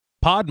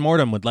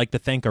Podmortem would like to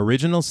thank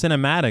Original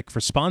Cinematic for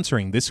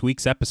sponsoring this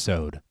week's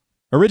episode.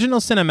 Original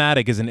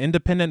Cinematic is an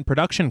independent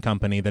production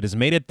company that has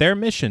made it their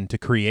mission to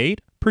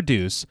create,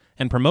 produce,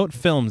 and promote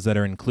films that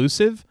are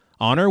inclusive,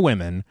 honor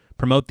women,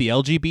 promote the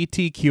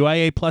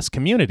LGBTQIA+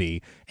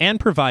 community, and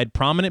provide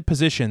prominent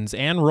positions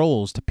and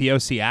roles to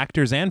POC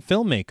actors and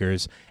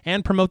filmmakers,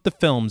 and promote the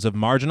films of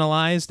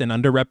marginalized and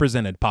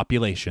underrepresented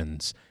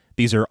populations.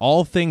 These are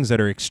all things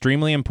that are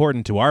extremely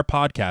important to our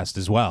podcast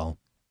as well.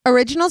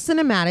 Original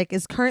Cinematic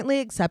is currently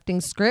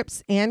accepting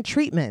scripts and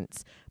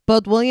treatments.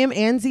 Both William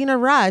and Zena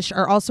Rush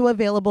are also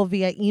available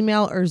via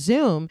email or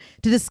Zoom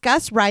to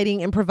discuss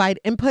writing and provide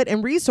input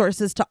and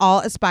resources to all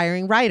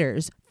aspiring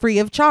writers, free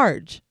of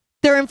charge.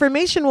 Their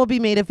information will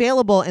be made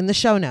available in the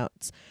show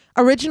notes.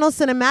 Original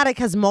Cinematic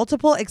has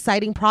multiple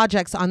exciting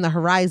projects on the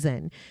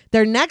horizon.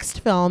 Their next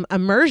film,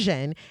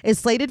 Immersion, is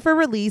slated for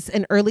release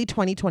in early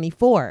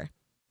 2024.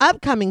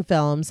 Upcoming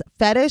films,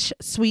 Fetish,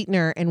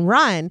 Sweetener, and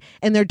Run,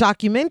 and their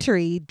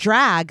documentary,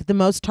 Drag, the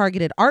Most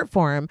Targeted Art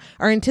Form,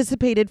 are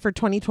anticipated for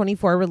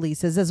 2024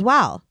 releases as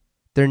well.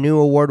 Their new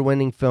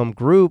award-winning film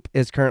Group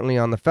is currently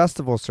on the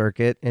festival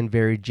circuit, and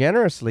very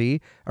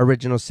generously,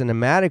 Original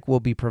Cinematic will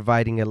be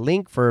providing a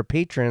link for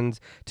patrons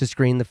to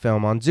screen the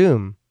film on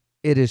Zoom.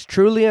 It is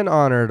truly an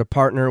honor to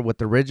partner with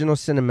Original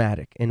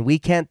Cinematic, and we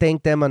can't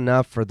thank them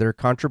enough for their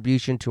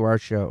contribution to our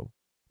show.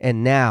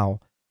 And now,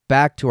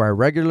 back to our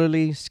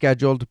regularly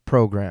scheduled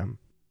program.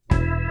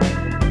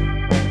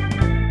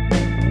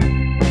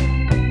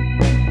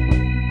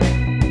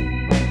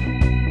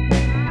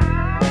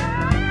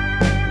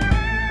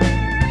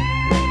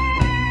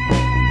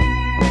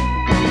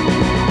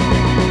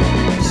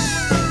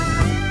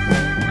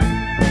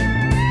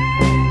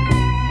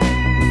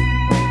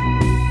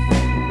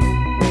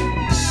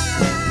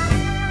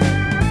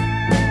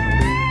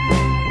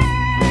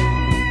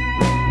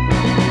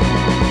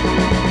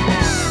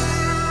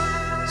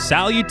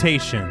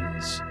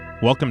 Salutations!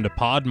 Welcome to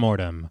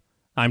Podmortem.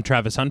 I'm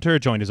Travis Hunter,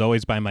 joined as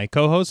always by my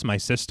co-host, my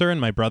sister, and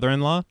my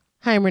brother-in-law.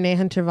 Hi, I'm Renee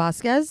Hunter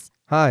Vasquez.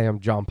 Hi,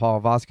 I'm John Paul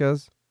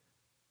Vasquez.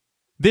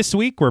 This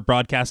week, we're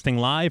broadcasting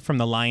live from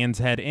the Lion's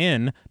Head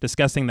Inn,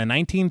 discussing the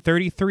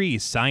 1933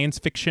 science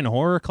fiction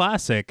horror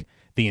classic,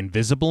 The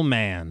Invisible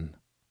Man.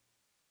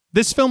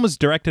 This film was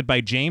directed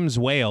by James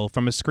Whale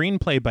from a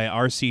screenplay by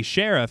R.C.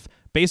 Sheriff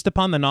based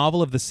upon the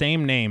novel of the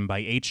same name by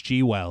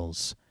H.G.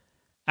 Wells.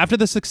 After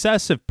the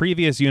success of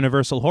previous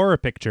Universal horror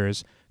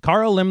pictures,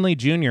 Carl Laemmle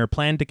Jr.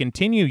 planned to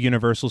continue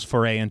Universal's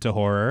foray into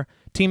horror,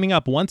 teaming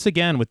up once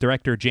again with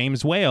director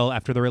James Whale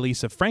after the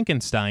release of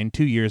Frankenstein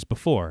 2 years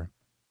before.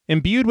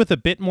 Imbued with a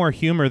bit more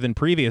humor than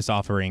previous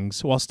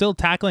offerings, while still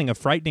tackling a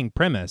frightening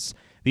premise,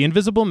 The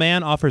Invisible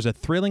Man offers a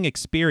thrilling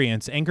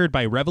experience anchored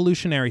by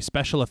revolutionary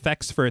special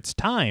effects for its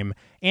time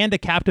and a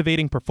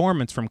captivating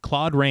performance from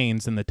Claude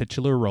Rains in the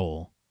titular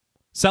role.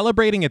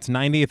 Celebrating its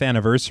 90th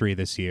anniversary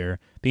this year,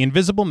 The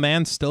Invisible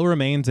Man still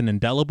remains an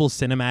indelible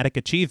cinematic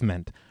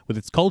achievement, with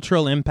its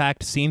cultural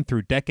impact seen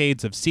through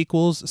decades of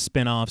sequels,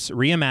 spin-offs,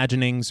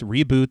 reimaginings,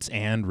 reboots,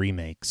 and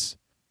remakes.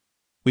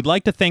 We'd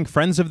like to thank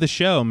friends of the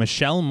show,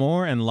 Michelle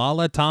Moore and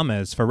Lala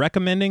Thomas, for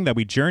recommending that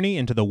we journey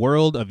into the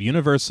world of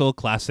Universal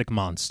classic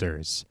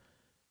monsters.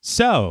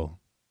 So,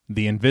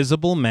 The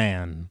Invisible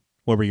Man.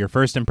 What were your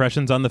first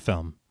impressions on the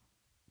film?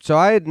 So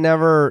I had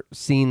never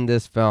seen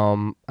this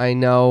film. I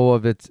know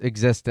of its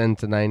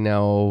existence and I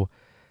know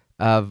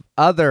of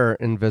other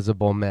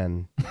Invisible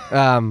Men.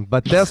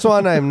 But this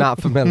one I'm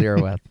not familiar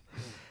with.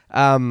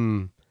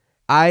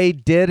 I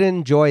did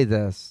enjoy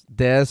this.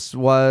 This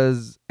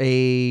was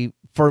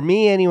for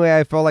me anyway,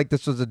 I felt like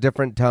this was a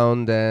different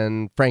tone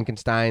than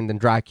Frankenstein, than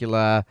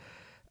Dracula.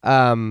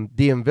 The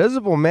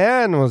Invisible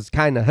Man was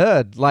kind of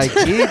hood. Like,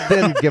 he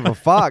didn't give a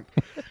fuck.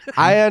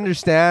 I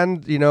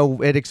understand,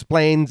 it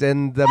explains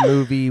in the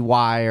movie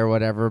why or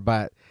whatever,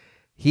 but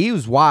he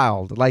was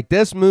wild. Like,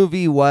 this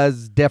movie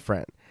was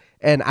different,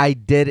 and I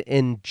did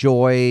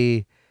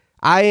enjoy.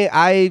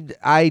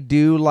 I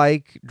do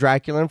like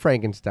Dracula and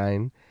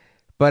Frankenstein,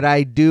 but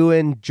I do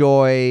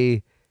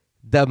enjoy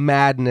the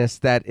madness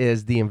that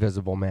is The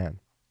Invisible Man.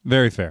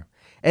 Very fair.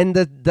 And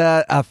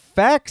the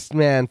effects,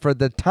 man, for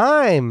the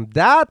time,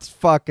 that's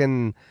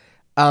fucking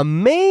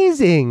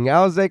amazing.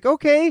 I was like,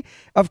 okay,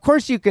 of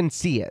course you can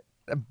see it.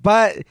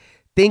 But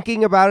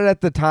thinking about it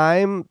at the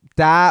time,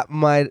 that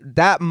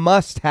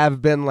must have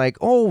been like,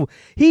 oh,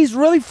 he's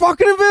really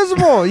fucking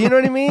invisible. You know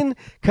what I mean?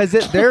 Because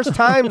there's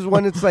times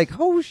when it's like,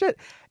 oh, shit.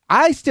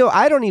 I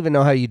don't even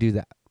know how you do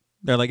that.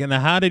 They're like, and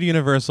how did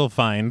Universal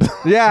find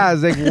Yeah,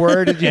 it's like,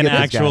 where did you an get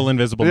this actual guy?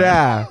 Invisible Man?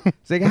 Yeah.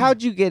 It's like,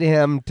 how'd you get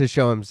him to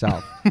show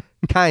himself?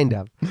 Kind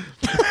of.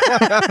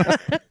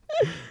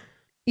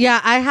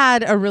 Yeah, I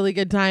had a really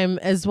good time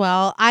as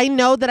well. I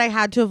know that I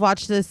had to have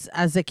watched this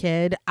as a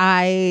kid.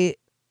 I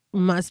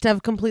must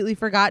have completely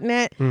forgotten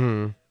it.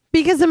 Mm-hmm.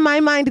 Because in my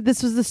mind,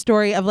 this was the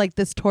story of like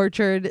this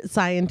tortured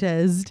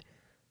scientist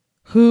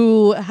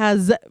who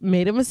has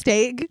made a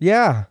mistake.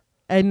 Yeah.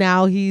 And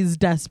now he's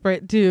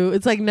desperate to.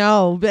 It's like,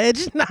 no,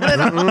 bitch, not at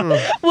all.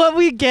 What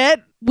we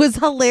get was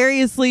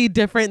hilariously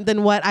different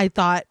than what I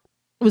thought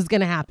was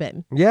going to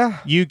happen. Yeah.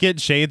 You get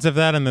shades of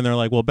that, and then they're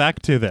like, well,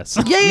 back to this.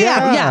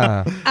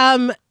 Yeah.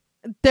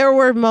 There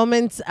were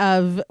moments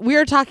of, we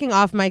were talking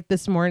off mic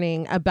this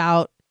morning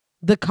about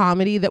the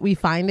comedy that we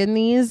find in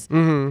these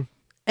Mm-hmm.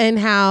 and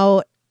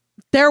how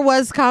there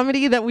was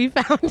comedy that we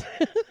found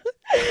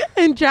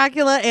in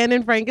Dracula and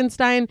in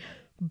Frankenstein,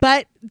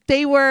 but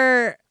they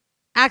were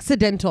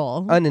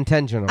accidental,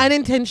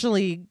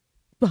 unintentionally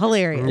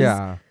hilarious.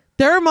 Yeah.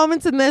 There are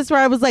moments in this where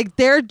I was like,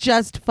 they're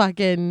just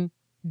fucking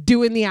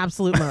doing the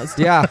absolute most.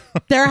 Yeah.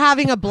 They're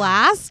having a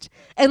blast.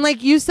 And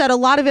like you said, a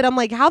lot of it, I'm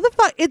like, how the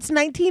fuck? It's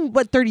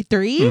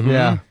 33? Mhm.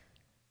 Yeah.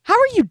 How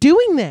are you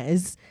doing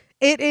this?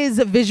 It is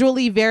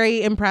visually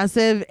very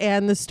impressive.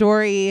 And the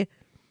story,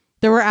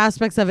 there were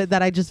aspects of it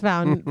that I just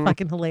found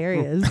fucking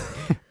hilarious.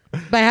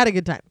 But I had a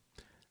good time.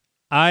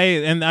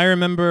 I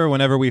remember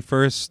whenever we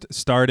first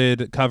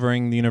started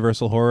covering the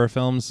Universal horror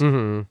films,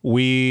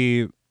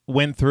 we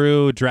went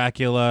through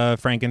Dracula,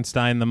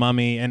 Frankenstein, The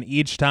Mummy, and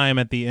each time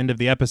at the end of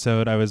the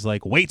episode, I was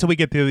like, wait till we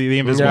get to the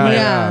Invisible Man.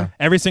 Yeah.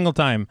 Every single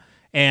time.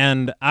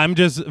 And I'm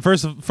just,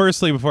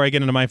 firstly, before I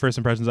get into my first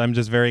impressions, I'm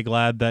just very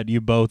glad that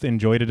you both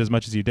enjoyed it as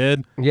much as you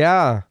did.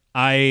 Yeah.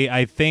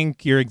 I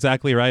think you're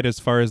exactly right as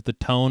far as the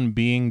tone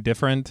being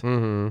different.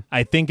 Mm-hmm.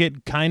 I think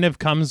it kind of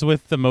comes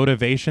with the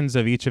motivations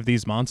of each of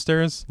these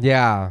monsters.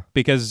 Yeah.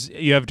 Because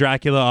you have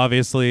Dracula,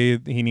 obviously,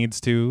 he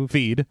needs to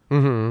feed.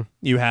 Mm-hmm.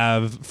 You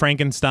have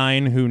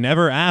Frankenstein, who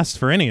never asked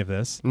for any of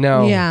this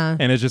No. Yeah.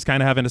 and is just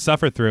kind of having to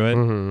suffer through it.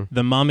 Mm-hmm.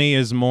 The Mummy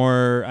is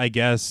more, I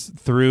guess,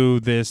 through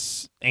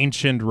this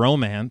ancient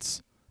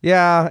romance.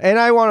 Yeah, and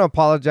I want to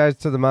apologize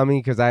to the Mummy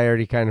because I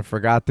already kind of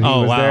forgot that he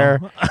was wow. there.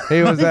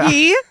 He was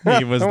He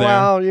He was there.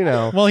 Well, you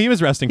know. Well, he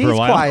was resting for He's a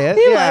while. quiet.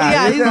 was,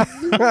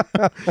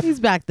 Yeah. he's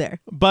back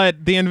there.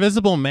 But the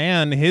Invisible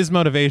Man, his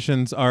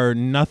motivations are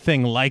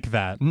nothing like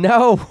that.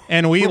 No.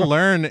 And we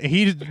learn,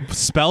 he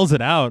spells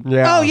it out.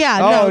 Yeah. Oh yeah,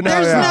 no,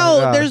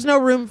 yeah. there's no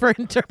room for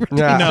interpretation.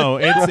 Yeah. No,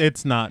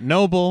 it's not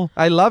noble.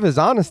 I love his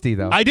honesty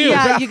though. I do.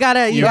 Yeah, you gotta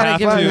have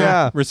give him to that.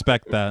 Yeah.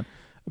 respect that.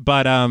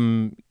 But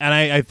and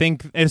I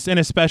think and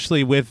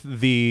especially with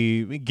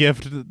the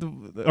gift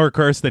or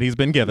curse that he's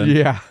been given,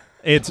 Yeah.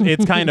 it's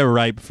kind of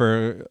ripe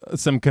for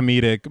some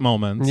comedic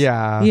moments.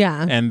 Yeah.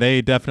 Yeah. And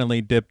they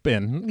definitely dip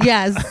in.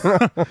 Yes.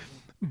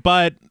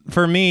 But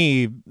for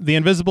me, The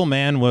Invisible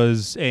Man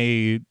was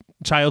a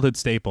childhood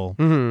staple.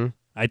 Mm-hmm.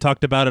 I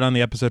talked about it on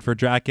the episode for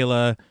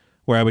Dracula,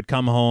 where I would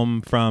come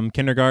home from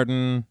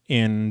kindergarten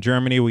in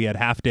Germany. We had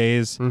half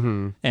days,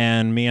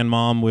 and me and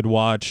Mom would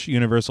watch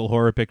Universal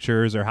Horror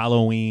Pictures or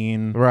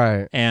Halloween,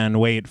 Right. and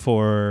wait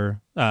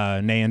for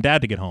Nay and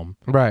Dad to get home.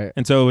 Right.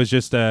 And so it was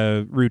just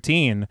a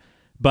routine.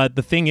 But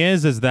the thing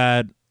is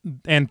that,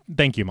 and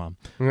thank you, Mom.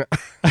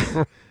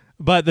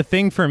 But the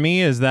thing for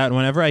me is that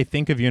whenever I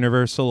think of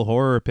Universal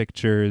Horror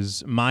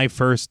Pictures, my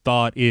first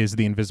thought is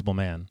The Invisible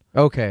Man.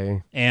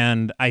 Okay.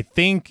 And I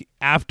think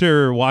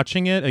after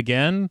watching it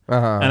again,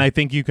 and I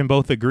think you can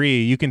both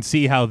agree, you can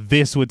see how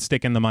this would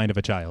stick in the mind of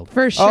a child.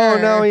 For sure. Oh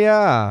no,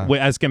 yeah.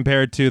 As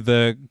compared to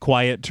the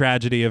quiet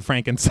tragedy of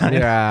Frankenstein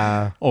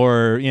Yeah.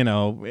 or,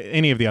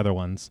 any of the other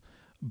ones.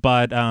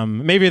 But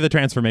maybe the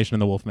transformation in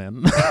the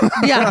Wolfman.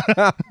 Yeah.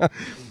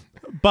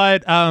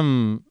 But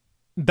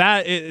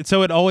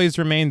so it always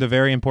remained a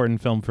very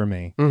important film for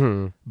me.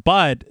 Mm-hmm.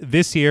 But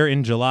this year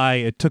in July,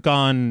 it took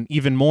on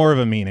even more of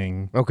a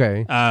meaning.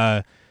 Okay.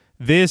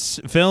 This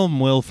film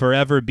will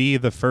forever be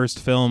the first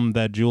film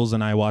that Jules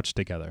and I watched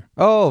together.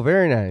 Oh,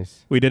 very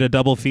nice. We did a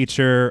double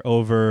feature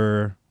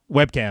over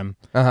webcam,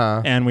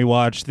 and we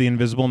watched The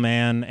Invisible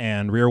Man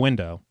and Rear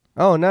Window.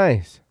 Oh,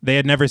 nice. They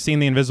had never seen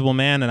The Invisible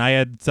Man, and I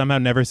had somehow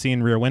never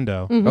seen Rear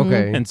Window.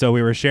 Okay. And so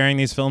we were sharing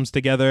these films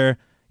together,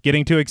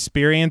 getting to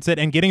experience it,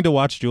 and getting to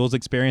watch Jules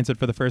experience it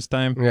for the first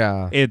time.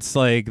 Yeah. It's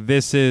like,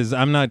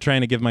 I'm not trying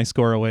to give my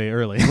score away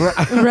early.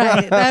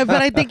 Right. But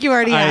I think you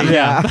already have.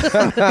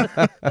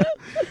 Yeah.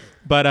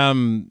 But,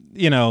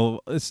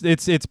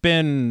 it's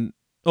been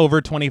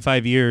over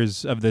 25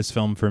 years of this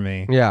film for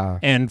me. Yeah.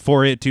 And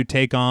for it to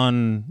take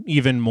on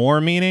even more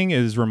meaning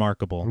is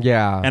remarkable.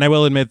 Yeah. And I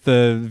will admit,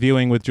 the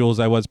viewing with Jules,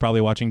 I was probably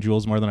watching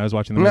Jules more than I was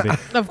watching the movie.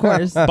 Of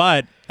course.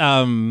 But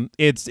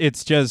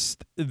it's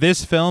just,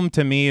 this film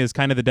to me is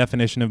kind of the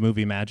definition of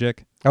movie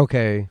magic.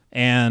 Okay.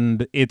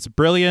 And it's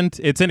brilliant.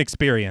 It's an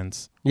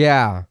experience.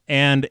 Yeah.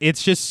 And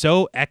it's just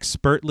so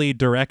expertly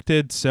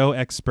directed, so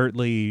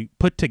expertly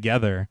put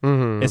together,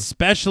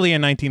 especially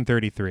in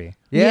 1933.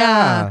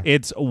 Yeah.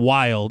 It's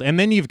wild. And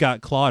then you've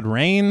got Claude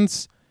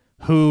Rains,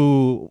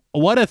 who,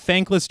 what a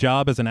thankless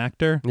job as an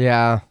actor.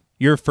 Yeah.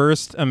 Your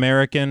first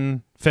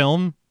American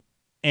film,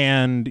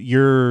 and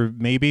you're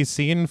maybe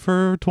seen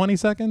for 20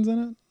 seconds in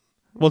it.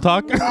 We'll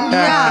talk.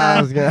 I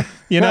was gonna-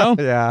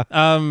 Yeah.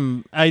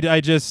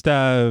 I just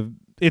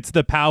it's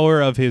the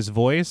power of his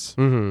voice.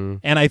 Mm-hmm.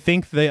 And I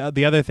think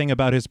the other thing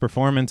about his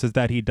performance is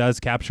that he does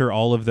capture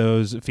all of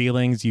those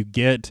feelings. You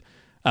get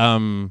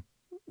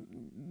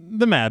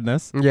the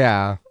madness,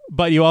 Yeah.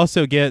 but you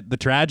also get the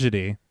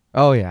tragedy.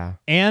 Oh yeah.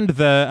 And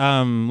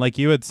the like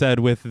you had said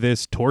with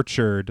this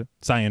tortured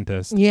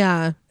scientist.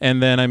 Yeah.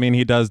 And then, I mean,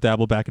 he does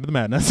dabble back into the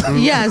madness.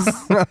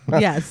 Yes.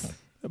 Yes.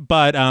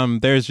 But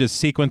there's just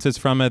sequences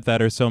from it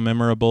that are so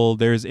memorable.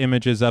 There's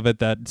images of it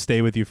that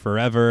stay with you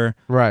forever.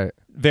 Right.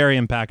 Very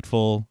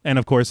impactful. And,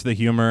 of course, the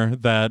humor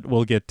that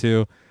we'll get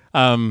to.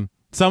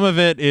 Some of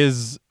it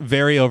is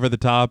very over the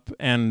top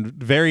and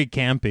very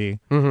campy,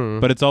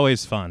 but it's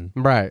always fun.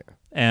 Right.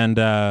 And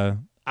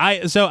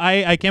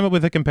I came up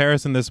with a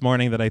comparison this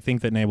morning that I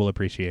think that Nate will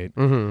appreciate.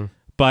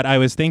 But I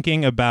was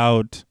thinking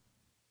about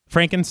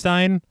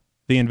Frankenstein,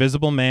 The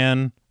Invisible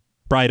Man,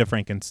 Bride of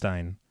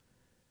Frankenstein.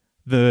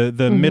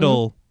 The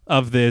middle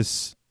of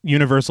this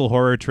Universal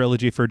horror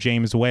trilogy for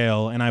James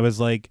Whale, and I was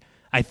like,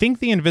 I think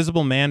The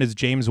Invisible Man is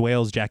James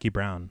Whale's Jackie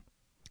Brown.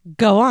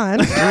 Go on.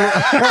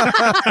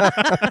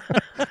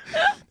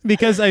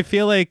 Because I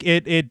feel like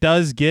it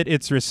does get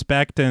its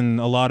respect in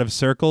a lot of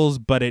circles,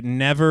 but it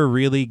never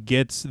really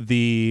gets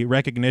the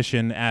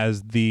recognition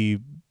as the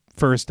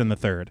first and the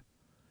third.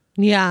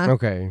 Yeah.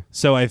 Okay.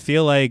 So I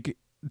feel like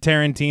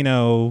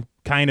Tarantino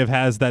kind of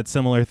has that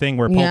similar thing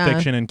where Pulp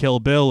Fiction and Kill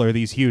Bill are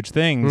these huge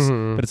things,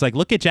 but it's like,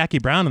 look at Jackie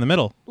Brown in the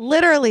middle.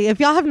 Literally, if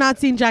y'all have not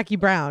seen Jackie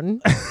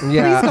Brown,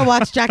 Yeah. please go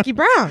watch Jackie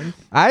Brown.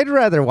 I'd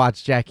rather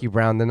watch Jackie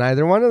Brown than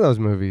either one of those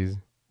movies.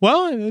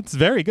 Well, it's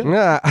very good.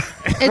 Yeah.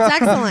 It's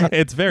excellent.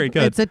 It's very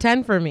good. It's a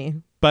 10 for me.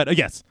 But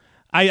yes,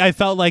 I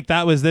felt like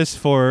that was this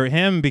for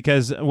him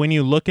because when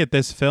you look at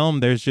this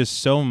film, there's just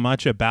so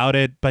much about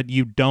it, but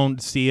you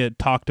don't see it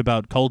talked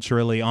about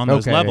culturally on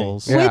those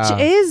levels. Yeah.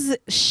 Which is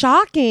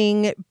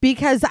shocking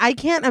because I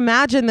can't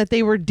imagine that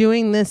they were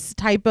doing this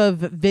type of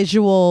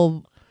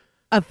visual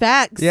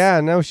effects. Yeah,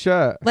 no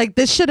shit. Like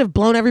this should have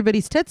blown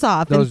everybody's tits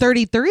off in Those-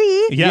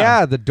 33.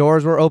 Yeah. The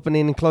doors were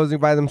opening and closing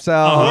by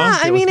themselves. Yeah,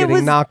 I mean, it getting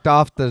was- knocked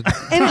off the.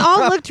 And it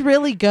all looked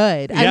really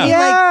good. I Yeah. mean,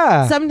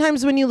 Yeah. like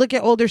sometimes when you look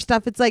at older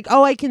stuff, it's like,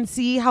 oh, I can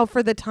see how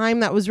for the time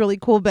that was really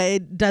cool, but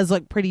it does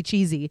look pretty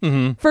cheesy.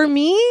 For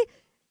me,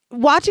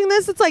 watching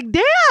this, it's like,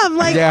 damn,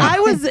 like Yeah. I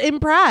was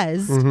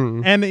impressed.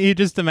 And you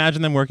just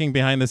imagine them working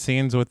behind the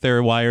scenes with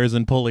their wires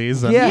and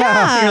pulleys. And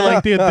Yeah. you're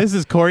like, dude, this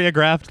is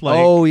choreographed. Like,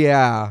 Oh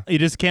yeah. you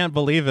just can't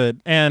believe it.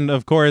 And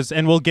of course,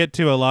 and we'll get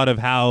to a lot of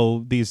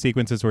how these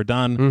sequences were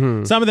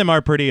done. Some of them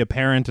are pretty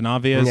apparent and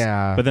obvious.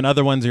 Yeah. But then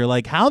other ones you're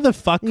like, how the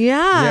fuck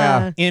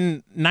Yeah.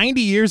 in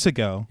 90 years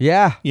ago,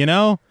 Yeah. you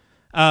know?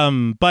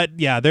 But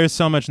yeah, there's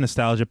so much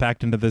nostalgia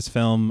packed into this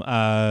film.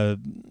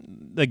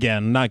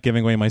 Again, not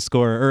giving away my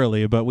score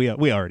early, but we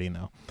already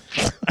know.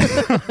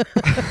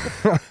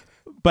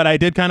 But I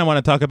did kind of want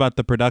to talk about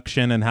the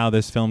production and how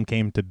this film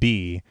came to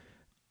be.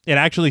 It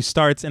actually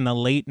starts in the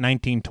late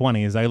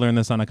 1920s. I learned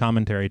this on a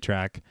commentary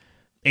track.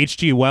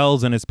 H.G.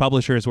 Wells and his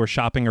publishers were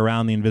shopping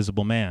around The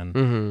Invisible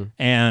Man.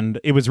 And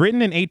it was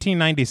written in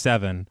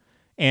 1897.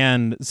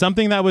 And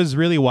something that was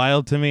really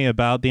wild to me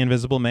about The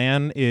Invisible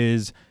Man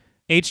is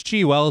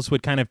H.G. Wells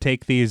would kind of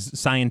take these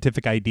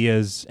scientific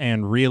ideas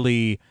and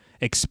really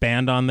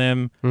expand on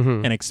them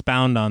and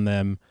expound on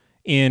them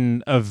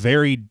in a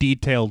very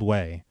detailed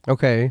way.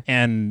 Okay.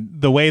 And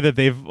the way that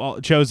they've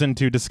chosen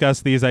to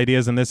discuss these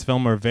ideas in this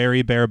film are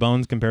very bare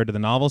bones compared to the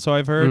novel, so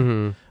I've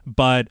heard.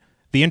 But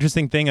the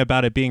interesting thing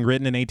about it being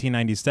written in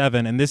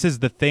 1897, and this is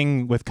the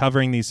thing with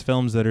covering these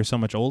films that are so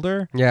much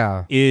older,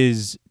 Yeah.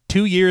 is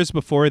 2 years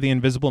before The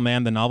Invisible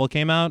Man, the novel,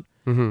 came out,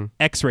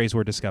 X-rays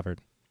were discovered.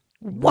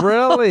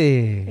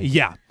 Really?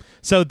 Yeah.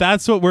 So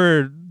that's what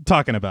we're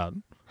talking about.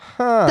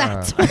 Huh.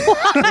 That's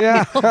wild.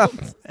 Yeah.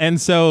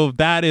 And so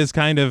that is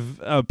kind of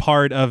a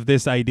part of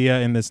this idea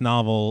in this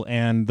novel,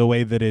 and the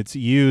way that it's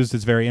used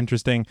is very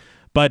interesting.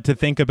 But to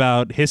think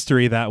about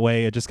history that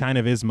way, it just kind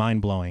of is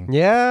mind-blowing.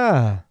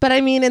 Yeah. But I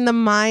mean, in the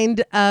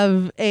mind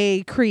of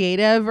a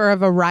creative or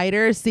of a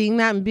writer, seeing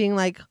that and being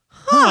like,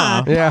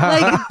 huh. Yeah.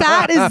 Like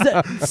that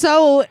is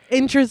so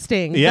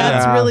interesting. Yeah.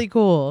 That's Yeah. really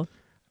cool.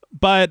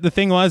 But the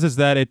thing is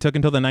that it took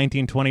until the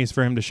 1920s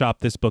for him to shop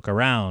this book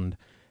around.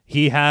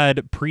 He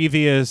had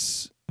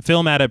previous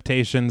film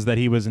adaptations that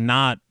he was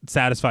not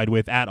satisfied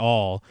with at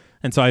all.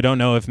 And so I don't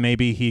know if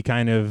maybe he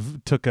kind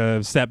of took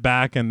a step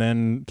back and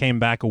then came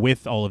back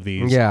with all of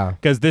these. Yeah.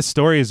 Because this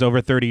story is over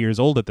 30 years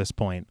old at this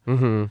point.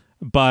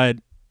 But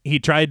he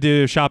tried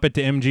to shop it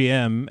to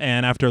MGM,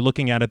 and after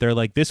looking at it, they're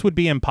like, this would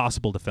be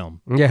impossible to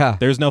film. Yeah.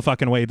 There's no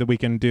fucking way that we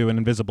can do an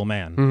Invisible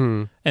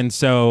Man. And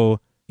so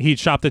he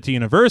shopped it to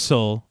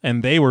Universal,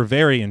 and they were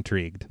very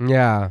intrigued.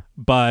 Yeah.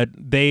 But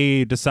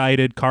they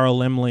decided, Carl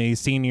Laemmle,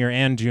 Sr.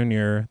 and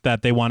Jr.,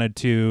 that they wanted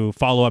to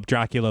follow up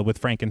Dracula with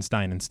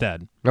Frankenstein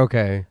instead.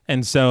 Okay.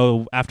 And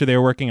so after they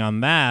were working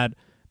on that,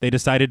 they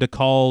decided to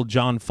call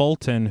John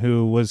Fulton,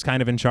 who was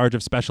kind of in charge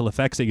of special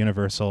effects at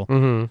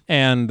Universal.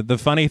 And the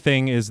funny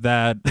thing is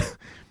that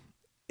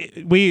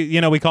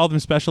we call them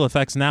special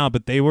effects now,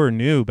 but they were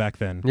new back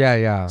then. Yeah.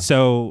 Yeah.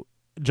 So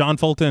John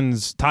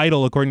Fulton's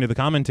title, according to the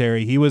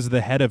commentary, he was the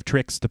head of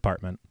tricks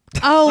department.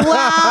 Oh,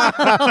 wow.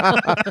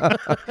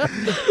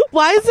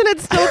 Why isn't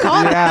it still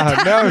called that?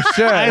 Yeah. No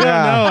shit. I don't know.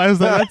 I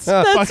was like, that's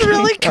That's fucking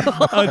really cool.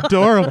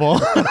 adorable.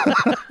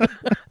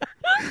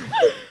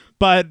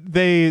 But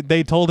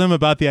they told him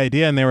about the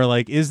idea, and they were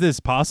like, is this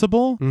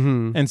possible?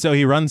 Mm-hmm. And so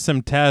he runs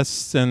some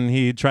tests, and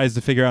he tries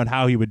to figure out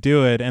how he would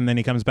do it. And then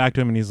he comes back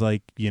to him, and he's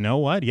like, you know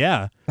what?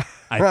 Yeah,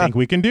 I think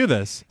we can do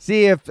this.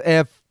 See, if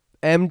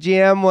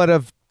MGM would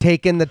have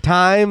taken the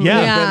time Yeah.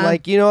 and Yeah. been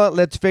like, you know what,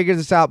 let's figure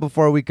this out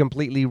before we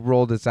completely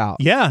roll this out.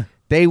 Yeah.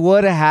 They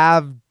would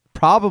have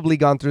probably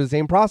gone through the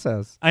same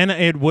process. And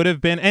it would have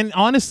been, and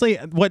honestly,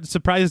 what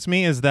surprises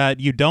me is that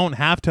you don't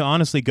have to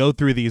honestly go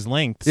through these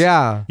lengths.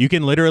 Yeah. You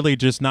can literally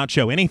just not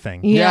show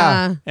anything.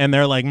 Yeah. And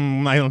they're like,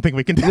 I don't think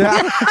we can do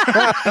that.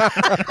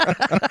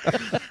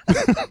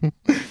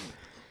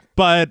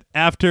 But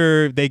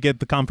after they get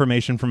the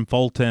confirmation from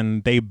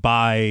Fulton, they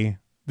buy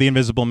The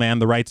Invisible Man,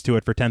 the rights to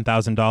it, for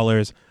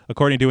 $10,000.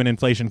 According to an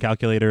inflation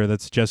calculator,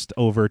 that's just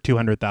over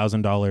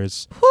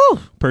 $200,000 Whew.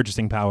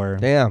 purchasing power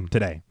Damn.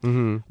 today.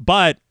 Mm-hmm.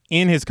 But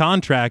in his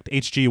contract,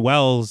 H.G.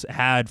 Wells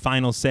had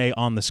final say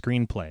on the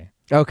screenplay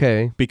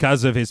Okay.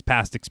 because of his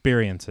past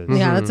experiences.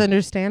 Yeah, that's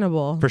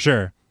understandable. For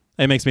sure.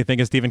 It makes me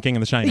think of Stephen King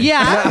and The Shining.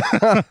 Yeah.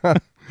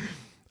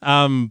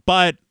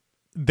 But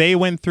they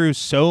went through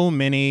so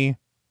many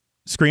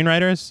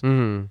screenwriters.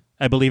 Mm-hmm.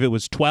 I believe it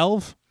was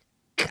 12.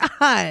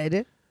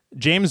 God.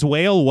 James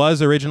Whale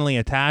was originally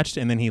attached,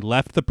 and then he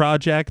left the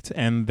project,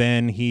 and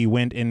then he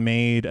went and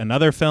made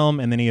another film,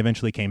 and then he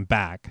eventually came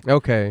back.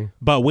 Okay.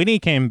 But when he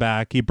came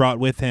back, he brought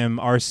with him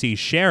R.C.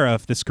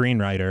 Sheriff, the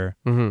screenwriter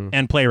Mm-hmm.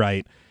 and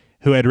playwright,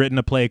 who had written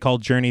a play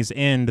called Journey's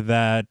End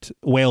that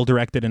Whale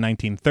directed in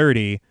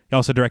 1930. He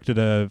also directed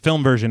a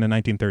film version in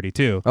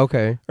 1932,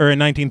 Okay. or in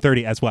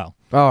 1930 as well.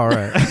 All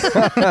right.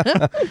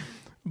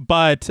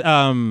 But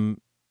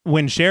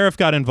when Sheriff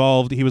got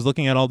involved, he was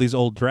looking at all these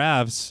old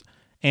drafts,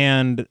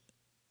 and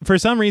for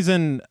some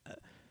reason,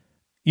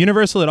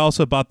 Universal had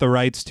also bought the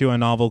rights to a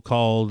novel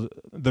called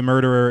The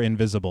Murderer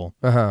Invisible,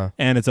 Uh-huh.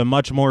 and it's a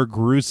much more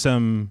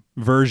gruesome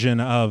version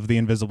of The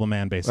Invisible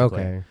Man, basically.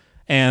 Okay.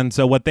 And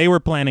so what they were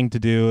planning to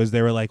do is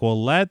they were like,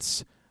 well,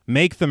 let's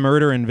make the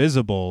murder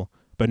invisible,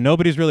 but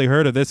nobody's really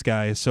heard of this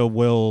guy, so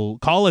we'll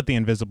call it The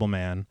Invisible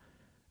Man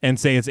and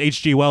say it's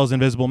H.G. Wells'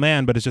 Invisible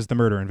Man, but it's just the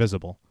murder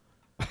invisible.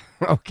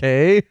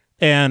 Okay.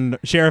 And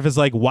Sheriff is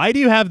like, why do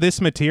you have this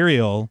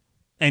material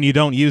and you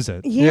don't use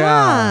it?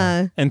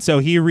 Yeah. And so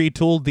he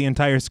retooled the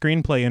entire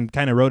screenplay and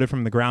kind of wrote it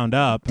from the ground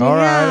up. All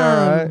right.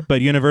 All Damn. right.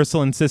 But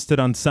Universal insisted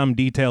on some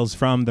details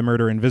from The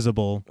Murder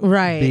Invisible.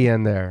 Right. Be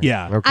in there.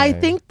 Yeah. Okay. I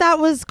think that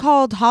was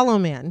called Hollow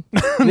Man.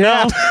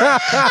 No, That's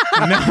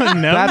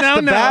no,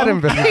 the no. bad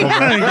Invisible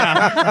Man.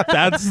 Yeah,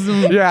 that's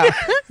Yeah.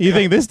 you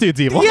think this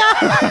dude's evil.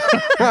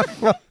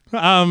 Yeah.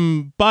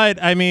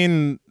 But I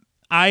mean,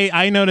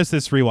 I noticed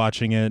this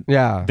rewatching it.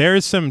 Yeah.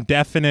 There's some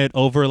definite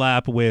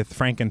overlap with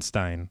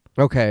Frankenstein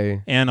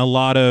Okay. and a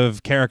lot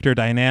of character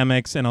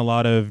dynamics and a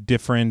lot of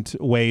different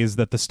ways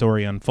that the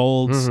story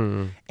unfolds.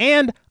 Mhm.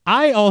 And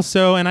I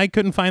also, and I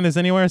couldn't find this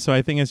anywhere, so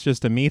I think it's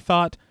just a me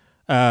thought,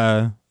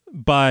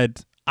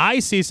 but I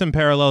see some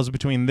parallels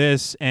between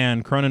this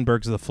and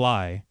Cronenberg's The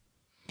Fly,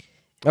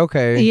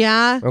 Okay.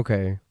 Yeah.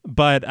 Okay.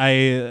 but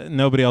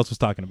nobody else was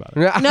talking about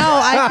it. No,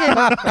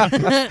 I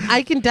can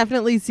I can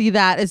definitely see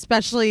that,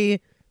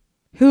 especially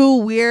who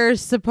we're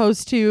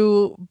supposed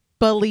to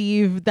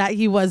believe that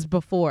he was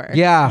before.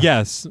 Yeah.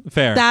 Yes,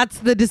 fair. That's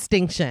the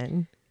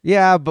distinction.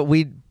 Yeah, but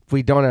we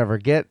don't ever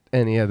get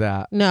any of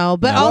that. No,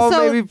 but No. also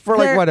well, maybe for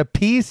like there- what, a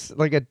piece,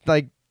 like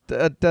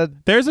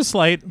There's a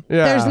slight,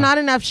 yeah. there's not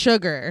enough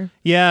sugar.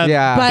 yeah.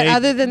 Yeah. But they-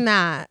 other than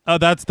that, Oh,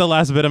 that's the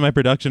last bit of my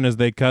production is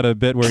they cut a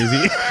bit where he's,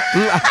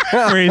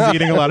 where he's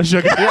eating a lot of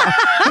sugar.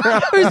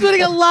 we're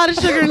putting a lot of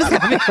sugar in his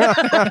coffee.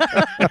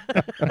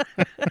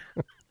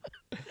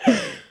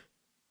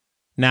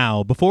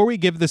 Now, before we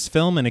give this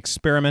film an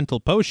experimental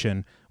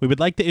potion, we would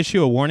like to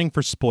issue a warning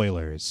for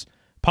spoilers.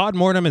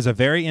 Podmortem is a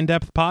very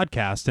in-depth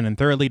podcast, and in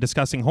thoroughly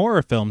discussing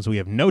horror films, we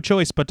have no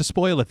choice but to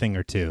spoil a thing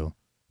or two.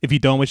 If you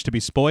don't wish to be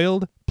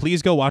spoiled,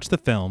 please go watch the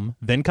film,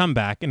 then come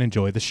back and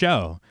enjoy the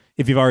show.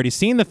 If you've already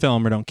seen the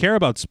film or don't care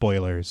about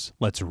spoilers,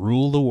 let's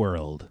rule the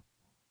world.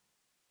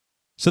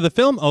 So the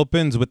film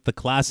opens with the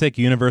classic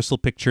Universal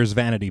Pictures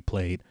vanity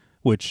plate,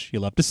 which you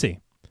love to see.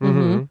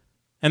 Mm-hmm.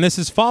 And this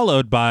is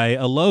followed by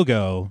a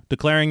logo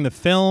declaring the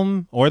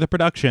film or the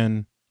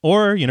production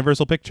or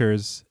Universal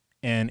Pictures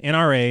an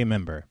NRA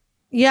member.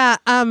 Yeah,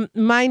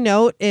 my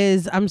note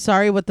is I'm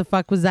sorry, what the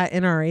fuck was that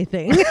NRA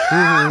thing?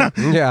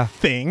 Mm-hmm. Yeah.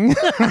 Thing.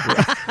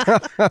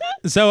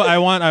 So I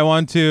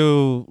want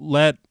to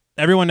let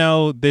everyone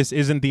know this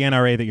isn't the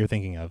NRA that you're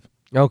thinking of.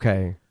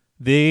 Okay.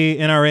 The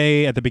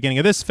NRA at the beginning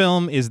of this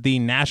film is the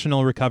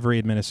National Recovery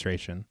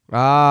Administration.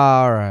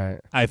 All right.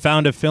 I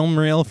found a film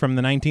reel from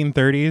the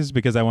 1930s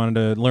because I wanted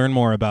to learn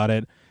more about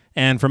it.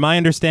 And from my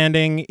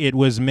understanding, it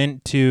was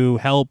meant to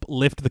help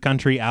lift the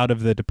country out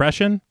of the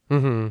Depression.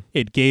 Mm-hmm.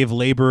 It gave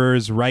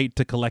laborers right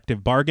to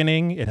collective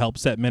bargaining. It helped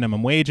set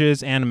minimum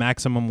wages and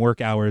maximum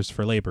work hours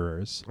for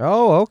laborers.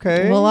 Oh,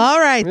 okay. Well, all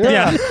right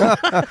then.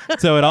 Yeah.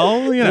 So it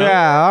all,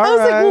 Yeah, all I was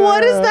right, like,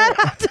 what does all that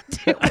have to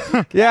do?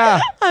 right. Yeah,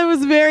 I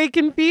was very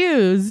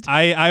confused.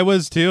 I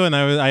was too, and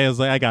I was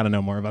like, I got to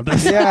know more about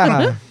this.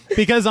 yeah.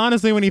 Because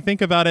honestly, when you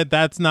think about it,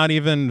 that's not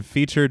even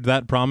featured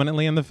that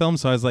prominently in the film.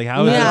 So I was like,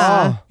 how is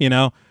Yeah.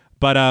 this?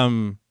 But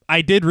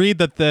I did read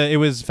that it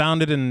was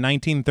founded in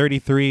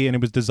 1933 and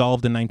it was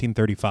dissolved in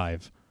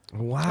 1935.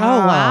 Wow.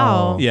 Oh,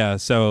 wow. Yeah,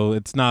 so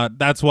it's not.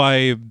 That's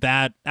why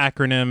that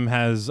acronym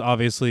has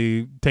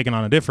obviously taken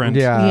on a different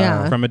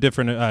Yeah. from a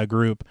different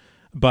group.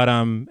 But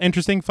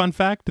interesting fun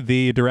fact: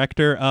 the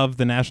director of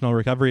the National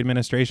Recovery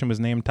Administration was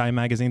named Time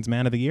Magazine's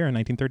Man of the Year in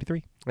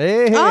 1933.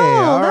 Hey, Oh,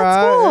 all that's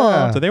right, cool.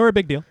 yeah. So they were a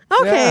big deal.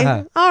 Okay.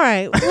 Yeah. All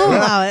right. We'll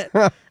allow it.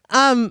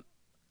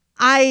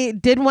 I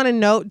did want to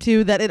note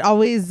too that it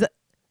always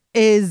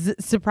is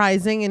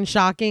surprising and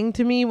shocking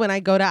to me when I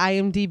go to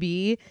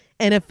IMDb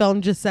and a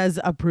film just says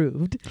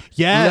approved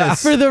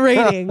Yes. for the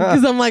rating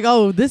because I'm like,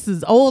 oh, this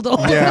is old.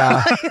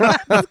 Yeah.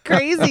 That's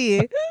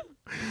crazy.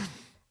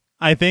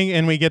 I think,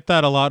 and we get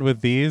that a lot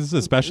with these,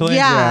 especially.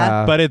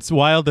 Yeah. But it's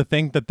wild to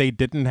think that they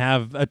didn't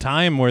have a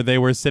time where they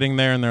were sitting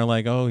there and they're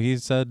like, oh, he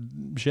said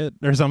shit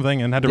or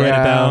something and had to write it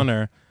Yeah. down.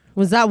 Or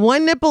Was that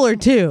one nipple or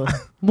two?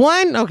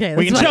 One? Okay.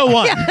 we can that's show fine.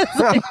 one. It's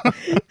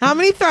like, how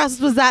many thrusts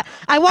was that?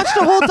 I watched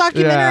a whole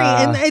documentary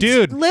Yeah. and it's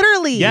Dude.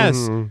 literally.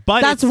 Yes.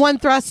 But That's it's, one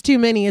thrust too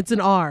many. It's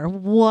an R.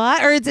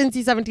 What? Or it's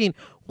NC-17.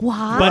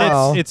 What? But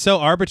Wow. it's so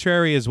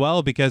arbitrary as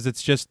well because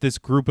it's just this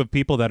group of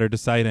people that are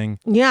deciding.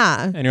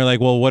 yeah. And you're like,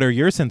 well, what are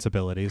your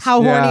sensibilities?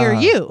 How horny Yeah. are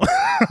you?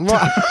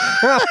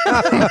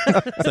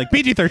 It's like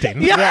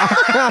PG-13. Yeah.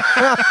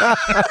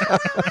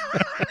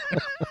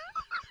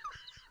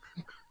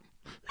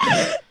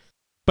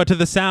 But to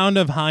the sound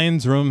of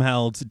Heinz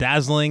Rumheld's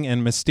dazzling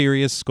and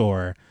mysterious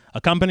score,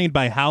 accompanied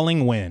by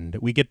howling wind,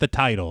 we get the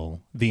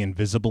title, The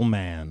Invisible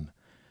Man.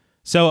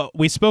 So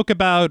we spoke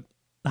about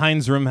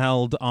Heinz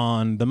Rumheld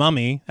on The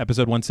Mummy,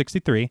 episode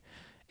 163,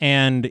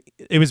 and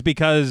it was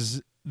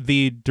because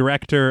the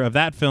director of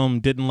that film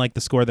didn't like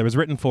the score that was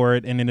written for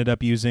it and ended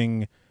up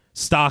using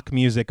stock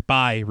music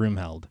by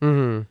Rumheld.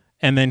 Mm-hmm.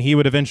 And then he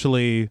would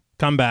eventually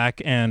come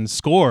back and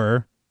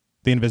score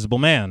The Invisible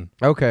Man.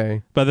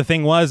 Okay. But the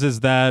thing is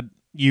that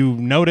you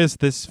notice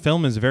this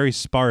film is very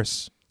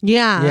sparse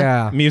Yeah.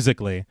 Yeah.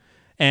 musically.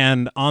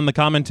 And on the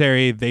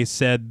commentary, they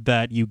said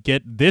that you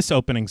get this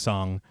opening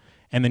song,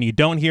 and then you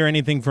don't hear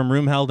anything from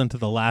Rumheld until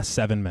the last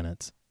 7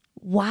 minutes.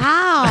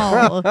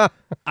 Wow.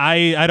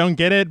 I don't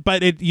get it,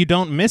 but you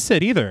don't miss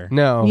it either.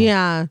 No.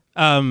 yeah.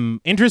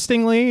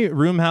 Interestingly,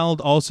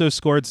 Rumheld also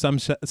scored some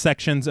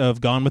sections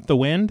of Gone with the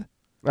Wind.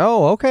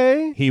 Oh,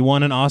 okay. He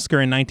won an Oscar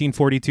in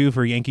 1942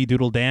 for Yankee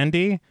Doodle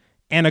Dandy.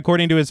 And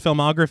according to his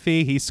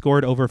filmography, he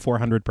scored over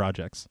 400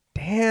 projects.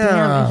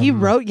 Damn. He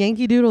wrote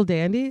Yankee Doodle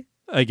Dandy?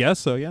 I guess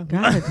so, yeah.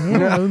 God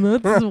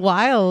damn. That's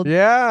wild.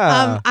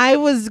 Yeah. I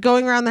was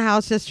going around the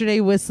house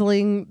yesterday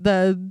whistling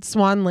the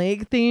Swan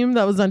Lake theme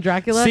that was on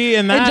Dracula. See,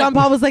 and that- John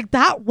Paul was like,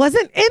 that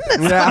wasn't in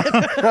this Yeah.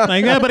 one.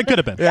 Like, yeah, but it could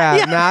have been.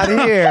 Yeah, not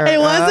here. It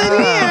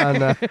wasn't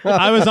here. No.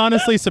 I was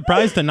honestly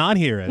surprised to not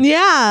hear it.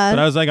 Yeah. But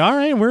I was like, all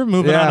right, we're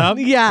moving Yeah. on up.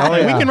 Yeah. Oh,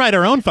 Like, yeah. we can write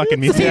our own fucking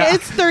music.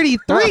 It's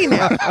 33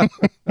 now.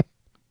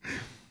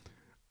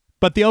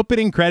 But the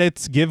opening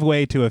credits give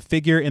way to a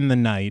figure in the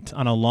night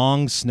on a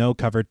long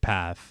snow-covered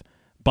path.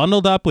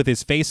 Bundled up with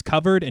his face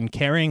covered and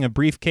carrying a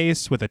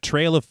briefcase with a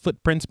trail of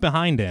footprints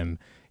behind him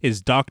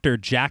is Dr.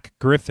 Jack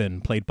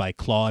Griffin, played by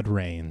Claude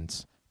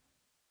Rains.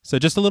 So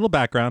just a little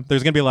background.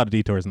 There's going to be a lot of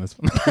detours in this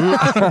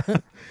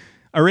one.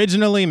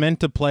 Originally meant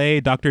to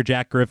play Dr.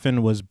 Jack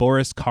Griffin was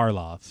Boris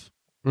Karloff.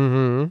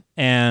 Mm-hmm.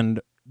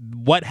 And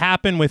what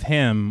happened with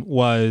him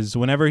was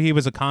whenever he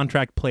was a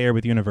contract player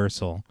with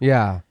Universal,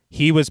 Yeah.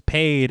 he was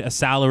paid a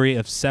salary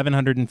of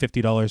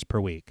 $750 per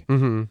week.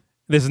 Mm-hmm.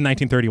 This is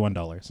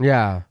 $1931.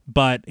 Yeah.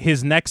 But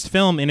his next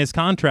film in his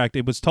contract,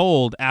 it was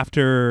told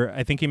after,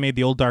 I think he made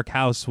The Old Dark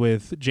House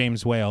with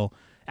James Whale.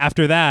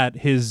 After that,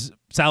 his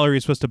salary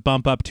is supposed to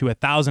bump up to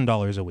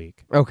 $1,000 a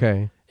week.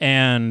 Okay.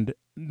 And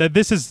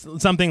this is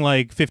something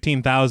like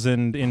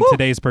 $15,000 in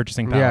today's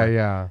purchasing power.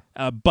 Yeah.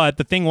 Yeah. But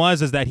the thing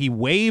is that he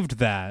waived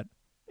that.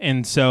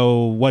 And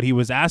so what he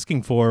was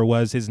asking for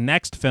was his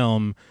next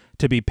film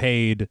to be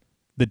paid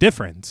the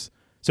difference.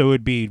 So it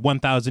would be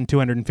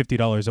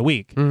 $1,250 a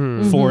week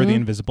for The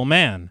Invisible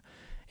Man.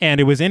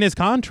 And it was in his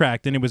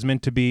contract and it was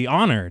meant to be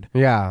honored.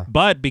 Yeah.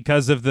 But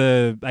because of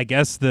the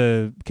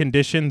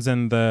conditions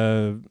and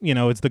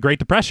it's the Great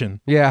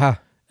Depression, Yeah.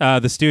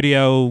 the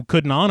studio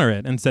couldn't honor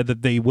it and said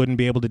that they wouldn't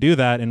be able to do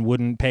that and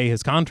wouldn't pay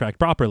his contract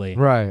properly.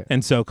 Right.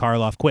 And so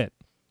Karloff quit.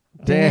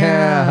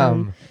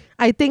 Damn.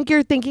 I think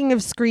you're thinking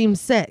of Scream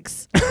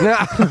 6.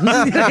 That's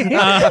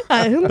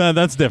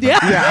different.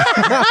 Yeah.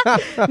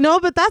 No,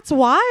 but that's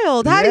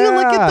wild. How do you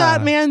look at Yeah.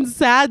 that man's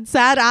sad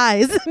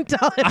eyes and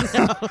tell him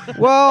no?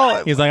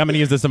 Well, He's like, I'm going to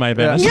use this to my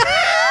advantage.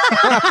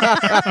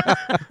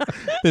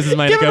 This is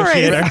my Give him a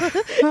raise.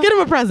 negotiator. Get him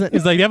a present.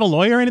 He's like, do you have a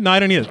lawyer in it? No, I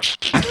don't need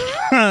it.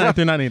 I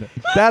do not need it.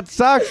 That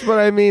sucks, but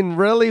I mean,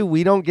 really,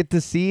 we don't get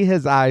to see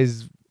his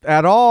eyes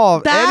at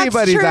all. That's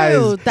Anybody's true.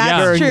 eyes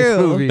That's during this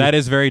true. movie. That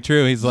is very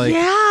true. He's like,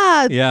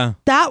 yeah,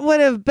 that would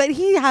have, but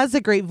he has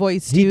a great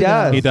voice too. He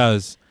does. though. he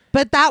does.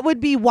 But that would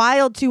be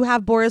wild to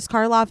have Boris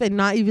Karloff and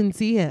not even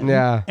see him.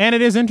 Yeah. And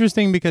it is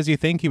interesting because you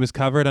think he was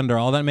covered under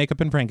all that makeup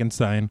in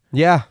Frankenstein.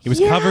 Yeah. He was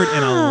covered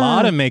in a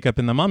lot of makeup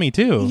in The Mummy,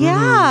 too.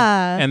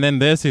 Yeah. And then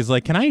this, he's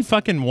like, can I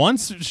fucking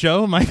once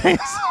show my face?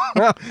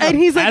 And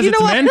he's like, As you know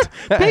it's what?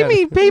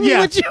 meant? Pay me Yeah,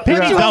 what you pay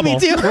me want me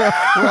double.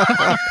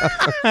 to.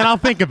 And I'll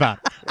think about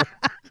it.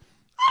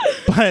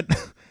 But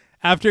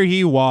after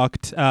he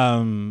walked,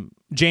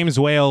 James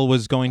Whale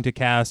was going to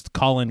cast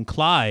Colin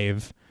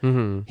Clive.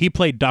 He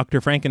played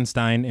Dr.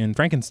 Frankenstein in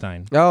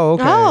Frankenstein. Oh,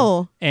 okay.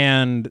 Oh.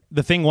 And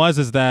the thing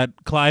is that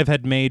Clive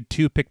had made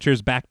 2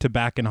 pictures back to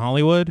back in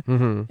Hollywood,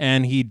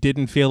 and he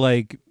didn't feel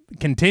like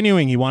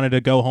continuing. He wanted to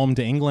go home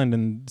to England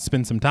and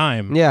spend some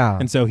time. Yeah.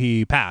 And so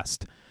he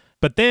passed.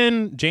 But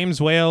then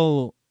James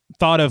Whale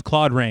thought of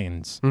Claude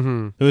Rains,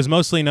 who was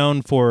mostly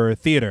known for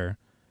theater.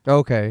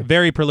 Okay.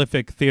 Very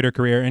prolific theater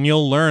career, and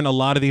you'll learn a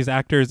lot of these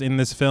actors in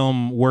this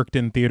film worked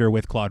in theater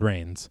with Claude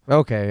Rains.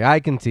 Okay.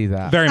 I can see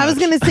that. Very I was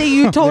much. going to say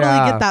you totally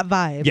Yeah. get that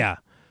vibe. Yeah.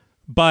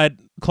 But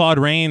Claude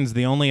Rains,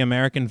 the only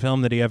American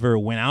film that he ever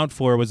went out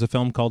for was a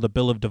film called A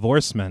Bill of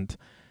Divorcement.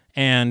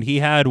 And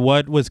he had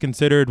what was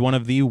considered one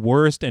of the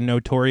worst and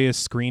notorious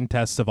screen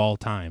tests of all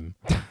time.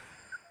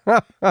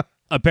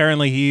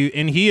 Apparently,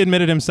 he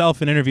admitted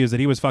himself in interviews that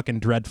he was fucking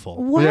dreadful.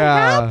 What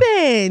Yeah.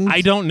 happened? I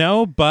don't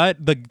know,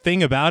 but the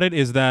thing about it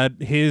is that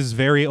his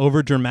very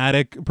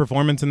overdramatic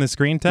performance in the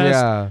screen test,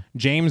 Yeah.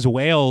 James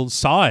Whale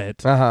saw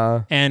it.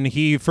 Uh-huh. And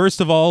he,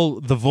 first of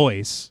all, the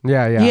voice,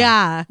 Yeah, yeah.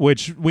 Yeah.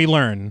 which we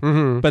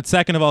learn. But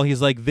second of all,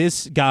 he's like,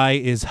 this guy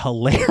is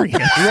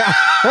hilarious.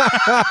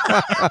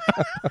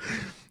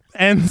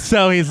 And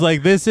so he's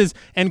like, this is,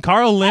 and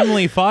Carl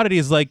Limley fought it.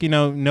 He's like,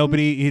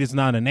 nobody, he is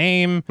not a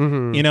name,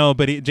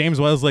 but James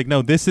Whale's like,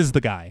 no, this is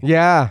the guy.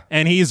 Yeah.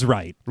 And he's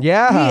right.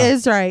 Yeah. He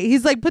is right.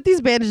 He's like, put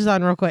these bandages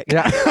on real quick.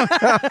 Yeah.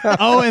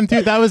 Oh, and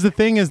dude, that was the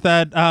thing is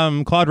that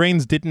Claude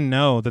Rains didn't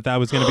know that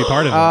was going to be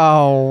part of it.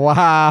 Oh,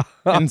 wow.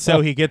 And so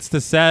he gets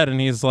to set and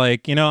he's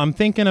like, I'm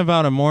thinking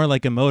about a more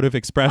like emotive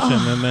expression.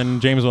 And then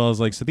James Whale is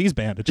like, so these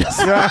bandages.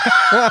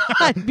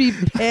 I'd be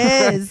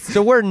pissed.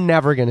 So we're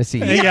never going to see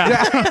you.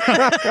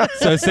 Yeah.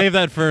 So save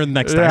that for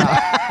next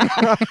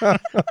time.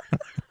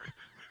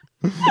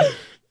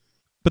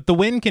 But the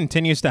wind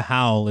continues to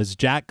howl as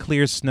Jack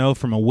clears snow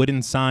from a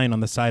wooden sign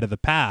on the side of the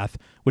path,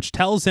 which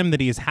tells him that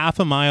he is half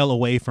a mile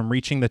away from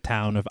reaching the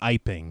town of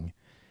Iping.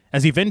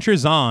 As he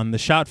ventures on, the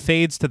shot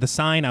fades to the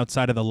sign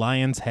outside of the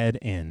Lion's Head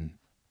Inn.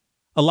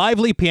 A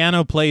lively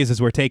piano plays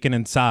as we're taken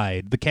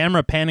inside, the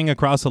camera panning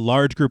across a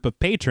large group of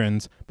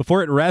patrons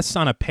before it rests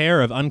on a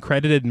pair of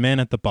uncredited men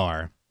at the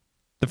bar.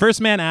 The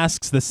first man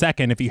asks the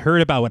second if he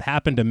heard about what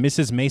happened to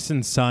Mrs.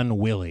 Mason's son,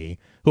 Willie,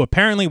 who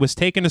apparently was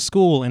taken to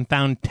school and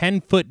found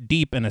 10 foot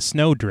deep in a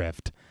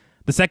snowdrift.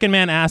 The second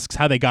man asks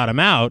how they got him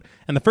out,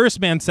 and the first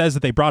man says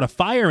that they brought a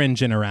fire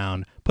engine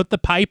around, put the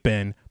pipe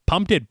in,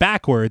 pumped it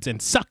backwards, and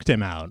sucked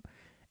him out.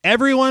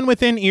 Everyone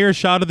within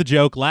earshot of the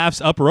joke laughs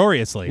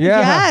uproariously.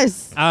 Yeah.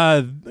 Yes.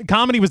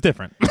 Comedy was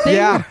different.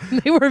 Yeah.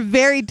 They were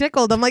very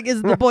tickled. I'm like,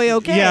 is the boy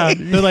okay? Yeah,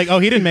 they're like, oh,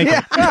 he didn't make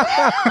it.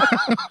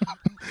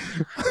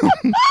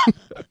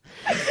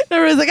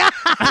 Everyone's like,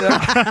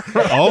 ah.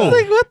 Oh,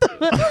 Like, what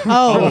the?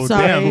 Oh, Oh,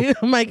 sorry.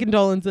 My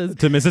condolences.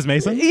 to Mrs.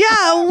 Mason?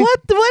 Yeah. What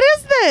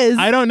is this?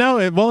 I don't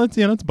know. Well,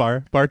 it's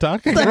bar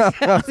talk.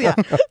 Yeah.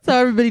 So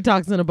everybody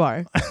talks in a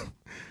bar.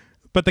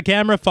 But the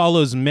camera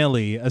follows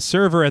Millie, a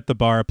server at the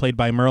bar played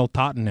by Merle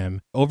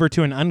Tottenham, over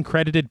to an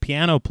uncredited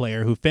piano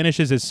player who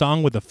finishes his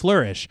song with a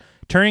flourish,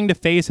 turning to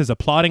face his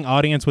applauding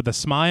audience with a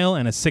smile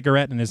and a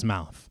cigarette in his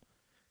mouth.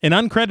 An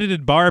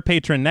uncredited bar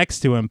patron next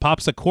to him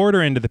pops a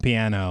quarter into the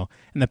piano,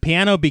 and the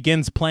piano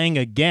begins playing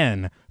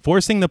again,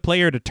 forcing the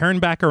player to turn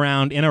back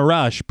around in a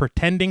rush,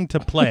 pretending to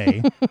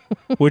play,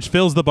 which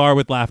fills the bar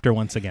with laughter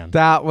once again.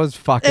 That was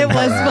fucking It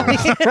was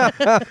hilarious.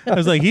 funny. I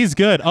was like, he's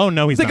good. Oh,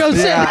 no, he's It's not.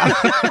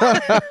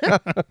 like, oh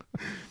shit.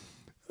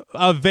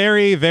 A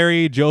very,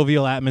 very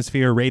jovial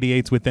atmosphere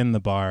radiates within the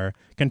bar,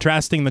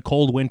 contrasting the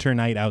cold winter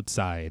night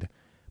outside.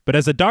 But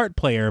as a dart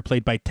player,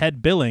 played by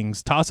Ted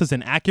Billings, tosses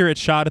an accurate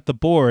shot at the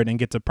board and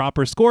gets a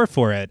proper score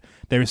for it,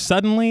 there is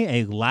suddenly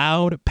a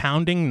loud,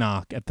 pounding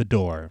knock at the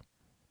door.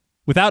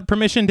 Without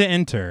permission to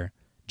enter,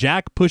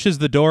 Jack pushes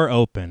the door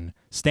open,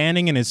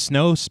 standing in his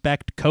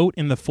snow-specked coat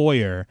in the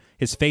foyer,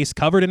 his face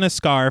covered in a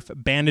scarf,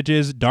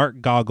 bandages,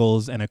 dark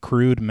goggles, and a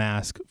crude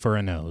mask for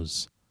a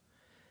nose.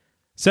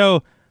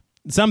 So,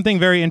 something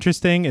very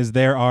interesting is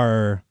there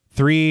are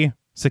 3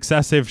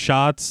 successive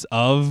shots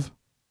of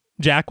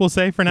Jack, we'll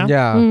say for now.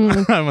 Yeah.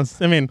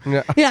 I mean,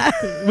 Yeah.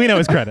 we know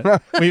his credit.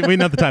 We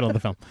know the title of the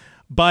film.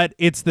 But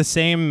it's the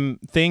same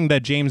thing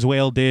that James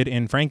Whale did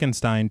in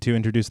Frankenstein to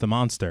introduce the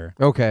monster.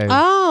 Okay.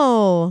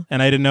 Oh.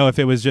 And I didn't know if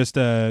it was just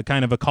a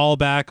kind of a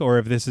callback or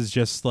if this is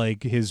just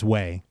like his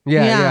way.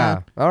 Yeah, Yeah. yeah.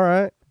 All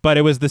right. But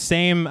it was the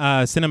same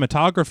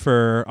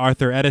cinematographer,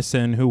 Arthur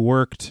Edison, who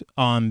worked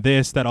on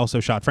this that also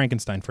shot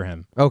Frankenstein for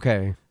him.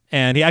 Okay.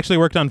 And he actually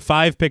worked on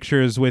 5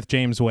 pictures with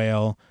James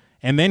Whale.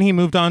 And then he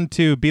moved on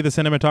to be the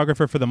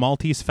cinematographer for The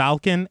Maltese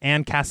Falcon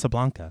and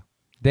Casablanca.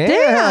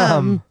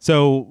 Damn.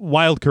 So,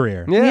 wild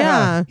career.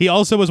 Yeah. He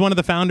also was one of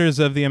the founders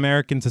of the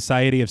American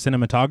Society of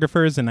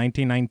Cinematographers in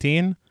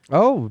 1919.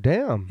 Oh,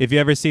 damn. If you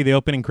ever see the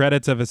opening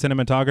credits of a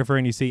cinematographer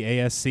and you see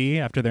ASC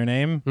after their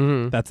name,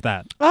 that's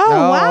that. Oh,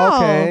 wow.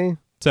 Okay.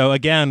 So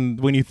again,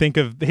 when you think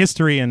of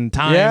history and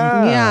time,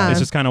 Yeah. it's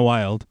just kind of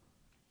wild.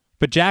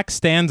 But Jack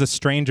stands a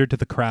stranger to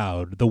the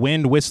crowd, the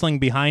wind whistling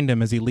behind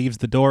him as he leaves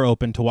the door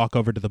open to walk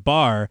over to the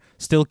bar,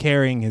 still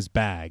carrying his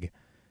bag.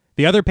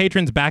 The other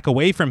patrons back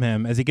away from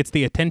him as he gets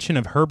the attention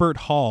of Herbert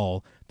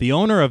Hall, the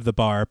owner of the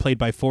bar, played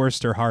by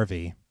Forrester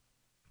Harvey.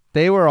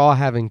 They were all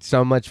having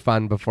so much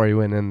fun before he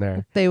went in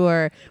there. They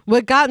were.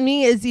 What got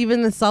me is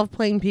even the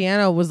self-playing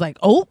piano was like,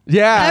 oh,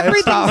 Yeah.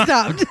 everything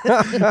stopped.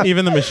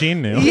 Even the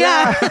machine knew.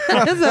 Yeah.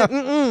 It's like,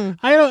 mm-mm.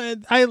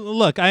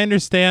 I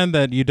understand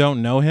that you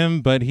don't know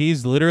him, but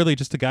he's literally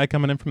just a guy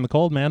coming in from the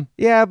cold, man.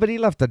 Yeah, but he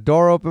left the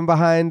door open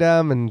behind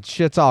him and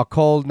shit's all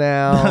cold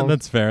now.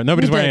 That's fair.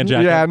 Nobody's wearing a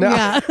jacket. Yeah, no.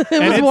 Yeah, it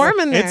And was warm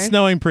in there. It's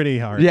snowing pretty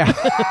hard. Yeah.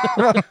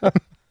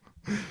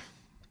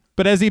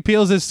 But as he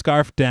peels his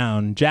scarf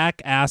down,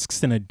 Jack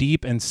asks in a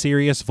deep and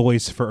serious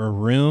voice for a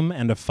room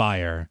and a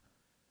fire.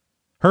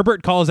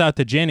 Herbert calls out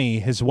to Ginny,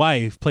 his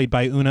wife, played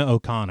by Una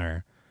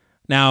O'Connor.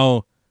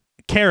 Now,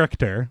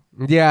 character.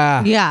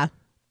 Yeah. Yeah.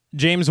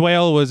 James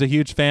Whale was a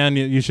huge fan,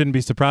 you shouldn't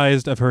be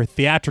surprised, of her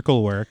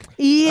theatrical work.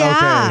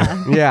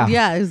 Yeah. Okay. Yeah.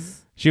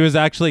 Yes. She was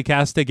actually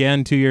cast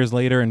again 2 years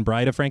later in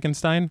Bride of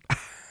Frankenstein.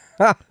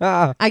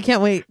 I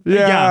can't wait.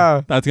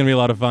 Yeah. That's going to be a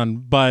lot of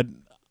fun. But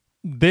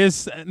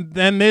this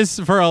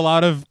for a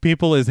lot of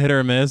people is hit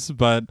or miss,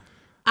 but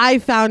I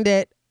found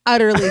it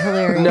utterly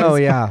hilarious. No,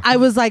 yeah. I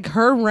was like,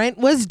 her rent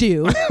was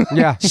due.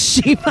 Yeah.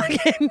 She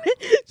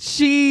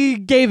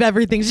gave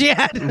everything she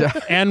had.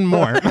 and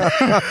more.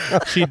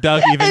 She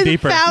dug even And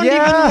deeper. found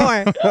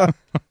Yeah. even more.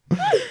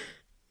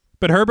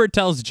 But Herbert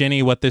tells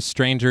Ginny what this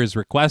stranger has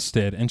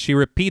requested, and she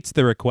repeats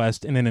the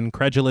request in an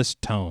incredulous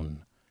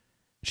tone.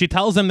 She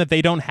tells him that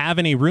they don't have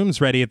any rooms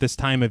ready at this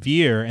time of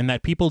year and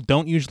that people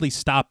don't usually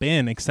stop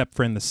in except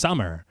for in the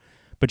summer.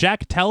 But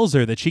Jack tells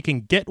her that she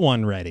can get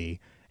one ready,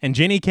 and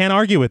Ginny can't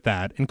argue with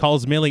that and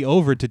calls Millie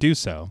over to do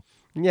so.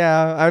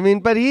 Yeah. I mean,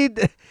 but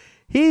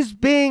he's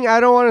being, I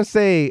don't want to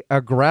say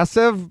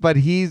aggressive, but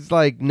he's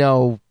like,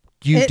 no,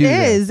 you It do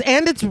is,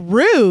 and it's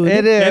rude. this.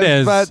 It is. It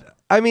is. But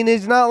I mean,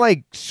 he's not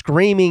like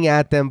screaming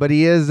at them, but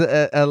he is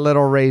a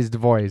little raised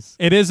voice.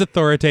 It is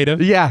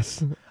authoritative.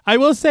 Yes. I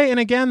will say, and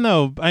again,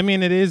 though, I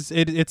mean, it's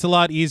a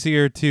lot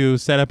easier to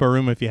set up a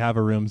room if you have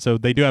a room. So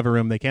they do have a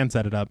room. They can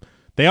set it up.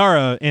 They are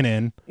an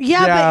inn.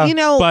 Yeah, Yeah. but you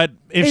know, But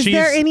if is she's...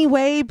 there any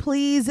way,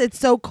 please? It's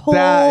so cold.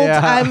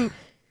 Yeah.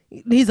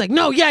 He's like,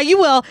 no, yeah, you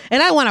will,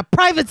 and I want a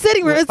private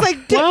sitting room. It's like,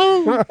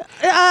 Well,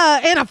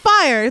 and a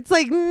fire. It's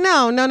like,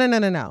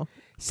 no.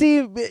 See,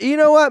 you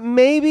know what?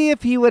 Maybe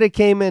if he would have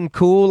came in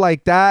cool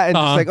like that and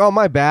just like, oh,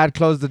 my bad,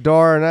 close the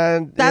door.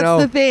 And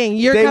That's the thing.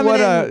 You're they coming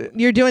woulda- in.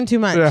 You're doing too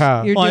much.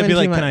 Yeah. You're well, I'd doing be too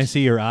like, much. can I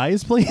see your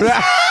eyes, please?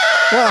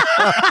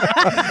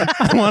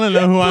 I want to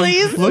know who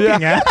Please? I'm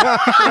looking at.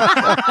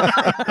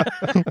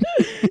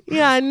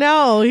 Yeah,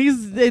 no.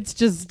 It's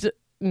just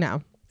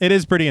no. It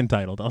is pretty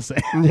entitled, I'll say.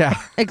 Yeah.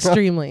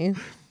 Extremely.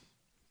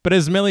 But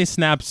as Millie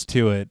snaps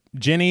to it,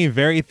 Ginny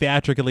very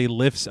theatrically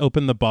lifts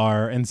open the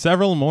bar and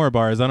several more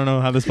bars. I don't know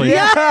how this place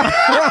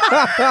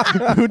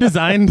who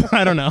designed,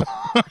 I don't know.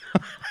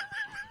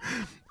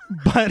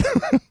 But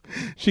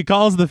she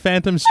calls the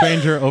phantom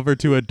stranger over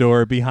to a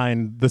door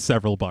behind the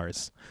several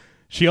bars.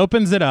 She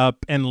opens it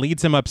up and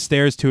leads him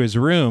upstairs to his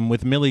room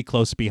with Millie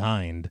close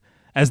behind.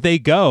 As they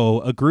go,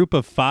 a group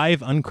of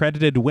 5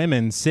 uncredited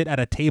women sit at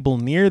a table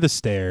near the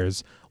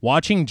stairs,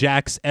 watching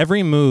Jack's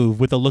every move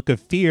with a look of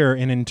fear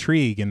and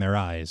intrigue in their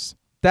eyes.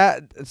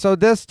 So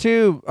this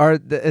too,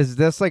 is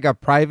this like a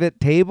private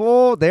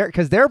table there?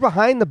 Because they're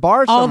behind the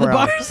bar All the somewhere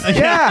bars. else.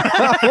 Yeah.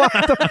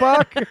 What the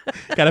fuck?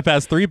 Got to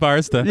pass 3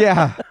 bars to...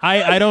 Yeah.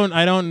 I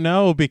don't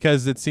know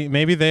because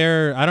maybe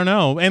they're... I don't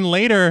know. And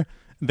later,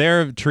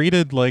 they're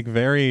treated like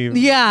very...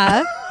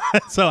 Yeah.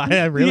 So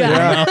I really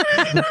Yeah.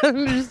 don't know.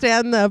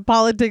 Understand the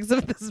politics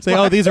of this. Say,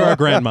 oh, these are our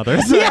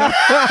grandmothers.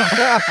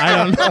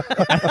 I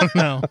don't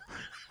know.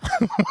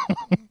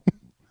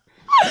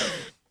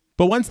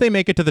 But once they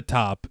make it to the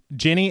top,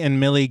 Ginny and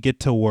Millie get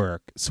to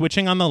work,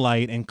 switching on the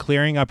light and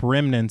clearing up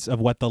remnants of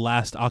what the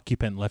last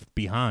occupant left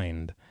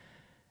behind.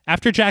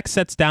 After Jack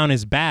sets down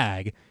his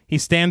bag, he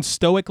stands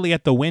stoically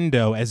at the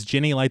window as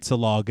Ginny lights a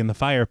log in the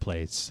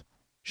fireplace.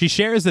 She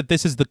shares that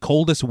this is the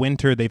coldest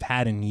winter they've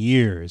had in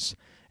years,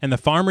 and the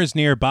farmers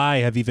nearby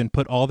have even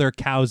put all their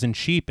cows and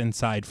sheep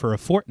inside for a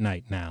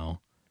fortnight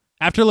now.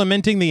 After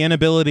lamenting the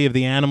inability of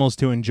the animals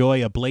to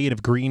enjoy a blade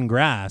of green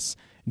grass,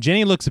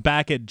 Ginny looks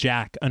back at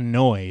Jack,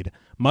 annoyed,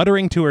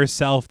 muttering to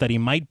herself that he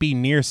might be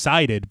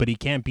nearsighted, but he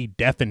can't be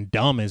deaf and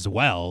dumb as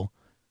well.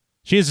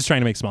 She is just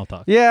trying to make small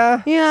talk.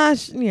 Yeah. Yeah.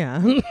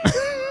 Yeah.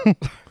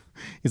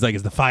 He's like,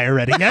 is the fire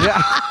ready yet?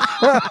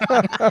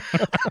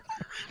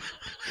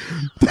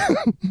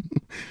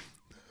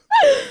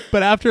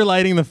 But after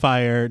lighting the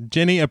fire,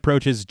 Ginny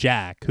approaches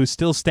Jack, who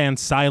still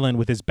stands silent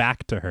with his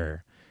back to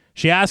her.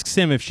 She asks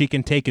him if she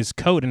can take his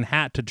coat and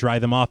hat to dry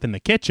them off in the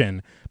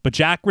kitchen, but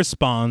Jack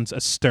responds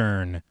a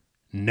stern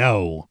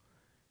no.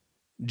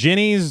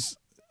 Ginny's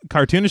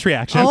cartoonish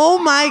reaction. Oh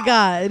my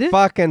God.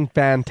 Fucking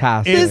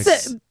fantastic.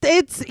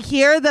 It's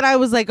here that I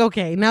was like,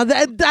 okay, now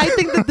that I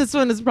think that this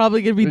one is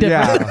probably going to be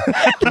different.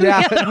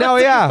 Yeah. No,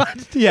 yeah.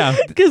 Yeah.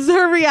 Because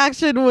her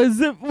reaction was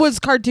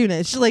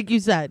cartoonish, like you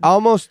said.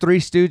 Almost Three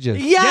Stooges.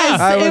 Yes,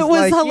 I it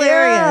was like, hilarious.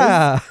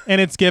 Yeah. And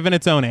it's given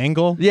its own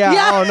angle. Yeah.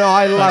 Oh no,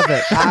 I love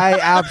it. I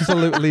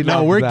absolutely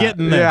love No, we're that.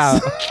 getting this.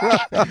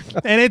 Yeah.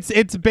 And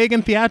it's big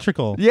and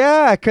theatrical.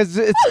 Yeah, because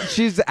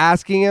she's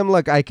asking him,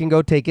 look, I can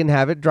go take it and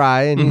have it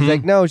dry, and he's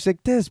like, no. She's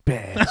like, this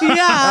bitch.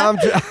 Yeah. I'm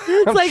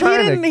It's like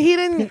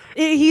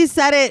he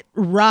said it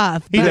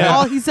rough, but Yeah.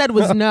 all he said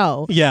was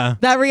no. Yeah.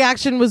 That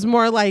reaction was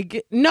more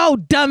like, no,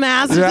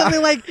 dumbass, or Yeah.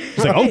 something like, It's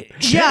like, oh,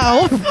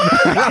 yeah.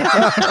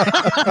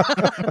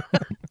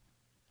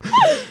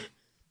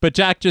 But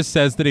Jack just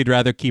says that he'd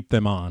rather keep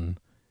them on.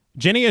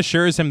 Ginny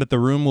assures him that the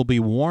room will be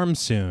warm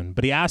soon,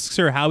 but he asks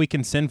her how he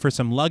can send for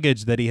some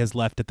luggage that he has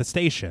left at the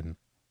station.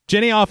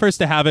 Ginny offers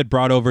to have it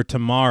brought over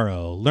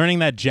tomorrow, learning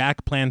that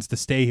Jack plans to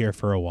stay here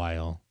for a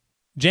while.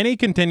 Jenny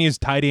continues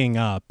tidying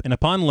up, and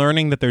upon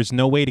learning that there's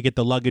no way to get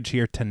the luggage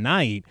here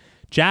tonight,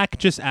 Jack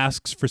just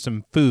asks for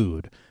some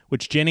food,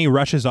 which Jenny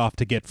rushes off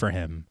to get for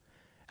him.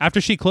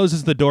 After she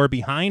closes the door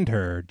behind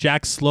her,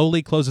 Jack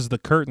slowly closes the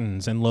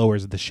curtains and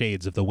lowers the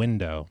shades of the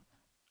window.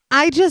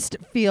 I just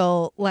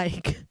feel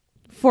like,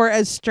 for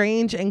as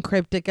strange and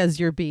cryptic as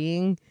you're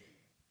being,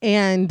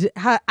 and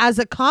as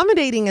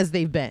accommodating as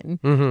they've been,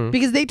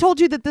 because they told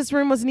you that this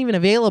room wasn't even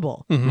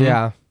available.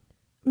 Yeah.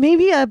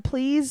 Maybe a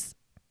please,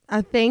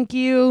 a thank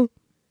you,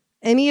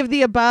 any of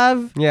the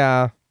above.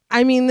 Yeah.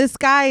 I mean, this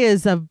guy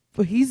is an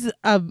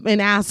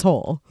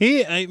asshole.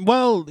 He's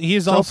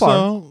So also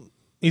far.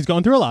 he's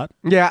going through a lot.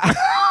 Yeah.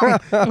 I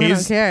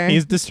don't care.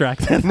 He's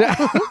distracted.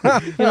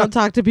 You don't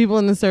talk to people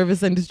in the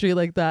service industry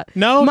like that.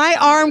 No. My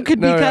arm could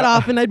be No, cut yeah.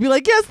 off and I'd be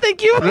like, yes,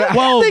 thank you.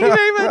 Well, Thank you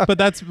very much. But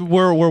that's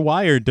we're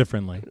wired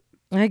differently.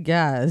 I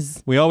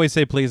guess. We always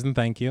say please and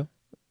thank you.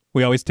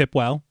 We always tip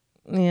well.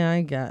 Yeah,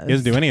 I guess. He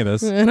doesn't do any of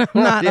this. And I'm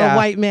not Yeah. a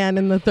white man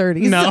in the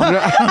 30s. No. so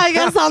I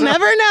guess I'll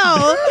never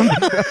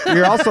know.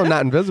 You're also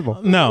not invisible.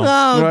 No.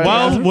 Oh,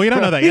 Well, we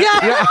don't know that yet.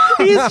 yeah.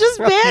 He's just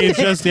bandaged.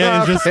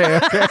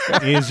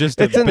 He's just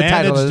It's a in the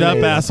title, bandaged isn't up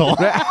it? asshole.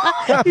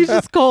 He's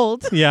just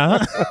cold.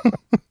 Yeah.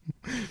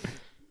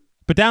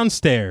 But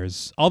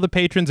downstairs, all the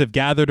patrons have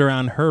gathered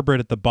around Herbert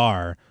at the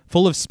bar,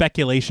 full of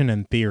speculation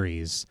and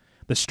theories.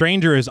 The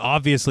stranger is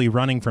obviously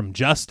running from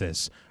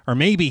justice, or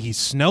maybe he's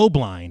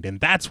snowblind and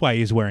that's why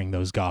he's wearing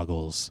those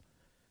goggles.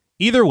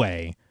 Either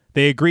way,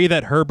 they agree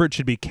that Herbert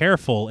should be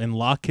careful and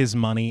lock his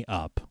money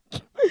up.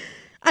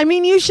 I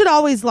mean, you should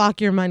always lock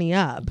your money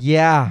up.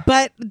 Yeah.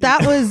 But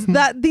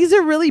that these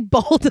are really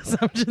bold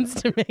assumptions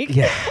to make.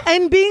 Yeah.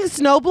 And being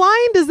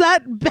snowblind, is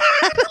that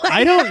bad? Like,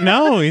 I don't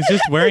know. He's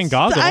just wearing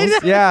goggles. I know.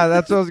 Yeah,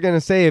 that's what I was going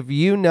to say. If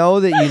you know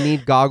that you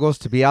need goggles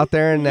to be out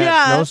there in that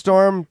Yeah.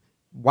 snowstorm,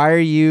 why are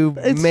you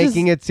It's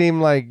making it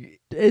seem like...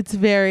 It's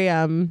very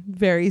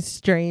very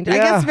strange. I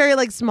Yeah. guess very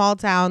like small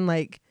town,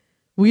 like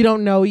we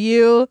don't know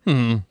you.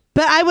 Hmm.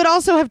 But I would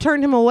also have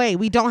turned him away.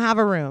 We don't have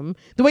a room.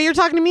 The way you're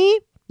talking to me,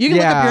 you can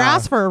look up your Yeah.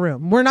 ass for a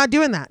room. We're not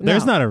doing that.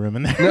 There's no. not a room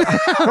in there.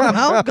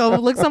 Well, go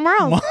look somewhere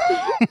else.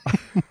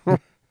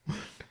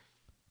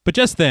 But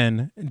just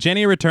then,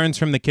 Jenny returns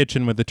from the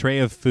kitchen with a tray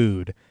of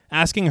food,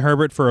 asking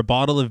Herbert for a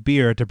bottle of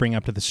beer to bring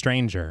up to the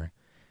stranger.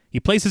 He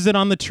places it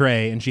on the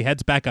tray and she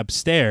heads back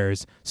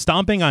upstairs,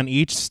 stomping on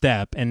each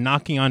step and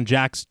knocking on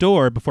Jack's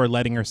door before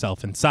letting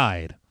herself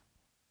inside.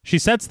 She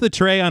sets the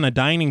tray on a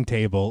dining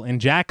table and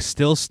Jack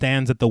still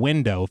stands at the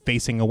window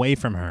facing away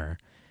from her.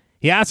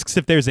 He asks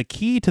if there's a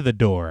key to the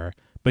door,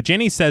 but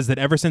Jenny says that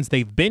ever since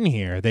they've been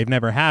here, they've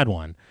never had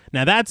one.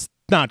 Now that's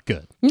not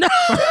good.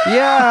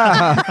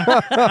 Yeah.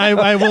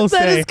 I will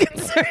That say, is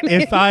concerning.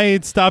 if I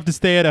stop to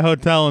stay at a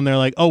hotel and they're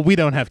like, oh, we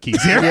don't have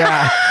keys here.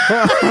 Yeah.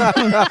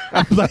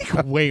 I'm like,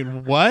 wait,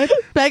 what?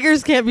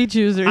 Beggars can't be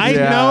choosers. I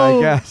Yeah, know.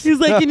 I guess. He's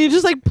like, can you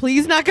just like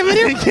please not come in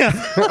here? Yeah.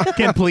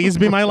 Can please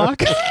be my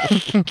lock?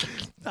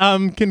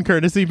 Can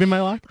courtesy be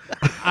my lock?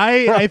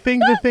 I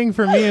think the thing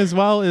for me as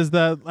well is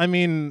that, I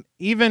mean,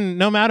 even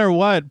no matter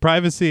what,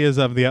 privacy is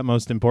of the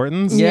utmost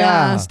importance.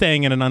 Yeah.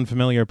 Staying in an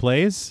unfamiliar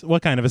place.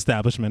 What kind of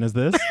establishment is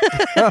this?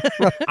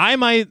 I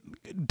might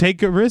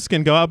take a risk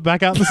and go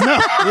back out in the snow.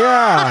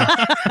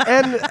 Yeah.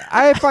 And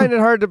I find it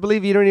hard to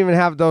believe you don't even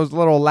have those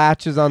little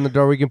latches on the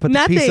door where you can put the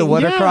piece Nothing. of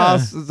wood Yeah.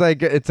 across. It's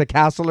like it's a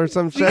castle or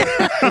some shit.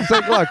 It's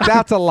like, look,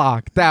 that's a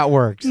lock. That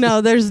works.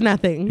 No, there's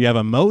nothing. You have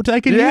a moat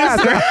I can Yeah.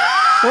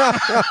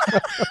 use?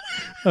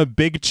 A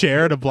big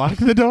chair to block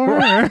the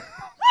door? Or-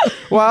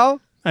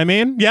 Well, I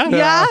mean, yeah.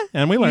 Yeah.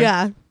 And we learn.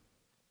 Yeah.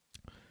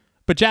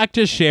 But Jack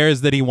just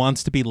shares that he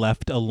wants to be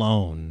left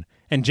alone,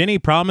 and Jenny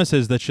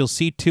promises that she'll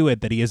see to it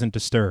that he isn't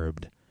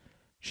disturbed.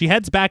 She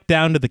heads back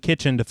down to the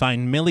kitchen to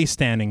find Millie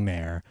standing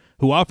there,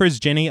 who offers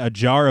Ginny a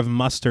jar of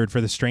mustard for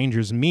the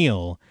stranger's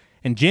meal,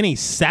 and Ginny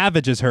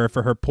savages her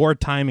for her poor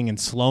timing and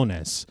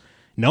slowness.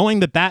 Knowing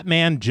that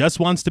man just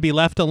wants to be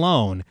left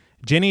alone,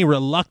 Ginny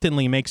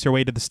reluctantly makes her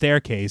way to the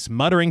staircase,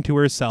 muttering to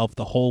herself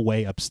the whole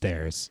way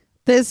upstairs.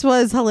 This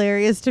was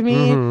hilarious to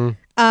me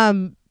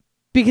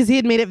because he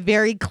had made it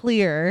very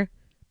clear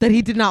that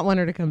he did not want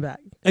her to come back.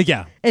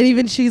 Yeah. And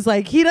even she's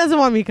like, he doesn't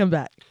want me to come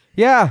back.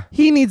 Yeah.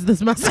 He needs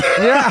this mustard.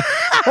 Yeah.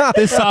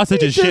 This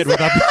sausage is shit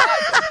without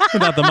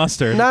the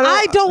mustard.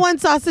 I don't want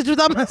sausage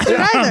without mustard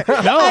either.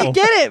 No. I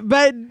get it,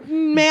 but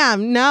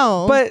ma'am,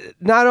 no. But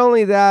not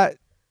only that,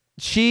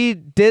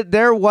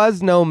 there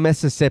was no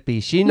Mississippi.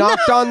 She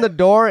knocked on the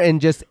door and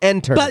just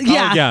entered. But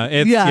yeah.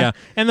 Yeah.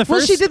 And the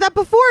first she did that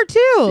before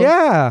too.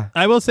 Yeah.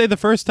 I will say the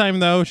first time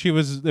though, it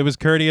was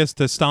courteous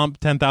to stomp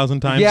 10,000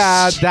 times.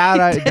 Yeah,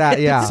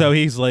 yeah. So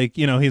he's like,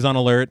 he's on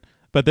alert.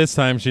 But this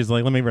time she's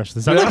like, let me rush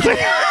this out.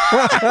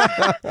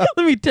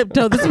 Let me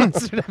tiptoe this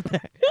mustard up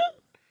there.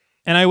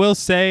 And I will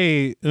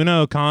say,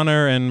 Una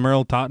O'Connor and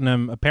Merle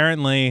Tottenham,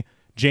 apparently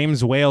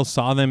James Whale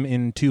saw them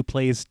in 2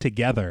 plays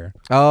together.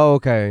 Oh,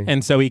 okay.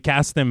 And so he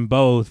cast them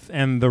both.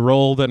 And the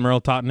role that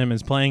Merle Tottenham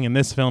is playing in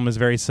this film is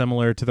very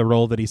similar to the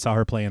role that he saw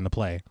her play in the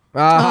play.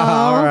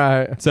 All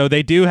right. So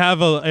they do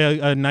have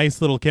a nice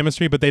little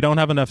chemistry, but they don't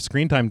have enough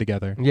screen time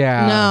together.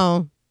 Yeah.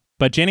 No.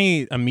 But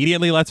Ginny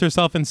immediately lets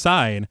herself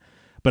inside,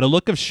 but a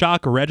look of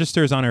shock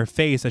registers on her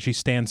face as she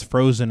stands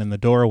frozen in the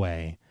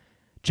doorway.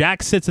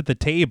 Jack sits at the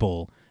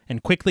table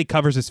and quickly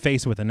covers his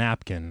face with a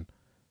napkin.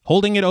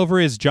 Holding it over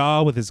his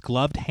jaw with his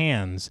gloved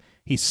hands,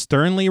 he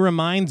sternly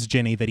reminds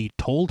Ginny that he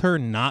told her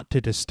not to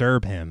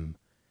disturb him.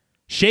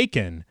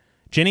 Shaken,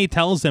 Ginny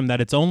tells him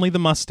that it's only the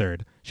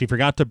mustard. She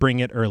forgot to bring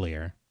it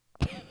earlier.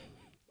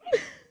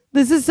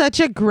 This is such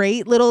a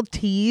great little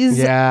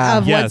tease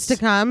of what's to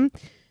come.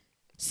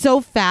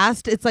 So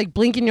fast, it's like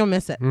blink and you'll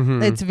miss it.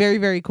 It's very,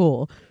 very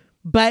cool.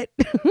 But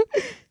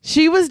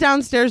she was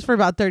downstairs for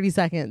about 30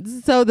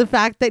 seconds. So the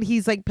fact that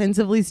he's like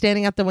pensively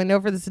standing at the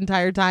window for this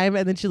entire time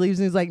and then she leaves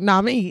and he's like, nah,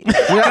 I'm eat.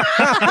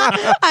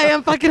 I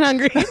am fucking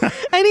hungry. And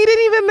he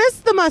didn't even miss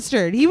the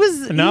mustard. He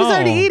was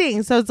already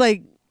eating. So it's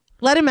like,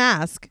 let him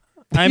ask.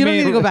 You don't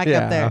need to go back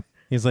up there.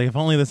 He's like, if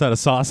only this had a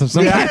sauce of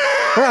some kind.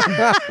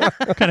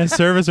 What kind of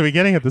service are we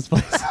getting at this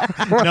place?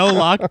 No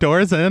locked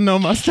doors and no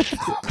mustard.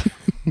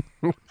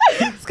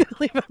 It's going to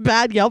leave a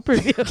bad Yelp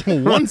review.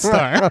 1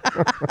 star.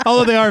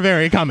 Although they are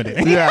very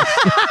accommodating. Yeah.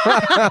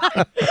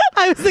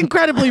 I was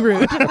incredibly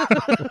rude.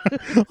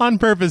 On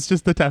purpose,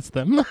 just to test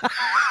them.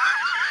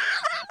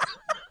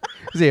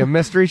 Is he a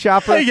mystery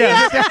shopper?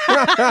 Yes.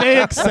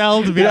 They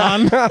excelled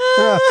beyond.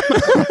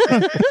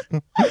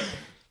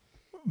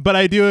 But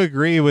I do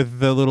agree with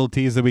the little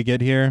tease that we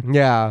get here.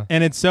 Yeah.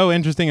 And it's so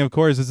interesting, of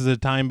course, this is a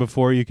time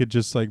before you could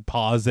just like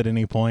pause at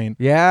any point.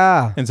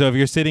 Yeah. And so if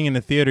you're sitting in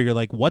the theater, you're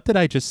like, what did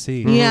I just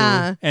see?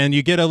 Yeah. And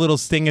you get a little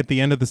sting at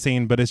the end of the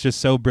scene, but it's just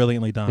so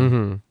brilliantly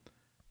done.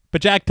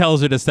 But Jack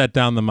tells her to set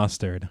down the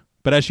mustard.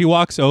 But as she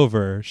walks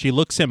over, she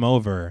looks him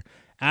over,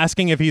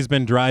 asking if he's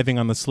been driving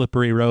on the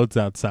slippery roads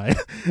outside.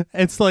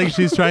 It's like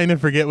she's trying to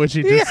forget what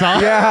she just saw.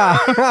 Yeah.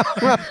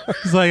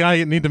 It's like,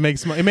 I need to make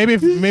some... Maybe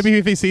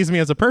if he sees me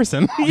as a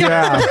person.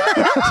 Yeah.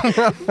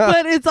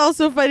 But it's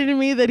also funny to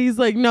me that he's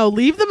like, no,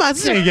 leave the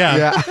mustard.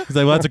 Yeah. He's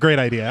like, well, that's a great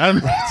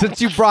idea.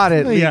 Since you brought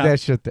it, leave that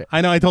shit there.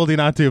 I know I told you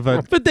not to,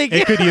 but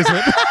it could use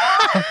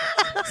it.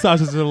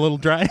 Sausages are a little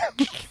dry.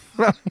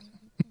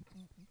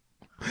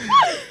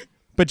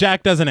 But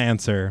Jack doesn't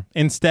answer,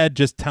 instead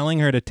just telling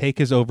her to take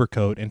his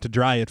overcoat and to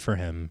dry it for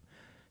him.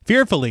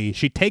 Fearfully,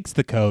 she takes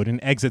the coat and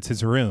exits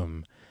his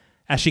room.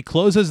 As she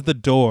closes the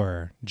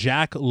door,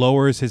 Jack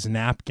lowers his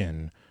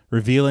napkin,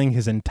 revealing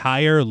his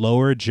entire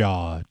lower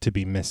jaw to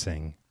be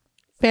missing.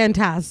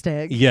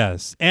 Fantastic.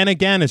 Yes. And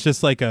again, it's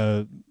just like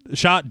a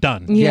shot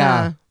done.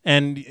 Yeah.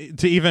 And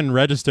to even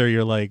register,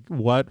 you're like,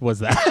 what was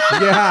that?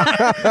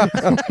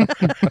 Yeah.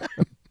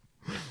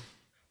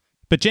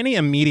 But Ginny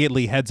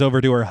immediately heads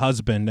over to her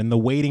husband and the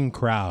waiting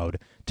crowd,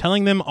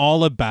 telling them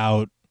all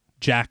about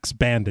Jack's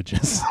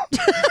bandages.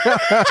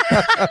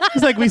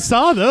 He's like, we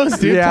saw those,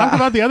 dude. Yeah. Talk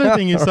about the other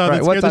thing you saw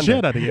that scared the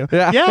shit out of you.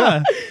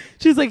 Yeah.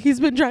 She's like, he's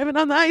been driving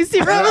on the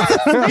icy roads.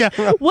 Yeah.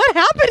 What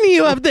happened to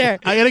you up there?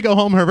 I gotta go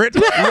home, Herbert.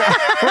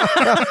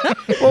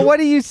 Well, what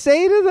do you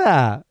say to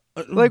that?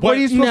 Like, what are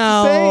you supposed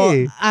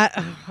to say?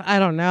 I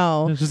don't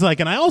know. It's just like,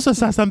 and I also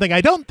saw something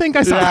I don't think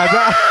I saw.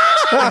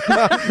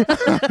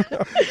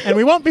 And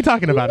we won't be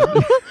talking about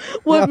it.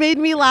 What made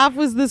me laugh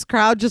was this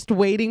crowd just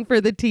waiting for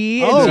the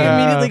tea. And she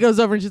immediately goes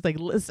over and she's like,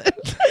 listen.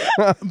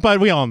 But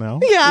we all know.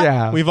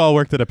 Yeah. We've all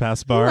worked at a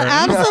past bar.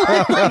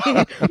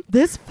 Absolutely.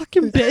 This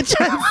fucking bitch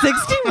at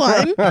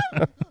 61.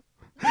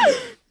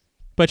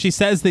 But she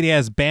says that he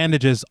has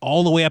bandages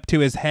all the way up to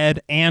his head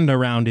and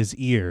around his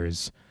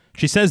ears.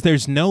 She says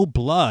there's no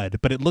blood,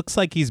 but it looks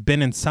like he's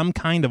been in some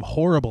kind of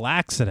horrible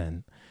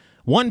accident.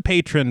 One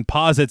patron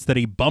posits that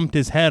he bumped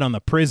his head on the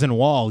prison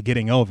wall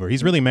getting over.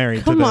 He's really married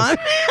to Come this. on.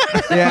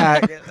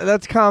 Yeah,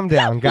 let's calm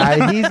down,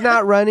 guy. He's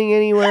not running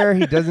anywhere.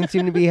 He doesn't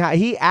seem to be.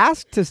 He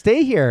asked to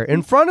stay here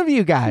in front of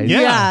you guys.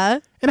 Yeah. Yeah.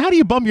 And how do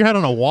you bump your head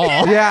on a wall?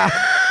 Yeah.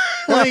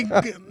 Like,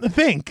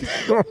 think.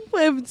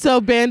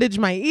 So bandage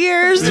my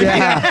ears.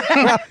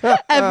 Yeah.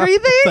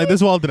 Everything. It's like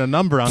this wall did a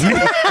number on me,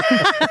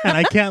 and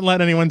I can't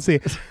let anyone see.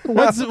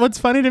 What's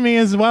funny to me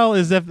as well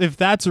is if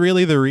that's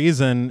really the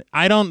reason,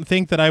 I don't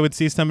think that I would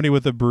see somebody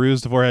with a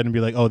bruised forehead and be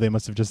like, oh, they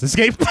must have just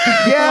escaped.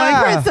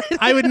 Yeah.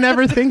 I would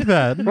never think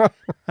that.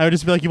 I would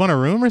just be like, you want a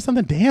room or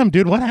something? Damn,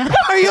 dude, what happened?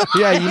 Are you?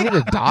 Yeah, you need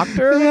a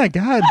doctor? Yeah,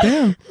 god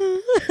damn.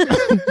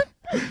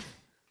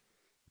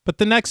 But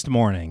the next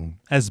morning,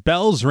 as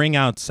bells ring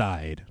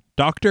outside,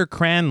 Dr.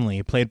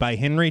 Cranley, played by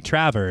Henry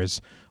Travers,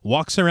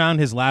 walks around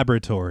his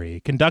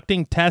laboratory,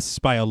 conducting tests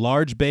by a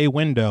large bay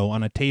window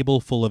on a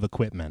table full of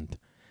equipment.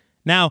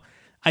 Now,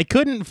 I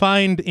couldn't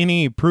find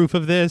any proof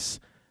of this,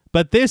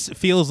 but this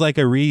feels like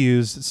a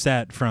reused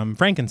set from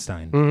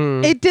Frankenstein.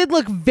 It did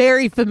look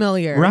very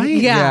familiar. Right?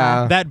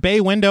 Yeah. That bay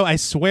window, I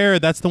swear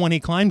that's the one he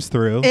climbs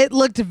through. It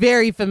looked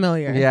very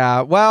familiar.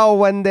 Yeah. Well,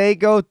 when they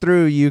go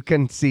through, you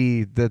can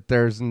see that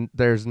there's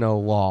no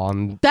wall.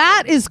 And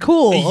That is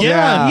cool.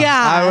 Yeah. Yeah.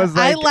 I was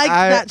like, I liked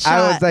that shot.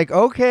 I was like,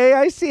 okay,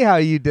 I see how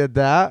you did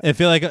that. It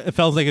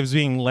felt like it was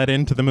being led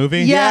into the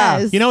movie.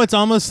 Yes. You know, it's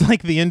almost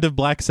like the end of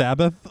Black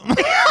Sabbath.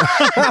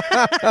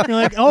 You're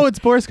like, oh, it's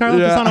Boris Karloff.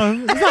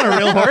 Yeah. It's not a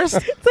real horse. It's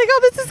like,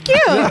 oh, this is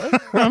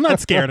cute. I'm not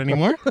scared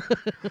anymore.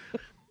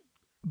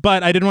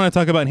 But I did want to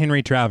talk about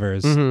Henry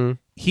Travers.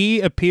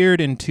 He appeared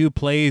in 2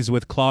 plays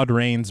with Claude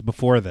Rains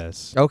before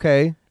this.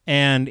 Okay.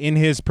 And in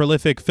his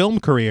prolific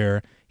film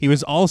career, he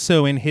was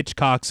also in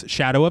Hitchcock's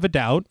Shadow of a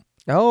Doubt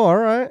Oh, all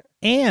right.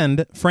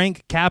 and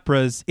Frank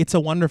Capra's It's a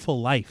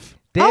Wonderful Life.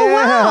 Damn. Oh,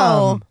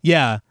 wow.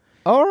 Yeah.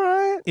 All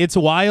right. It's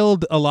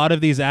wild, a lot of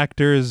these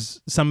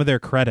actors, some of their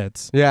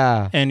credits.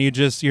 Yeah. And you're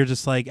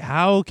just like,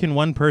 how can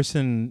one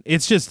person...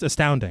 It's just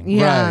astounding.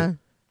 Yeah. Right.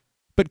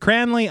 But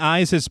Cranley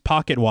eyes his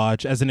pocket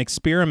watch as an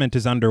experiment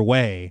is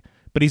underway,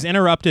 but he's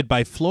interrupted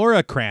by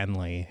Flora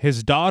Cranley,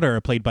 his daughter,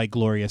 played by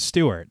Gloria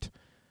Stewart.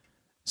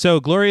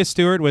 So Gloria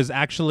Stewart was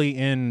actually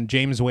in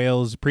James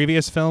Whale's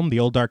previous film, The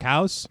Old Dark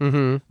House,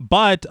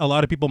 but a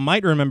lot of people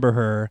might remember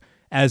her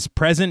as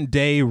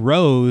present-day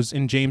Rose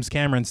in James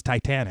Cameron's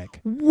Titanic.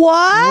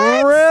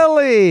 What?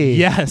 Really?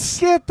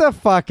 Yes. Get the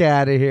fuck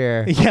out of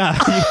here. Yeah.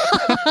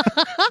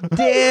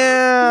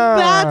 Damn.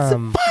 That's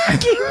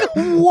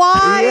fucking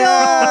wild.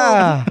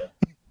 Yeah.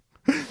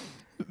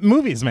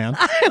 Movies, man.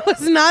 I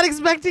was not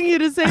expecting you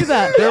to say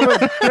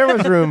that. There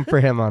was room for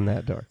him on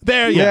that door.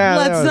 There, Yeah.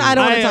 I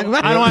don't want to talk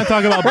about I don't want to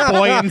talk about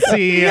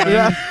buoyancy.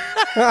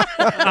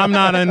 I'm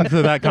not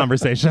into that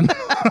conversation.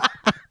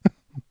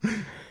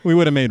 We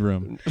would have made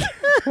room.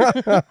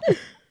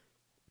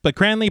 But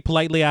Cranley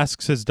politely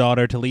asks his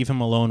daughter to leave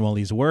him alone while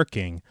he's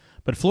working,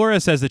 but Flora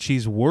says that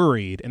she's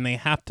worried and they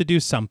have to do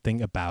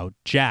something about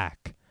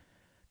Jack.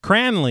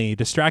 Cranley,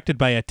 distracted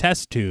by a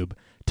test tube,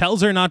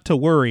 tells her not to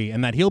worry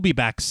and that he'll be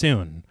back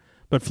soon.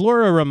 But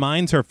Flora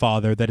reminds her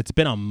father that it's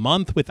been a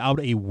month without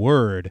a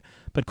word,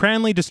 but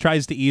Cranley just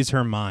tries to ease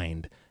her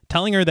mind,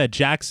 telling her that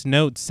Jack's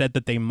note said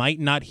that they might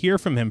not hear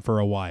from him for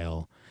a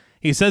while.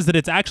 He says that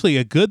it's actually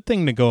a good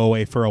thing to go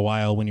away for a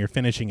while when you're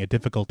finishing a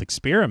difficult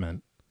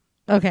experiment.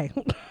 Okay.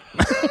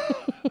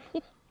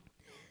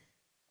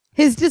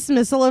 His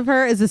dismissal of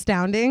her is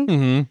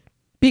astounding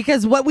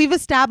because what we've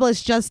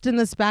established just in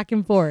this back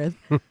and forth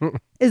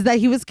is that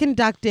he was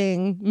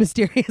conducting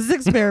mysterious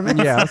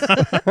experiments.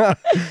 Yes.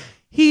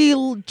 He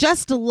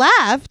just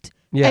left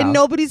and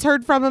nobody's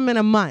heard from him in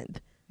a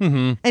month.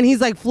 And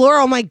he's like,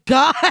 Flora, oh my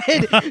God,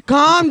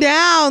 calm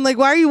down. Like,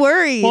 why are you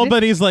worried? Well,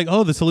 but he's like,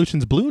 oh, the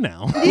solution's blue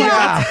now.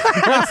 yeah.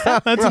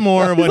 That's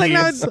more He's what like,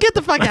 no, he's... get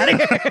the fuck out of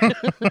here.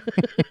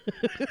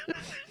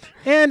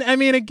 And, I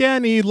mean,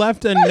 again, he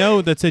left a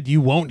note that said,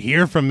 you won't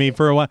hear from me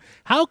for a while.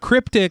 How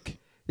cryptic.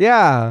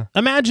 Yeah.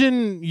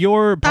 Imagine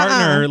your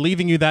partner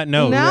leaving you that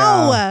note. No.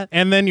 Yeah.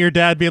 And then your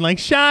dad being like,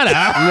 shut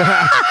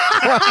up.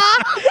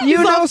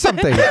 You know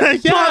something.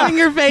 Palming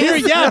your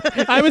face. Yeah.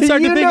 I would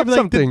start to You think know of like,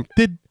 something.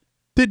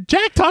 Did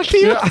Jack talk to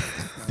you?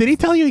 Did he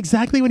tell you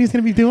exactly what he's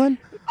going to be doing?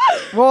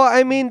 Well,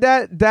 I mean,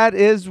 that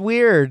is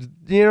weird.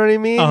 You know what I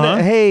mean? Uh-huh.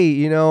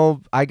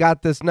 Hey, I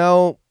got this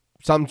note.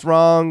 Something's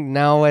wrong.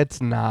 No, it's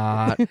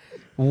not.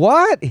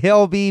 What?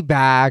 He'll be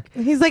back.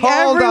 He's like,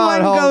 Hold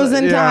everyone on, goes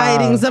into yeah.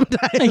 hiding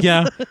sometimes.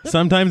 Yeah.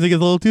 Sometimes it gets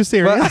a little too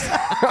serious.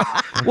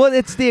 Well,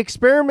 it's the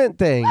experiment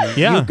thing.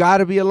 Yeah. You've got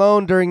to be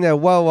alone during that.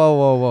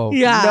 Whoa.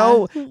 Yeah.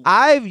 No,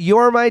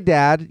 you're my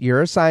dad.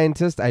 You're a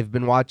scientist. I've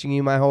been watching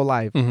you my whole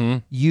life.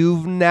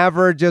 You've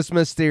never just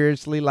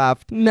mysteriously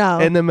left No.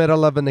 in the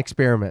middle of an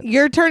experiment.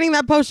 You're turning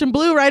that potion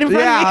blue right in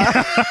front of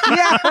me.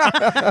 Yeah.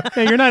 Yeah.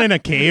 Hey, you're not in a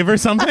cave or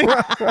something?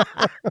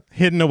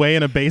 Hidden away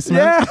in a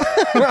basement?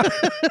 Yeah.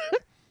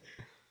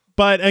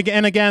 But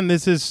again,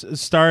 this is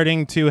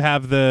starting to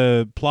have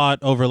the plot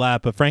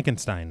overlap of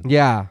Frankenstein.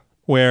 Yeah.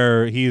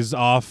 where he's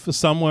off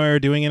somewhere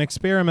doing an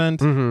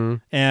experiment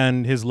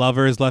and his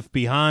lover is left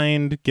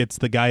behind, gets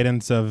the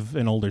guidance of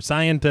an older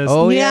scientist.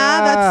 Oh,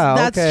 Yeah,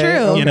 that's okay,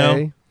 true. okay. You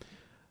know?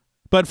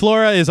 But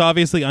Flora is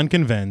obviously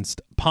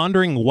unconvinced,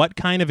 pondering what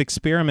kind of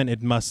experiment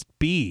it must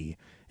be,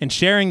 and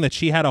sharing that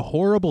she had a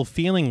horrible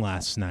feeling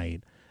last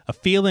night, a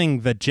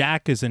feeling that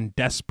Jack is in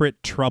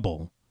desperate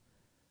trouble.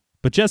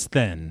 But just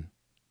then,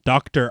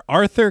 Dr.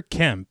 Arthur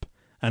Kemp,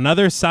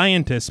 another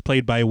scientist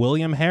played by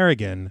William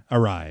Harrigan,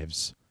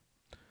 arrives.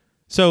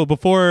 So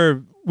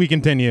before we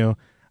continue,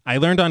 I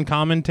learned on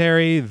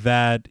commentary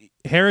that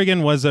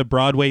Harrigan was a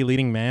Broadway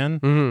leading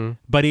man,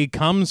 but he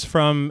comes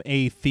from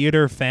a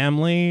theater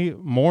family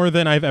more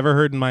than I've ever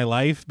heard in my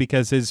life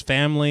because his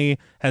family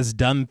has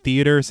done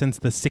theater since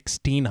the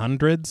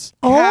 1600s.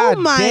 Oh God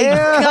my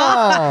damn.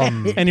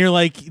 God. And you're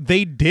like,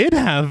 they did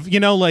have,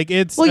 like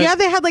it's... Well, yeah,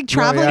 they had like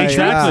traveling yeah, troupes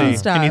Exactly. and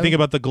stuff. And you think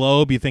about the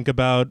Globe, you think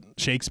about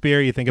Shakespeare,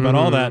 you think about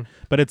all that,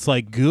 but it's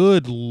like,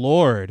 good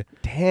Lord.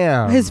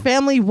 Damn. His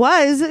family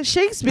was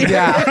Shakespeare.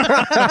 Yeah.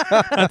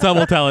 That's how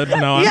we'll tell it from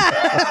now on.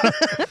 Yeah.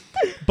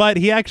 But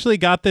he actually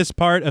got this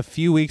part a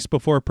few weeks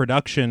before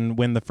production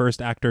when the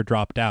first actor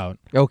dropped out.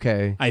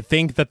 Okay. I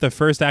think that the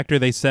first actor,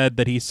 they said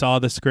that he saw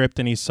the script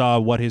and he saw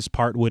what his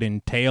part would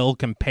entail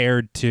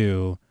compared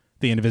to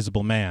The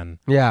Invisible Man.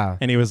 Yeah.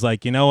 And he was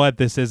like, you know what?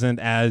 This isn't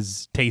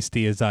as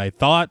tasty as I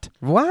thought.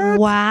 What?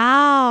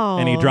 Wow.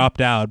 And he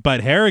dropped out.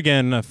 But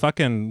Harrigan, a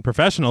fucking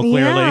professional,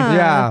 clearly. Yeah.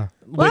 Yeah.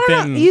 Well, I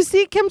don't know. You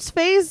see Kemp's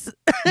face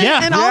Yeah.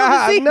 and all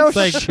Yeah, the scenes. no It's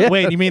like, shit.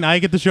 wait, you mean I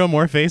get to show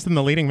more face than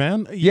the leading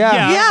man? Yeah.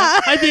 Yeah.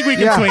 I think we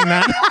can Yeah. swing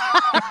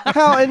that.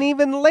 Hell, and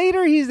even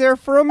later he's there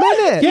for a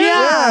minute.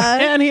 Yeah.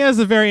 And he has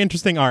a very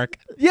interesting arc.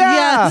 Yeah.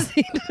 Yes,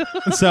 he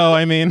does. So,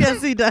 I mean,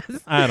 Yes, he does.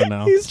 I don't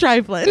know. He's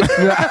trifling.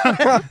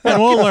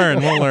 And we'll learn.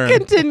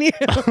 Continue.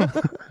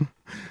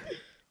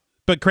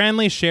 But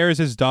Cranley shares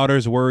his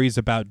daughter's worries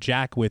about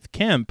Jack with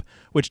Kemp,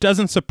 which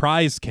doesn't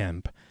surprise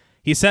Kemp.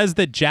 He says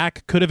that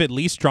Jack could have at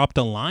least dropped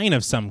a line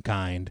of some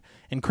kind,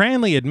 and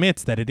Cranley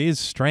admits that it is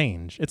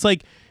strange. It's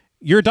like,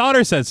 your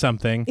daughter says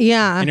something,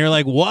 Yeah. and you're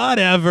like,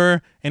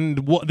 whatever,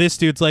 and this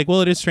dude's like,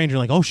 well, it is strange. You're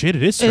like, oh shit,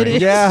 it is strange.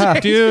 is Yeah.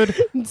 Dude,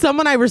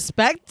 Someone I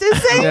respect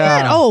is saying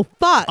Yeah. that? Oh,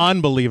 fuck.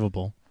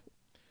 unbelievable.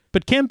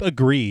 But Kemp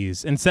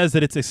agrees and says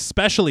that it's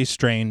especially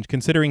strange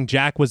considering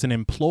Jack was an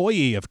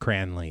employee of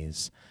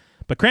Cranley's.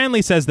 But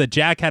Cranley says that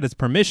Jack had his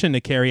permission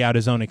to carry out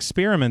his own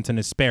experiments in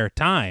his spare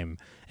time,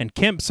 and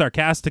Kemp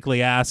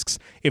sarcastically asks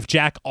if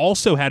Jack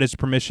also had his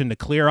permission to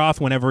clear off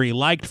whenever he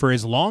liked for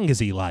as long as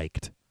he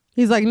liked.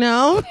 He's like,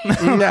 no, I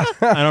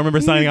don't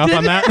remember signing off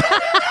on that.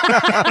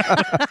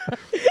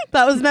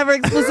 that was never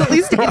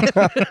explicitly stated.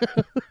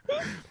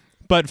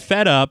 But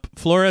fed up,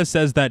 Flora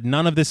says that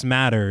none of this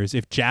matters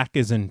if Jack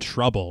is in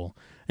trouble,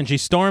 and she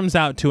storms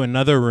out to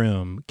another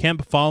room,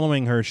 Kemp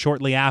following her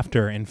shortly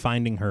after and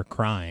finding her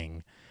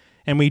crying.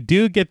 And we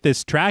do get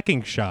this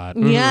tracking shot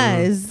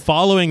Yes.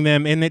 following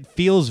them, and it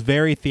feels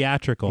very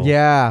theatrical.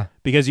 Yeah.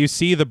 Because you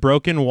see the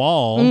broken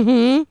wall,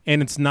 and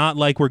it's not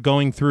like we're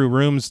going through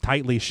rooms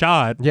tightly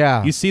shot.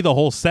 Yeah. You see the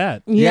whole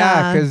set.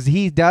 Yeah, because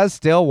he does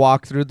still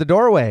walk through the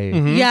doorway.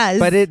 Yes.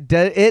 But it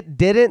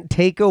didn't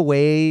take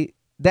away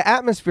the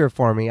atmosphere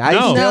for me. I No.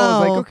 still was No.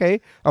 like,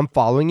 okay, I'm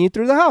following you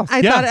through the house. I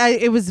Yeah. thought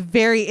it was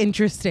very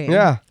interesting.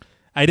 Yeah.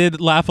 I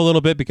did laugh a little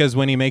bit because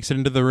when he makes it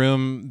into the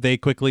room, they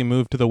quickly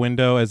move to the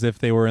window as if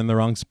they were in the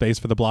wrong space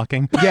for the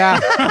blocking. Yeah.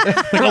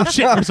 Like, oh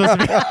shit, we're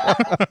supposed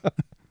to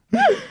be.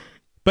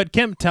 But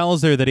Kemp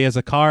tells her that he has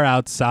a car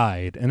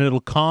outside and it'll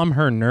calm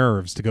her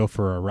nerves to go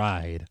for a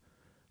ride.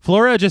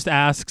 Flora just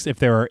asks if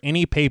there are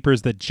any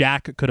papers that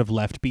Jack could have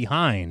left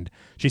behind.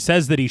 She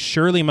says that he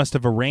surely must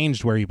have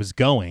arranged where he was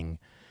going.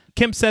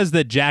 Kemp says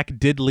that Jack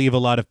did leave a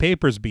lot of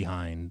papers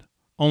behind,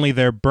 only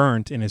they're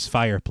burnt in his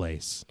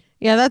fireplace.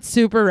 Yeah, that's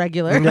super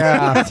regular.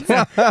 Yeah. It's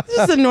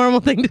just a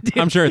normal thing to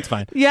do. I'm sure it's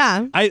fine.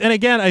 Yeah. And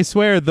again, I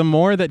swear, the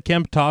more that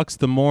Kemp talks,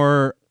 the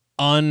more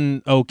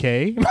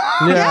un-okay,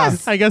 Yeah.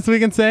 I guess we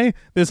can say,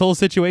 this whole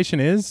situation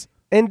is.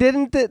 And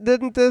didn't this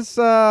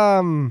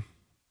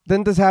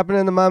happen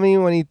in The Mummy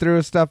when he threw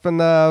his stuff in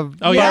the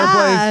Oh, yeah.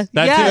 fireplace?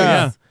 That Yes. too,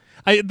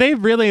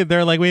 yeah.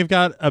 They're like, we've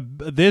got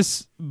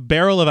this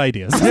barrel of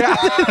ideas.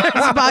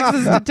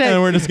 Boxes to And take.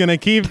 we're just going to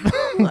keep.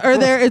 Or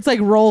it's like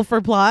roll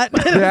for plot.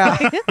 Yeah.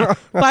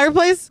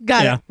 Fireplace?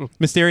 Got Yeah. it.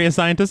 Mysterious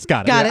scientist,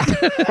 got it.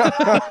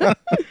 Got it.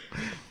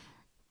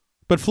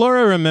 But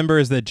Flora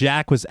remembers that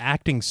Jack was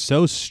acting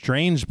so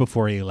strange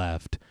before he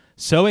left,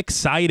 so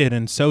excited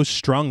and so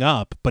strung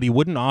up, but he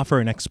wouldn't offer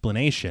an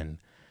explanation.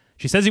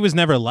 She says he was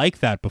never like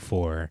that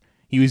before.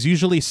 He was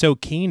usually so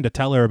keen to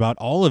tell her about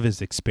all of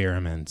his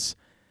experiments.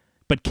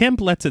 But Kemp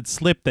lets it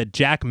slip that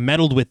Jack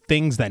meddled with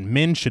things that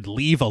men should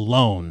leave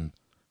alone.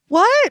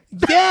 What?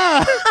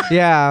 Yeah,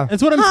 Yeah.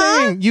 that's what I'm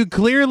saying. You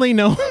clearly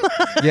know.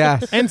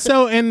 Yes.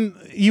 And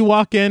you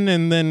walk in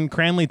and then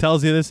Cranley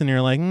tells you this and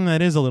you're like,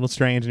 that is a little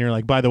strange. And you're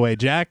like, by the way,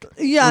 Jack.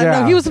 Yeah, Yeah.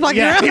 no, he was fucking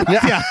Yeah, around.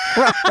 yeah.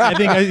 I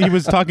think he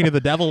was talking to the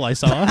devil I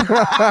saw.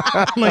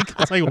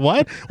 It's like,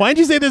 what? Why didn't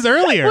you say this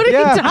earlier? What are you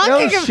Yeah. talking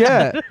No about?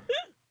 shit.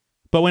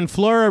 But when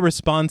Flora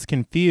responds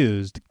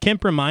confused,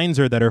 Kemp reminds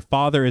her that her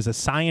father is a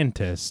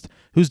scientist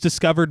who's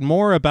discovered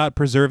more about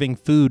preserving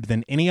food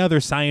than any other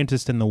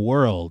scientist in the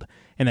world,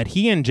 and that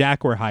he and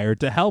Jack were hired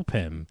to help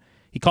him.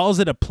 He calls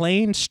it a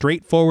plain,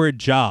 straightforward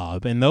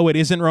job, and though it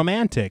isn't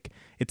romantic,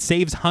 it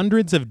saves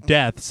hundreds of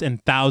deaths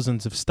and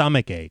thousands of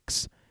stomach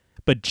aches.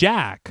 But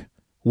Jack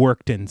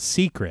worked in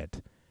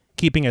secret,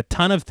 keeping a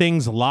ton of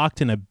things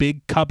locked in a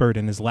big cupboard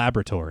in his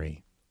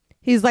laboratory.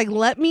 He's like,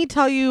 let me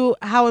tell you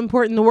how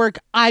important the work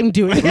I'm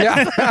doing.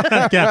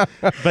 Yeah,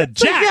 but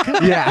Jack,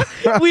 Yeah.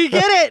 We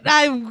get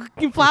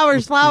it.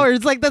 Flowers.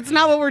 Like, that's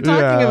not what we're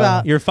talking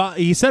about.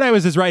 he said I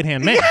was his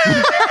right-hand man.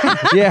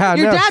 Yeah.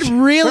 Your no. dad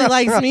really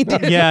likes me,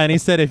 dude. Yeah, and he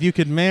said if you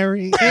could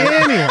marry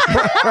anyone.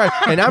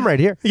 And I'm right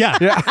here. Yeah.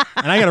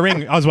 And I got a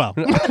ring as well.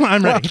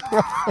 I'm ready.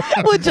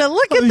 Would you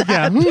look at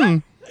that? Yeah.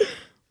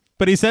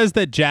 But he says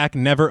that Jack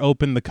never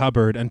opened the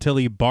cupboard until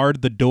he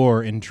barred the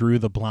door and drew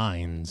the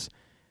blinds.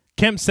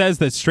 Kemp says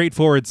that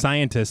straightforward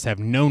scientists have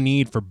no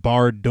need for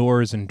barred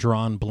doors and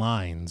drawn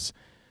blinds.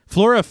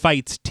 Flora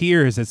fights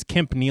tears as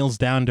Kemp kneels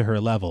down to her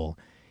level.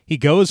 He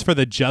goes for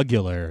the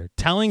jugular,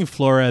 telling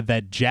Flora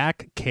that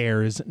Jack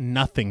cares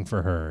nothing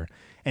for her,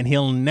 and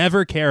he'll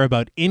never care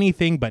about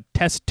anything but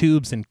test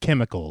tubes and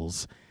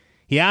chemicals.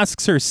 He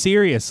asks her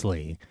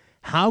seriously,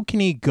 how can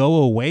he go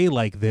away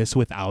like this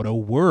without a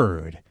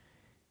word?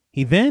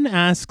 He then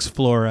asks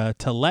Flora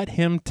to let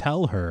him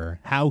tell her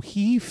how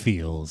he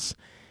feels.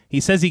 He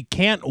says he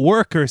can't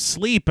work or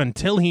sleep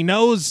until he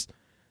knows,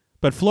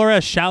 but Flora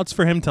shouts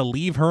for him to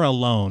leave her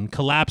alone,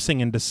 collapsing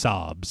into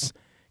sobs.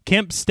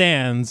 Kemp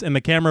stands, and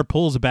the camera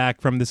pulls back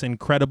from this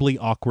incredibly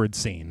awkward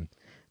scene.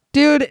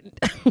 Dude,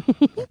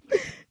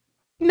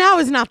 now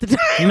is not the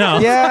time. No.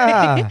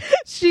 Yeah.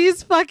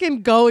 She's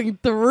fucking going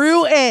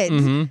through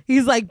it.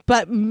 He's like,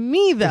 but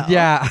me, though.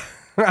 Yeah.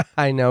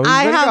 I know.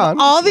 I have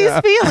all these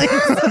feelings.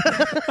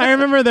 I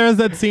remember there was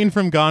that scene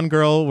from Gone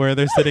Girl where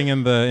they're sitting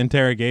in the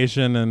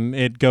interrogation and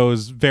it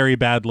goes very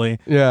badly.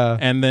 Yeah.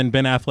 And then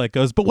Ben Affleck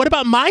goes, but what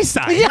about my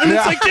side? And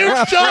it's like, dude,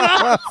 shut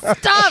up.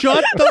 Stop.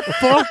 Shut the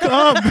fuck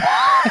up.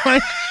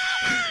 Like,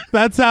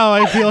 that's how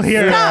I feel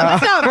here.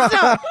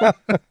 Stop.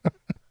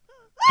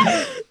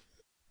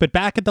 But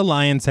back at the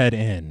Lion's Head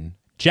Inn,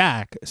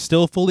 Jack,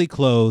 still fully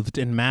clothed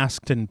and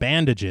masked in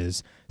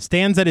bandages,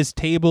 stands at his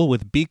table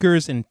with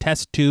beakers and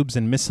test tubes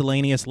and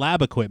miscellaneous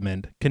lab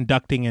equipment,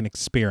 conducting an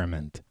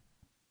experiment.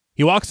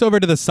 He walks over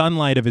to the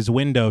sunlight of his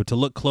window to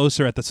look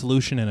closer at the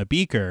solution in a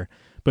beaker,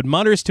 but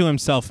mutters to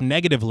himself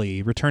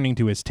negatively, returning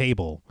to his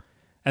table.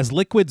 As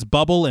liquids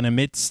bubble and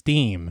emit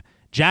steam,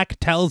 Jack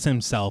tells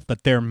himself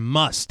that there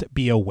must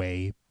be a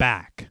way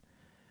back.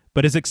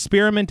 But his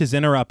experiment is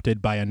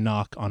interrupted by a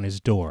knock on his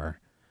door.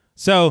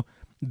 So,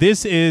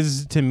 this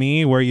is, to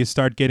me, where you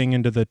start getting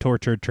into the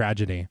tortured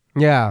tragedy.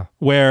 Yeah.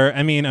 Where,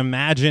 I mean,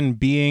 imagine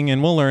being,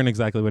 and we'll learn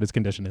exactly what his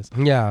condition is,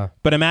 Yeah.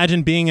 but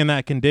imagine being in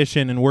that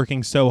condition and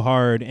working so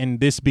hard and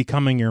this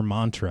becoming your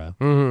mantra.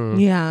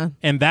 Yeah.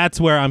 And that's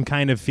where I'm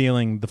kind of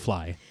feeling The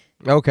Fly.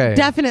 Okay.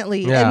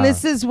 Definitely. Yeah. And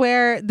this is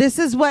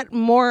what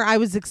more I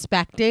was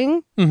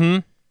expecting.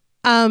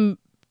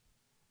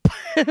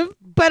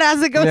 But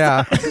as it goes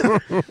Yeah.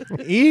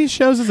 He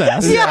shows his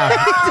ass.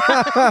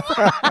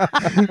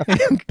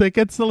 And it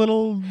gets a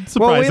little Well,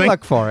 surprising. we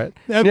look for it.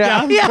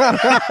 Yeah.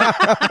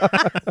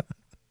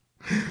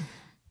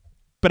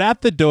 But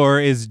at the door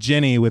is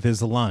Jenny with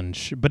his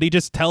lunch, but he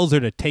just tells her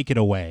to take it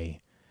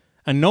away.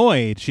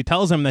 Annoyed, she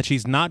tells him that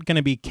she's not going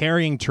to be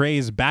carrying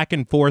trays back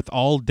and forth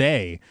all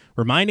day,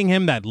 reminding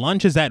him that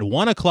lunch is at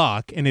 1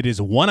 o'clock and it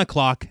is 1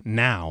 o'clock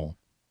now.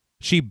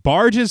 She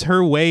barges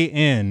her way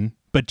in,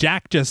 but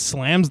Jack just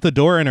slams the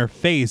door in her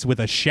face with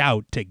a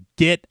shout to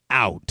get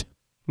out.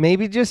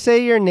 Maybe just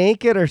say you're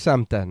naked or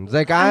something. It's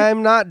like,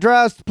 I'm not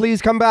dressed.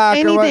 Please come back.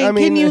 anything. Or what? I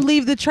mean, Can you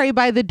leave the tray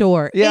by the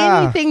door?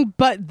 Yeah. Anything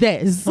but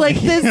this. Like,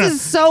 this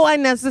is so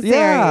unnecessary.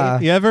 Yeah.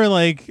 You ever,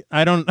 like,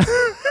 I don't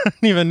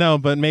even know,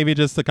 but maybe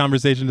just the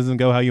conversation doesn't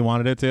go how you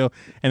wanted it to, and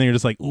then you're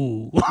just like,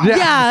 ooh.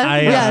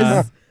 Yeah.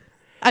 Yes.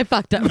 I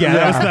fucked up. Yeah,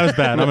 that was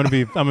bad. I'm gonna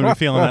be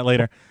feeling that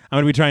later. I'm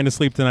gonna be trying to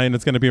sleep tonight, and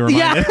it's gonna be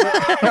reminded.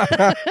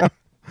 Yeah.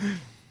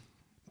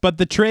 But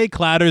the tray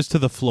clatters to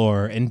the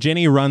floor, and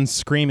Jenny runs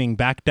screaming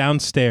back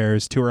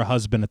downstairs to her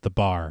husband at the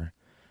bar.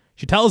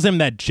 She tells him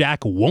that Jack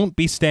won't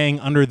be staying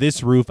under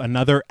this roof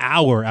another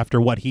hour after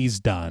what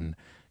he's done,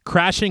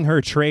 crashing her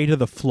tray to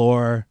the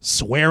floor,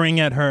 swearing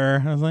at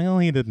her. I was like, oh,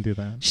 he didn't do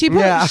that. She put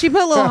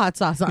a little hot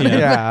sauce on it.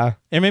 Yeah.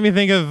 It made me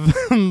think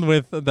of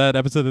with that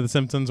episode of The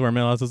Simpsons where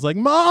Milhouse is like,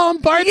 Mom,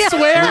 Bart's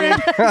swearing.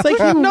 It's like,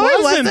 he No,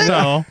 he wasn't, wasn't.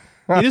 though.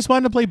 He just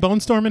wanted to play Bone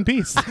Storm in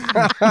peace.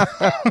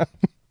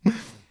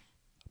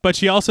 But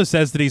she also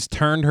says that he's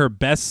turned her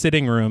best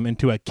sitting room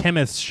into a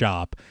chemist's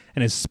shop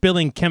and is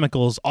spilling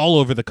chemicals all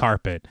over the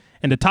carpet.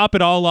 And to top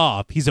it all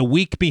off, he's a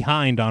week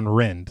behind on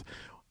rent.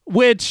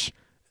 Which,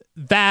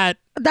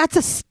 That's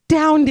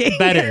astounding.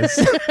 That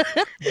is.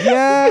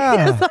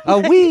 Yeah. A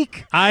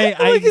week.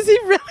 Like, is he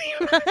really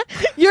mad?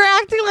 You're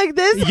acting like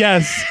this?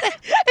 Yes.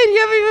 And you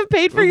haven't even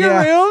paid for your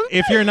room?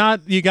 If you're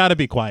not, you got to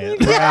be quiet.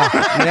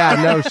 Yeah,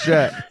 no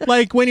shit.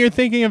 Like when you're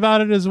thinking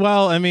about it as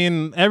well, I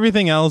mean,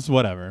 everything else,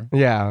 whatever.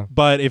 Yeah.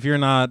 But if you're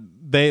not,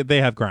 they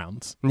have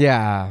grounds.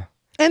 Yeah.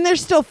 And they're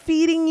still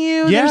feeding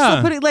you. Yeah. They're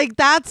still putting, like,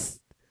 that's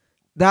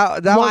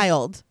That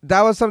wild.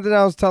 That was something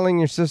I was telling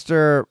your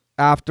sister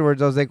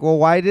afterwards. I was like, well,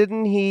 why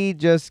didn't he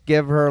just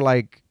give her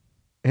like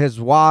his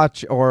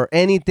watch or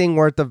anything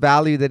worth of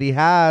value that he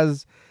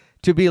has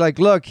to be like,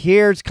 look,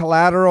 here's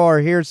collateral or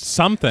here's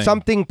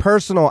something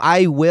personal.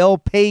 I will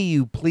pay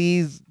you.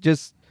 Please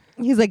just.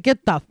 He's like,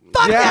 get the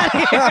fuck out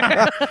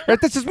of here.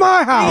 This is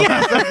my house.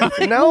 Yeah.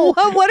 Like, no.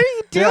 What are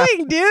you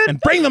doing, dude? And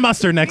bring the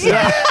mustard next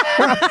time.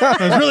 It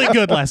was really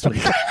good last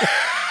week.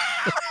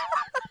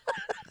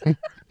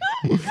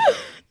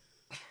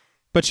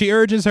 But she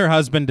urges her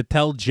husband to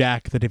tell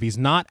Jack that if he's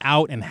not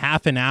out in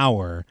half an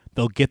hour,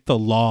 they'll get the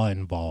law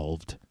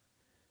involved.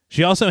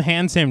 She also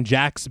hands him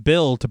Jack's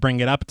bill to bring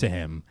it up to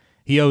him.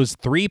 He owes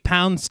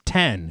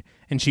 £3.10,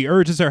 and she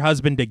urges her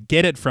husband to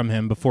get it from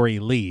him before he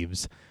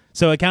leaves.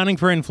 So accounting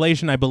for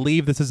inflation, I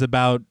believe this is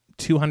about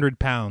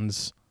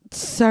 £200.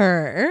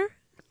 Sir.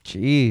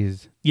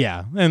 Jeez.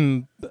 Yeah,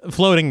 and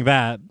floating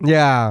that.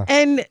 Yeah.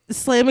 And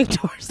slamming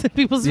doors in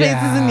people's faces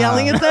and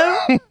yelling at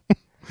them.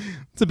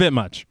 It's a bit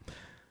much.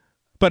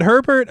 But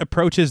Herbert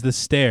approaches the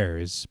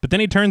stairs, but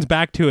then he turns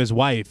back to his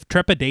wife,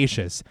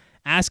 trepidatious,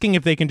 asking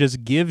if they can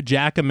just give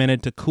Jack a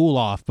minute to cool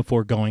off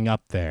before going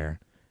up there.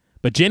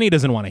 But Ginny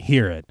doesn't want to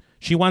hear it.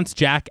 She wants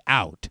Jack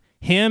out.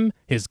 Him,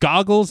 his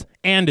goggles,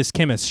 and his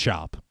chemist's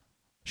shop.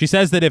 She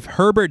says that if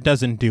Herbert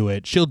doesn't do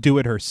it, she'll do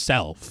it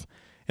herself.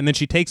 And then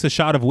she takes a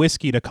shot of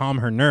whiskey to calm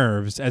her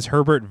nerves as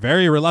Herbert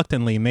very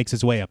reluctantly makes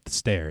his way up the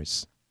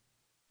stairs.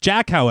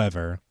 Jack,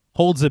 however,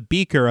 holds a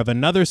beaker of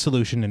another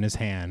solution in his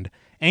hand,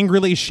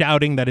 angrily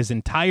shouting that his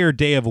entire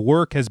day of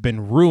work has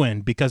been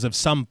ruined because of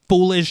some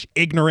foolish,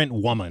 ignorant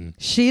woman.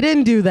 She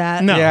didn't do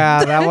that. No.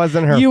 Yeah, that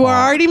wasn't her You fault. were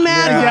already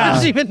mad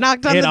before she even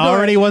knocked on the It door.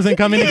 already wasn't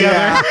coming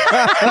together.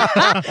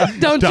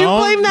 Don't you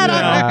blame that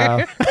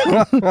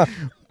on her.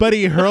 But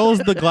he hurls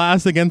the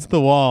glass against the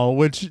wall,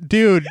 which,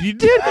 dude,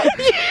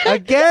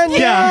 Again?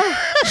 yeah,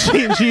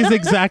 she's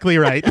exactly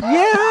right.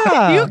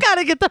 Yeah. You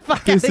gotta get the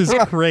fuck This out of is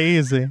here.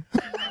 crazy.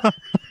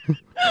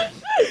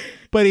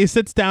 But he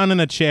sits down in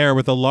a chair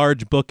with a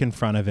large book in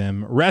front of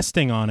him,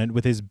 resting on it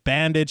with his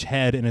bandaged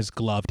head in his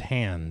gloved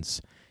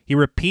hands. He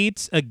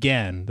repeats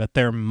again that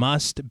there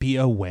must be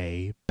a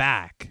way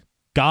back.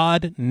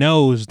 God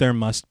knows there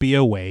must be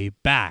a way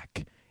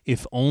back.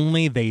 If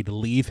only they'd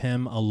leave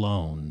him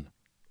alone.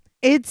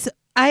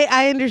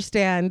 I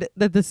understand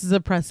that this is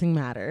a pressing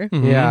matter,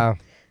 Yeah.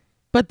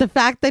 but the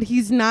fact that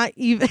he's not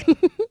even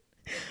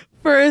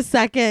for a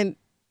second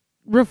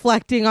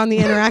reflecting on the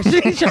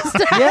interaction he just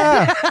had.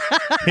 Yeah.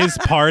 His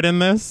part in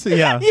this?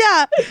 Yeah.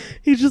 Yeah.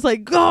 He's just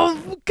like, oh,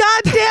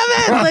 God damn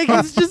it. Like,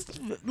 it's just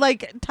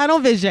like tunnel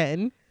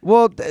vision.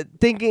 Well,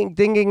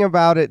 thinking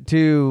about it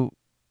too,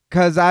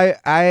 because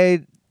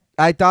I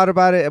thought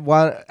about it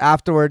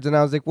afterwards, and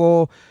I was like,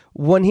 well,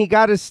 when he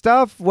got his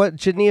stuff,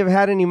 shouldn't he have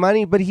had any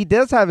money? But he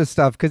does have his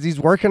stuff because he's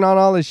working on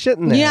all his shit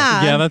in there.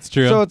 Yeah. Yeah, that's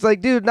true. So it's like,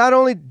 dude, not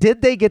only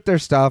did they get their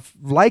stuff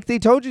like they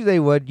told you they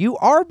would, you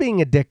are being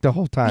a dick the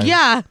whole time.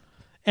 Yeah.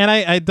 And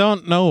I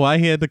don't know why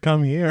he had to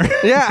come here.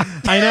 Yeah.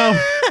 I know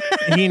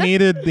he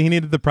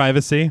needed the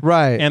privacy,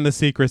 Right. and the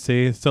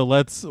secrecy. So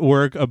let's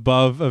work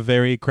above a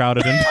very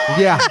crowded and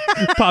Yeah.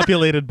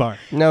 populated bar.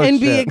 No And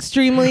shit. be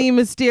extremely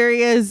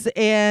mysterious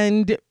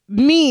and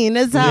mean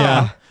as hell.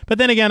 Yeah, but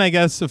then again, I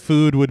guess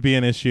food would be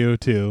an issue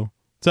too.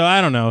 So I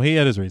don't know. He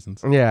had his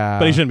reasons, Yeah.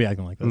 but he shouldn't be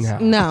acting like this. No.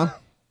 No.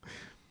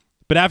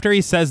 But after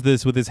he says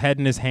this with his head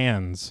in his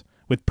hands,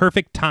 with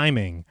perfect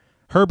timing,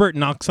 Herbert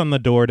knocks on the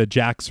door to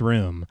Jack's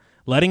room,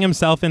 letting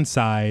himself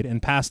inside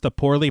and past a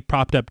poorly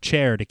propped up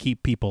chair to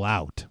keep people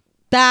out.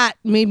 That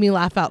made me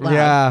laugh out loud.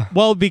 Yeah.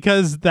 Well,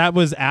 because that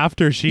was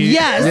after she...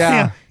 Yes.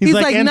 Yeah. He's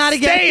like, "And not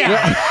stay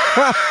again."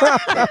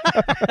 out."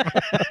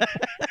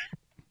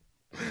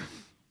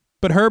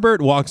 But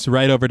Herbert walks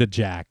right over to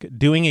Jack,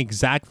 doing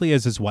exactly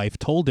as his wife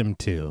told him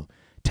to,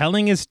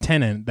 telling his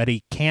tenant that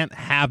he can't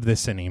have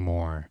this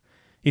anymore.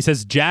 He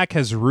says Jack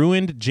has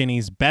ruined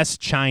Ginny's best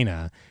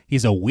china,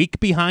 he's a week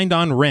behind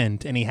on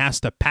rent, and he has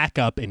to pack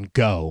up and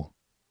go.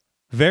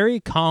 Very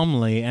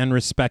calmly and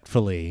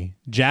respectfully,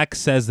 Jack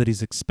says that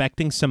he's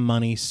expecting some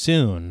money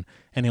soon,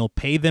 and he'll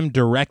pay them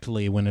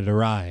directly when it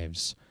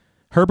arrives.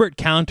 Herbert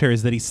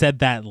counters that he said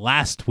that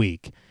last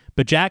week,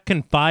 but Jack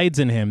confides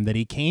in him that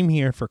he came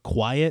here for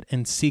quiet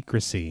and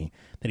secrecy,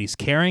 that he's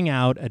carrying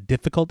out a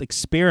difficult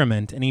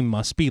experiment and he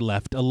must be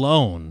left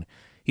alone.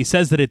 He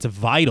says that it's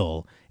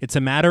vital, it's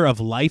a matter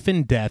of life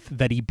and death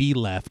that he be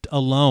left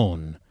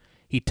alone.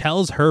 He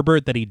tells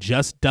Herbert that he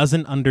just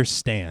doesn't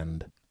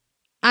understand.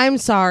 I'm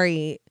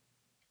sorry.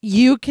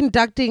 You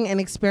conducting an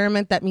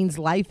experiment that means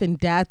life and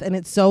death and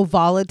it's so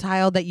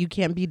volatile that you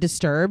can't be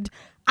disturbed.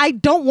 I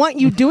don't want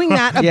you doing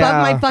that above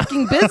Yeah. my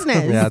fucking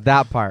business. Yeah,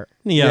 that part.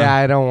 Yeah.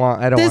 I don't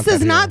want. This is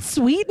that not here.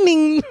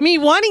 sweetening me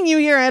wanting you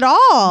here at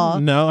all.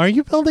 No, are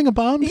you building a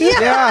bomb? dude?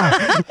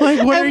 Yeah.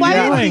 Like, what And are why you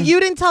didn't doing? you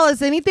didn't tell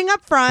us anything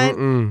up front?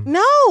 Mm-mm.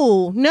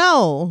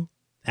 No.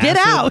 Get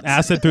out.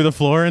 Acid through the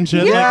floor and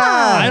shit. Yeah.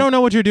 Like, I don't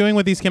know what you're doing,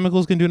 what these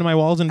chemicals can do to my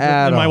walls and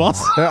At my all.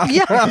 walls.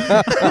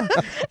 Yeah.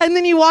 And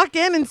then you walk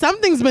in and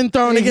something's been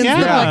thrown against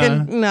the Yeah.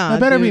 fucking. No. That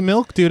better dude. be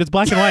milk, dude. It's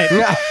black and white.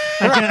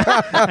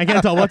 I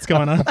can't tell what's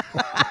going on.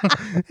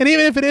 And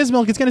even if it is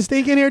milk, it's going to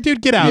stink in here,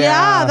 dude. Get out.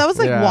 Yeah, that was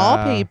like Yeah.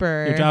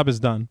 wallpaper. Your job is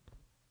done.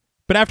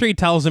 But after he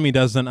tells him he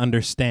doesn't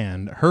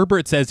understand,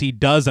 Herbert says he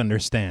does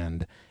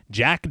understand.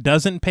 Jack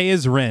doesn't pay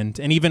his rent,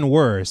 and even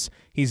worse,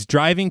 he's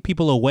driving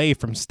people away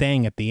from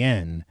staying at the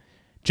inn.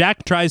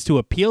 Jack tries to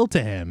appeal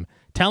to him,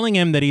 telling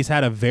him that he's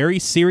had a very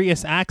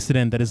serious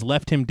accident that has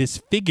left him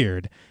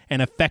disfigured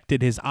and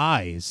affected his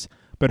eyes.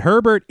 But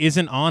Herbert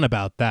isn't on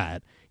about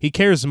that. He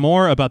cares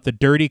more about the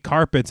dirty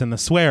carpets and the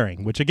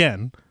swearing, which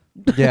again,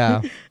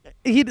 Yeah.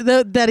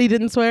 That he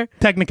didn't swear.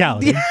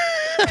 technicality.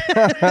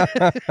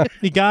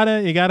 You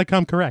gotta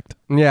come correct.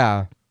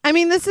 Yeah. I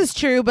mean, this is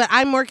true, but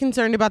I'm more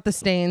concerned about the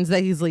stains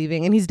that he's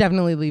leaving, and he's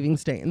definitely leaving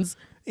stains.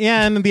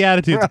 Yeah, and the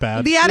attitude's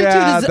bad. The attitude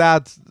Yeah, is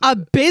that's.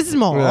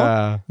 abysmal.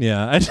 Yeah.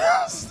 Yeah,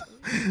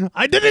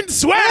 I didn't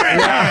swear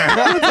at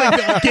her. It's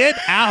like, get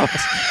out.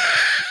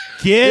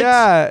 Get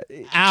Yeah.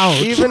 out.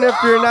 Even if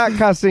you're not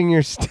cussing,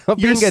 you're still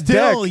You're being a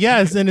still, dick.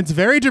 yes, and it's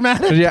very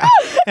dramatic. Yeah.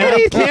 And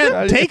I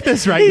can't take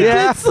this right He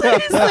now. did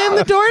slam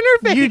the door in her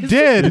face. You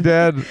did.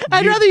 Dead.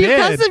 I'd You rather you did.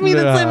 cuss at me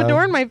than slam a Yeah.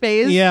 door in my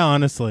face. Yeah,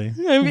 honestly.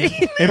 I mean,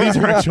 If these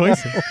are our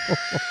choices.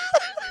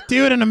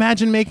 Dude, and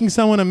imagine making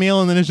someone a meal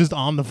and then it's just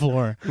on the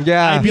floor.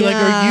 Yeah. I'd be like,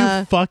 are Yeah.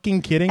 you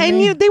fucking kidding and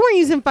me? they weren't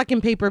using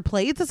fucking paper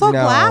plates. It's all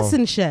No. glass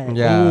and shit.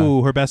 Yeah.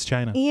 Ooh, her best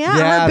china. Yeah,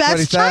 Yeah, her that's what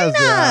he best china.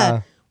 says,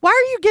 yeah. Why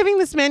are you giving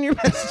this man your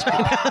best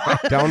china?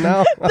 Don't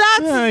know. That's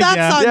yeah. on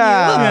Yeah.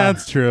 Yeah,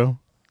 that's true.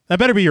 That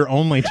better be your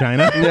only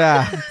china.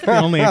 Yeah. The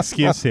only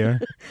excuse here.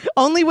 you.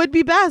 Only would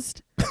be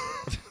best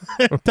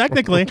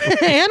Technically.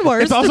 and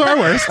worse. It's also our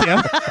worst,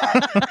 yeah.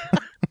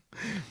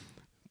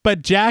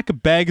 But Jack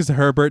begs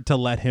Herbert to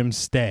let him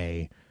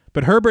stay.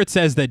 But Herbert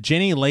says that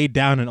Ginny laid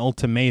down an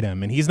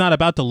ultimatum and he's not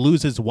about to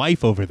lose his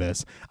wife over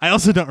this. I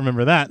also don't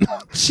remember that.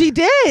 She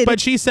did.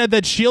 But she said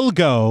that she'll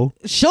go.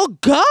 she'll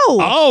go.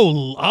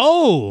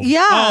 Oh.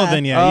 Yeah. Oh,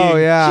 then yeah. Oh,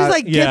 yeah. She's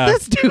like, get yeah.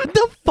 this dude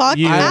the fuck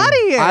You- out of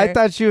here. I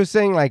thought she was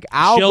saying like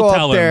I'll She'll go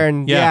tell up there him.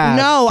 and Yeah.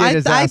 no, get I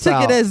his I ass took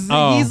out. it as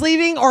Oh. he's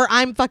leaving or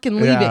I'm fucking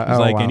leaving. Yeah. He's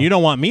Oh, like, wow. and you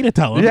don't want me to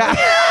tell him. Yeah.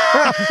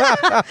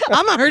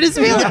 I'm gonna hurt his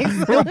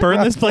feelings. He'll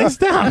burn this place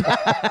down.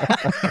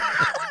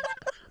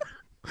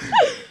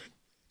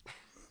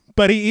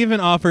 But he even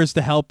offers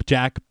to help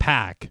Jack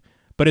pack.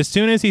 But as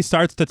soon as he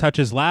starts to touch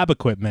his lab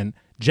equipment,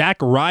 Jack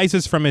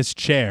rises from his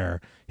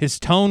chair, his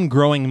tone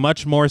growing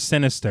much more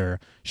sinister,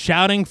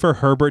 shouting for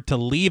Herbert to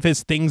leave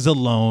his things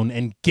alone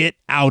and get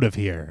out of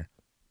here.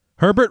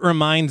 Herbert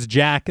reminds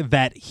Jack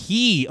that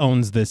he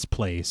owns this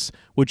place,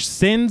 which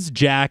sends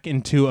Jack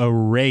into a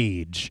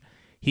rage.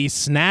 He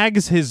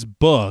snags his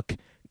book,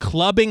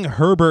 clubbing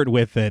Herbert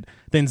with it,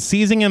 then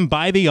seizing him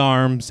by the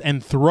arms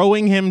and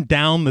throwing him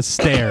down the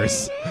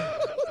stairs.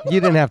 You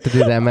didn't have to do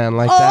that, man,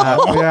 like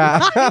Oh. that.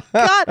 Yeah.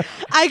 God,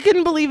 I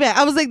couldn't believe it.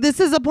 I was like,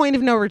 this is a point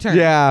of no return.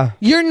 Yeah.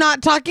 You're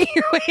not talking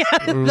your way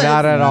out of this.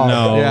 Not at all.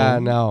 No. Yeah,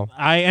 no.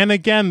 And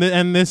again,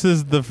 and this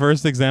is the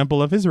first example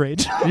of his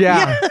rage,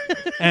 Yeah.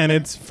 and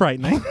it's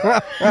frightening.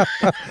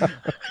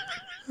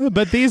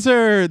 But these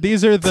are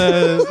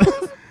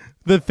the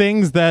the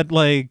things that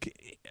like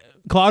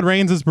Claude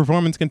Rains'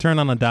 performance can turn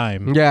on a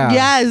dime. Yeah.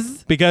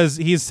 Yes. Because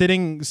he's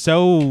sitting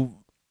so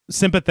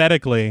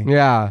sympathetically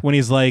Yeah. when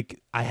he's like,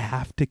 I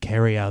have to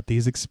carry out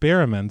these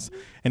experiments.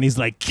 And he's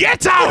like,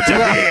 get out of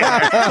here.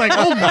 It's like,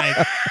 oh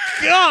my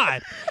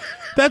God.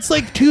 That's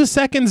like 2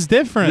 seconds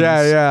difference.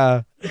 Yeah,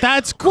 yeah.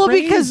 That's crazy. Well,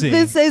 because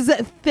this is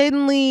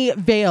thinly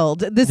veiled.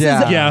 This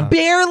Yeah. is Yeah.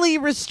 barely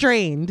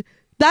restrained.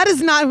 That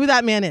is not who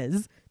that man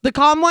is. The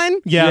calm one?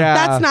 Yeah. Yeah.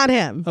 That's not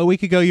him. A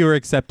week ago, you were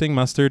accepting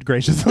mustard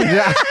graciously.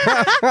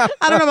 I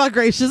don't know about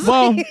graciously.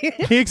 Well,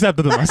 he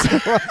accepted the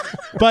mustard.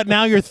 But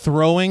now you're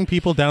throwing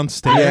people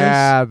downstairs.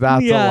 Yeah,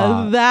 that's a yeah,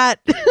 lot. that.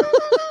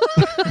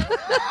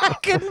 I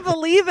couldn't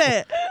believe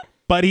it.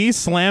 But he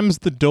slams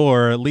the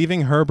door,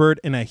 leaving Herbert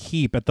in a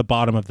heap at the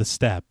bottom of the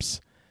steps.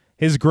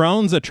 His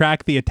groans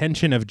attract the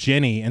attention of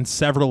Ginny and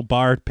several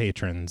bar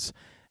patrons.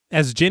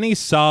 As Ginny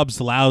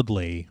sobs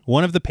loudly,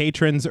 one of the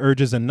patrons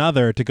urges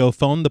another to go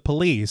phone the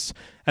police,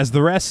 as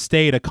the rest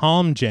stay to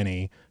calm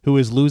Ginny, who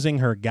is losing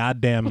her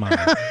goddamn mind.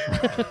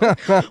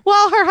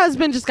 Well, her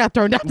husband just got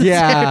thrown down the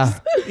Yeah.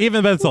 stairs.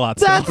 Even that's a lot.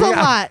 Still. That's a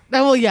lot.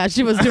 Oh, well, yeah,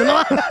 she was doing a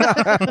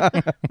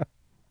lot.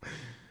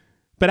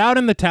 But out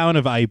in the town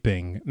of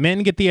Iping,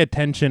 men get the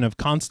attention of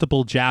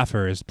Constable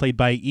Jaffers, played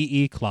by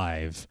E.E.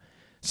 Clive.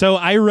 So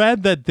I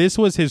read that this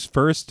was his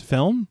first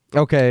film,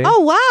 Okay. Oh,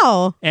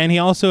 wow. and he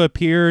also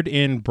appeared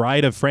in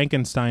Bride of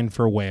Frankenstein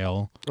for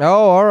Whale, Oh,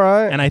 all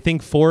right. and I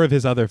think 4 of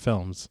his other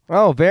films.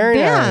 Oh, very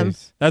Damn.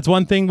 nice. That's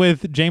one thing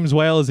with James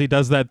Whale is he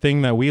does that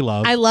thing that we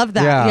love. I love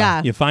that. Yeah.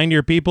 Yeah. You find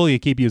your people, you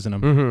keep using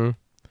them. Mm-hmm.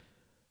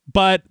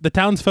 But the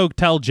townsfolk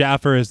tell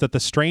Jaffers that the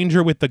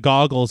stranger with the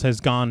goggles has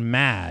gone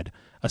mad,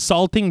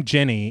 assaulting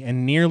Ginny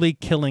and nearly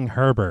killing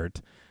Herbert.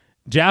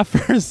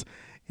 Jaffers,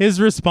 his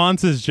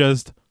response is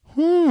just,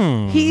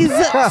 He's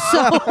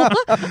so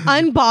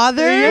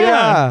unbothered.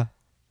 Yeah.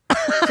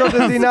 So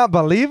does he not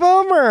believe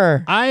him,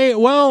 or?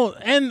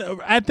 and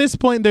at this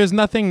point, there's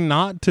nothing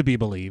not to be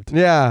believed.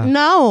 Yeah.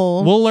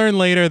 No. We'll learn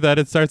later that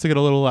it starts to get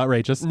a little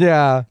outrageous.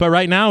 Yeah. But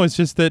right now, it's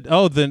just that,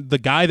 the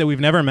guy that we've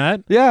never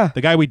met, Yeah.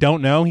 the guy we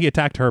don't know, he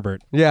attacked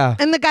Herbert. Yeah.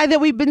 And the guy that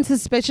we've been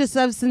suspicious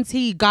of since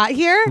he got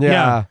here,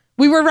 Yeah.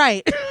 we were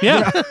right.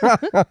 Yeah.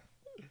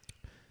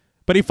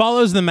 But he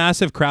follows the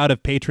massive crowd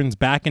of patrons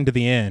back into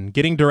the inn,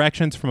 getting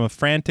directions from a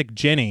frantic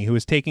Ginny who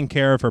is taking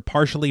care of her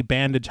partially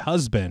bandaged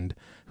husband,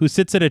 who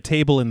sits at a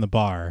table in the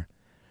bar.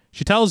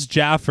 She tells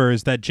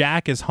Jaffers that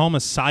Jack is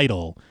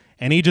homicidal,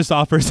 and he just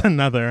offers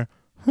another,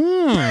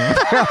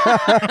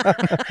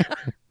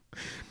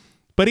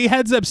 But he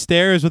heads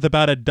upstairs with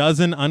about a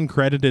dozen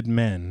uncredited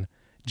men.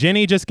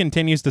 Ginny just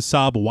continues to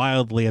sob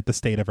wildly at the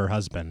state of her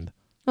husband.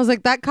 I was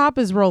like, that cop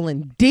is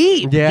rolling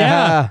deep.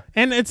 Yeah.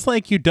 And it's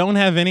like you don't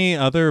have any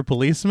other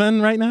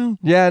policemen right now?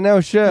 Yeah.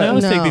 No shit. Yeah,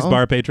 let's take No. these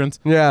bar patrons.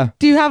 Yeah.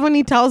 Do you have when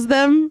he tells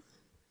them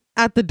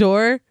at the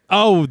door?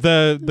 Oh,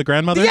 the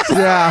grandmother?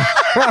 Yeah.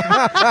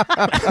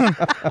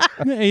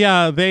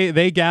 Yeah,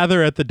 they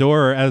gather at the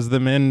door as the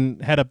men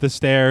head up the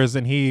stairs,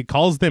 and he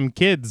calls them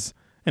kids,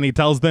 and he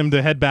tells them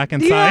to head back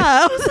inside. Yeah.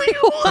 I was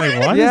like, what? Like,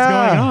 what is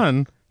Yeah. going on?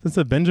 Is this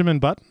a Benjamin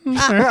Button?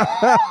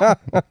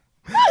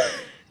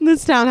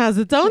 This town has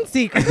its own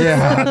secrets.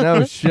 Yeah.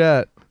 No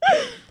shit.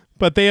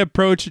 But they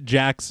approach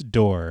Jack's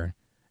door.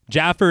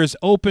 Jaffers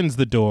opens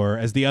the door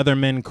as the other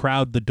men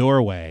crowd the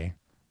doorway.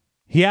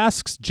 He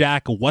asks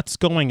Jack what's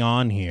going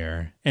on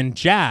here, and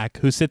Jack,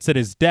 who sits at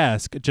his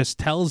desk, just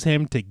tells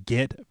him to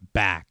get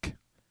back.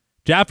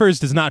 Jaffers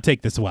does not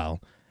take this well,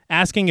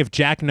 asking if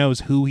Jack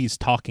knows who he's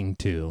talking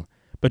to,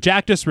 but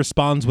Jack just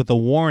responds with a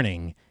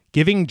warning,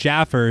 giving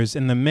Jaffers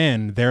and the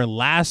men their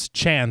last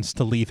chance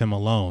to leave him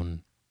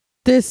alone.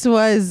 This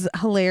was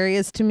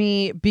hilarious to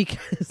me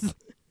because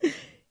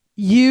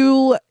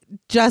you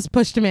just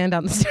pushed a man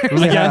down the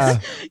stairs. I Yeah.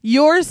 guess.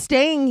 You're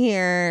staying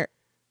here.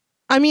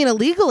 I mean,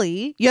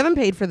 illegally. You haven't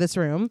paid for this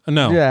room.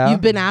 No. Yeah. You've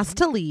been asked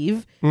to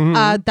leave.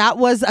 Mhm. That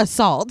was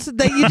assault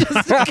that you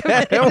just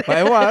committed.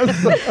 It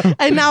was.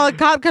 And now a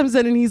cop comes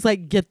in and he's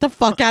like, get the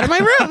fuck out of my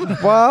room.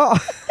 Well.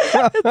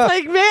 It's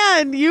like,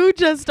 man, you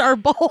just are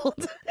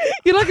bold.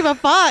 You don't give a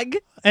fuck.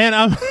 And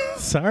I'm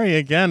sorry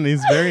again,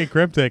 he's very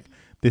cryptic.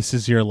 This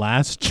is your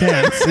last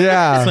chance.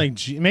 Yeah. It's like,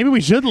 gee, maybe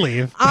we should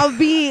leave. I'll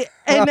be,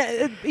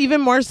 and even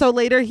more so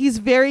later, he's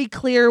very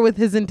clear with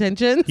his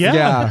intentions. Yeah.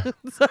 Yeah.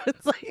 So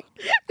it's like,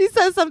 he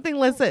says something,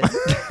 listen.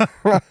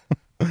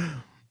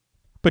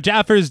 But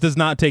Jaffers does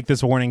not take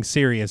this warning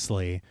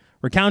seriously,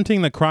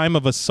 recounting the crime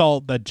of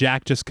assault that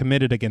Jack just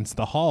committed against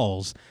the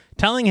Halls,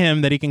 telling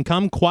him that he can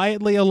come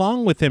quietly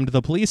along with him to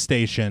the police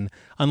station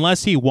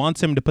unless he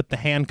wants him to put the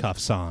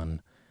handcuffs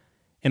on.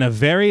 In a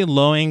very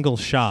low-angle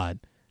shot,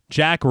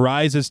 Jack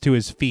rises to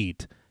his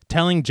feet,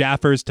 telling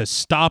Jaffers to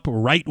stop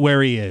right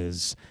where he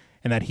is,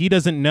 and that he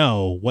doesn't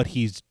know what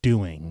he's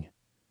doing.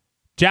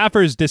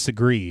 Jaffers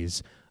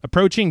disagrees,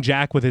 approaching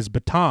Jack with his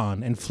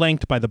baton and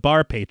flanked by the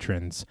bar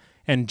patrons,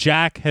 and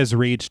Jack has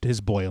reached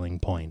his boiling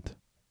point.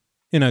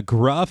 In a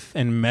gruff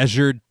and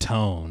measured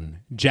tone,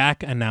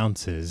 Jack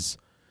announces,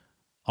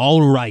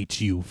 "All right,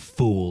 you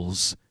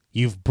fools,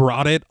 you've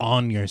brought it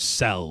on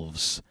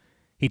yourselves."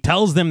 He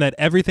tells them that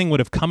everything would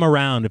have come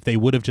around if they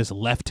would have just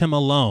left him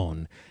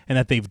alone, and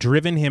that they've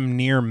driven him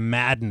near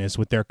madness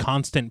with their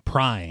constant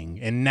prying,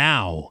 and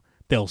now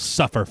they'll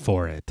suffer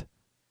for it.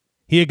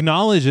 He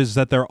acknowledges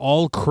that they're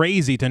all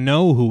crazy to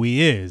know who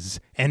he is,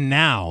 and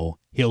now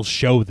he'll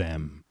show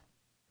them.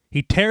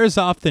 He tears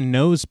off the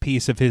nose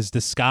piece of his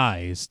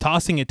disguise,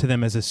 tossing it to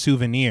them as a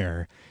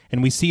souvenir,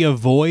 and we see a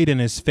void in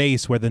his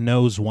face where the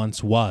nose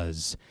once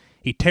was.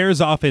 He tears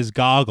off his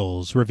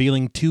goggles,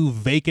 revealing 2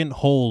 vacant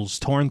holes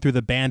torn through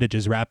the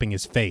bandages wrapping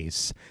his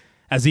face.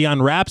 As he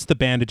unwraps the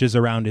bandages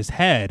around his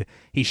head,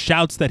 he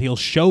shouts that he'll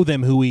show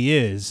them who he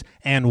is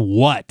and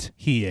what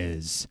he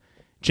is.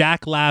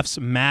 Jack laughs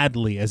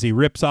madly as he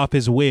rips off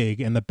his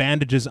wig and the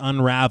bandages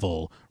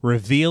unravel,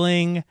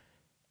 revealing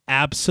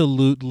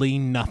absolutely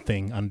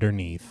nothing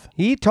underneath.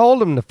 He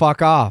told him to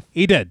fuck off.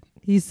 He did.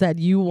 He said,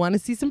 you want to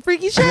see some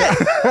freaky shit?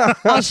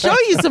 I'll show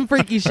you some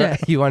freaky shit.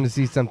 You want to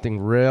see something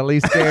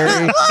really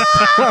scary?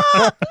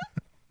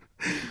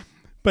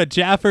 But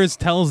Jaffers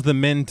tells the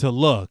men to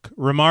look,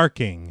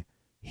 remarking,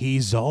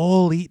 "He's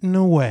all eaten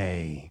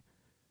away."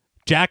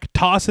 Jack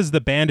tosses the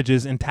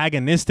bandages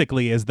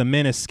antagonistically as the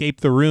men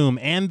escape the room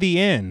and the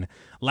inn,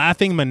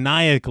 laughing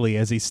maniacally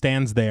as he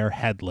stands there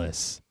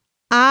headless.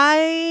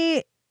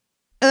 I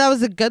that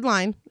was a good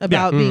line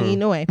about being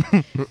eaten away.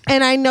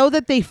 And I know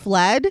that they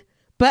fled,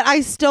 but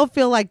I still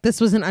feel like this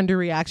was an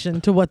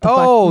underreaction to what the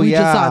fuck we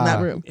just saw in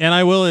that room. And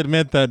I will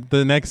admit that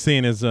the next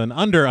scene is an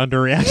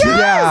underreaction.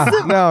 Yeah.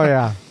 No,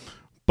 yeah.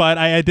 But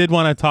I did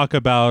want to talk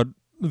about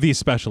these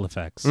special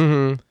effects.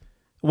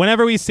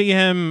 Whenever we see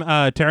him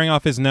tearing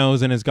off his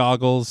nose and his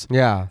goggles,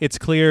 it's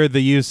clear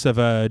the use of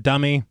a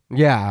dummy.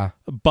 Yeah.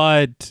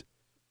 But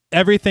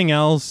everything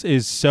else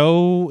is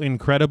so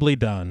incredibly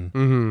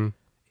done.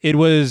 It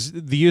was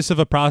the use of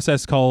a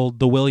process called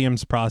the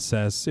Williams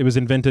process. It was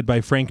invented by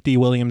Frank D.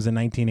 Williams in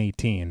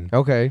 1918.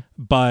 Okay.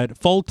 But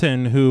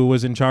Fulton, who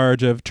was in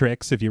charge of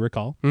tricks, if you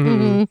recall,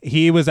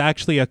 he was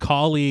actually a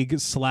colleague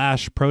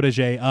 /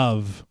 protege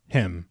of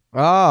him.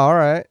 Oh, all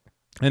right.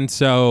 And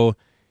so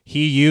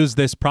he used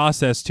this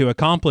process to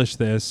accomplish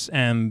this.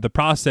 And the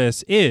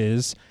process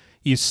is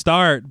you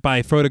start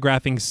by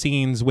photographing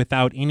scenes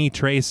without any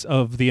trace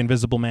of the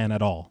Invisible Man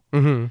at all.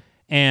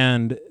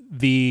 And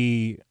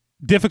the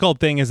difficult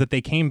thing is that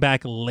they came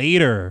back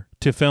later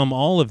to film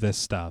all of this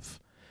stuff.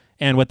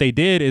 And what they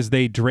did is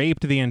they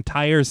draped the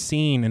entire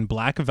scene in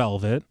black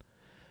velvet.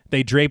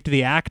 They draped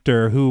the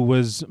actor, who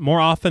was more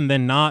often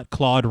than not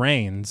Claude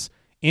Rains,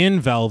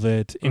 in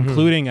velvet,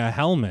 including a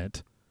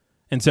helmet.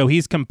 And so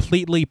he's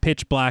completely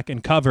pitch black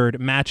and covered,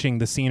 matching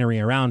the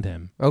scenery around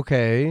him.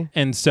 Okay.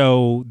 And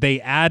so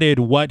they added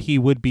what he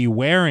would be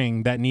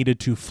wearing that needed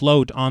to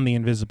float on the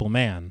Invisible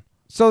Man.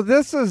 So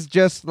this is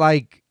just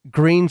like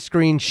green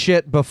screen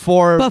shit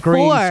before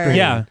green screen.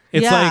 Yeah.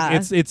 It's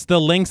like it's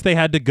the links they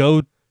had to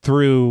go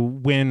through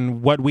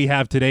when what we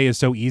have today is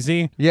so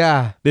easy.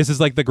 Yeah. This is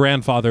like the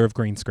grandfather of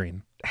green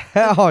screen.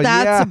 Hell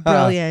yeah. That's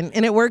brilliant.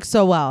 And it works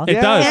so well. It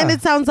does. And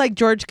it sounds like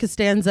George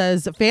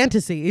Costanza's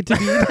fantasy to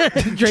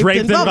be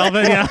draped in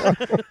velvet. Yeah.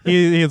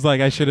 He's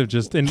like, I should have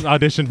just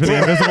auditioned for the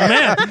Invisible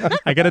Man.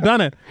 I could have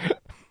done it.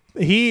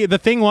 The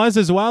thing was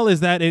as well is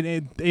that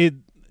it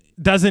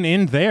doesn't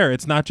end there.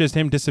 It's not just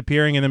him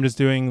disappearing and them just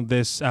doing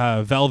this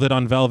velvet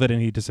on velvet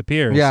and he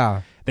disappears.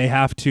 Yeah. They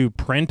have to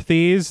print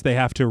these. They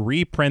have to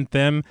reprint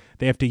them.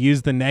 They have to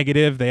use the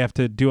negative. They have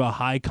to do a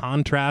high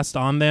contrast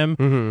on them.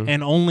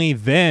 And only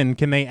then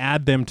can they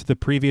add them to the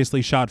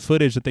previously shot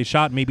footage that they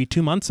shot maybe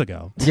 2 months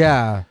ago.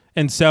 Yeah.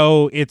 And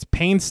so it's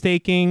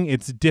painstaking.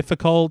 It's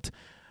difficult.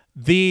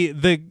 The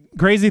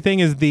crazy thing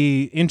is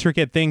the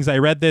intricate things. I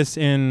read this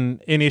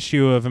in an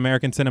issue of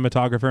American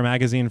Cinematographer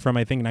magazine from,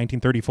 I think,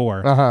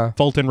 1934.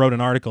 Fulton wrote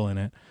an article in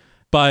it.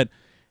 But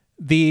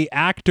the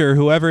actor,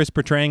 whoever is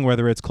portraying,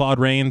 whether it's Claude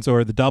Rains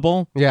or the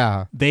double,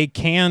 they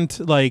can't,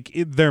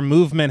 their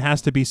movement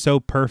has to be so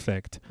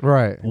perfect.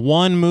 Right.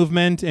 One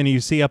movement and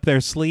you see up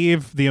their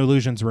sleeve, the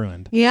illusion's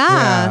ruined.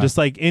 Yeah. Just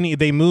like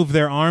they move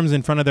their arms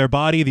in front of their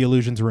body, the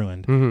illusion's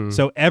ruined.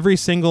 So every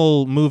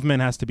single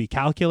movement has to be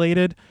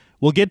calculated.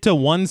 We'll get to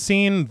one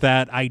scene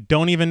that I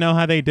don't even know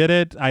how they did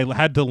it. I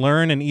had to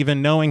learn, and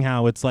even knowing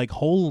how, it's like,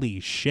 holy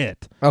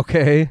shit.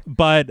 Okay.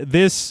 But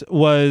this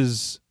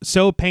was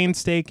so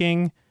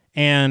painstaking,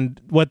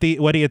 and what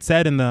he had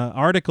said in the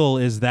article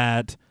is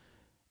that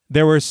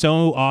there were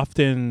so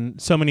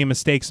many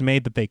mistakes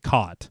made that they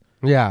caught.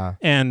 Yeah.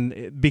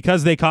 And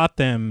because they caught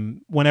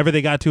them, whenever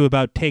they got to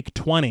about take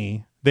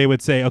 20, they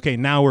would say, okay,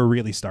 now we're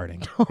really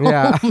starting.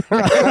 Yeah.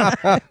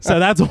 So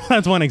that's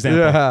one example.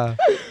 Yeah.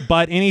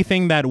 But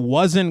anything that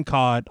wasn't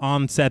caught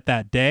on set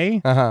that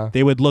day,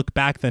 they would look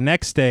back the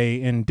next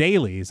day in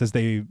dailies as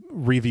they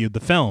reviewed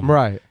the film.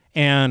 Right.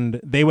 And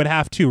they would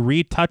have to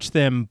retouch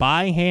them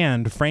by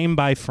hand, frame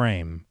by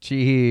frame.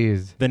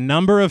 Jeez. The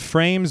number of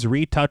frames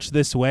retouched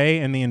this way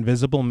in The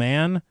Invisible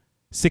Man,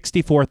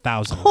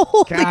 64,000.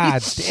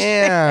 God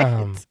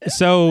damn.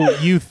 So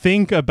you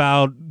think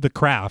about the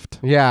craft.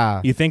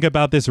 Yeah. You think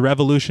about this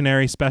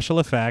revolutionary special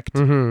effect,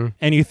 and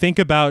you think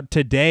about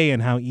today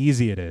and how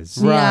easy it is.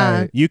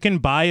 Right. You can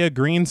buy a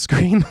green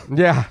screen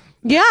Yeah.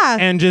 Yeah.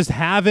 and just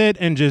have it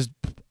and just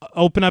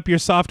open up your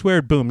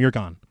software, boom, you're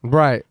gone.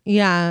 Right.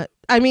 Yeah.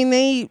 I mean,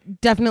 they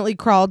definitely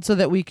crawled so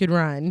that we could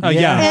run.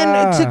 Yeah.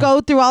 And to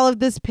go through all of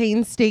this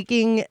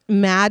painstaking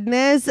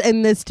madness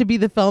and this to be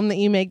the film that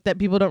you make that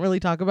people don't really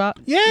talk about.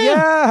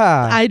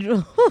 Yeah.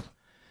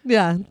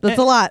 Yeah, that's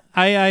a lot.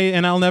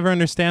 And I'll never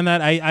understand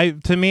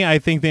that. To me, I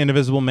think The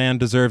Invisible Man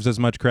deserves as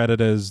much credit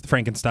as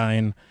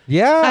Frankenstein.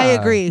 Yeah. I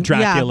agree.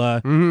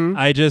 Dracula. Mm-hmm.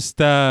 I just,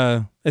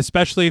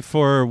 especially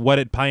for what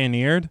it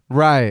pioneered.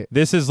 Right.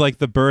 This is like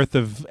the birth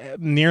of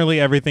nearly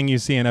everything you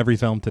see in every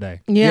film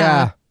today.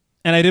 Yeah.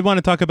 And I did want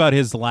to talk about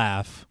his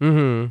laugh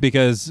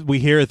because we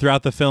hear it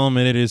throughout the film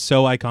and it is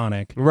so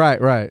iconic.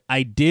 Right, right.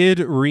 I did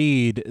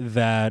read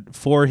that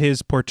for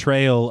his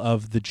portrayal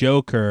of the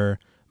Joker,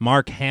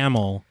 Mark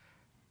Hamill,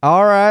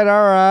 All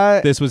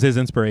right. this was his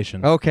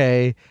inspiration.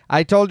 Okay.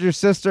 I told your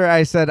sister,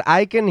 I said,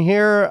 I can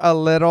hear a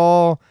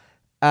little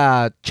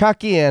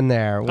Chucky in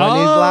there when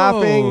he's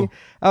laughing.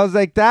 I was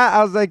like,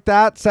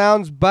 that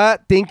sounds,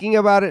 but thinking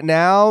about it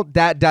now,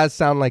 that does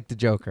sound like the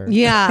Joker.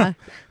 Yeah.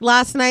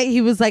 Last night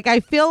he was like, I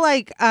feel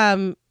like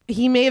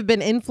he may have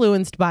been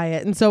influenced by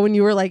it. And so when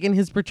you were like in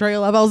his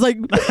portrayal of, I was like,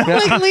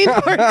 lean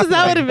forward because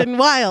that would have been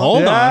wild.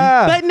 Hold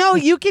on. But no,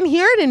 you can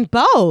hear it in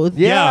both.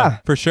 Yeah.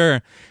 For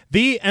sure.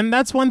 And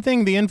that's one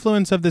thing, the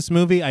influence of this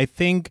movie, I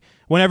think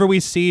whenever we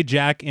see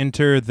Jack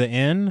enter the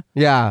inn,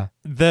 Yeah.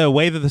 the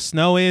way that the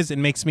snow is, it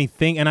makes me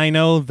think, and I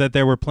know that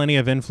there were plenty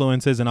of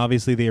influences and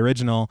obviously the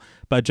original,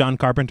 but John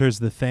Carpenter's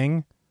The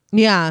Thing.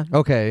 Yeah.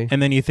 Okay. And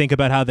then you think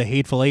about how The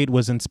Hateful Eight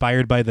was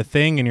inspired by The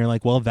Thing, and you're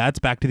like, well, that's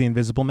back to The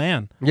Invisible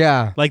Man.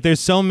 Yeah. Like, there's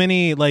so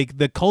many, like,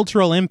 the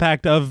cultural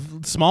impact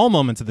of small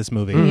moments of this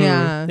movie.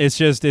 Yeah. It's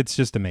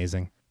just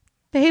amazing.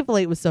 The Hateful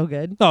Eight was so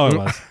good. Oh, it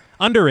was.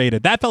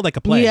 Underrated. That felt like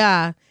a play.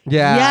 Yeah.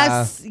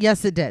 Yeah.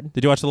 Yes, it did.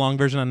 Did you watch the long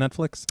version on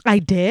Netflix? I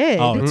did.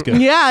 Oh, it's good.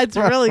 Yeah, it's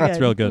really good. It's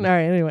real good. All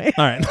right, anyway.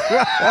 All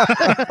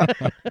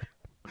right.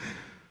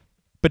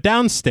 But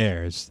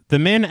downstairs, the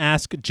men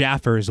ask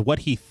Jaffers what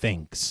he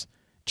thinks.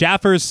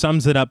 Jaffers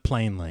sums it up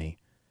plainly.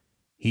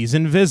 He's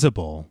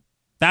invisible.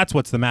 That's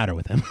what's the matter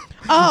with him.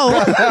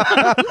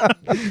 Oh.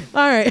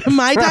 All right.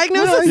 My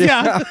diagnosis?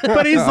 Yeah.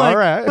 But he's like,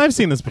 right. I've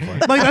seen this before.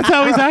 Like, that's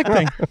how he's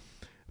acting.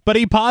 But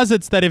he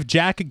posits that if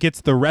Jack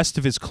gets the rest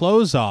of his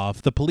clothes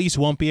off, the police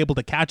won't be able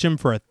to catch him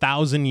for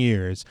 1,000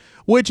 years,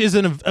 which is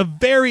a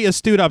very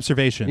astute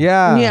observation.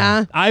 Yeah.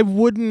 Yeah.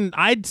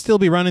 I'd still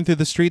be running through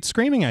the streets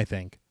screaming, I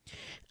think.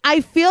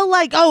 I feel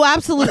like, oh,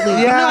 absolutely.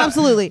 Yeah. No,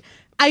 absolutely.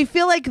 I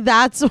feel like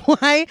that's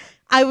why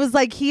I was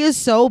like, he is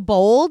so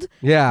bold.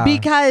 Yeah.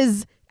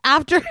 Because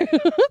after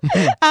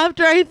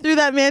I threw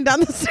that man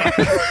down the stairs,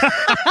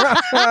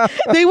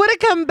 they would have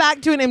come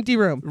back to an empty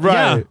room.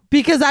 Right. Yeah.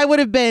 Because I would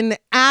have been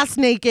ass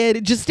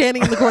naked, just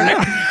standing in the corner.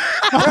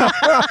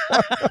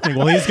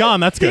 Well, he's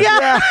gone. That's good.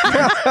 Yeah.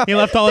 He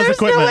left all his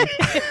There's no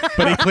equipment,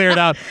 but he cleared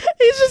out.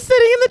 He's just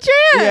sitting in the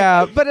chair.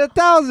 Yeah, but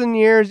 1,000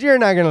 years, you're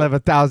not gonna live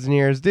 1,000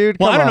 years, dude.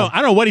 Well, Come I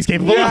don't know what he's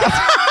capable of.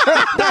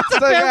 That's a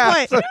fair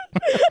point.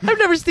 I've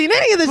never seen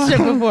any of this shit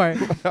before.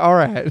 All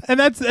right. And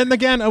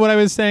again, what I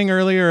was saying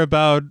earlier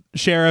about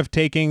Sheriff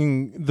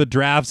taking the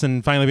drafts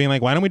and finally being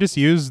like, why don't we just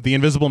use the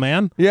Invisible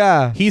Man?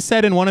 Yeah. He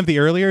said in one of the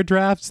earlier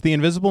drafts, the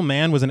Invisible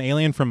Man was an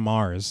alien from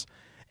Mars.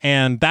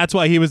 And that's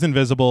why he was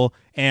invisible.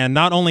 And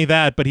not only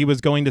that, but he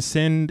was going to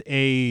send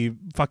a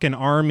fucking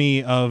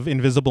army of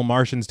invisible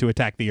Martians to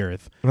attack the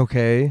Earth.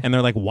 Okay. And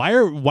they're like, why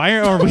are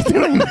we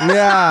doing that?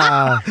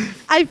 Yeah.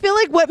 I feel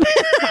like what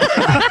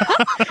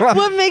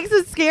makes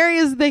it scary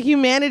is the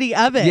humanity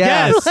of it.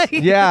 Yes. Like,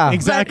 Yeah.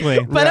 Exactly.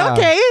 But Yeah.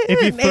 okay,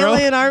 If you an throw-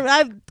 alien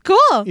arm, cool.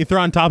 You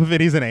throw on top of it,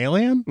 he's an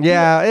alien?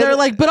 Yeah. They're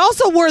like, but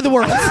also we're the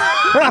world.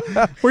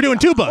 We're doing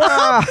 2 books.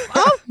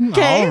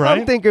 Okay. All right.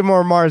 I'm thinking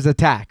more Mars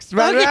Attacks.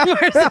 But, Okay,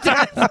 where's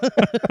the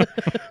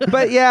time?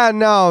 but yeah,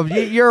 no,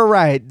 you're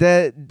right.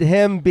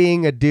 Him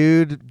being a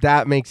dude,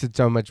 that makes it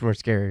so much more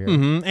scarier.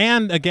 Mhm.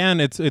 And again,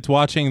 it's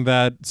watching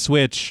that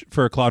switch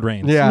for Claude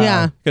Rains. Yeah.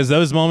 Yeah. Because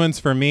those moments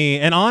for me,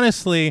 and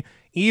honestly,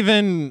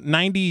 even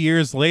 90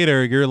 years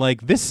later, you're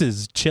like, this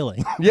is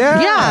chilling.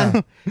 Yeah.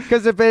 Yeah.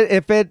 Because if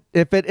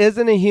it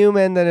isn't a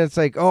human, then it's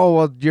like, oh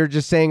well, you're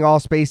just saying all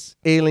space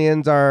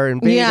aliens are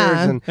invaders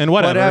Yeah. and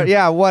whatever.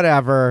 Yeah,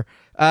 whatever.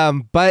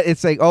 But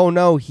it's like, oh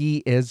no, he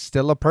is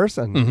still a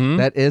person. Mhm.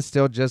 That is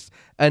still just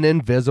an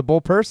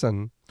invisible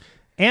person.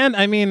 And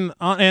I mean,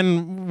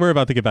 and we're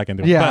about to get back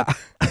into it. Yeah.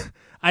 But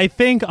I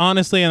think,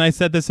 honestly, and I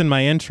said this in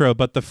my intro,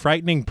 but the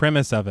frightening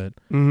premise of it,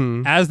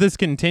 as this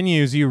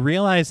continues, you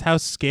realize how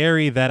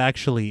scary that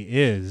actually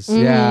is.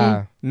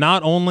 Yeah.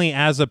 Not only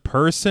as a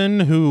person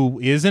who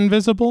is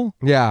invisible,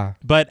 Yeah.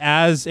 but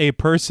as a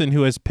person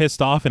who has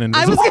pissed off an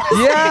I was invisible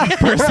gonna Yeah.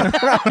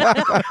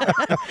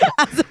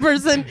 as a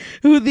person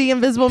who the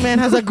Invisible Man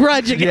has a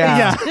grudge against.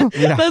 Yeah.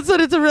 Yeah. That's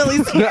what it's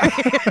really scary.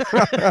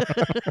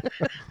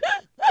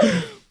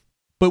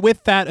 But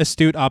with that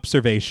astute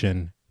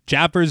observation,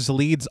 Jaffers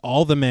leads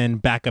all the men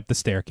back up the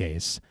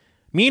staircase.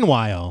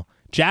 Meanwhile,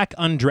 Jack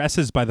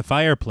undresses by the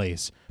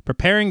fireplace,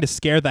 preparing to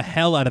scare the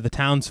hell out of the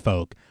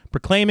townsfolk,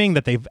 proclaiming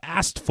that they've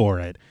asked for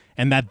it,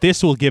 and that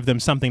this will give them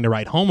something to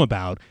write home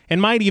about, and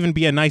might even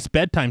be a nice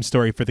bedtime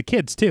story for the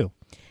kids, too.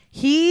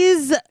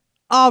 He's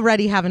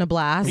already having a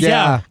blast.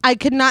 Yeah. I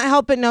could not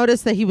help but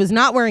notice that he was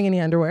not wearing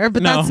any underwear,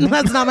 but No.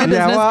 that's not my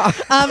business.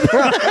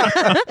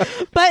 Yeah,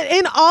 But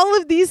in all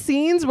of these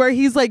scenes where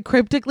he's like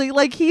cryptically,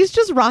 like he's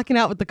just rocking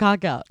out with the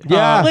cock out.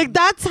 Yeah. Like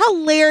that's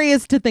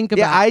hilarious to think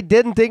about. Yeah, I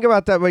didn't think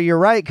about that, but you're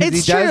right, because he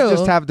It's does true.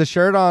 just have the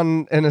shirt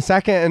on in a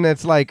second, and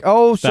it's like,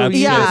 oh, so That's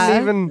he it.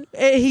 doesn't even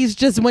He's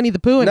just Winnie the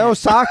Pooh. no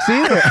socks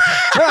either.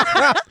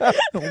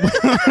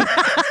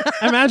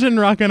 Imagine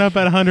rocking up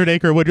at 100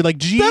 Acre Wood. You're like,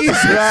 Jesus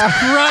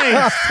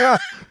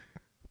Christ.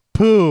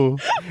 Poo.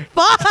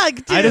 Fuck,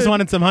 dude. I just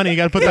wanted some honey. You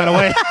got to put that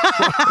away.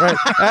 Right.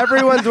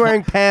 Everyone's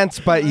wearing pants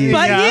but you.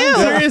 But you.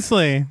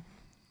 Seriously.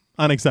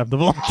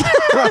 Unacceptable.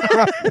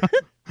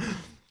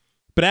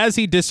 But as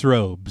he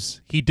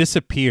disrobes, he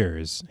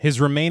disappears, his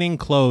remaining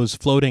clothes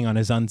floating on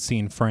his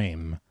unseen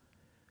frame.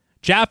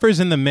 Jaffers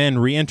and the men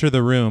re-enter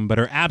the room, but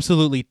are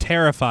absolutely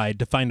terrified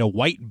to find a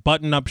white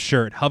button-up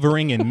shirt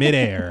hovering in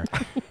midair,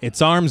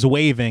 its arms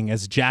waving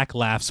as Jack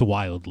laughs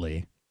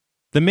wildly.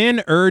 The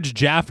men urge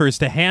Jaffers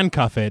to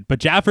handcuff it, but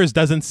Jaffers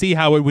doesn't see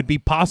how it would be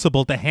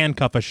possible to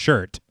handcuff a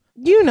shirt.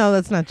 You know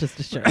that's not just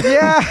a shirt.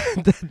 Yeah,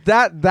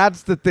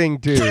 that's the thing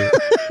too.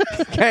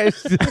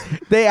 Guys,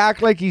 they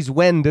act like he's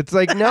wind. It's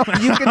like, no,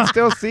 you can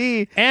still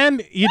see.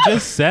 And you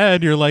just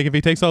said, you're like, if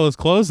he takes all his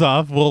clothes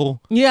off,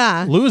 we'll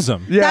Yeah. lose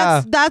him.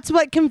 Yeah. That's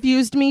what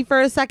confused me for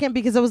a second,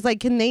 because I was like,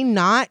 can they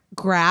not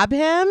grab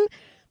him?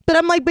 But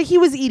I'm like, but he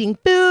was eating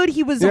food.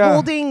 He was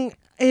holding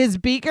his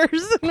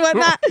beakers and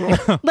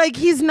whatnot. Like,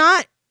 he's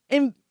not,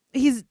 you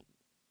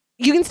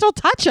can still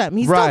touch him.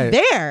 He's still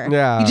there.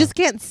 Yeah. You just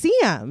can't see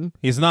him.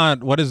 He's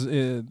not, what is,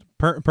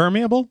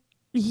 permeable?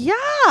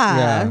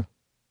 Yeah.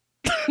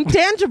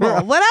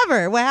 Tangible,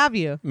 whatever, what have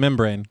you.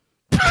 Membrane.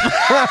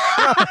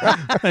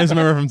 I just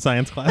remember from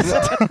science class.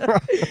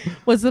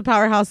 What's the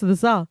powerhouse of the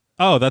cell?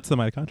 Oh, that's the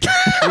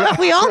mitochondria.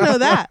 We all know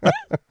that.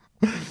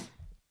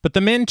 But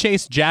the men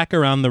chase Jack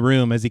around the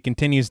room as he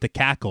continues to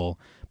cackle.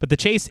 But the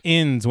chase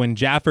ends when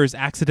Jaffers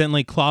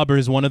accidentally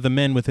clobbers one of the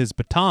men with his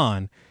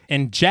baton,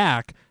 and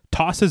Jack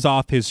tosses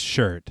off his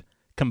shirt.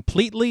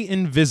 Completely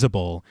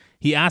invisible,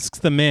 he asks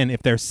the men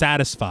if they're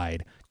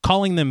satisfied,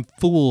 calling them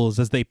fools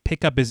as they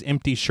pick up his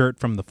empty shirt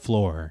from the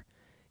floor.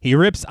 He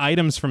rips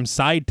items from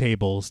side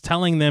tables,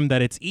 telling them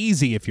that it's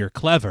easy if you're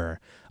clever.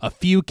 A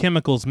few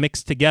chemicals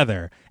mixed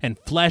together, and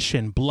flesh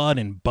and blood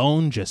and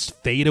bone just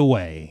fade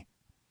away.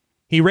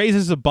 He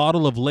raises a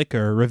bottle of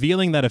liquor,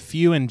 revealing that a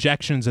few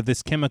injections of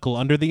this chemical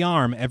under the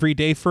arm every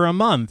day for a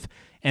month,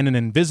 and an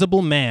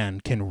invisible man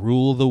can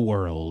rule the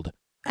world.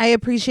 I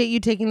appreciate you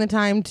taking the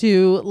time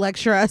to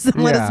lecture us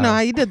and let us know how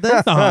you did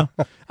this.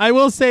 I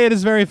will say it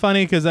is very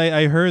funny because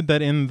I heard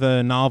that in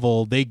the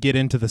novel, they get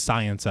into the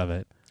science of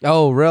it.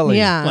 Oh, really?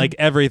 Yeah. Like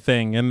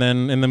everything. And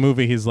then in the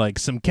movie, he's like,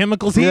 some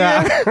chemicals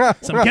here,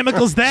 some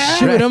chemicals there.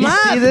 Shoot 'em You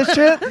up. see this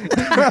shit?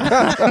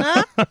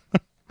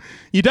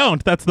 You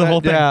don't. That's the whole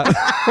thing.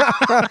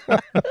 Yeah.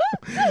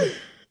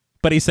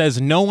 But he says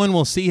no one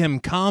will see him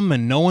come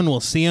and no one will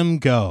see him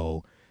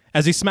go.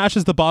 As he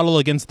smashes the bottle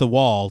against the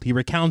wall, he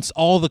recounts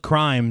all the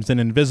crimes an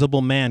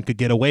invisible man could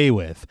get away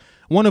with,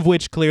 one of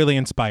which clearly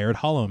inspired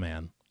Hollow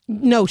Man.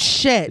 No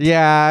shit.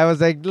 Yeah, I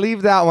was like,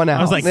 leave that one out.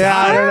 I was like, yeah,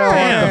 I don't know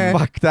damn. what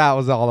the fuck that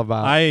was all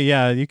about.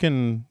 You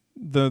can,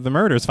 the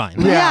murder's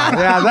fine.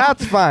 yeah,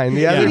 that's fine.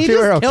 The other Can you two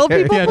are just kill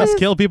okay. people? Yeah, just please?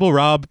 kill people,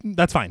 rob.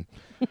 That's fine.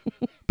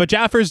 But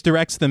Jaffers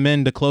directs the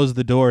men to close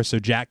the door so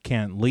Jack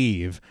can't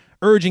leave,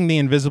 urging the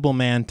invisible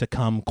man to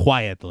come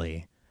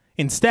quietly.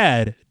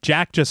 Instead,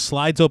 Jack just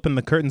slides open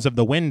the curtains of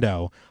the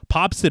window,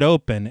 pops it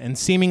open, and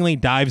seemingly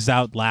dives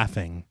out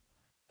laughing.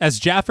 As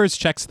Jaffers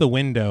checks the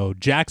window,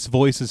 Jack's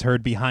voice is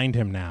heard behind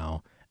him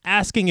now,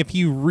 asking if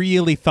he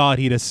really thought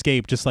he'd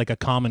escape just like a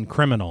common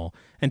criminal,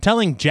 and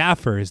telling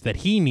Jaffers that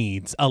he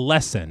needs a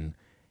lesson.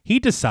 He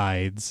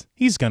decides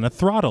he's gonna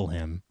throttle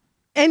him.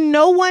 And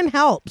no one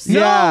helps.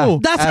 Yeah. No!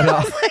 That's what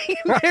I was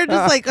like. They're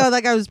just like, oh,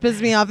 that guy was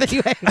pissing me off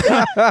anyway.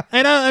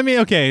 And I mean,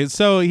 okay,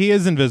 so he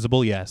is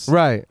invisible, yes.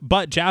 Right.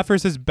 But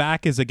Jaffers'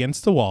 back is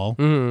against the wall.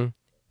 Mm-hmm.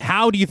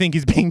 How do you think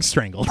he's being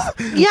strangled?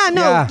 Yeah,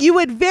 no, Yeah. you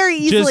would very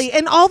easily.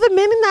 And all the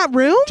men in that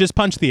room? Just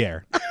punch the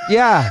air.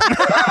 Yeah.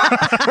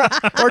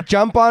 Or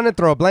jump on it,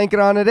 throw a blanket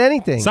on it,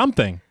 anything.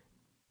 Something.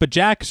 But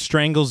Jack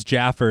strangles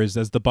Jaffers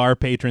as the bar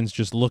patrons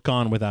just look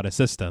on without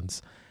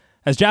assistance.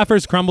 As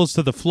Jaffers crumbles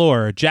to the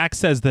floor, Jack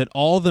says that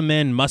all the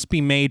men must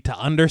be made to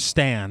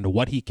understand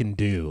what he can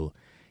do.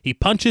 He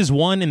punches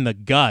one in the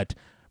gut,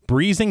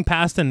 breezing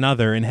past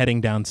another and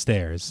heading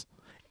downstairs.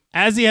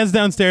 As he heads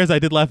downstairs, I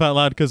did laugh out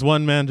loud because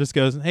one man just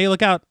goes, "Hey,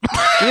 look out."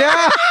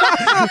 Yeah.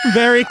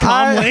 Very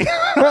calmly.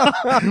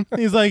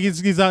 He's like,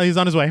 he's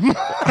on his way.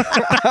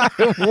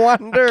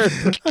 Wonder.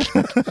 He's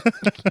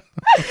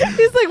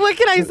like, what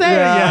can I say?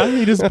 Yeah,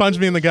 he just punched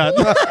me in the gut.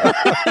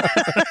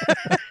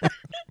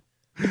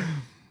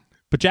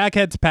 But Jack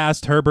heads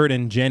past Herbert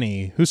and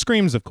Jenny, who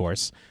screams, of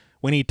course,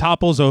 when he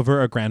topples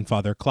over a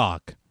grandfather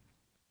clock.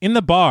 In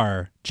the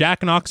bar,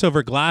 Jack knocks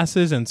over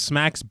glasses and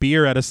smacks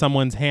beer out of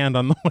someone's hand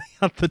on the way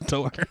out the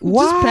door.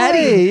 Why?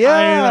 petty.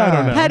 Yeah. I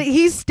don't know. Petty.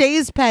 He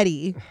stays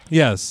petty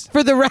Yes.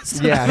 for the rest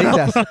of Yeah, the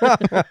he film.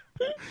 does.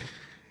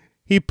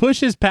 He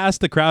pushes past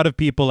the crowd of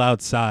people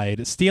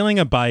outside, stealing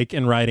a bike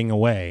and riding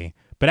away.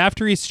 But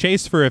after he's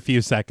chased for a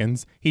few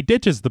seconds, he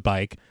ditches the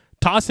bike,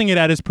 tossing it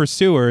at his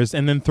pursuers,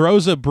 and then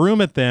throws a broom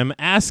at them,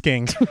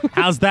 asking,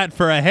 "How's that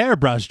for a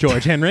hairbrush,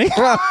 George Henry?"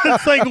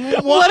 It's like,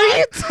 what? What are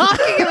you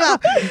talking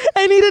about?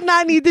 And he did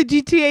not need the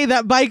GTA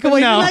that bike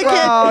away No. from that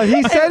kid. Oh,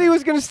 he said he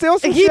was going to steal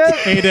some He shit.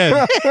 He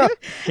did.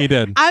 He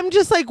did. I'm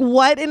just like,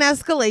 what an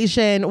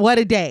escalation. What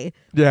a day.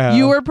 Yeah.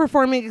 You were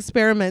performing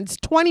experiments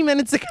 20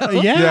 minutes ago.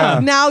 Yeah.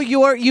 Now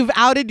you've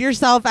outed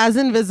yourself as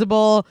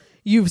invisible.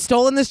 You've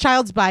stolen this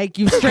child's bike.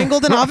 You've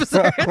strangled an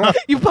officer.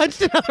 You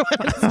punched another one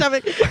in the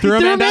stomach. Threw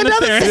a man down the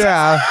stairs.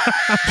 Yeah.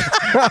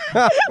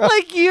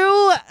 Like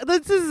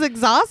this is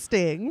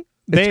exhausting.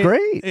 It's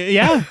great.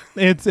 Yeah,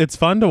 it's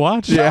fun to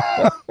watch.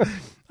 Yeah.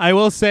 I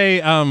will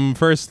say,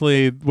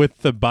 firstly, with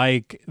the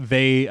bike,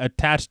 they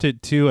attached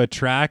it to a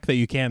track that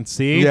you can't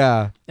see.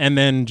 Yeah. And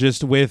then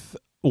just with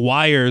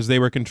wires they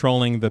were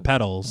controlling the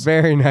pedals.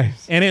 Very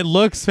nice. And it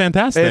looks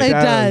fantastic. It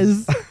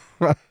does.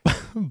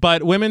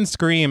 But women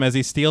scream as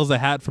he steals a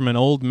hat from an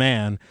old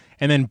man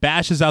and then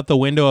bashes out the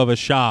window of a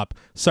shop,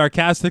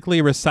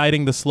 sarcastically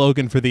reciting the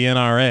slogan for the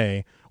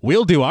NRA,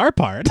 "We'll do our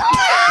part."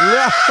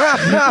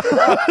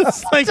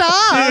 It's like,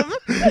 Stop.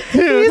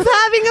 dude, He's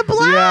having a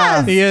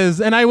blast. he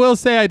is. And I will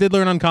say, I did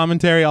learn on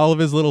commentary, all of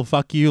his little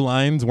fuck you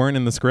lines weren't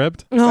in the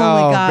script. Oh my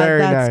Oh, God, very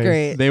that's nice.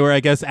 great. They were, I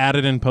guess,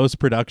 added in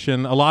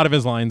post-production. A lot of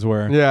his lines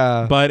were.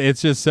 Yeah. But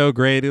it's just so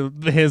great.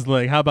 His,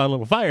 like, how about a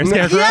little fire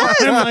scarecrow? Yes.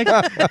 I'm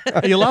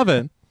like, you love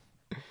it.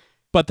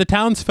 But the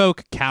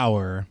townsfolk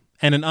cower,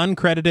 and an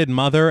uncredited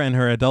mother and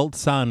her adult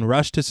son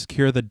rush to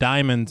secure the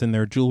diamonds in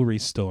their jewelry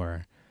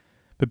store.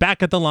 But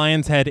back at the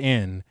Lion's Head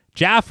Inn,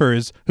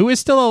 Jaffers, who is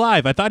still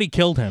alive, I thought he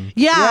killed him.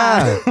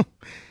 Yeah.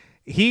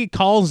 He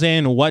calls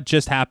in what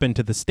just happened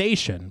to the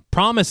station,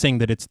 promising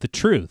that it's the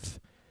truth.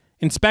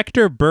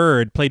 Inspector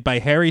Bird, played by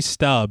Harry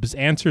Stubbs,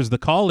 answers the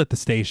call at the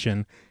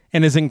station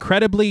and is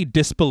incredibly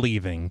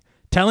disbelieving,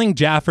 telling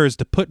Jaffers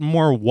to put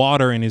more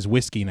water in his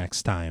whiskey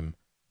next time.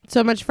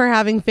 So much for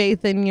having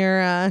faith in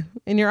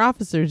your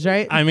officers,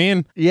 right? I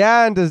mean,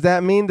 Yeah, and does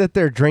that mean that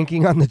they're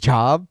drinking on the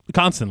job?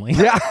 constantly.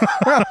 Yeah.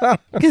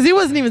 Because he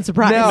wasn't even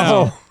surprised.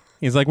 No.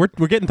 He's like, we're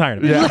getting tired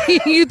of it. Yeah.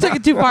 You took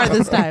it too far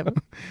this time.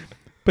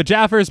 But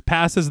Jaffers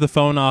passes the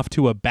phone off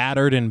to a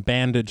battered and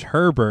bandaged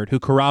Herbert, who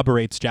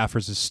corroborates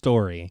Jaffers'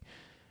 story.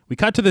 We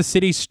cut to the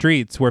city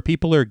streets where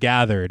people are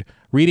gathered,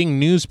 reading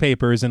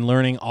newspapers and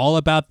learning all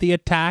about the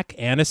attack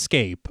and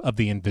escape of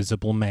the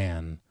Invisible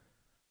Man.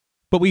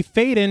 But we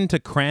fade into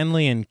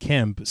Cranley and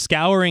Kemp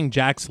scouring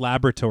Jack's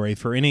laboratory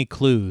for any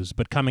clues,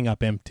 but coming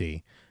up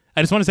empty.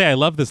 I just want to say I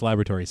love this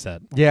laboratory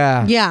set.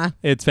 Yeah. Yeah.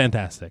 It's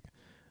fantastic.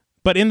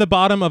 But in the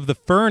bottom of the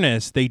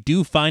furnace, they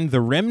do find the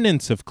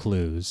remnants of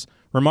clues,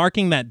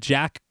 remarking that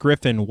Jack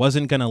Griffin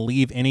wasn't going to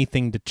leave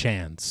anything to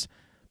chance.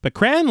 But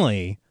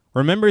Cranley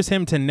remembers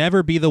him to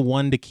never be the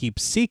one to keep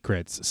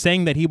secrets,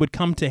 saying that he would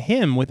come to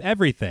him with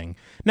everything.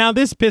 Now,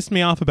 this pissed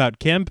me off about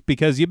Kemp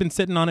because you've been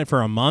sitting on it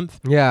for a month.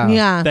 Yeah.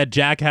 Yeah. That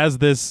Jack has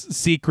this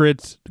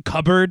secret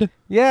cupboard,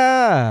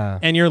 Yeah.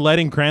 and you're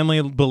letting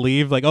Cranley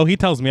believe, like, oh, he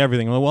tells me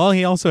everything. Well,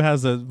 he also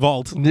has a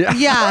vault. Yeah.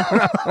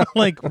 Yeah.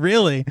 Like,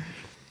 really?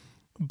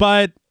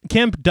 But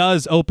Kemp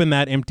does open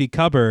that empty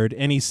cupboard,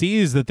 and he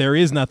sees that there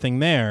is nothing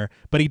there.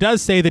 But he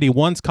does say that he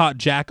once caught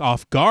Jack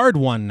off guard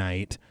one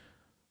night.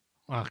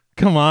 Oh,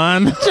 come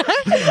on. I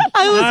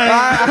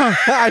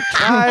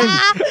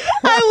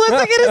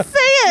wasn't going to say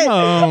it.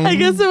 Oh. I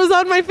guess it was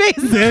on my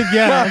face.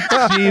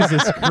 Yeah.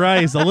 Jesus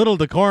Christ. A little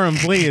decorum,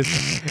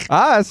 please.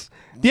 Us.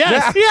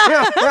 Yes.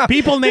 Yeah.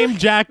 People named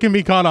Jack can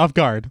be caught off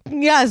guard.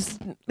 Yes,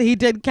 he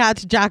did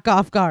catch Jack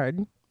off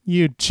guard.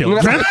 You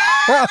children.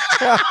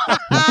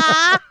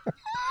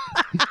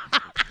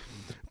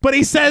 But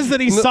he says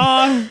that he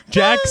saw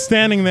Jack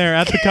standing there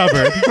at the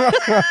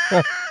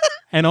cupboard.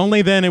 And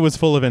only then it was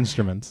full of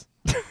instruments.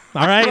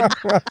 All right?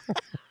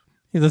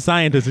 He's a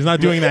scientist. He's not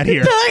doing that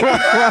here.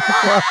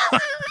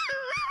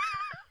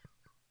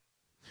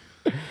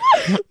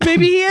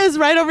 Maybe he is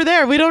right over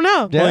there. We don't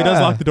know. Well, he does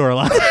Yeah. lock the door a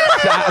lot.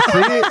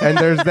 See? And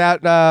there's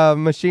that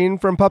machine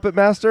from Puppet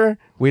Master.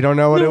 We don't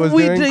know what it was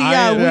We doing. do-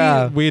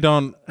 yeah, We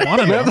don't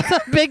want to know. It's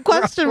a big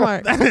question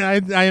mark.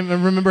 I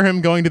remember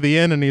him going to the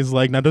inn and he's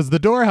like, now does the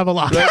door have a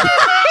lock?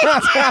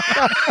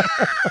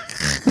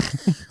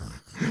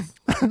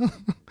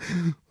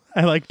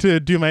 I like to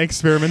do my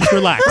experiments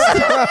relaxed.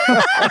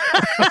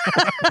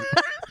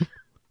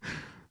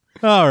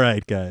 All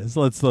right, guys,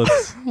 let's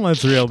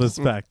reel this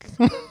back.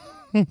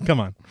 Come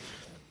on.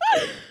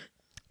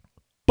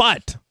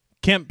 But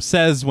Kemp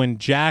says when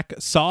Jack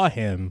saw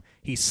him,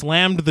 he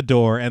slammed the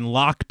door and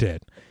locked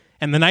it.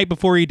 And the night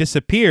before he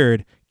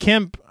disappeared,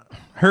 Kemp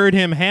heard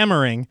him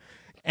hammering.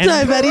 And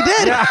I bet he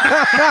did.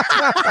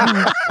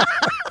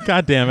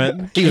 God damn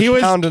it. He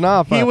was pounding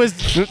off. He was.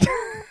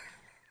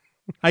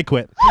 I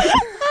quit.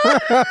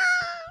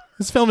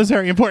 This film is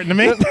very important to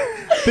me.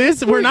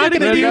 We're not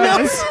going to do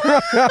this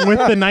with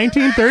the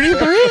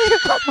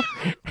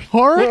 1933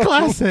 horror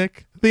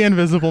classic, The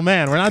Invisible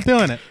Man. We're not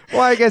doing it.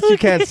 Well, I guess you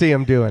can't see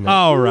him doing it.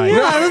 All right.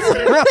 Yeah,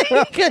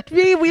 this could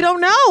be. We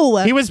don't know.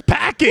 He was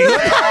packing.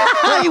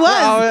 He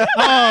was.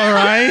 All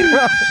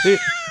right.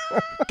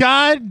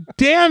 God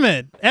damn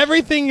it.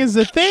 Everything is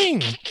a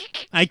thing.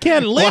 I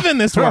can't live in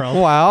this world.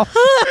 Wow.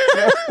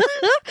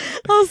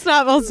 I'll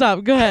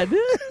stop. Go ahead.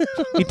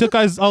 He took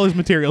all his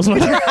materials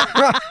with him.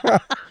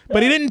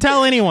 But he didn't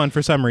tell anyone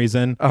for some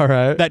reason. All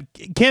right. That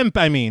Kemp,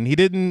 he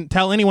didn't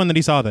tell anyone that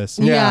he saw this.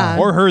 Yeah.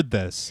 Or heard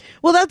this.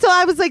 Well, that's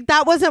why I was like,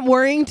 that wasn't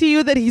worrying to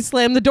you that he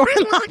slammed the door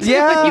and locked it when you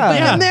Yeah. went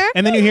Yeah. in there?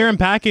 And then you hear him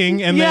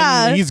packing, and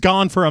Yeah. then he's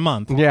gone for a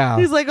month. Yeah.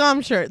 He's like, oh,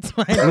 I'm sure it's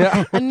fine.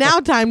 Yeah. And now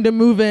time to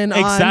move in on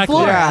Exactly.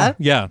 Flora.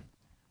 Yeah.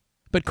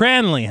 But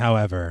Cranley,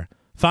 however,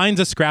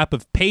 finds a scrap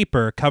of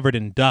paper covered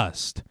in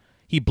dust.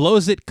 He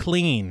blows it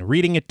clean,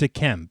 reading it to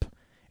Kemp.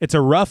 It's a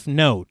rough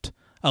note,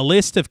 a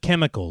list of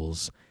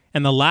chemicals,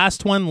 and the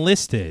last one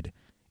listed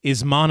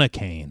is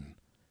monocaine.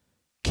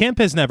 Kemp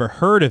has never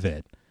heard of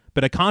it,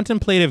 but a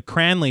contemplative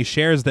Cranley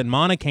shares that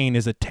Monocaine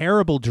is a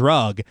terrible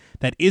drug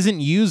that isn't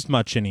used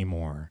much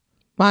anymore.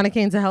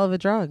 Monocaine's a hell of a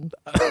drug.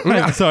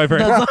 So I've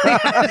heard.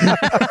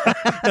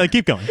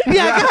 Keep going.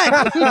 Yeah,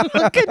 go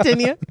ahead.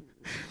 Continue.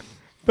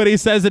 But he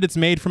says that it's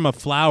made from a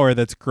flower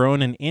that's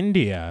grown in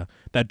India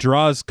that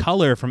draws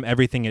color from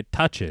everything it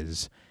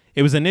touches.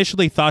 It was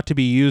initially thought to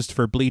be used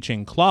for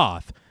bleaching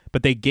cloth,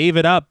 but they gave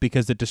it up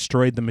because it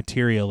destroyed the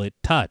material it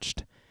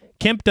touched.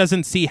 Kemp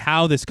doesn't see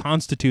how this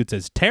constitutes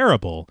as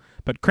terrible,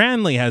 but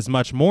Cranley has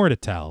much more to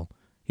tell.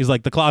 He's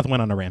like, the cloth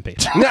went on a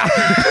rampage.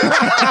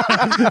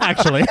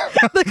 Actually.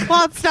 The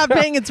cloth stopped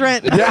paying its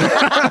rent.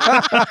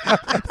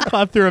 The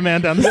cloth threw a man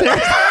down the stairs.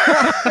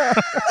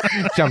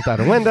 Jumped out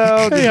a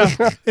window.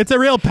 Yeah. It's a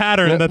real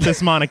pattern that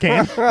this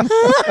Monocaine.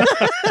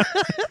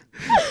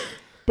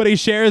 But he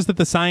shares that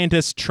the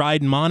scientists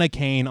tried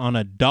Monocaine on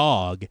a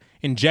dog,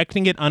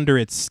 injecting it under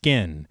its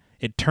skin.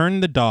 It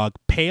turned the dog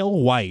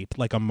pale white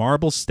like a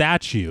marble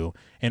statue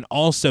and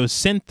also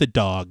sent the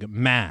dog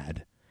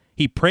mad.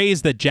 He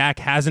prays that Jack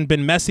hasn't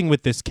been messing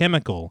with this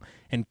chemical,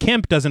 and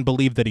Kemp doesn't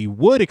believe that he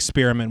would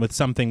experiment with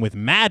something with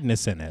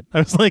madness in it. I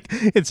was like,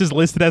 it's just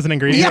listed as an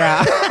ingredient.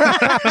 Yeah.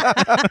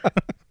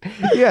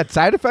 You had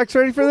side effects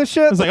ready for this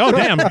shit? I was like, oh,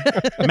 damn.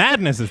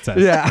 Madness, it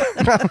says. Yeah.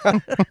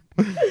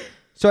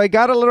 So I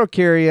got a little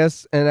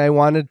curious, and I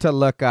wanted to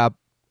look up,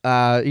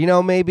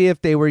 maybe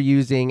if they were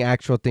using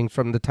actual things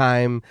from the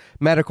time,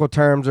 medical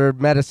terms or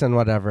medicine,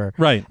 whatever.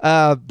 Right.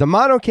 The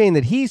Monocaine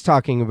that he's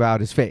talking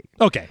about is fake.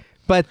 Okay.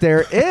 But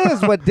there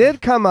is, what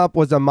did come up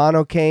was a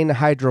Monocaine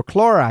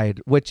hydrochloride,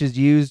 which is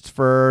used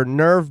for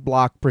nerve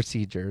block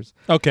procedures.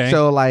 Okay.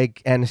 So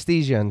like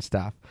anesthesia and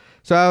stuff.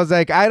 So I was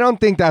like, I don't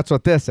think that's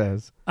what this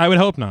is. I would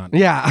hope not.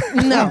 Yeah.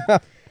 No.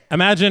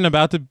 Imagine you're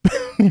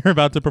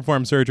about to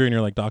perform surgery and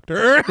you're like,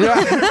 doctor,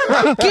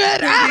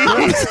 Get out!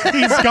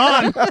 he's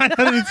gone.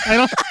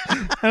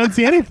 I don't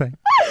see anything.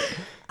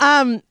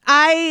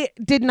 I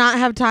did not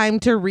have time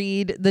to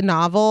read the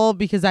novel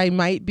because I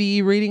might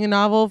be reading a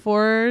novel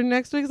for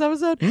next week's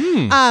episode.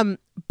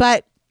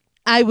 But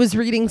I was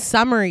reading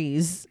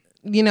summaries,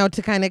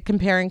 to kind of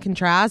compare and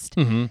contrast.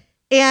 Mm-hmm.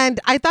 And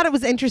I thought it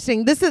was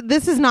interesting. This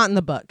is not in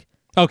the book.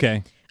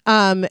 Okay.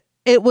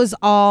 It was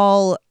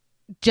all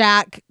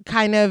Jack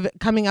kind of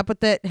coming up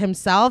with it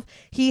himself.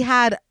 He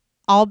had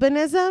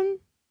albinism.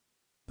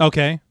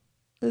 Okay.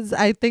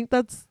 I think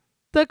that's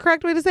the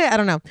correct way to say it. I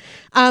don't know.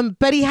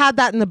 But he had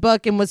that in the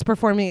book and was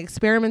performing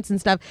experiments and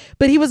stuff.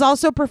 But he was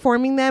also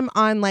performing them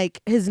on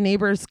like his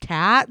neighbor's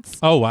cats.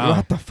 Oh, wow.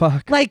 What the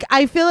fuck? Like,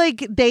 I feel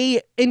like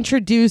they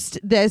introduced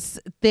this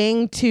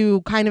thing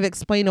to kind of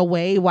explain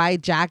away why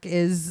Jack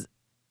is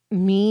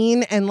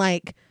mean and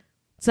like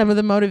some of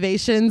the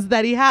motivations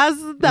that he has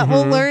that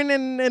we'll learn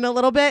in a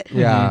little bit.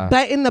 Yeah.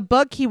 But in the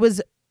book, he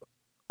was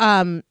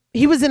an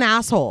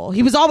asshole.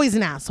 He was always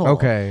an asshole.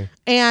 Okay.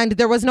 And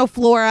there was no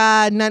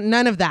flora,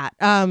 none of that.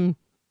 And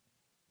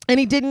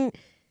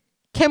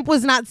Kemp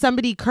was not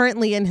somebody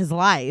currently in his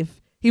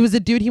life. He was a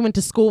dude he went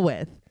to school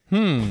with.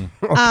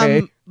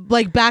 Okay.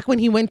 Like back when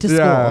he went to school.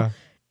 Yeah.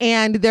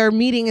 And their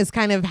meeting is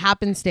kind of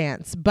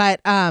happenstance.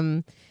 But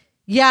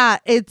yeah,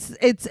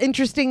 it's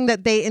interesting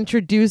that they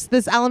introduced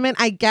this element,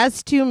 I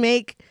guess, to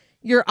make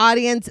your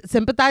audience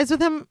sympathize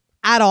with him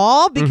at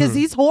all because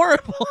he's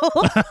horrible.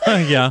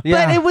 Yeah.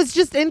 Yeah. But it was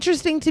just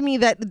interesting to me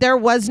that there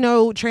was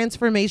no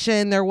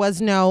transformation. There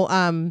was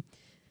no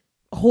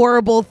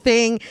horrible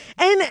thing.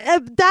 And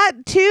that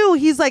too,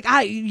 he's like,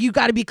 you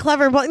got to be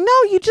clever. But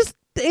no, you just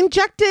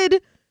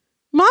injected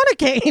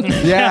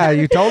Monocaine. Yeah,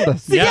 you told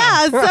us.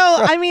 Yeah. So,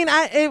 I mean,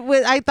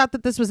 I thought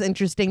that this was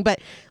interesting. But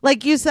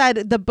like you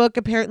said, the book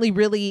apparently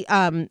really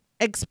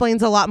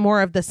explains a lot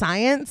more of the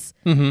science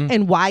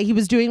and why he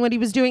was doing what he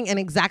was doing and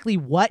exactly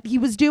what he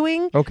was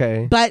doing.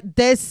 Okay. But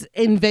this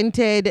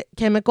invented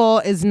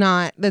chemical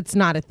that's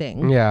not a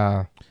thing.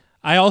 Yeah.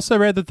 I also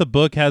read that the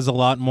book has a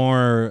lot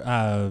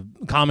more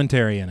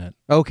commentary in it,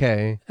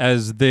 Okay.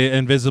 as the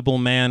invisible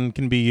man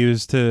can be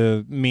used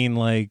to mean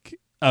like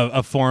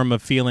a form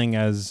of feeling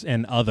as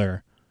an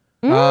other.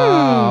 All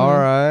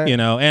right.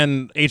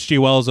 And H.G.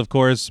 Wells, of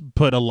course,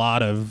 put a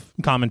lot of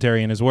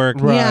commentary in his work.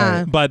 Right.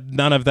 Yeah. But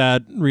none of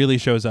that really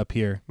shows up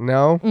here.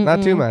 No,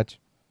 not too much.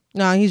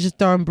 No, he's just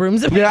throwing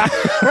brooms at me. Yeah.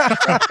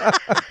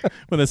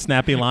 With a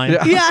snappy line.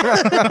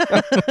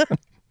 Yeah.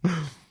 Yeah.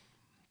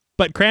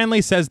 But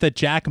Cranley says that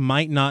Jack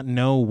might not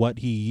know what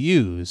he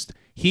used.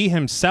 He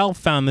himself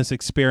found this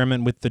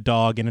experiment with the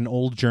dog in an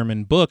old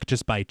German book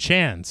just by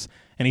chance.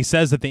 And he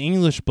says that the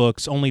English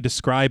books only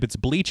describe its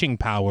bleaching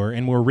power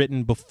and were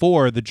written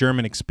before the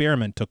German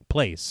experiment took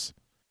place.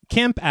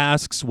 Kemp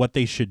asks what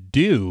they should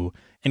do,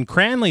 and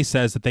Cranley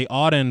says that they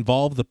ought to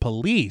involve the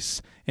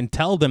police and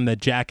tell them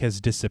that Jack has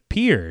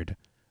disappeared,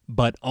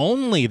 but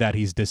only that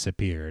he's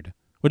disappeared,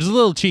 which is a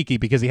little cheeky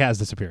because he has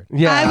disappeared.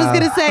 Yeah. I was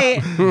going to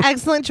say,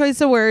 excellent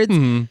choice of words.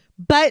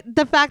 But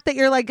the fact that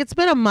you're like, it's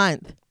been a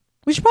month.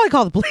 We should probably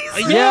call the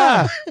police.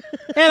 Yeah.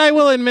 And I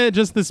will admit,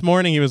 just this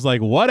morning, he was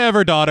like,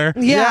 whatever, daughter.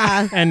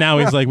 Yeah. And now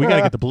he's like, we got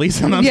to get the police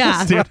in on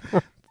Yeah. this,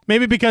 dude.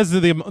 Maybe because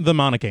of the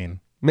Monocaine.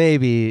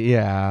 Maybe,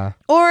 yeah.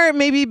 Or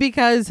maybe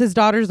because his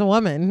daughter's a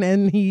woman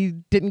and he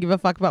didn't give a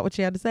fuck about what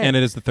she had to say. And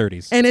it is the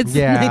 30s. And it's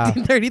Yeah.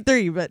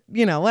 1933, but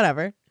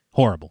whatever.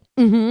 Horrible.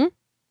 Mm-hmm.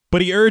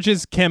 But he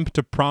urges Kemp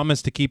to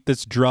promise to keep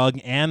this drug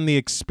and the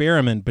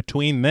experiment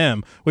between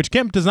them, which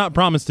Kemp does not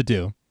promise to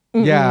do.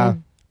 Yeah.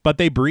 But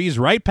they breeze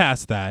right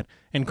past that,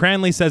 and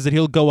Cranley says that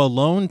he'll go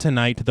alone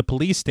tonight to the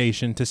police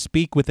station to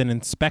speak with an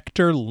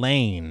Inspector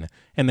Lane,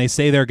 and they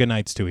say their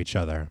goodnights to each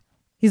other.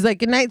 He's like,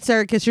 "Good night,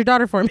 sir. Kiss your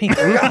daughter for me."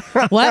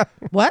 What?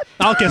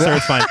 I'll kiss her,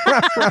 it's fine.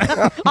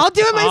 I'll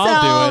do it myself.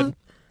 I'll do it.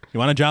 You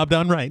want a job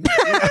done right.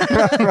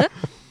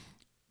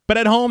 But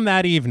at home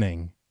that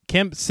evening,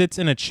 Kemp sits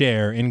in a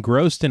chair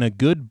engrossed in a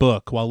good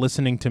book while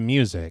listening to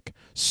music.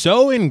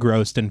 So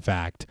engrossed, in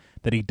fact,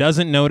 that he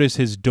doesn't notice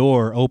his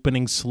door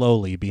opening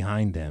slowly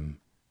behind him.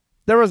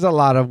 There was a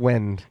lot of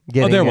wind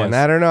getting there in. was.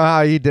 I don't know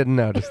how you didn't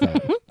notice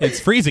that. It's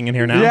freezing in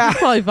here now. Yeah.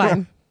 Probably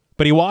fine.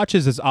 But he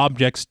watches as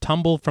objects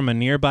tumble from a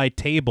nearby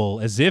table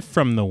as if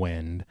from the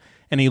wind,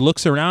 and he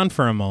looks around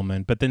for a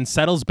moment, but then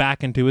settles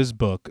back into his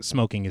book,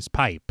 smoking his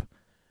pipe.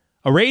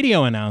 A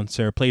radio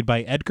announcer, played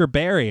by Edgar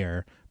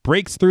Barrier,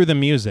 breaks through the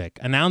music,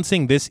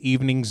 announcing this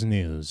evening's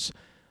news.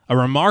 A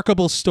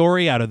remarkable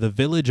story out of the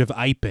village of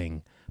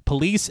Iping.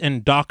 Police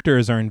and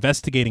doctors are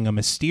investigating a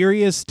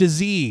mysterious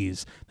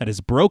disease that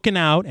has broken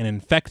out and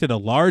infected a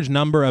large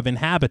number of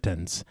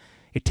inhabitants.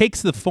 It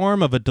takes the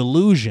form of a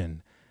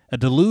delusion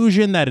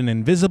that an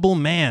invisible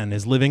man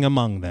is living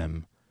among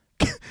them.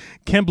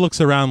 Kemp looks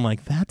around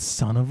like, that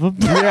son of a...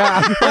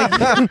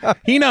 Yeah.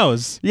 He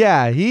knows.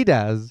 Yeah, he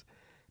does.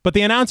 But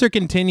the announcer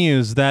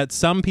continues that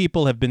some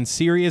people have been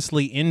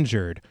seriously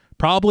injured,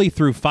 probably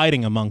through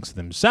fighting amongst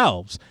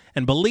themselves,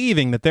 and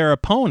believing that their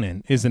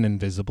opponent is an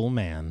invisible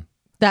man.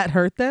 That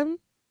hurt them?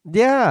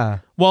 Yeah.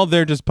 Well,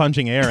 they're just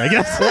punching air, I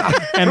guess.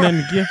 And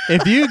then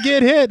if you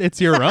get hit, it's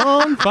your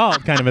own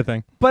fault, kind of a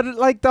thing. But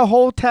like the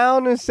whole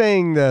town is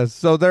saying this,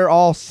 so they're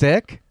all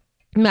sick?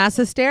 Mass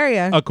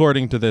hysteria.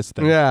 According to this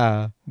thing.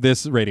 Yeah.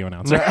 This radio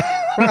announcer.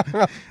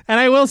 And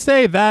I will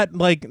say that,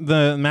 like,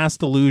 the mass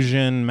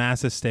delusion,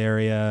 mass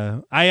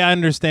hysteria, I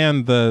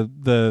understand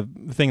the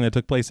thing that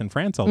took place in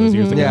France all those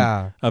years ago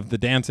Yeah. of the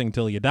dancing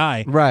till you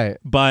die. Right.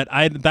 But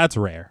that's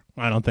rare.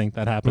 I don't think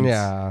that happens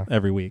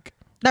every week.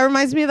 That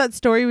reminds me of that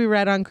story we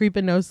read on Creep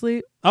and No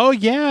Sleep. Oh,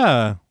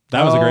 yeah.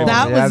 That was a great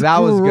That one. was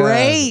that was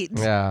great.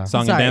 Good. Yeah.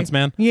 Song Sorry. and Dance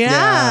Man. Yeah.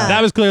 Yeah.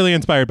 That was clearly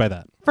inspired by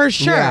that. For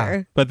sure.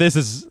 Yeah. But this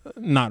is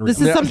not real. This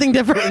is something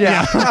different.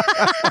 Yeah.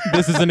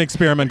 This is an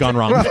experiment gone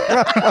wrong.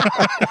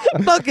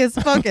 Focus.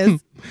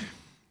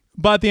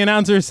 But the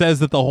announcer says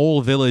that the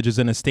whole village is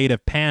in a state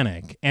of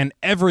panic, and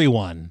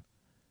everyone.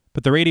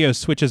 But the radio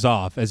switches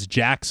off as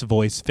Jack's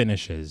voice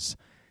finishes.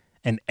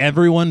 And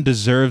everyone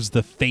deserves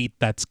the fate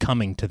that's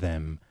coming to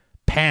them.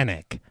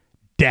 Panic.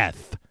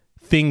 Death.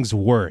 Things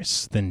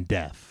worse than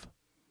death.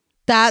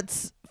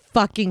 That's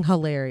fucking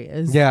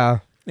hilarious. Yeah.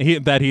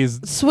 He's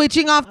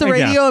Switching off the Yeah,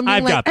 radio and being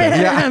I've like, got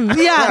that.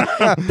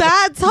 yeah,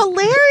 that's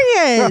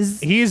hilarious.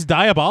 he's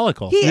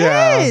diabolical. He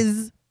Yeah.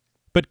 is.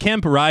 But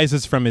Kemp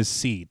rises from his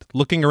seat,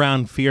 looking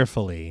around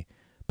fearfully.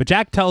 But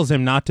Jack tells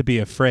him not to be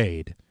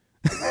afraid.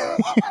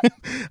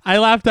 I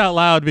laughed out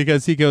loud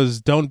because he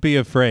goes, "Don't be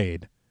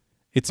afraid.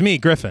 It's me,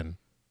 Griffin.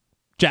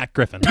 Jack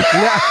Griffin."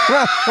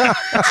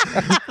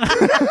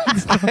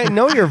 I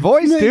know your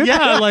voice, dude.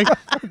 Yeah, like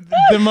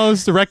the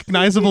most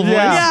recognizable voice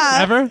Yeah.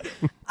 ever.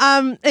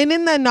 And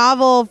in the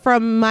novel,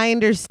 from my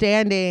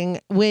understanding,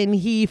 when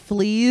he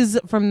flees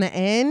from the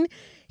inn,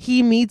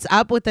 he meets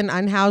up with an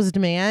unhoused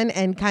man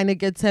and kind of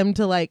gets him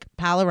to like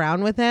pal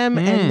around with him,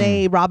 and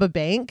they rob a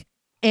bank.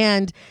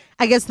 And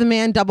I guess the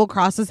man double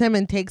crosses him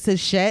and takes his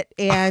shit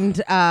and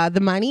the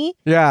money.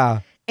 Yeah.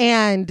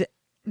 And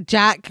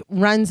Jack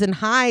runs and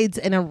hides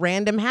in a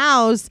random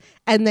house,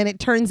 and then it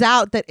turns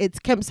out that it's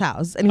Kemp's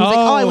house. And he's like,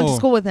 "Oh, I went to Oh.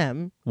 school with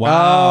him." Wow.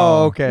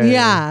 Oh, okay.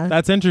 Yeah.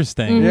 That's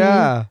interesting.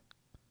 Yeah.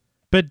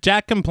 But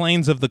Jack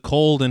complains of the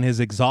cold and his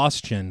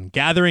exhaustion,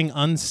 gathering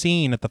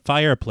unseen at the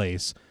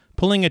fireplace,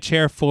 pulling a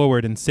chair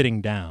forward and sitting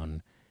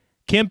down.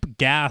 Kemp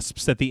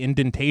gasps at the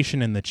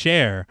indentation in the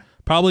chair,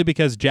 probably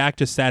because Jack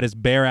just sat his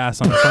bare ass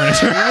on the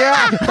furniture.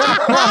 Yeah.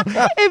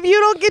 If you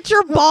don't get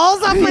your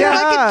balls off my Yeah.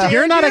 fucking chair,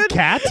 You're not dude. a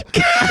cat.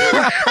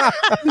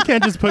 You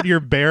can't just put your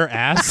bare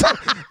ass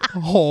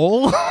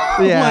hole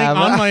Yeah, like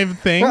on my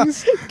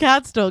things.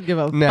 Cats don't give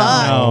a No.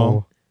 fuck.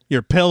 No.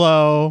 Your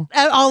pillow.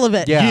 All of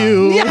it. Yeah.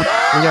 You.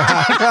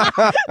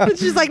 Yeah. And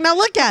she's like, "Now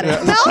look at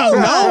it." No,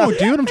 No,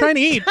 dude, I'm trying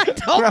to eat. I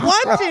don't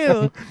want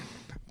to.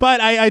 But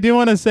I do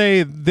want to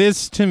say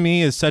this to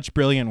me is such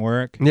brilliant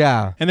work.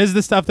 Yeah. And this is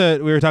the stuff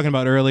that we were talking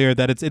about earlier,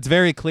 that it's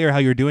very clear how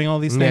you're doing all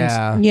these things.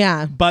 Yeah.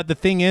 Yeah. But the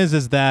thing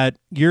is that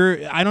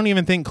I don't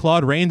even think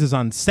Claude Rains is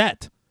on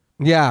set.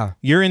 Yeah.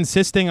 You're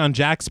insisting on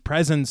Jack's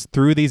presence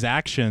through these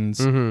actions,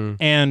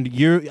 and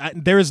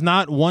there is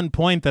not one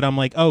point that I'm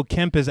like, oh,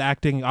 Kemp is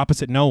acting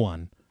opposite no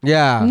one.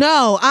 Yeah.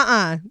 No,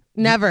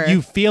 never.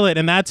 You feel it,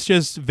 and that's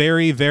just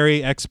very,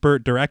 very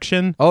expert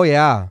direction. Oh,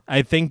 yeah.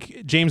 I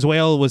think James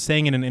Whale was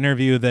saying in an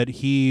interview that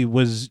he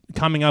was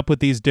coming up with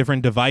these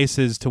different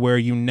devices to where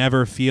you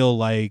never feel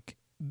like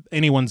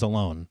anyone's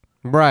alone.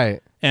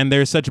 Right. And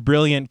there's such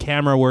brilliant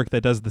camera work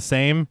that does the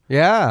same.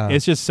 Yeah.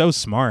 It's just so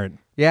smart.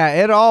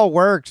 Yeah, it all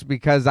works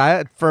because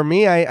for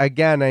me, I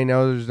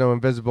know there's no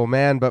Invisible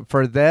Man, but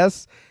for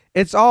this,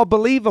 it's all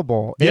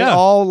believable. Yeah. It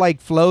all like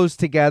flows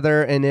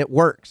together and it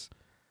works.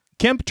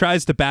 Kemp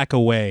tries to back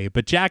away,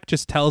 but Jack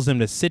just tells him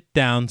to sit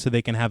down so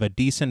they can have a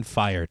decent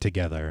fire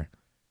together.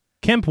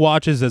 Kemp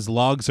watches as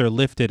logs are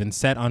lifted and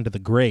set onto the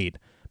grate,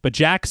 but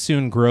Jack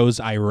soon grows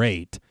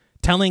irate,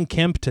 telling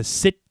Kemp to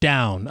sit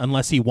down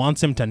unless he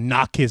wants him to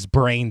knock his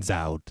brains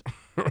out.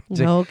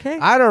 Okay.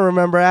 I don't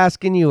remember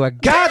asking you a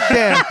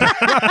goddamn.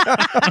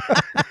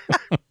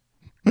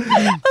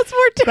 That's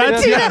more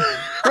Tarantino.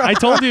 I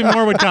told you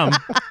more would come.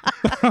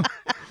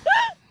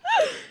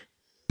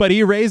 But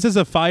he raises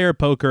a fire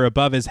poker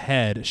above his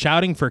head,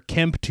 shouting for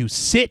Kemp to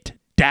sit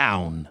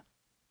down.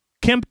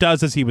 Kemp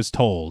does as he was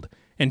told,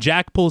 and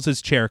Jack pulls his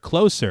chair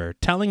closer,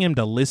 telling him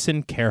to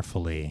listen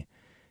carefully.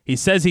 He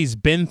says he's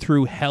been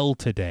through hell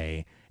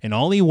today, and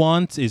all he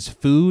wants is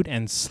food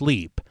and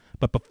sleep.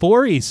 But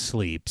before he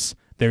sleeps,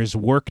 there's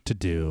work to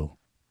do.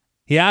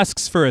 He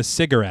asks for a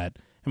cigarette,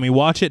 and we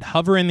watch it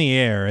hover in the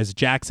air as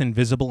Jack's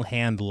invisible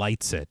hand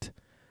lights it.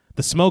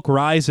 The smoke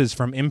rises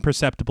from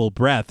imperceptible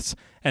breaths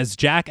as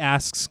Jack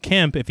asks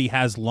Kemp if he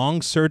has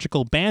long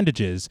surgical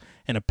bandages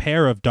and a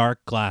pair of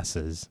dark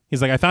glasses.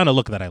 He's like, I found a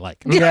look that I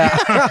like. Yeah.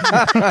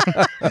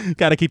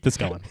 Gotta keep this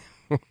going.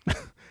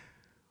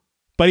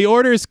 But he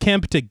orders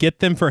Kemp to get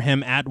them for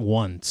him at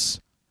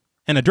once.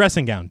 And a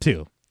dressing gown,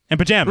 too. And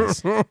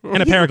pajamas.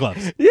 And a pair of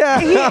gloves.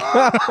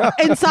 Yeah.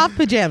 And soft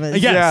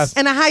pajamas. Yes.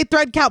 And a high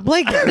thread count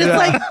blanket. It's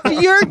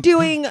like, you're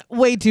doing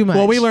way too much.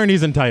 Well, we learned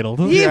he's entitled.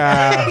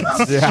 Yeah.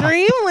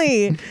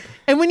 Extremely.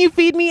 And when you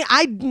feed me,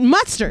 I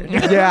mustard.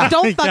 Yeah.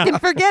 Don't fucking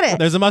forget it.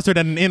 There's a mustard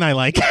at an inn I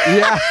like.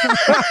 Yeah.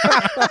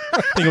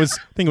 I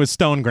think it was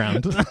stone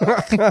ground.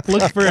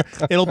 Look for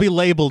it'll be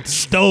labeled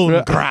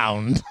stone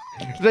ground.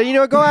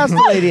 So, go ask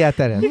the lady at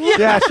that end.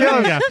 Yeah.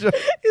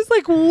 He's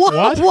like,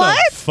 what? What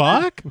the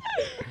fuck?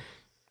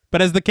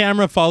 But as the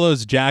camera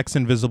follows Jack's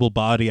invisible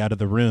body out of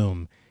the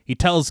room, he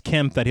tells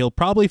Kemp that he'll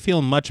probably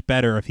feel much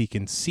better if he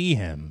can see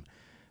him.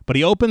 But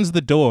he opens the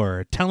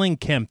door, telling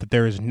Kemp that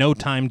there is no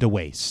time to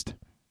waste.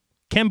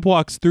 Kemp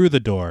walks through the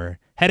door,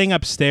 heading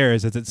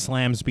upstairs as it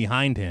slams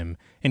behind him,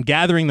 and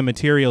gathering the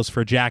materials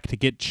for Jack to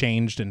get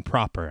changed and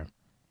proper.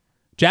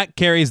 Jack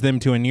carries them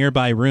to a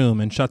nearby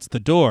room and shuts the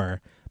door,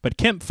 but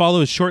Kemp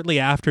follows shortly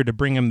after to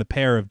bring him the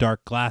pair of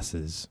dark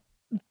glasses.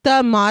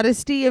 The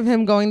modesty of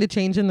him going to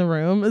change in the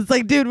room. It's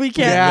like, dude, we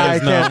can't. Yeah, I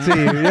There's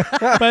can't see you.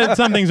 But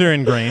some things are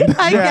ingrained.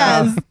 I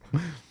guess.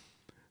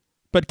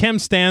 But Kemp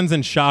stands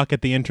in shock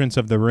at the entrance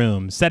of the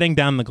room, setting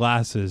down the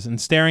glasses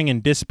and staring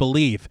in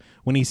disbelief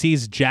when he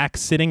sees Jack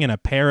sitting in a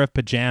pair of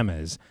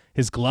pajamas,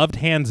 his gloved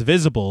hands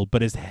visible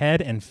but his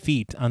head and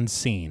feet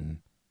unseen.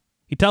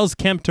 He tells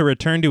Kemp to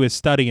return to his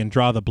study and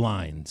draw the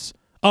blinds.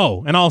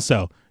 Oh, and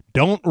also,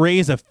 don't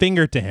raise a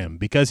finger to him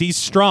because he's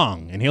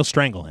strong and he'll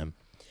strangle him.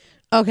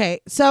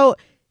 Okay, so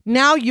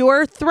now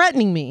you're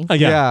threatening me.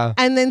 Yeah.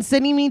 And then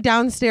sending me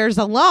downstairs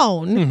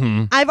alone.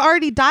 Mm-hmm. I've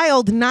already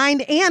dialed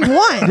 9 and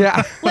 1.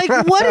 Yeah. Like,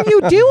 what are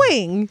you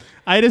doing?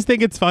 I just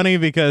think it's funny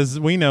because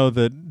we know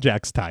that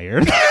Jack's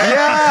tired.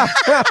 Yeah.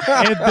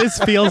 This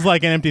feels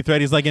like an empty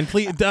threat. He's like, I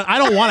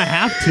don't want to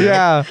have to.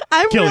 Yeah.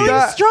 I'm Kill really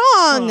you.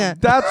 strong.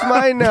 That's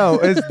my no.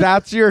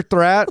 That's your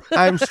threat.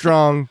 I'm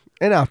strong.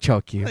 And I'll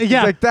choke you.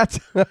 Yeah. Like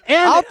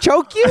I'll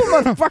choke you,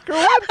 motherfucker.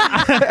 What?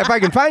 If I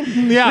can find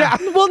you. Yeah.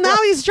 Well, now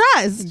he's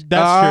dressed.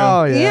 That's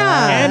Oh, true. yeah.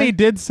 Yeah. And he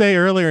did say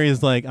earlier,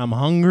 he's like, I'm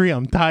hungry,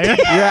 I'm tired.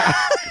 Yeah.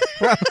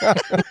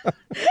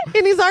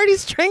 And he's already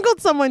strangled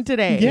someone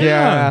today. Yeah.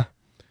 Yeah.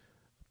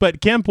 But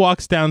Kemp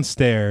walks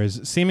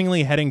downstairs,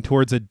 seemingly heading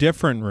towards a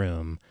different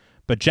room.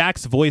 But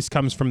Jack's voice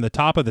comes from the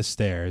top of the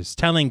stairs,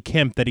 telling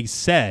Kemp that he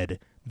said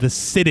the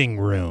sitting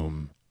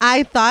room.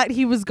 I thought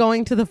he was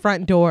going to the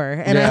front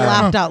door, and I Yeah.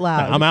 laughed out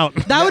loud. I'm out.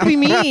 That would be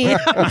me.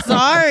 I'm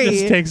sorry.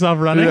 Just takes off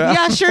running. Yeah.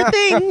 Yeah, sure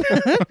thing.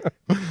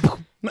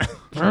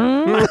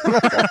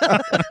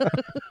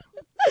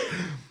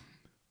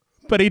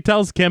 But he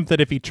tells Kemp that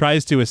if he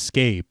tries to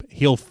escape,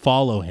 he'll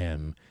follow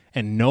him,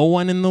 and no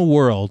one in the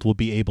world will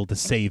be able to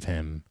save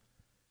him.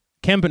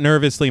 Kemp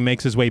nervously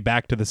makes his way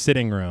back to the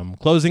sitting room,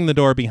 closing the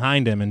door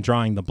behind him and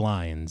drawing the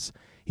blinds.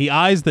 He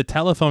eyes the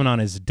telephone on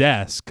his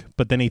desk,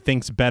 but then he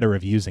thinks better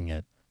of using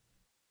it.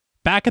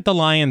 Back at the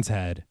Lion's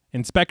Head,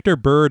 Inspector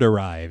Byrd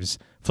arrives,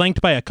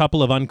 flanked by a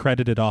couple of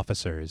uncredited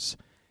officers.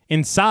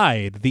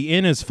 Inside, the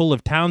inn is full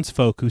of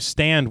townsfolk who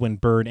stand when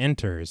Byrd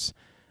enters.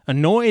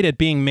 Annoyed at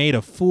being made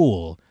a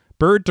fool,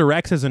 Byrd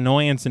directs his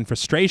annoyance and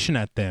frustration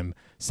at them,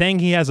 saying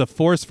he has a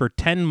force for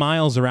 10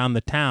 miles around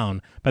the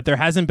town, but there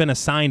hasn't been a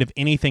sign of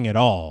anything at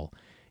all.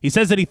 He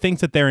says that he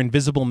thinks that their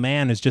invisible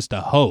man is just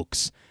a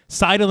hoax,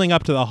 sidling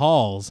up to the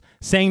halls,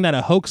 saying that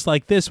a hoax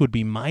like this would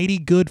be mighty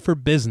good for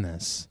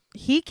business.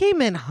 He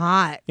came in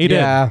hot. He did.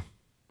 Yeah.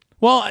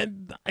 Well,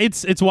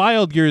 it's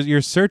wild.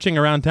 You're searching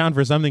around town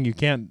for something you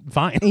can't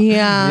find.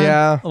 Yeah.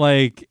 Yeah.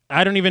 Like,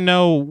 I don't even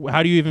know,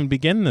 how do you even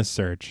begin this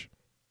search?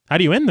 How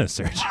do you end this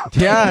search?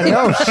 Yeah,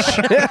 no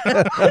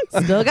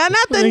shit. Still got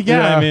nothing.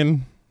 Yeah, I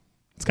mean,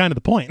 it's kind of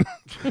the point.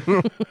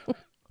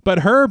 But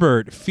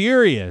Herbert,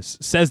 furious,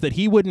 says that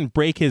he wouldn't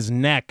break his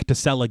neck to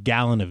sell a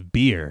gallon of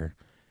beer.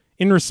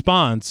 In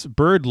response,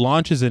 Bird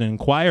launches an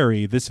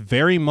inquiry this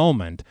very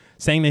moment,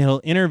 saying that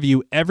he'll interview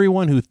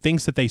everyone who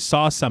thinks that they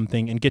saw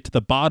something and get to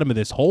the bottom of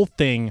this whole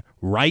thing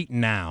right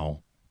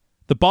now.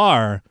 The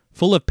bar,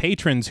 full of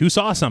patrons who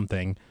saw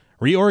something,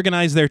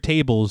 reorganize their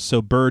tables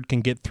so Bird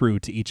can get through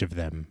to each of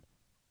them.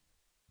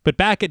 But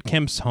back at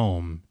Kemp's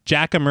home,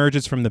 Jack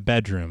emerges from the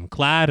bedroom,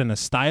 clad in a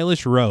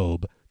stylish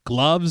robe,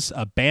 gloves,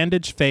 a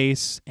bandaged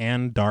face,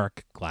 and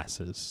dark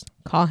glasses.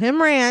 Call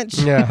him Ranch.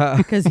 Yeah.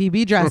 Because he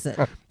be dressing.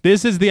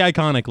 This is the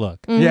iconic look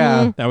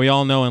Yeah. that we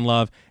all know and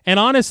love. And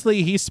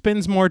honestly, he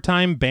spends more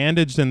time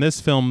bandaged in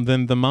this film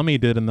than the Mummy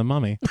did in The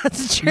Mummy.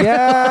 That's true.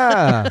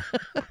 Yeah.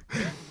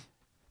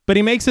 But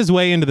he makes his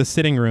way into the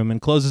sitting room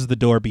and closes the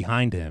door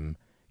behind him.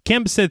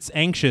 Kemp sits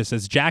anxious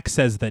as Jack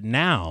says that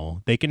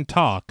now they can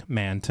talk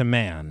man to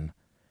man.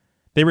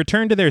 They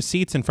return to their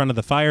seats in front of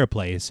the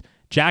fireplace,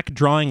 Jack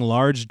drawing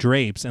large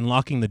drapes and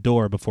locking the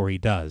door before he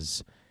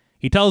does.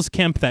 He tells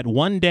Kemp that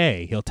one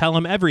day he'll tell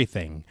him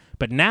everything,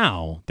 but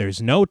now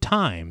there's no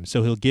time,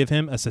 so he'll give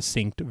him a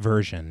succinct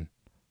version.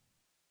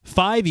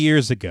 5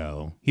 years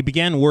ago, he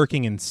began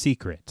working in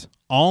secret,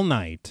 all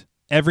night,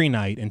 every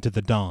night into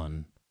the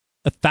dawn.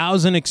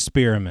 1,000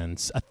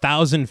 experiments,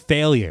 1,000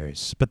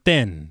 failures, but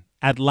then,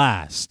 at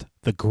last,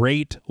 the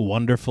great,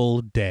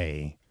 wonderful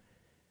day.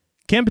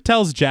 Kemp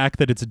tells Jack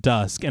that it's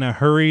dusk in a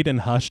hurried and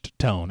hushed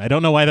tone. I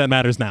don't know why that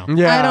matters now.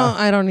 Yeah.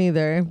 I don't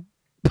either.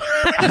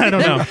 I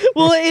don't know.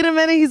 Well, in a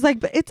minute, he's like,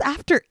 but it's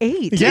after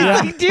 8. Yeah.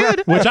 It's like,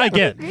 dude. Which I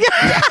get.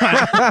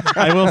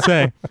 I will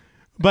say.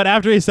 But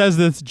after he says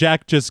this,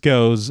 Jack just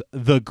goes,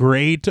 the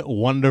great,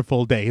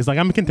 wonderful day. He's like,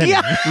 I'm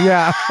continuing.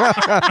 Yeah.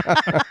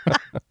 Yeah.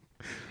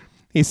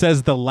 He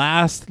says the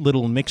last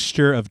little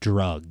mixture of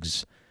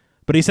drugs.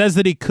 But he says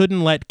that he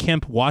couldn't let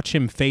Kemp watch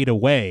him fade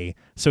away,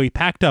 so he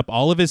packed up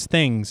all of his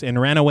things and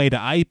ran away to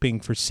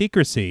Iping for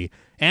secrecy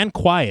and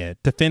quiet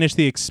to finish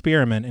the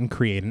experiment and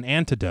create an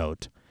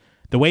antidote.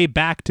 The way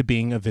back to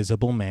being a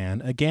visible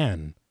man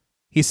again.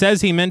 He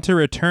says he meant to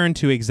return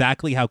to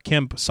exactly how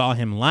Kemp saw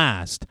him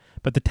last,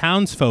 but the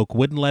townsfolk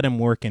wouldn't let him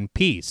work in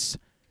peace,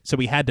 so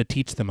he had to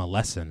teach them a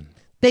lesson.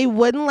 They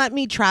wouldn't let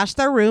me trash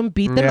their room,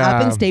 beat them up,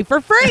 Yeah. and stay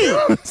for free.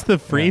 It's the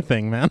free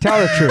thing, man. Tell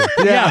the truth.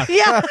 Yeah.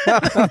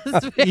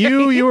 Yeah.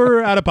 You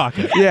were out of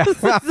pocket. Yeah.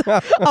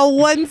 A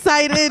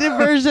one-sided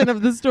version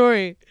of the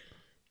story.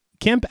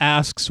 Kemp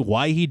asks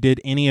why he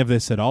did any of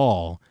this at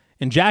all,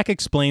 and Jack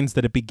explains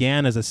that it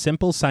began as a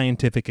simple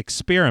scientific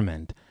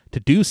experiment to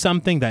do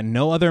something that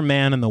no other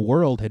man in the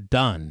world had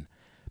done.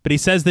 But he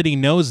says that he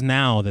knows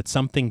now that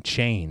something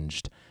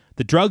changed.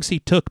 The drugs he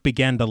took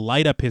began to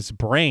light up his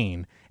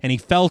brain, and he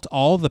felt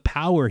all the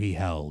power he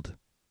held.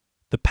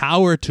 The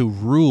power to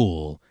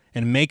rule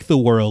and make the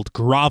world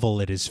grovel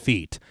at his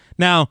feet.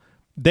 Now,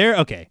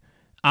 okay.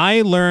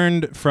 I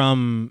learned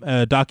from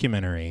a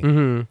documentary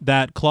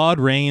that Claude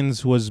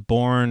Rains was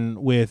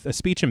born with a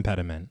speech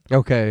impediment,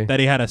 Okay. that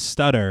he had a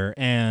stutter,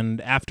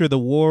 and after the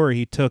war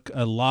he took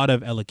a lot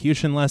of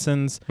elocution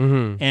lessons,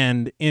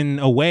 and in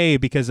a way,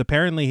 because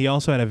apparently he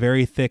also had a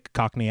very thick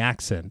Cockney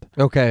accent,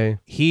 Okay.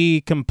 he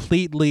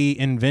completely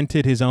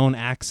invented his own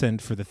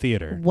accent for the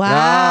theater. Wow.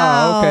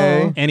 Wow,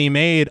 okay. And he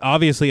made,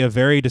 obviously, a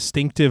very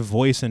distinctive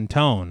voice and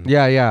tone.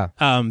 Yeah,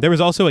 yeah. There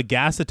was also a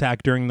gas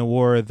attack during the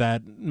war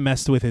that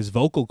messed with his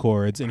vocal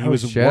cords, and he Oh,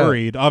 was shit.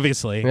 worried,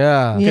 obviously,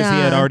 Yeah. because he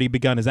had Yeah. already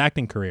begun his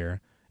acting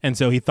career. And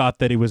so he thought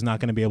that he was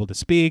not going to be able to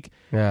speak.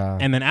 Yeah.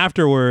 And then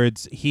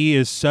afterwards, he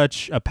is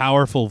such a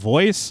powerful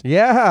voice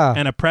Yeah.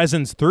 and a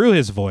presence through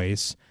his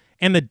voice.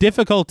 And the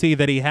difficulty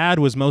that he had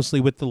was mostly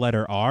with the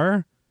letter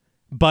R.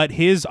 But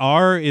his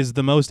R is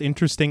the most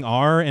interesting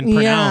R and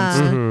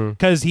pronounced Mm-hmm.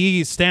 because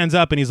he stands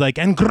up and he's like,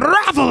 and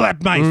grovel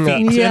at my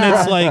feet. Yeah. And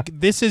it's like,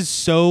 this is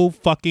so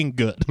fucking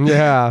good.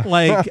 Yeah.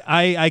 Like,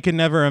 I can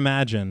never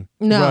imagine.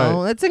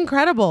 No, it's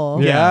incredible.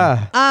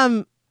 Yeah.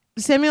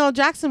 Samuel L.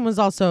 Jackson was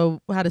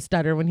also had a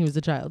stutter when he was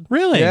a child.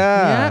 Really?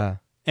 Yeah.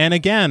 And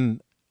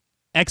again,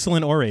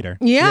 excellent orator.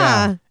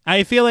 Yeah.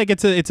 I feel like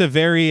it's a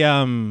very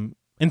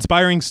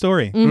inspiring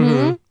story.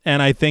 Mm-hmm.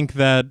 And I think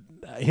that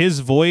his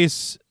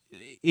voice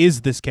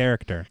is this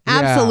character.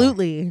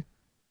 Absolutely.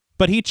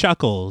 But he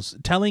chuckles,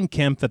 telling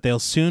Kemp that they'll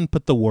soon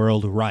put the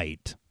world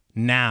right.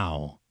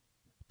 Now.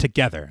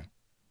 Together.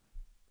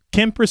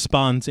 Kemp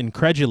responds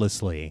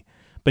incredulously,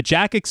 but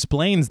Jack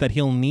explains that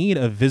he'll need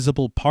a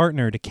visible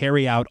partner to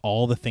carry out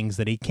all the things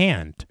that he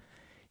can't.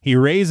 He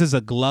raises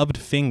a gloved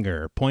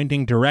finger,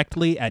 pointing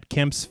directly at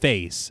Kemp's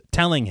face,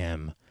 telling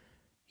him,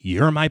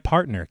 "You're my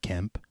partner,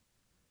 Kemp."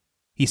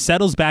 He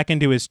settles back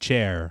into his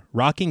chair,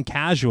 rocking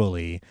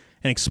casually,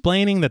 and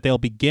explaining that they'll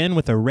begin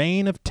with a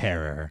reign of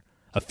terror,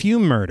 a few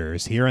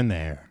murders here and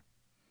there.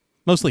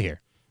 Mostly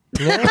here.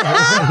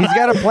 Yeah. He's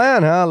got a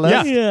plan, huh?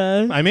 Let's,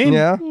 Yeah. I mean,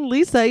 Yeah.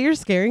 Lisa, you're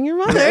scaring your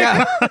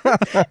mother.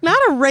 Not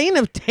a reign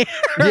of terror.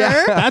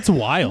 Yeah. that's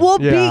wild.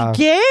 We'll Yeah.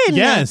 begin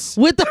Yes.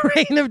 with the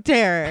reign of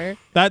terror.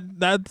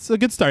 That's a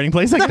good starting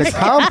place, I The guess.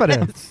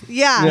 confidence.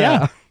 Yeah.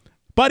 Yeah.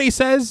 But he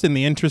says, in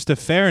the interest of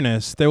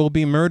fairness, there will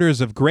be murders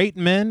of great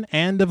men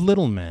and of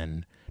little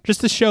men,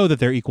 just to show that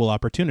they're equal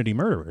opportunity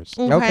murderers.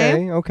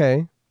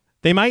 Okay.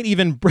 They might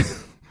even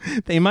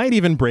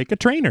break a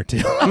train or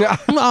two.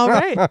 All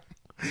right.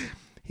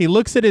 He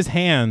looks at his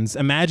hands,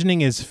 imagining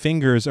his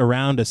fingers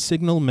around a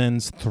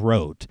signalman's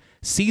throat,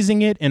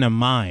 seizing it in a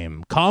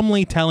mime,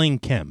 calmly telling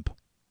Kemp.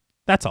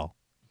 That's all.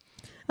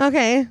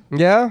 Okay.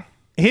 Yeah.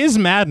 His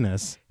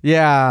madness.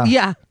 Yeah.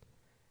 Yeah.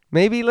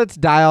 Maybe let's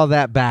dial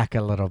that back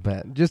a little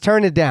bit. Just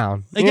turn it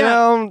down. You Yeah.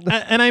 know?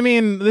 And I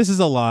mean, this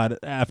is a lot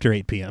after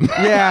 8 p.m.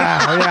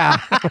 Yeah.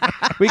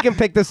 We can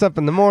pick this up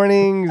in the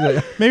mornings.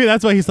 Maybe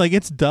that's why he's like,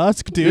 it's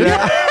dusk, dude.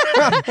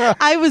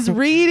 I was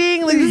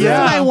reading. Like, this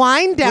Yeah. is my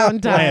wind down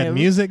I had time.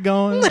 music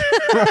going.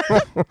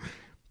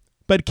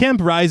 But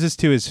Kemp rises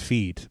to his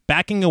feet,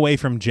 backing away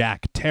from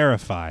Jack,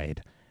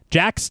 terrified.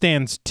 Jack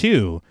stands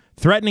too,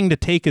 threatening to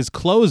take his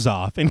clothes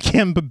off, and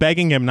Kemp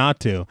begging him not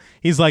to.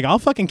 He's like, I'll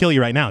fucking kill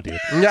you right now, dude.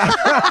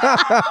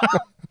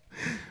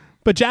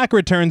 But Jack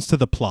returns to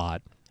the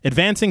plot,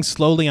 advancing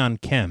slowly on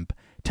Kemp,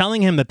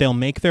 telling him that they'll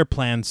make their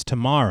plans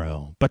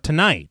tomorrow, but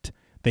tonight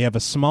they have a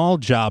small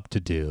job to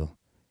do.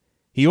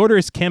 He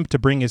orders Kemp to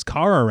bring his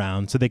car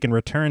around so they can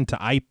return to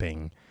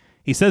Iping.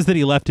 He says that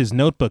he left his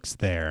notebooks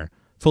there,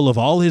 full of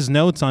all his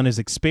notes on his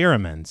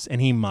experiments,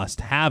 and he must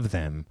have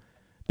them.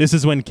 This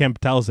is when Kemp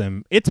tells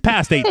him, it's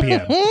past 8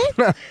 p.m.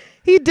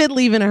 He did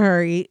leave in a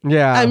hurry.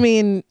 Yeah. I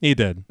mean, He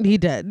did. he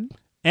did.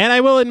 And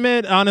I will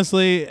admit,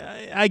 honestly,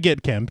 I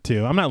get Kemp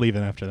too. I'm not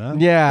leaving after that.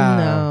 Yeah.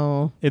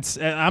 No.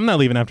 I'm not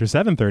leaving after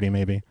 7:30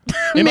 maybe.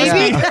 It must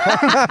be.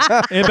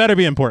 It better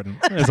be important,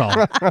 is all.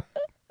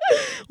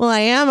 Well,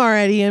 I am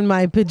already in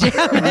my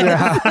pajamas.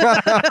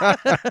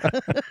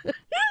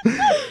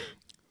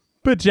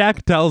 But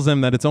Jack tells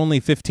him that it's only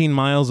 15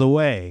 miles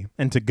away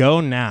and to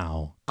go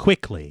now,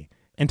 quickly,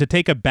 and to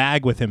take a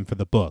bag with him for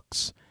the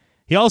books.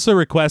 He also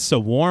requests a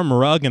warm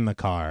rug in the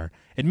car,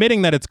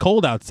 admitting that it's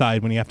cold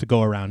outside when you have to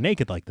go around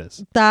naked like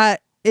this.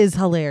 That is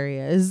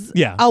hilarious.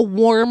 Yeah. A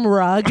warm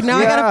rug. Now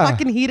I Yeah. gotta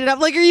fucking heat it up.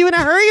 Like, are you in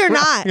a hurry or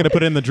not? I'm going to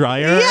put it in the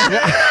dryer.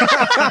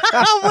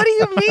 What do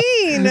you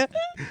mean?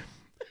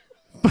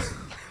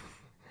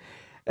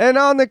 And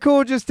on the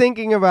cool, just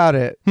thinking about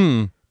it.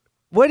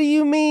 What do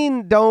you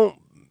mean don't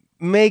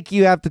make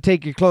you have to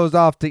take your clothes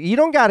off? You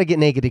don't got to get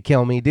naked to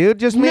kill me, dude.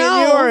 Just me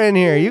and you No. are in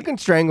here. You can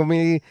strangle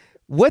me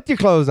with your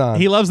clothes on.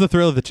 He loves the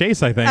thrill of the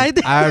chase, I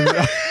think.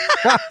 I'm-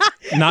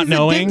 Not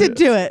knowing. Addicted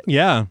to it.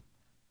 Yeah.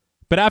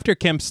 But after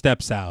Kemp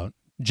steps out,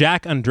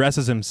 Jack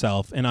undresses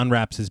himself and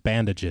unwraps his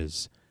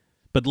bandages.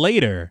 But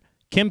later,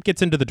 Kemp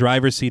gets into the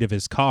driver's seat of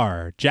his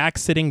car, Jack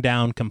sitting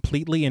down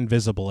completely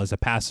invisible as a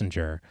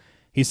passenger.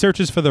 He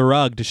searches for the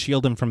rug to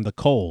shield him from the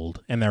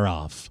cold, and they're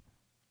off.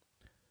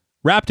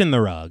 Wrapped in the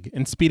rug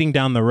and speeding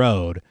down the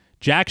road,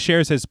 Jack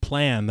shares his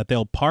plan that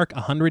they'll park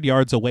 100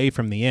 yards away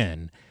from the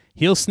inn.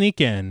 He'll sneak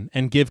in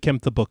and give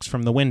Kemp the books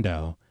from the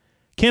window.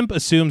 Kemp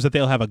assumes that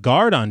they'll have a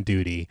guard on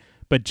duty,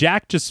 but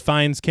Jack just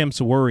finds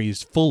Kemp's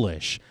worries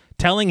foolish,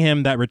 telling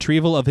him that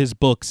retrieval of his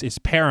books is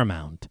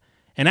paramount.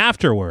 And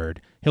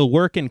afterward, he'll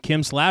work in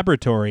Kemp's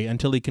laboratory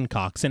until he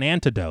concocts an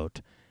antidote.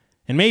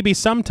 And maybe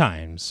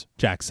sometimes,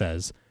 Jack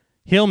says,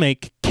 he'll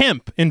make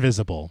Kemp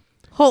invisible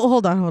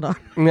Hold on.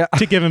 Yeah.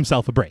 to give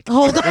himself a break.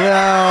 Hold on.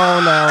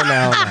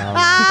 No.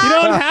 You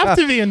don't have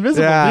to be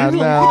invisible, Yeah, dude.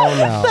 no.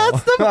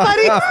 That's the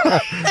funny.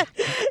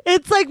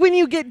 It's like when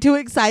you get too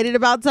excited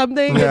about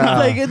something. Yeah. It's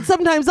like, and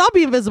sometimes I'll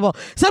be invisible.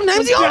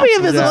 Sometimes you'll be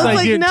invisible. Yeah. It's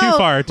like, you're no. too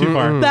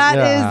far. That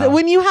Yeah. is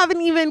when you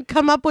haven't even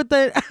come up with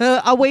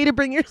a way to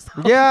bring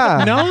yourself.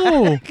 Yeah.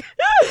 No.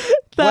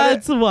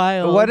 That's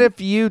wild. What if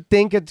you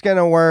think it's going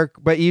to work,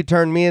 but you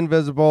turn me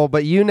invisible,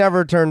 but you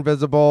never turn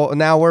visible? And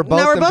now we're both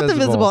now we're both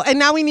invisible, and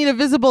now we need a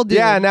visible dude.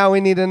 Yeah, now we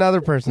need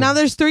another person. Now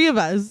there's 3 of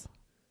us.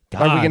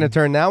 Are we God. going to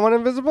turn that one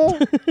invisible?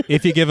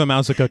 If you give a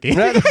mouse a cookie.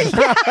 To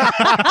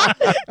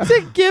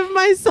give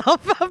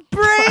myself a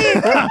break.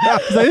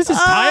 It's like, this is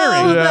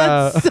tiring. Oh,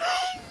 that's so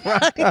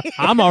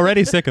I'm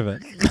already sick of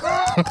it.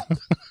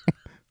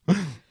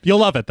 You'll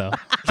love it, though.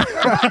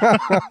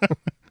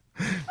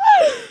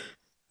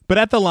 But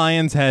at the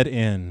Lion's Head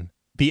Inn,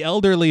 the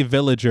elderly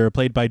villager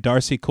played by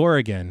Darcy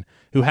Corrigan,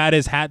 who had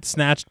his hat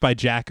snatched by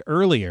Jack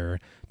earlier,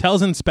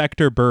 tells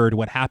Inspector Bird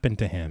what happened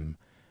to him.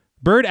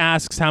 Bird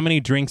asks how many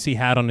drinks he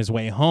had on his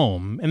way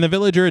home, and the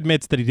villager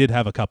admits that he did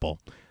have a couple.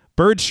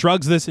 Bird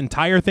shrugs this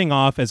entire thing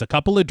off as a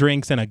couple of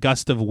drinks and a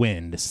gust of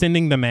wind,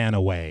 sending the man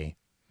away.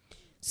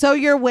 So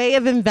your way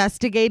of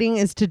investigating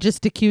is to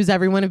just accuse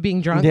everyone of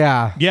being drunk?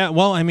 Yeah. Yeah,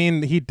 well, I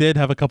mean, he did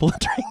have a couple of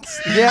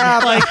drinks. Yeah.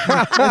 Like,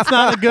 it's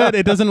not good.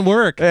 It doesn't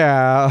work.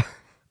 Yeah.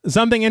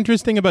 Something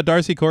interesting about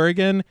Darcy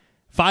Corrigan,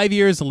 5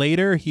 years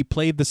later, he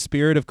played the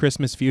spirit of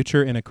Christmas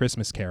Future in A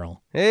Christmas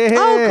Carol. Hey,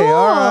 Oh, cool.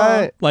 all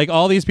right. Like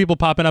all these people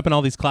popping up in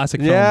all these classic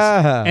films.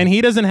 Yeah. And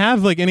he doesn't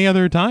have like any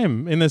other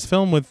time in this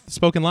film with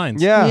spoken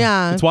lines. Yeah.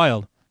 Yeah. It's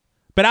wild.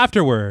 But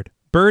afterward,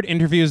 Bird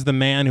interviews the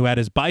man who had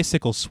his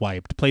bicycle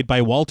swiped, played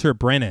by Walter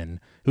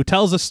Brennan, who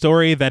tells a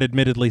story that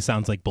admittedly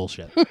sounds like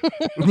bullshit.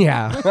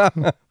 Yeah.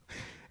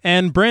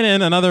 And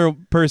Brennan, another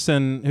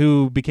person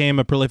who became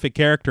a prolific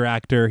character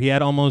actor, he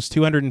had almost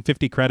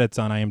 250 credits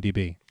on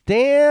IMDb.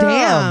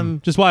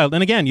 Damn. Just wild.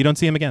 And again, you don't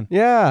see him again.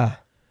 Yeah.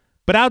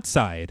 But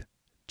outside,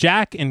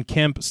 Jack and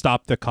Kemp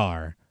stop the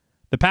car.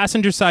 The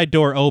passenger side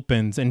door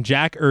opens and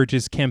Jack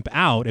urges Kemp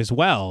out as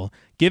well,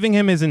 giving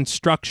him his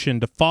instruction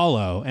to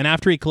follow. And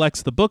after he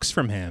collects the books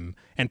from him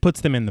and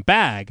puts them in the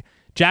bag,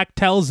 Jack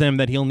tells him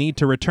that he'll need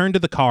to return to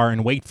the car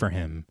and wait for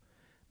him.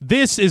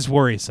 This is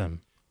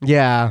worrisome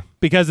Yeah.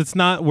 because it's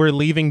not we're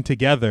leaving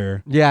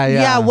together. Yeah.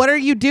 Yeah. Yeah, what are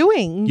you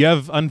doing? You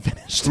have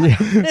unfinished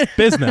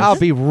business. I'll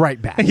be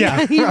right back.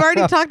 Yeah. You've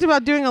already talked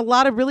about doing a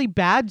lot of really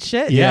bad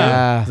shit. Yeah.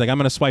 Yeah. He's like, I'm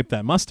going to swipe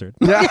that mustard.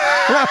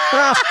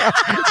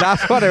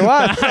 That's what it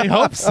was. I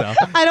hope so.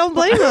 I don't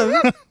blame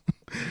him.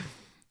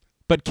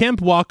 But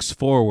Kemp walks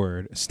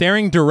forward,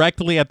 staring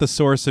directly at the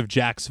source of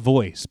Jack's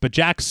voice, but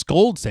Jack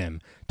scolds him,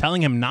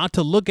 telling him not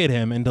to look at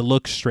him and to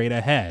look straight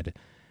ahead.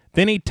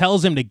 Then he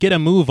tells him to get a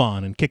move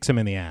on and kicks him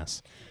in the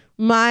ass.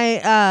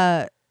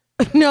 My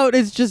note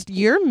is just,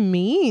 you're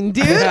mean,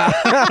 dude.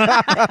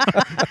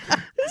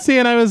 See,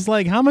 and I was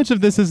like, how much of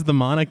this is the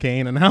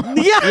monocaine and how...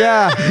 Yeah.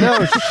 Yeah.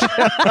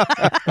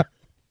 No.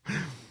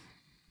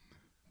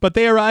 But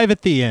they arrive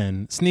at the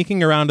inn,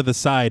 sneaking around to the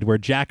side where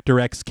Jack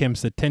directs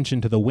Kemp's attention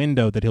to the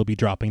window that he'll be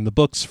dropping the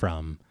books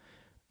from.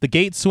 The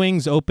gate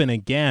swings open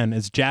again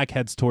as Jack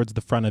heads towards the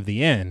front of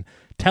the inn,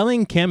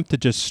 telling Kemp to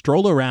just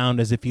stroll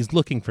around as if he's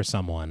looking for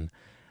someone.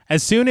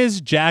 As soon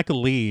as Jack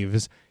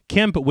leaves,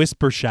 Kemp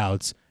whisper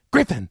shouts,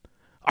 "Griffin,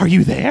 are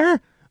you there?"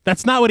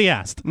 That's not what he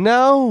asked.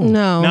 No.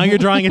 No. Now you're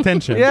drawing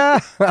attention. Yeah.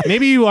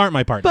 Maybe you aren't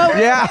my partner. But,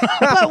 Yeah.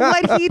 but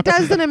what he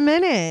does in a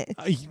minute.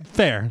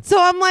 Fair. So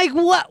I'm like,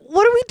 what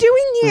are we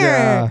doing here?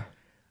 Yeah.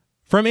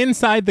 From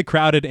inside the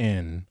crowded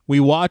inn, we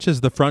watch as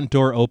the front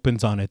door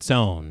opens on its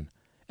own.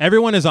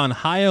 Everyone is on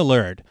high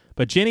alert,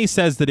 but Ginny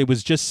says that it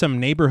was just some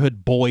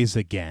neighborhood boys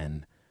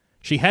again.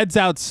 She heads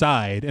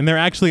outside, and there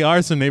actually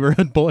are some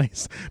neighborhood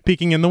boys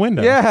peeking in the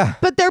window. Yeah.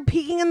 But they're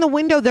peeking in the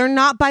window. They're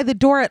not by the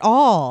door at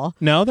all.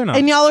 No, they're not.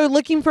 And y'all are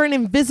looking for an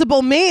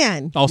invisible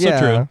man. Also Yeah.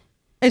 true.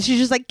 And she's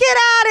just like, get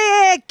out of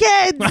here,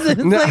 kids.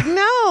 It's like,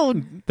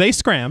 no. They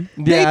scram.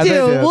 Yeah, they do.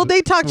 did. Well, they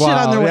talk shit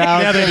on their way.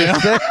 Yeah, they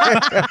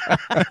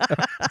do.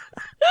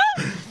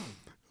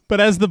 But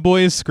as the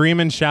boys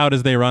scream and shout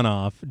as they run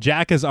off,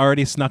 Jack has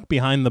already snuck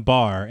behind the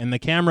bar, and the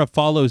camera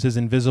follows his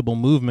invisible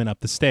movement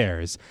up the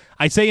stairs.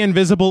 I say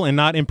invisible and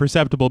not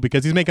imperceptible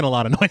because he's making a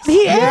lot of noise.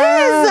 He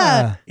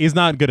Yeah. is. He's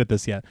not good at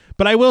this yet.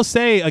 But I will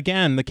say,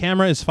 again, the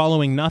camera is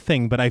following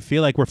nothing, but I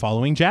feel like we're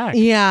following Jack.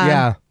 Yeah.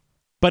 Yeah.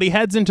 But he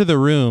heads into the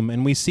room,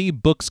 and we see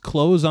books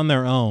close on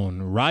their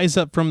own, rise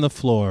up from the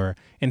floor,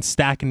 and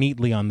stack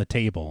neatly on the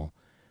table.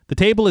 The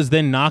table is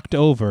then knocked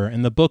over,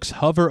 and the books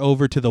hover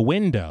over to the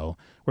window,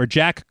 where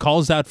Jack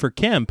calls out for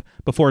Kemp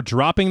before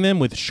dropping them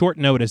with short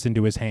notice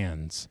into his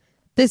hands.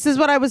 This is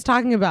what I was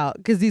talking about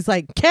because he's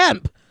like,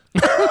 Kemp.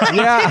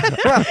 Yeah.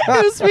 He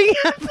was speaking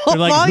at full They're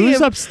like, volume.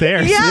 who's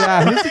upstairs? Yeah.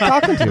 Yeah. Who's he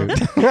talking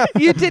to?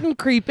 You didn't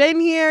creep in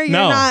here. You're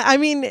No. not. I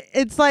mean,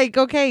 it's like,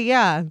 okay,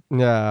 yeah,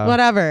 Yeah.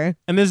 whatever.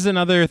 And this is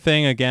another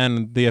thing,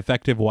 again, the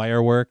effective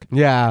wire work.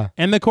 Yeah.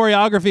 And the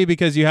choreography,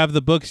 because you have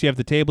the books, you have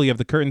the table, you have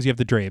the curtains, you have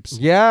the drapes.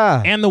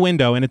 Yeah. And the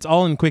window, and it's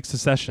all in quick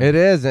succession. It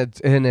is.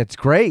 It's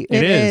great.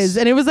 It is.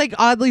 And it was like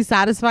oddly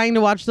satisfying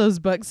to watch those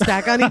books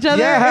stack on each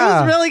other. Yeah.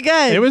 It was really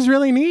good. It was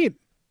really neat.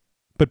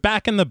 But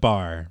back in the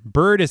bar,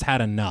 Bird has had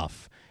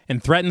enough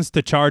and threatens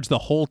to charge the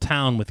whole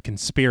town with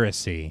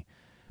conspiracy.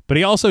 But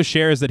he also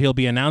shares that he'll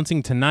be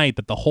announcing tonight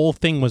that the whole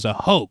thing was a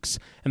hoax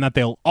and that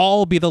they'll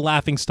all be the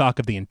laughingstock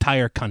of the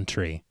entire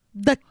country.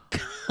 The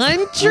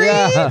country?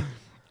 Yeah.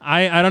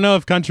 I don't know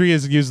if country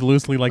is used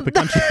loosely like the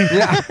country,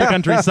 the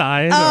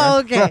countryside,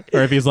 Oh, okay.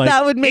 or if he's like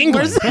That would make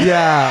more England. sense.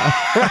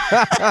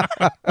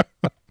 Yeah.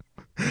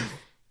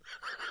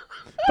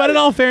 But in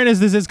all fairness,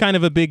 this is kind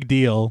of a big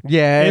deal.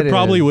 Yeah. it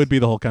probably is. would be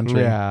the whole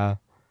country. Yeah.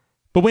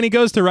 But when he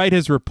goes to write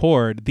his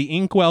report, the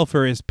inkwell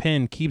for his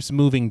pen keeps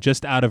moving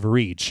just out of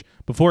reach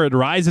before it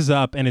rises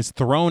up and is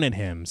thrown at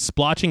him,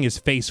 splotching his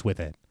face with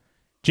it.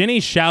 Ginny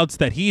shouts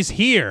that he's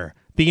here,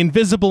 the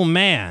invisible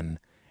man,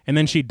 and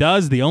then she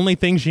does the only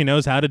thing she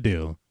knows how to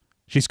do.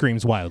 She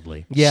screams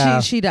wildly. Yeah.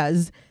 She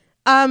does.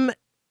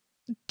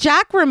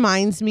 Jack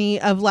reminds me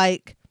of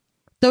like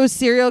those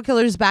serial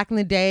killers back in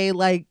the day,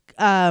 like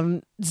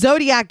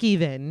Zodiac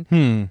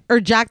even, or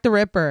Jack the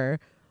Ripper,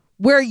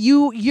 where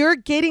you're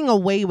getting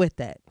away with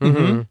it.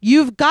 Mm-hmm.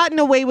 You've gotten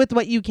away with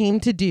what you came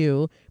to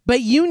do,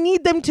 but you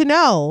need them to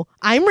know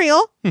I'm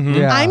real.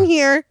 Yeah. I'm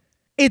here.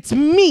 It's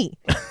me.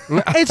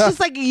 It's just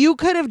like you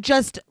could have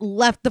just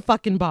left the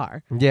fucking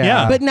bar.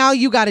 Yeah. But now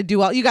you got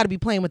to you got to be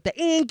playing with the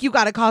ink. You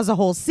got to cause a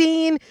whole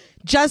scene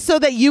just so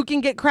that you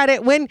can get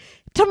credit. When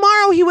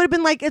tomorrow he would have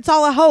been like, it's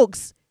all a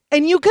hoax.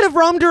 And you could have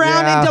roamed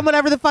around and done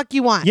whatever the fuck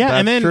you want. Yeah,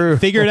 and That's then true.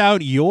 figured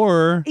out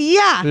your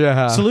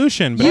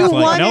solution. But You it's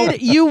like, wanted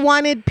nope. you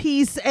wanted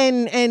peace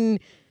and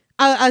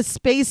a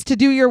space to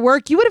do your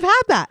work. You would have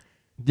had that.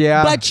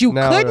 Yeah. But you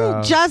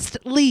couldn't just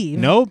leave.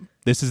 Nope.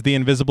 This is the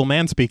Invisible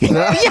Man speaking.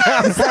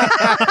 Yes.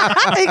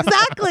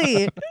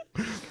 Exactly.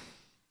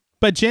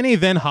 But Jenny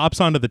then hops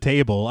onto the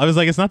table. I was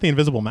like, it's not the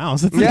Invisible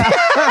Mouse. It's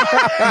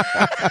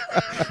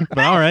but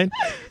all right.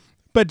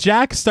 But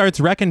Jack starts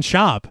wrecking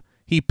shop.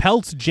 He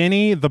pelts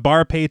Jenny, the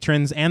bar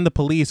patrons, and the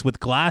police with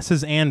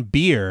glasses and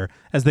beer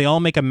as they all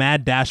make a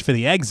mad dash for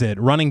the exit,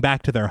 running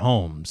back to their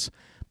homes.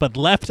 But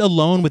left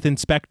alone with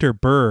Inspector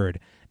Byrd,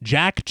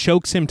 Jack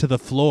chokes him to the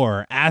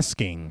floor,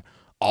 asking,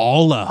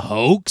 "All a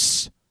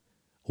hoax?"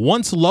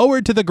 Once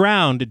lowered to the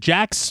ground,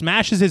 Jack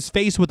smashes his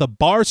face with a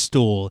bar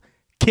stool,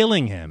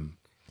 killing him.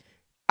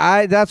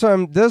 That's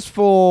what this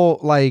fool,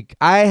 like,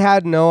 I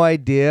had no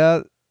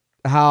idea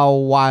how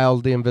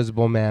wild the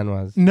Invisible Man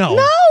was. No.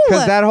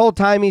 Because that whole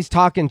time he's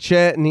talking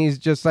shit and he's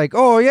just like,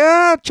 oh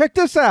yeah, check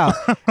this out.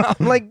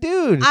 I'm like,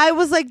 dude. I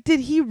was like, did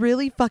he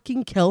really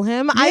fucking kill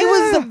him? I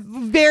was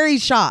very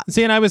shocked.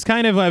 See, and I was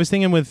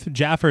thinking with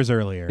Jaffers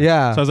earlier.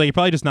 Yeah. So I was like, you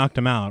probably just knocked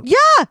him out. Yeah.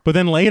 But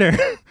then later,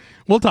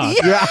 we'll talk.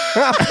 Yeah.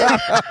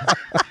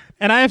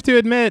 And I have to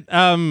admit,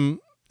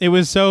 it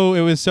was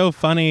so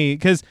funny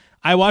because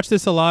I watched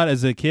this a lot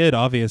as a kid,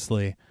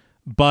 obviously,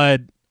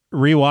 but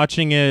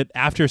rewatching it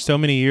after so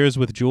many years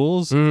with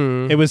Jules,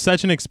 it was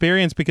such an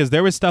experience because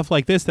there was stuff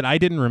like this that I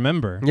didn't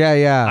remember.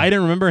 Yeah. I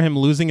didn't remember him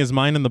losing his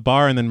mind in the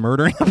bar and then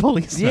murdering a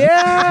policeman.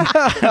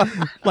 Yeah.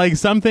 Like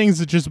some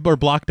things just were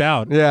blocked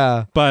out.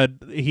 Yeah. But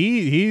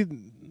he's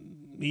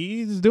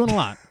doing a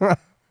lot.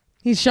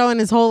 He's showing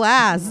his whole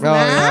ass. Oh,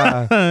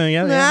 yeah.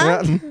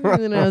 Yeah.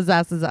 You know, his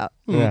ass is out.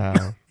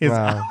 Yeah. It's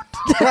Wow.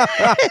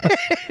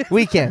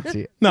 We can't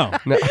see it. No.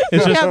 No.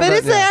 It's just Yeah, but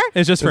it's there.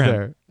 It's just for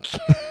It's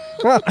him.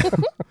 there.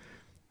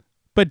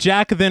 But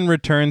Jack then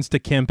returns to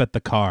Kemp at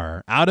the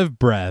car, out of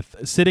breath,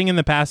 sitting in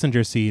the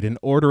passenger seat and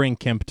ordering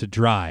Kemp to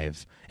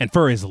drive, and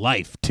for his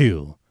life,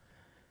 too.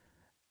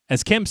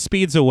 As Kemp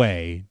speeds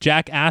away,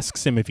 Jack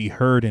asks him if he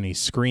heard any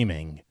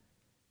screaming.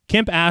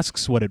 Kemp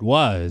asks what it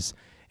was,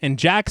 and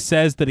Jack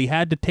says that he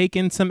had to take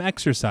in some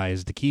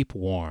exercise to keep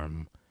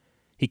warm.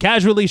 He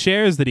casually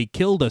shares that he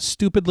killed a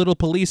stupid little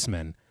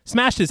policeman,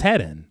 smashed his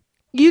head in.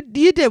 You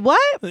did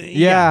what?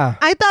 Yeah.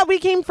 I thought we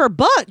came for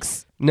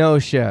books. No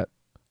shit.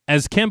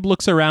 As Kemp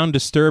looks around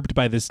disturbed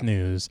by this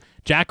news,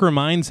 Jack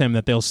reminds him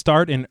that they'll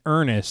start in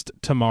earnest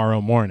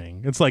tomorrow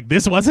morning. It's like,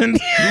 this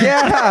wasn't...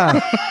 Yeah.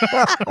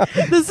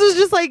 This is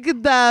just like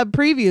the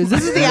previews.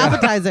 This is the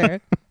appetizer.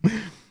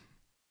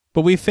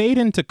 But we fade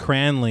into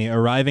Cranley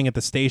arriving at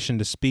the station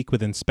to speak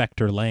with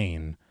Inspector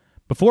Lane.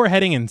 Before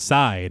heading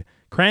inside,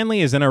 Cranley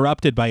is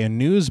interrupted by a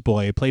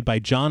newsboy played by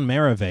John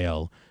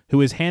Merivale,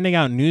 who is handing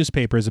out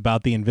newspapers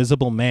about the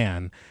Invisible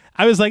Man.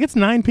 I was like, it's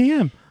 9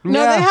 p.m. No,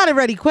 Yeah. they had it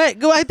ready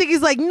quick. I think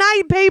he's like,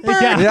 night paper.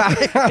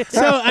 Yeah.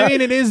 So, I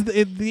mean, it is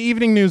the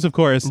evening news, of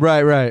course.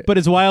 Right. But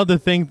it's wild to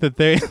think that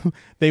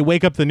they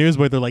wake up the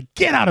newsboy. They're like,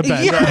 get out of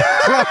bed.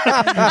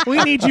 Yeah.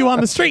 We need you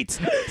on the streets.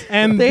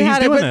 And They he's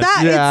had it, doing but it.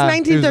 that Yeah,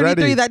 it's he was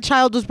 1933. ready. That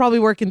child was probably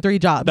working 3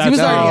 jobs. That's He was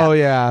already Oh out.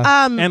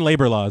 yeah. And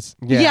labor laws.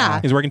 Yeah.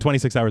 He's working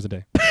 26 hours a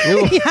day.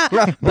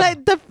 Yeah,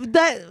 but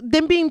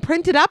them being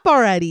printed up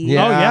already.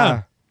 Yeah. Oh,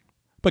 yeah.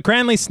 But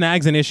Cranley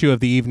snags an issue of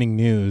the Evening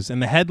News,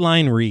 and the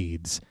headline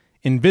reads,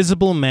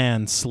 "Invisible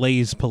Man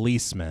Slays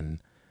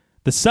Policeman."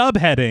 The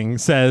subheading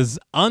says,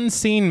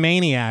 "Unseen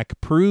Maniac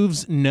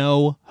Proves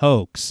No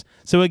Hoax."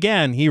 So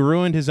again, he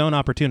ruined his own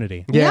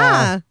opportunity.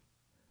 Yeah.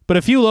 But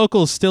a few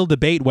locals still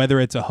debate whether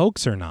it's a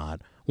hoax or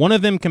not, one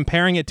of them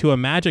comparing it to a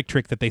magic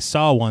trick that they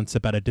saw once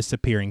about a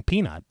disappearing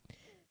peanut.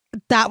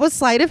 That was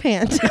sleight of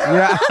hand.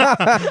 Yeah.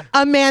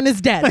 A man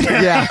is dead.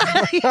 Yeah.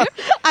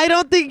 I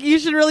don't think you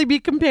should really be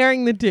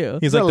comparing the two.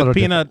 He's a like, the little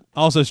peanut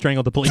also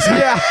strangled the policeman.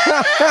 Yeah.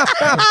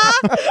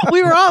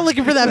 We were all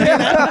looking for that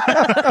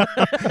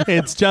peanut.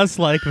 It's just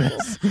like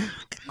this.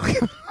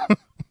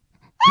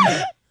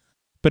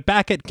 But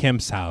back at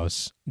Kemp's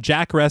house,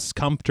 Jack rests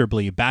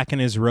comfortably back in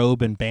his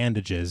robe and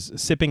bandages,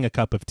 sipping a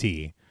cup of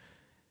tea.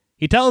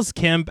 He tells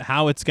Kemp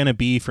how it's going to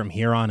be from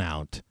here on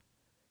out.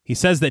 He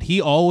says that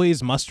he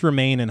always must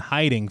remain in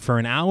hiding for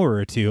an hour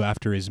or two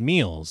after his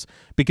meals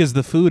because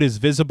the food is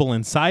visible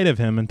inside of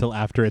him until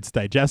after it's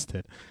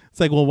digested. It's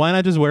like, well, why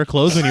not just wear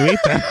clothes when you eat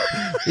them?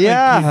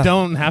 Yeah. You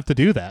don't have to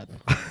do that.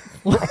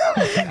 He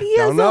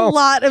has Don't know. a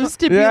lot of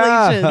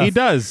stipulations. Yeah. He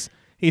does.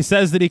 He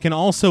says that he can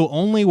also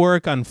only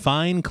work on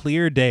fine,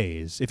 clear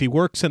days. If he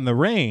works in the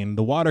rain,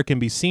 the water can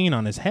be seen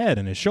on his head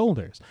and his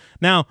shoulders.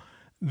 Now,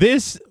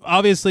 this,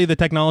 obviously, the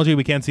technology,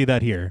 we can't see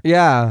that here.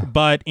 Yeah.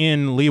 But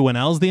in Lee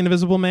Winnell's The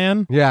Invisible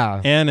Man Yeah.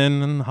 and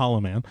in Hollow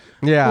Man,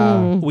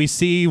 Yeah. we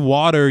see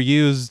water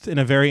used in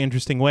a very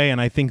interesting way,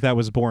 and I think that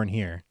was born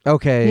here.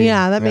 Okay.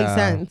 Yeah, that makes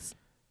sense.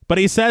 But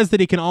he says that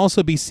he can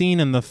also be seen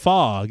in the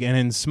fog and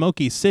in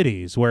smoky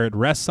cities where it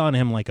rests on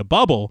him like a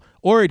bubble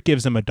or it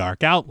gives him a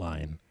dark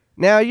outline.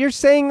 Now, you're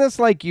saying this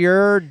like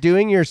you're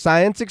doing your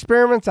science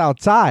experiments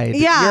outside.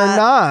 Yeah. You're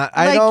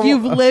not.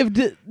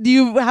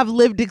 You have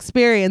lived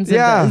experience in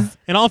Yeah. this.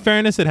 In all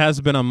fairness, it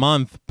has been a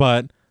month,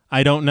 but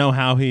I don't know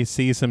how he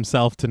sees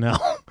himself to know.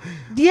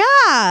 Yeah.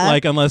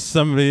 Like, unless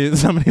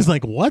somebody's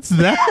like, what's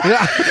that?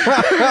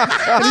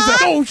 And he's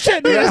like, oh,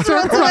 shit. He just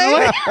runs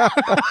away.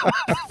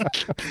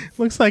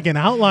 Looks like an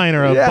outline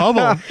or a Yeah.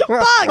 bubble. Fuck.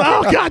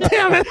 Oh, God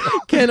damn it.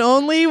 Can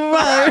only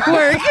work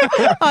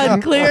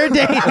on clear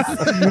days.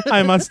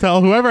 I must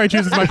tell whoever I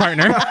choose as my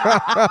partner.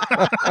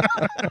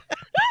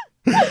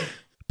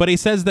 But he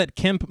says that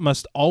Kemp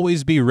must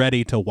always be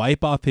ready to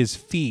wipe off his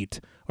feet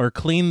or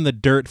clean the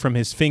dirt from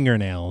his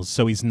fingernails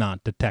so he's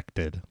not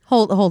detected.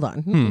 Hold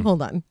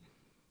on.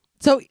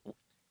 So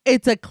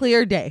it's a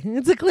clear day.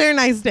 It's a clear,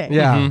 nice day.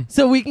 Yeah. Mhm.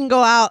 So we can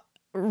go out,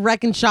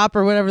 wreck and shop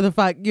or whatever the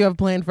fuck you have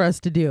planned for us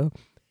to do.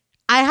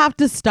 I have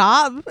to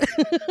stop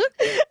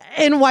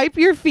and wipe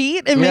your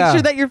feet and make Yeah.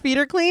 sure that your feet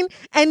are clean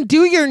and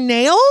do your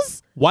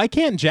nails? Why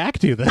can't Jack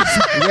do this?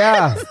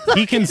 Yeah.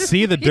 He can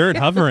see the dirt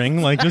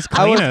hovering. Like, just I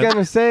clean was it. going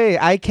to say,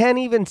 I can't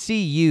even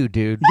see you,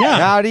 dude. Yeah.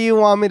 How do you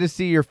want me to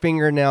see your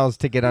fingernails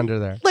to get under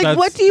there? Like, That's-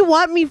 what do you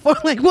want me for?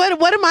 Like,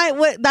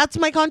 what that's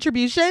my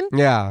contribution?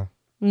 Yeah.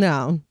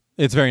 No.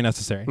 It's very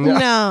necessary.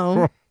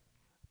 No.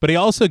 But he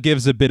also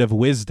gives a bit of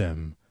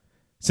wisdom.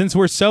 Since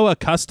we're so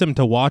accustomed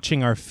to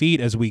watching our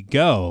feet as we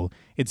go,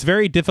 it's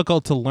very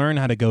difficult to learn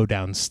how to go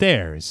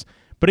downstairs.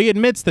 But he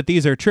admits that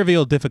these are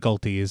trivial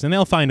difficulties and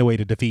they'll find a way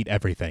to defeat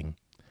everything.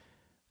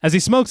 As he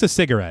smokes a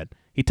cigarette,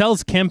 he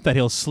tells Kemp that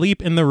he'll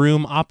sleep in the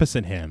room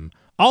opposite him.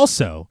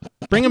 Also,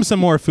 bring him some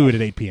more food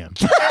at 8 p.m.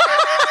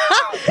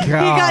 He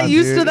got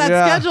used to that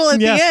schedule at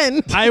the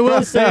end. I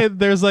will say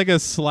there's like a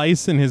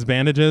slice in his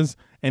bandages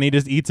and he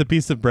just eats a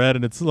piece of bread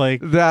and it's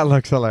like, That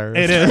looks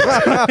hilarious. it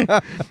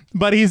is.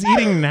 But he's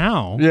eating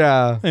now.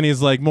 Yeah. And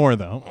he's like, more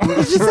though.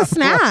 It's just a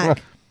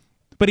snack.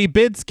 But he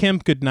bids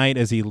Kemp goodnight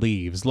as he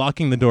leaves,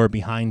 locking the door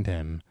behind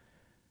him.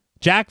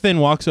 Jack then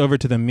walks over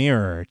to the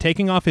mirror,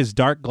 taking off his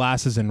dark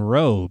glasses and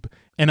robe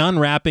and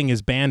unwrapping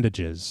his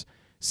bandages.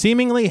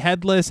 Seemingly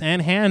headless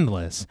and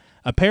handless,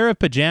 a pair of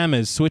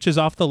pajamas switches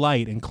off the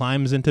light and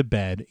climbs into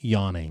bed,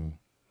 yawning.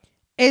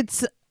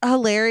 It's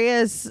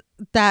hilarious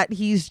that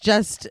he's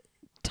just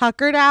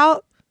tuckered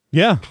out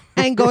Yeah.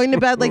 and going to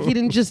bed like he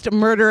didn't just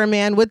murder a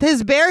man with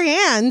his bare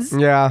hands.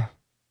 Yeah.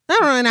 I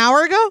don't know, an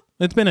hour ago?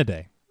 It's been a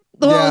day.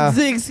 Well,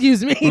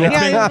 excuse me.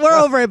 Yeah, we're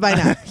over it by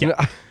now.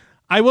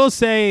 I will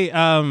say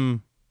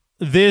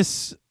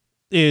this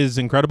is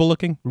incredible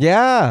looking.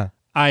 Yeah.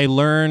 I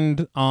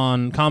learned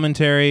on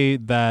commentary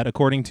that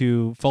according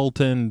to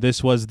Fulton,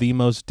 this was the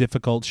most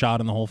difficult shot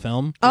in the whole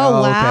film. Oh,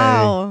 Okay.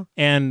 wow.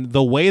 And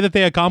the way that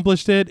they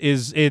accomplished it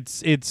is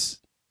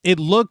it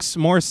looks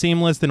more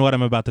seamless than what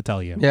I'm about to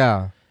tell you.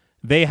 Yeah.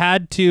 They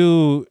had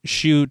to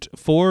shoot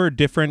 4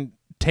 different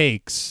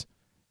takes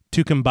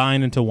to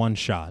combine into one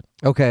shot.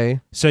 Okay.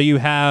 So you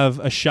have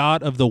a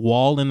shot of the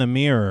wall in the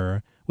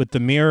mirror with the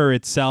mirror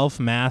itself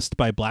masked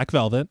by black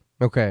velvet.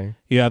 Okay.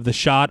 You have the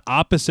shot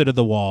opposite of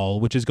the wall,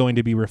 which is going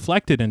to be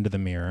reflected into the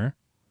mirror.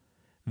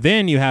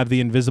 Then you have the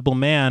Invisible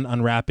Man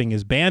unwrapping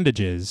his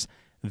bandages.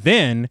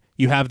 Then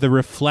you have the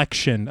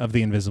reflection of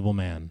the Invisible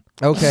Man.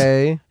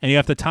 Okay. And you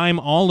have to time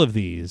all of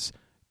these.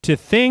 To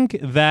think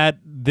that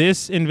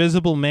this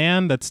Invisible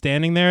Man that's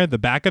standing there, the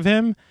back of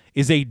him,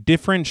 is a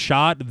different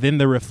shot than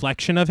the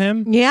reflection of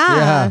him, Yeah.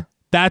 Yeah.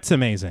 that's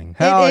amazing.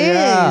 Hell It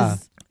yeah.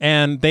 is.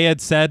 And they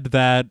had said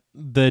that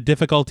the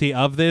difficulty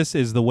of this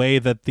is the way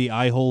that the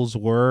eye holes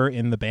were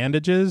in the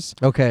bandages.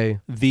 Okay.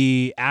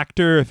 The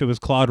actor, if it was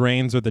Claude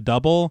Rains or the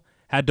double,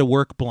 had to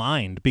work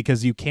blind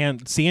because you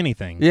can't see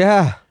anything.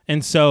 Yeah.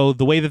 And so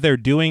the way that they're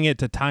doing it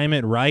to time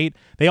it right,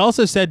 they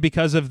also said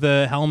because of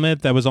the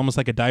helmet that was almost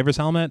like a diver's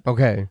helmet,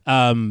 Okay.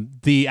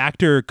 the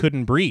actor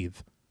couldn't breathe.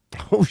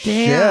 Oh,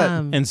 shit.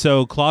 Damn. And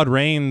so Claude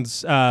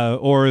Rains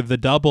or the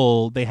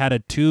double, they had a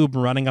tube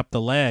running up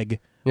the leg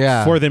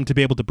Yeah. for them to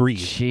be able to breathe.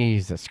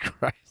 Jesus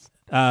Christ.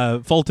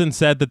 Fulton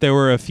said that there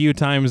were a few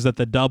times that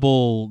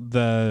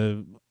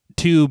the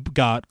tube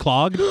got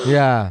clogged.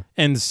 Yeah.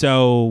 And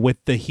so with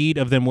the heat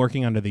of them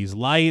working under these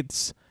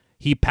lights,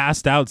 he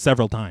passed out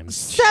several times.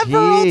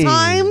 Several Jeez.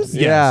 times?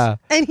 Yeah.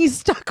 And he's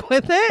stuck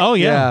with it? Oh,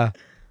 yeah. Yeah.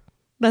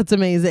 That's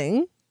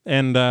amazing.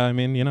 And I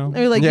mean, you know,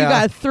 They're like, Yeah. you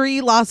got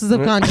 3 losses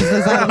of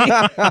consciousness out of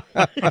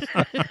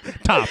me.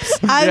 tops.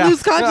 I Yeah.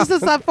 lose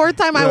consciousness that 4th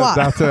time I walk.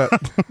 That's it.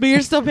 But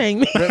you're still paying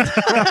me.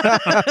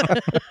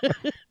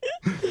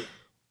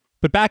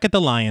 But back at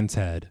the Lion's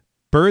Head,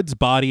 Bird's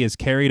body is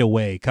carried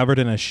away, covered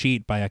in a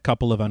sheet by a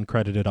couple of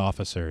uncredited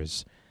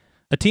officers.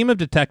 A team of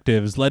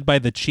detectives, led by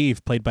the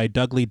chief, played by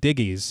Dudley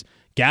Digges,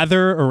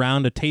 gather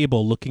around a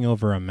table looking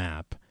over a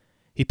map.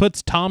 He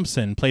puts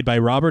Thompson, played by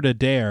Robert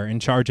Adair, in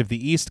charge of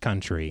the East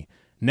Country,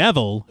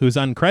 Neville, who's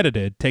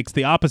uncredited, takes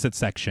the opposite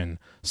section.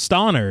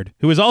 Stannard,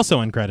 who is also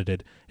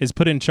uncredited, is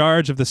put in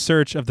charge of the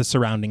search of the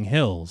surrounding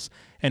hills.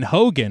 And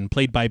Hogan,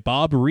 played by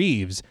Bob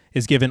Reeves,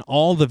 is given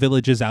all the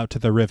villages out to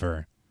the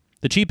river.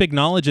 The chief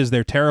acknowledges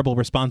their terrible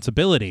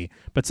responsibility,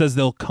 but says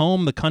they'll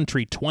comb the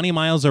country 20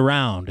 miles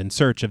around in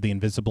search of the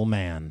Invisible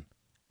Man.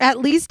 At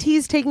least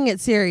he's taking it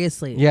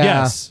seriously. Yeah.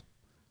 Yes.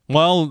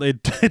 Well,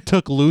 it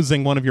took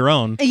losing one of your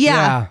own.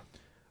 Yeah.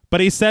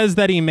 But he says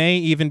that he may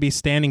even be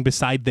standing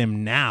beside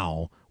them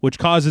now, which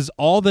causes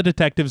all the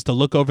detectives to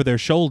look over their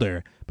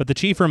shoulder, but the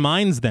chief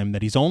reminds them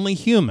that he's only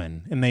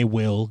human and they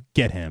will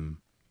get him.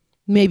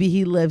 Maybe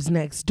he lives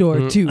next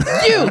door to you.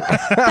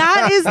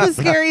 That is the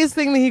scariest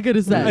thing that he could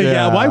have said.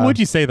 Yeah, why would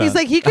you say that? He's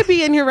like, he could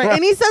be in here right,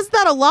 and he says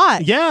that a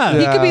lot. Yeah.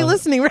 He could be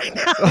listening right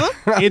now.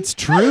 It's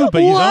true,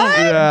 but you What?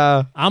 don't.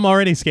 Yeah. I'm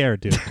already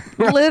scared, dude.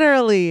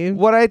 Literally.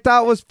 What I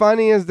thought was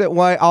funny is that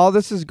while all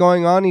this is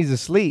going on, he's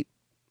asleep.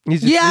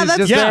 He's just, Yeah, he's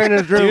that's just there in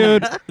his room.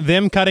 Dude,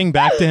 them cutting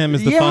back to him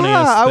is the funniest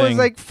I thing. was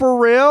like, for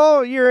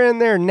real? You're in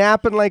there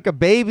napping like a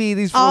baby.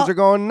 These fools are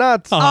going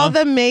nuts. All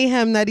the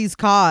mayhem that he's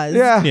caused.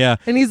 yeah.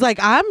 And he's like,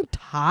 I'm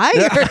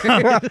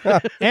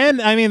tired.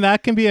 And I mean,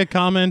 that can be a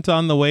comment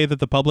on the way that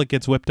the public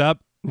gets whipped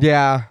up,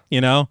 Yeah. you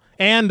know,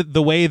 and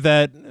the way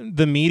that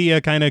the media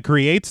kind of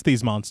creates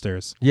these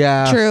monsters.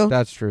 Yeah. True.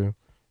 That's true.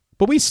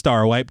 But we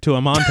star wipe to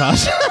a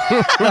montage.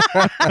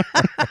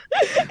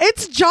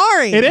 It's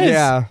jarring. It is.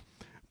 Yeah.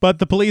 But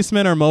the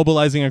policemen are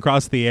mobilizing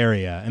across the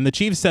area, and the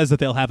chief says that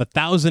they'll have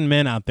 1,000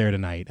 men out there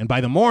tonight, and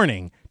by the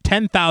morning,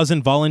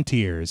 10,000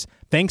 volunteers,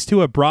 thanks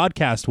to a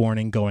broadcast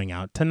warning going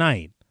out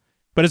tonight.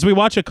 But as we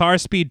watch a car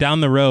speed down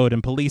the road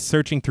and police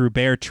searching through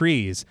bare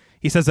trees,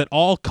 he says at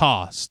all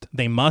cost,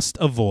 they must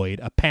avoid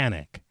a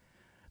panic.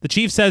 The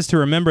chief says to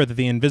remember that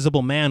the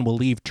Invisible Man will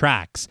leave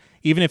tracks,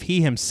 even if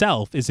he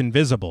himself is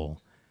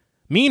invisible.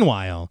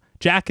 Meanwhile,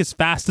 Jack is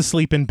fast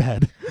asleep in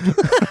bed.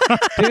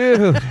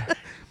 Dude.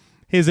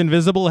 His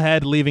invisible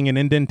head leaving an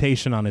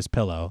indentation on his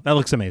pillow. That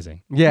looks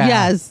amazing. Yeah.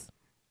 Yes.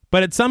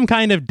 But it's some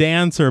kind of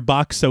dance or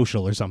box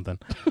social or something.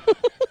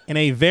 In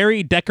a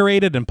very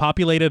decorated and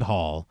populated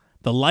hall,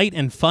 the light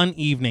and fun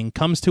evening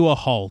comes to a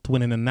halt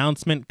when an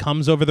announcement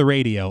comes over the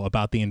radio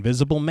about the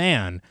Invisible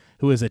Man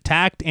who has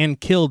attacked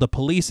and killed a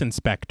police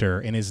inspector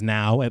and is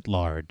now at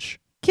large.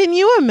 Can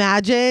you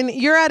imagine?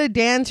 You're at a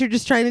dance, you're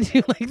just trying to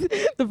do like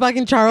the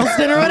fucking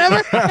Charleston or whatever,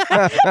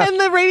 and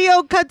the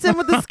radio cuts in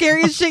with the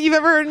scariest shit you've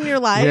ever heard in your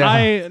life.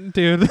 Yeah.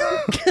 Dude,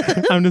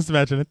 I'm just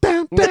imagining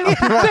it.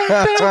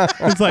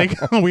 It's like,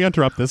 we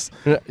interrupt this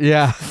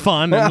Yeah.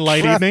 fun and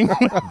light evening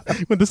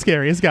with the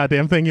scariest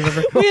goddamn thing you've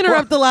ever We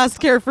interrupt the last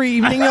carefree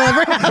evening you'll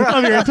ever have.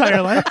 of your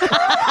entire life.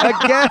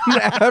 Again,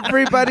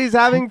 everybody's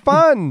having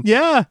fun.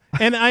 Yeah.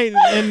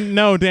 And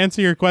no, to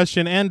answer your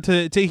question and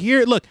to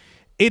hear, look,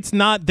 it's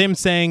not them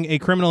saying a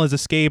criminal has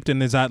escaped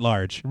and is at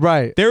large.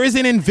 Right. There is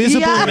an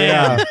invisible Yeah.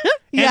 man. Yeah.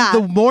 Yeah.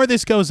 And the more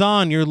this goes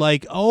on, you're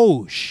like,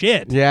 oh,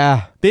 shit.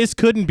 Yeah. This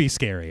couldn't be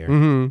scarier.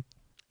 Mm-hmm.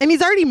 And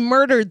he's already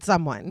murdered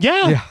someone.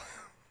 Yeah. Yeah.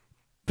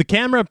 The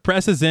camera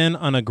presses in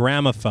on a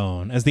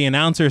gramophone as the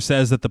announcer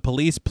says that the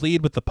police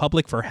plead with the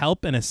public for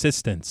help and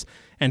assistance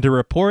and to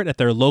report at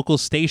their local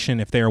station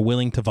if they are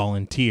willing to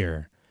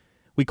volunteer.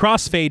 We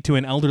crossfade to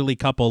an elderly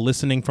couple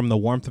listening from the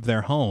warmth of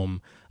their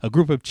home, a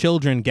group of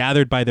children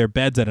gathered by their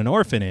beds at an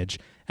orphanage,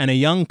 and a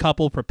young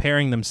couple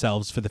preparing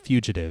themselves for the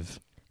fugitive.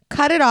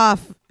 Cut it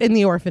off in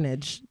the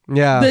orphanage.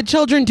 Yeah. The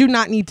children do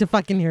not need to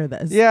fucking hear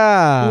this.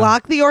 Yeah.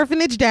 Lock the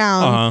orphanage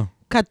down. Uh-huh.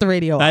 Cut the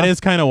radio That off. is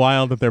kind of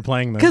wild that they're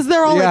playing this. Because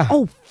they're all Yeah. like,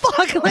 oh,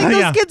 fuck. Like, those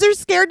Yeah. kids are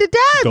scared to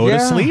death. Go to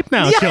Yeah. sleep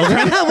now, Yeah.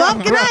 children.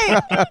 Well, good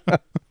night.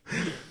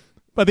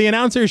 But the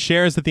announcer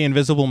shares that the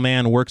Invisible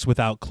Man works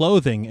without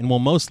clothing and will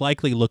most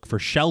likely look for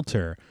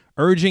shelter,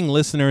 urging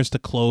listeners to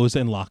close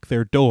and lock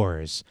their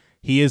doors.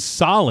 He is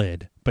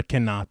solid, but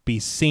cannot be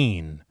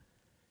seen.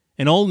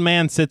 An old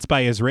man sits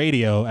by his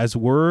radio as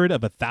word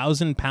of a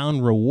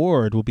 1,000-pound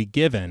reward will be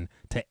given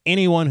to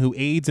anyone who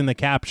aids in the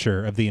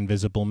capture of the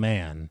Invisible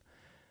Man.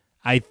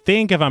 I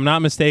think, if I'm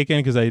not mistaken,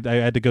 because I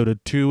had to go to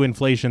 2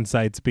 inflation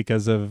sites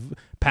because of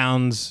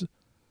pounds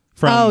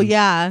from Oh,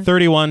 yeah.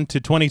 31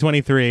 to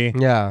 2023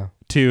 Yeah.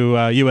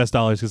 to US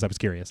dollars because I was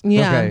curious.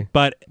 Yeah. Okay.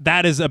 But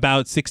that is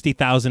about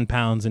 60,000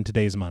 pounds in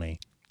today's money.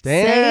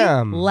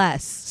 Damn. Say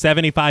less.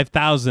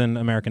 75,000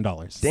 American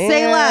dollars. Damn.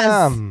 Say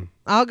less.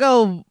 I'll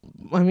go,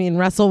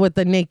 wrestle with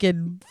the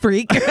naked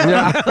freak.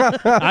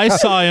 I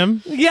saw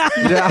him Yeah.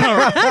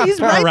 Yeah. He's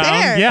right around.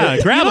 there. Yeah,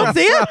 grab You him. don't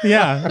see him?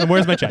 Yeah, and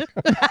where's my check?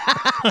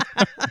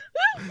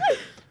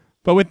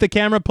 But with the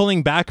camera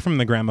pulling back from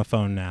the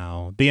gramophone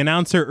now, the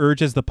announcer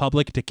urges the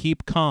public to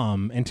keep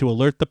calm and to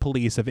alert the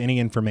police of any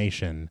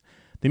information.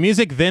 The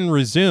music then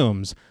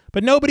resumes,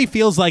 but nobody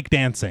feels like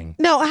dancing.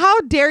 No,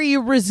 how dare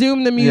you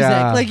resume the music?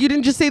 Yeah. Like, you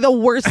didn't just say the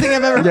worst thing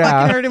I've ever Yeah.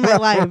 fucking heard in my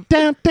life. Like,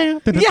 No,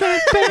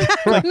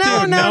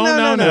 dude,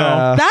 no.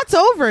 Yeah. That's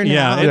over now.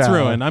 Yeah, it's Yeah.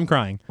 ruined. I'm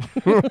crying.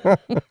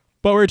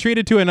 But we're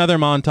treated to another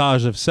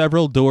montage of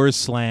several doors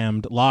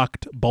slammed,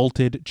 locked,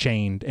 bolted,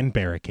 chained, and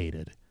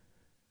barricaded.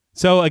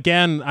 So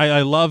again,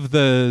 I love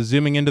the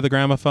zooming into the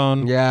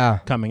gramophone, Yeah.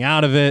 coming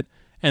out of it,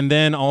 and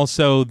then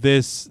also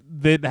this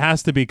that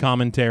has to be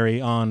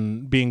commentary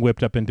on being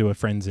whipped up into a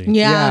frenzy.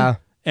 Yeah.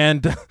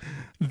 And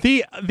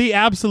the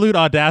absolute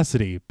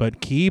audacity,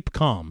 but keep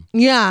calm.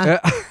 Yeah.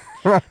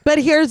 But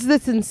here's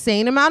this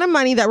insane amount of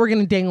money that we're going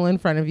to dangle in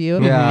front of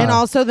you. Yeah. And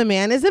also the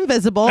man is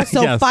invisible.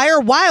 So Yes. fire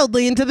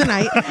wildly into the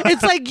night.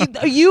 It's like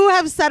you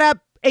have set up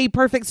a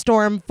perfect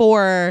storm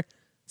for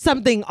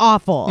something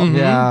awful. Mm-hmm.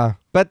 Yeah.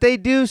 But they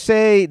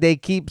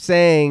keep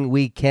saying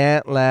we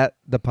can't let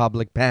the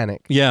public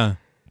panic. Yeah.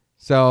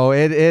 So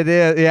it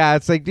is, yeah,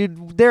 it's like, dude,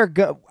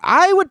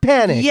 I would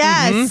panic.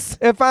 Yes.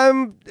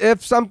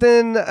 If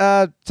something,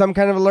 some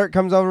kind of alert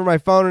comes over my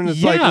phone and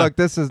it's like, Yeah. look,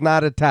 this is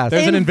not a test.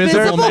 There's an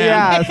invisible Invisible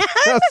man. Yeah.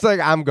 It's like,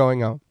 I'm going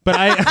home. But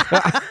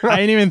I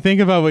didn't even think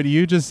about what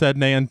you just said,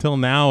 Nay, until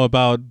now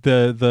about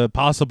the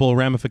possible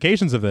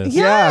ramifications of this.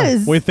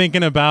 Yes. We're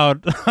thinking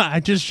about I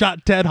just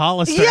shot Ted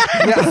Hollister.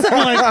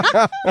 Yes.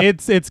 Like,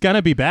 it's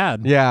gonna be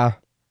bad. Yeah.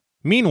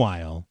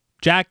 Meanwhile,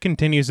 Jack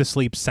continues to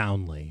sleep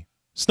soundly,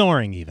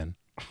 snoring even.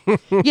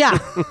 Yeah.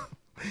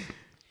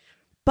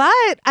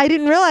 But I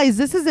didn't realize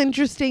this is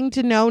interesting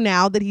to know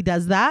now that he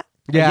does that.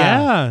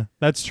 Yeah.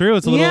 That's true.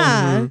 It's a little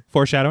Yeah.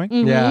 foreshadowing.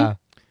 Mhm. Yeah.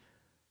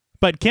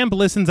 But Kemp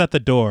listens at the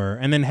door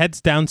and then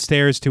heads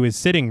downstairs to his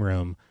sitting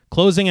room,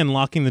 closing and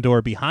locking the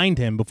door behind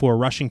him before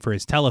rushing for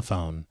his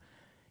telephone.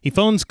 He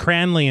phones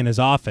Cranley in his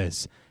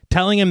office,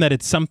 telling him that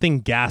it's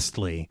something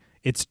ghastly.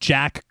 It's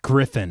Jack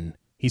Griffin.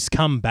 He's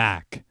come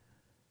back.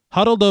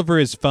 Huddled over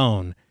his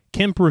phone,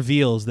 Kemp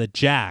reveals that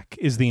Jack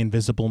is the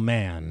Invisible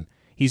Man.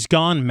 He's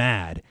gone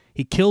mad.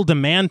 He killed a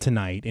man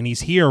tonight, and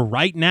he's here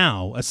right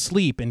now,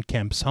 asleep in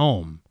Kemp's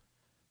home.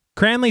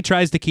 Cranley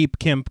tries to keep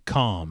Kemp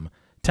calm,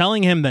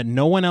 telling him that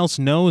no one else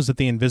knows that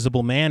the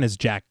Invisible Man is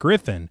Jack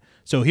Griffin,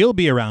 so he'll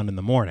be around in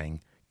the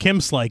morning.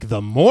 Kemp's like,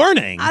 the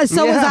morning?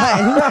 So was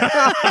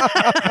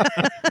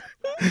I.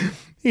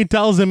 He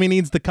tells him he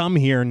needs to come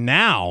here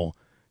now.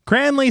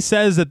 Cranley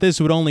says that this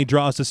would only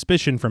draw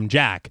suspicion from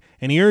Jack,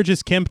 and he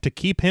urges Kemp to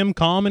keep him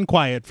calm and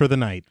quiet for the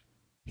night.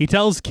 He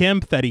tells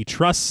Kemp that he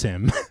trusts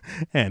him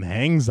and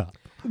hangs up.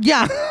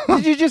 Yeah.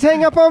 Did you just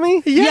hang up on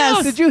me?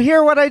 Yes. Did you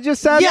hear what I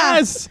just said?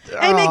 Yes.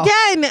 And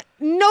again,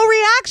 no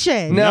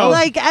reaction. No.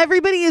 Like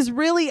everybody is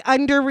really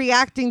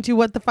underreacting to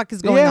what the fuck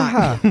is going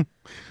on. Yeah.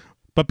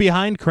 But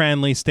behind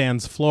Cranley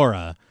stands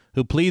Flora,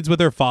 who pleads with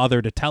her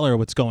father to tell her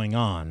what's going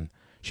on.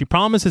 She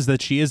promises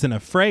that she isn't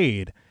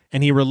afraid,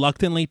 and he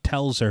reluctantly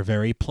tells her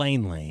very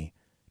plainly,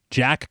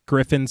 Jack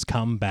Griffin's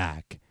come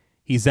back.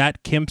 He's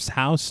at Kemp's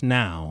house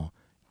now.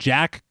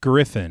 Jack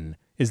Griffin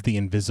is the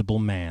Invisible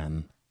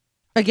Man.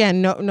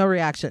 Again, no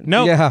reaction.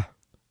 No, Yeah.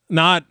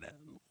 not,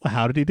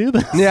 how did he do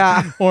this?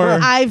 Yeah. Or,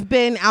 I've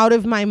been out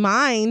of my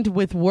mind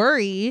with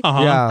worry.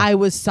 uh-huh. Yeah. I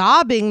was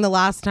sobbing the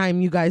last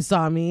time you guys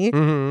saw me,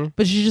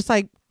 but she's just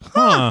like,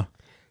 Huh.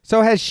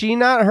 So has she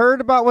not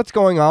heard about what's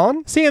going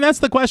on? See, and that's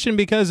the question,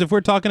 because if we're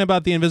talking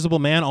about the Invisible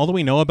Man, all that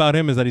we know about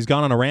him is that he's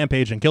gone on a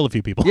rampage and killed a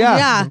few people. Yeah.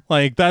 yeah.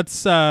 Like,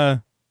 that's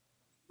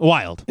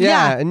wild. Yeah.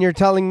 Yeah. And you're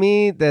telling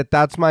me that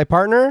that's my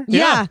partner?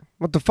 Yeah.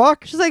 What the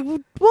fuck? She's like,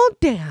 well,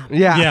 damn.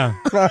 Yeah.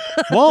 Yeah.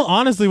 Well,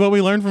 honestly, what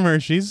we learned from her,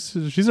 she's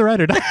a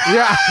writer.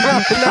 Yeah.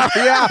 No,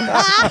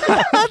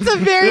 yeah. That's a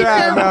very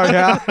Yeah.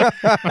 fair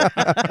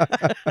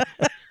No,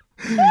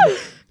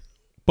 yeah.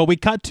 But we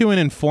cut to an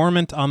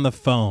informant on the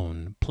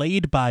phone,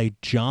 played by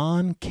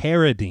John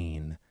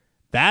Carradine.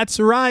 That's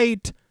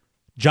right.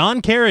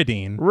 John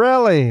Carradine,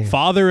 Really?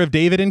 father of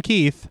David and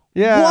Keith.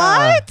 Yeah.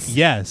 What?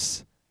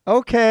 Yes.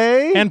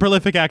 Okay. And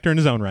prolific actor in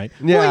his own right.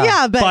 yeah. Well,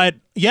 yeah, But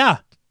yeah,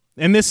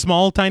 in this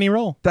small, tiny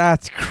role.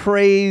 That's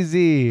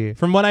crazy.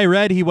 From what I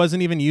read, he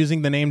wasn't even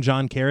using the name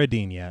John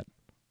Carradine yet.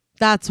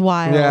 That's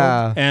wild.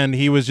 Yeah. And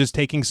he was just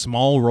taking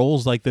small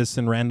roles like this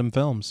in random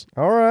films.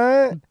 All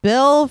right.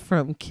 Bill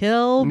from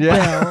Kill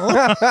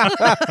Yeah.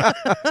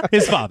 Bill.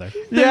 His father.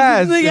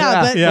 Yes.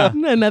 yeah, but Yeah.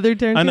 another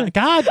turn.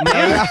 God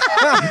damn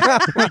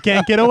it. We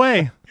can't get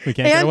away. We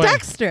can't get And away.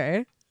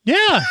 Dexter.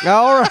 Yeah.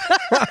 All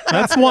right.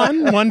 That's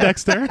one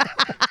Dexter,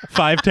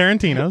 5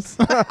 Tarantinos.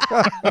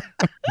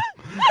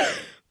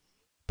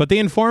 But the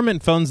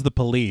informant phones the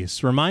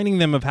police, reminding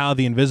them of how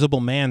the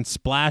Invisible Man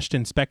splashed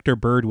Inspector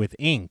Byrd with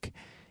ink.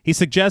 He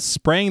suggests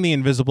spraying the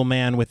Invisible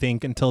Man with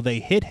ink until they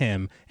hit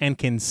him and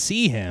can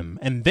see him,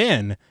 and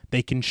then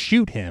they can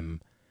shoot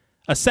him.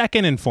 A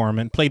second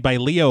informant, played by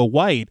Leo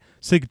White,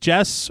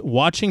 suggests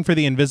watching for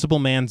the Invisible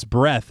Man's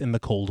breath in the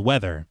cold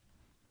weather.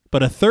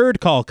 But a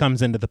third call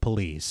comes into the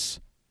police.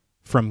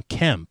 From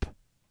Kemp.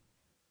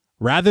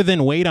 Rather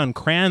than wait on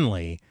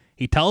Cranley,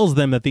 he tells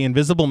them that the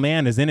Invisible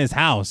Man is in his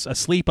house,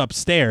 asleep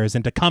upstairs,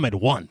 and to come at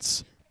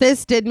once.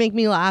 This did make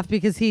me laugh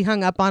because he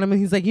hung up on him and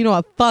he's like, you know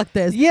what, fuck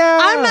this. Yeah.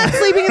 I'm not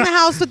sleeping in the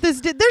house with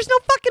this. There's no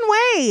fucking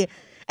way.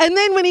 And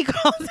then when he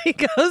calls, he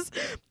goes,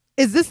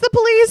 is this the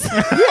police?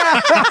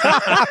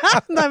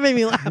 That made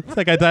me laugh. It's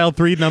like I dialed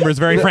 3 numbers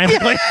very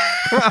frantically.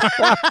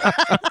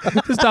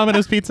 Just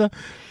Domino's Pizza.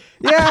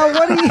 Yeah.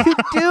 What are you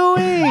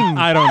doing?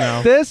 I don't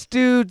know. This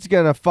dude's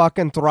gonna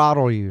fucking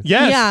throttle you.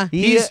 Yes, Yeah.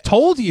 he's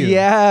told you.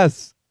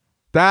 Yes.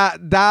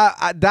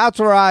 That's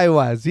where I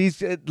was.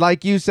 He's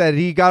like you said,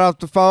 he got off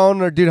the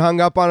phone or dude hung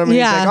up on him and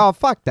he's like, oh,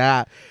 fuck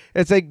that.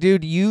 It's like,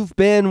 dude, you've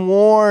been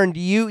warned.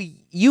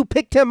 You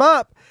picked him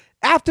up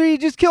after he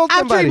just killed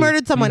somebody. After he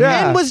murdered someone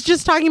and was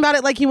just talking about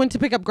it like he went to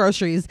pick up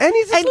groceries. And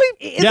he's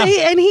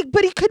asleep.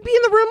 But he could be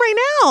in the room right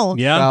now.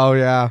 Yeah. Oh,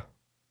 yeah.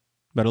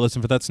 Better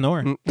listen for that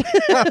snore.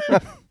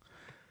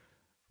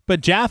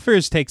 But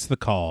Jaffers takes the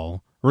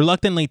call,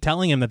 reluctantly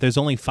telling him that there's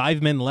only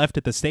 5 men left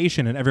at the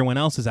station and everyone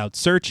else is out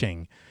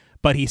searching.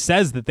 But he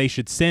says that they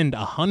should send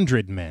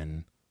 100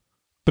 men.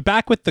 But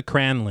back with the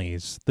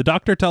Cranleys, the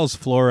doctor tells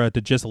Flora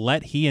to just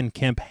let he and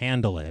Kemp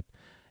handle it.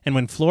 And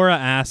when Flora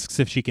asks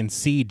if she can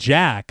see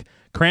Jack,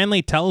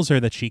 Cranley tells her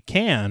that she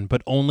can,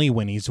 but only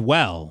when he's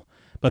well.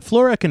 But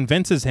Flora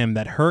convinces him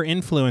that her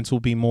influence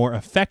will be more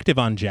effective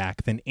on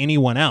Jack than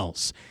anyone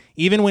else,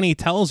 even when he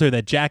tells her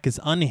that Jack is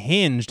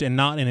unhinged and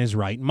not in his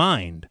right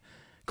mind.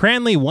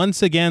 Cranley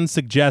once again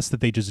suggests that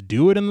they just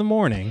do it in the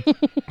morning.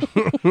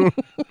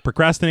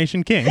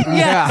 Procrastination king.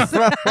 Yes.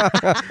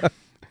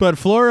 But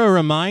Flora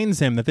reminds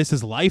him that this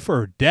is life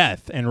or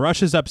death and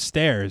rushes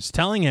upstairs,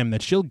 telling him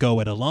that she'll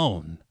go it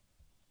alone.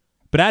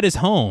 But at his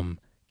home,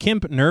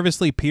 Kemp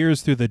nervously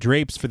peers through the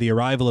drapes for the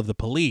arrival of the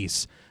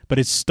police, but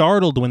is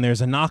startled when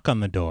there's a knock on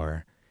the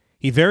door.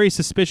 He very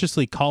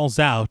suspiciously calls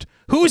out,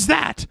 "Who's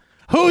that?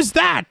 Who's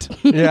that?"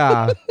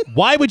 Yeah.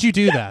 Why would you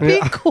do that? Be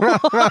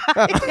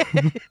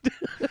quiet.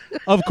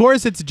 Of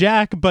course it's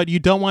Jack, but you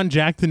don't want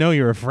Jack to know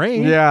you're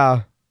afraid.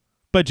 Yeah.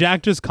 But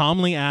Jack just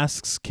calmly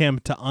asks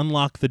Kemp to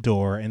unlock the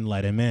door and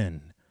let him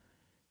in.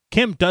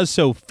 Kemp does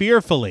so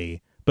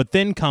fearfully, but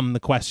then come the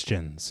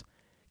questions.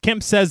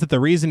 Kemp says that the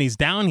reason he's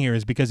down here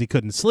is because he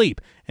couldn't sleep,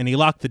 and he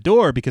locked the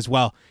door because,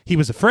 well, he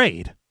was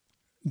afraid.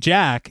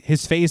 Jack,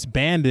 his face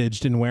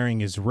bandaged and wearing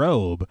his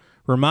robe,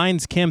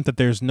 reminds Kemp that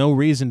there's no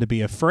reason to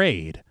be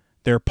afraid.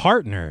 They're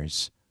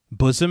partners,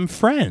 bosom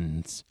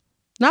friends.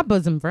 Not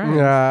bosom friends.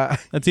 Yeah.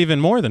 That's even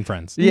more than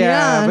friends.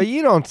 Yeah, Yeah. but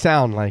you don't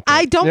sound like it.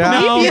 I don't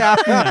believe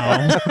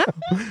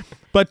you. No.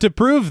 But to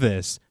prove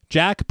this,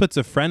 Jack puts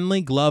a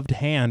friendly gloved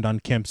hand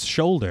on Kemp's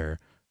shoulder,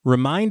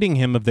 reminding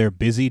him of their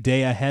busy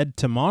day ahead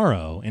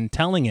tomorrow and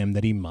telling him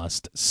that he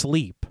must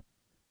sleep.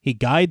 He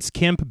guides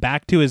Kemp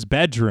back to his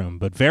bedroom,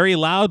 but very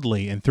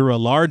loudly and through a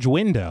large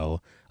window,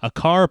 a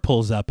car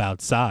pulls up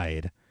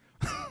outside.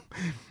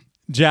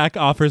 Jack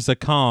offers a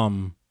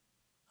calm,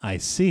 "I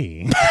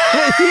see."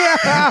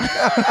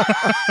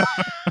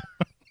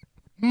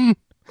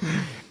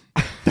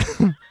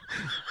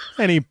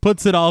 And he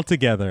puts it all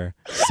together,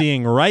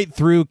 seeing right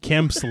through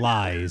Kemp's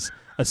lies,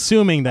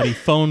 assuming that he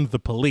phoned the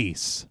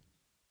police.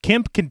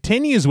 Kemp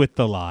continues with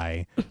the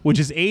lie, which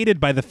is aided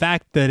by the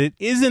fact that it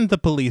isn't the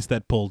police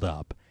that pulled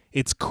up.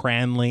 It's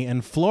Cranley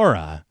and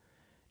Flora.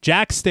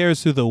 Jack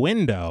stares through the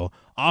window,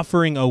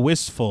 offering a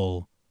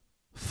wistful,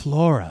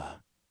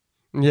 "Flora."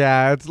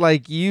 Yeah, it's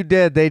like you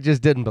did. They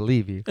just didn't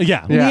believe you.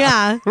 Yeah.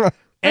 Yeah.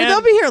 And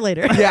they'll be here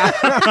later. Yeah.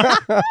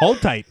 Hold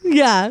tight.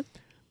 Yeah.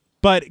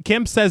 But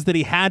Kemp says that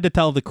he had to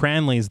tell the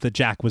Cranleys that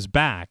Jack was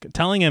back,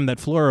 telling him that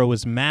Flora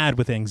was mad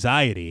with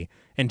anxiety,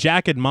 and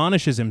Jack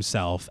admonishes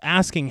himself,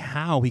 asking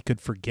how he could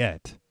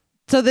forget.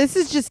 So this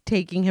is just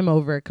taking him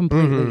over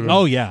completely. Mm-hmm.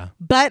 Oh, yeah.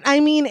 But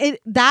I mean,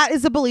 that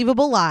is a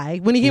believable lie.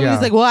 When he came in, Yeah.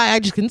 he's like, "Well, I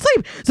just couldn't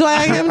sleep, so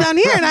I am down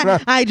here, and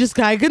I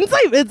couldn't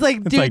sleep." It's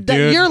like,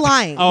 dude, you're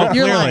lying. Oh,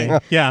 You're clearly. lying.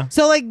 Yeah.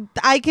 So like,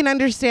 I can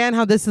understand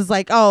how this is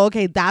like, oh,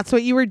 okay, that's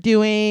what you were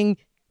doing.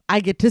 I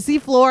get to see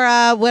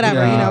Flora, whatever,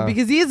 Yeah.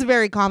 because he is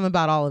very calm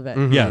about all of it.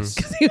 Mhm. Yes.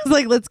 Because he was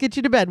like, "Let's get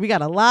you to bed. We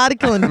got a lot of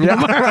killing to do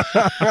tomorrow."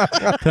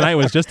 Tonight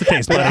was just a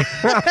taste, buddy.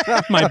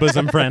 My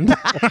bosom friend.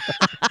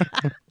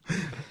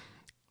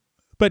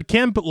 But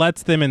Kemp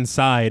lets them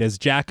inside as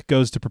Jack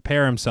goes to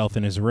prepare himself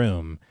in his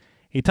room.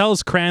 He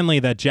tells Cranley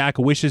that Jack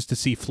wishes to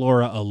see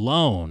Flora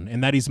alone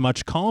and that he's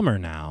much calmer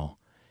now.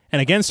 And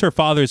against her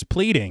father's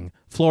pleading,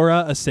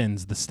 Flora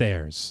ascends the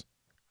stairs.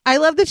 I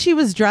love that she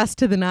was dressed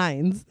to the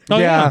nines. Oh,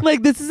 Yeah.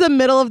 Like, this is a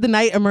middle of the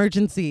night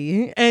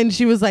emergency. And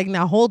she was like,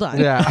 "Now hold on.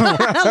 Yeah.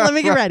 Let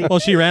me get ready." Well,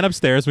 she ran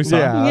upstairs. We saw.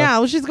 Yeah. Yeah,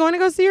 well, she's going to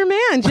go see her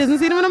man. She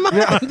hasn't seen him in a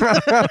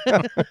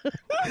month.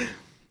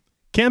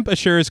 Kemp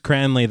assures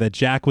Cranley that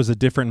Jack was a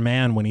different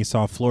man when he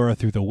saw Flora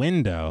through the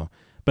window,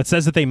 but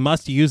says that they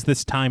must use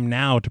this time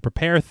now to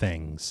prepare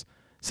things,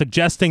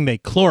 suggesting they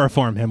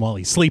chloroform him while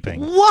he's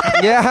sleeping.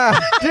 What? Yeah,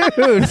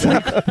 dude.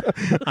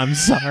 I'm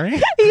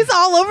sorry. He's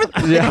all over the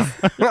place.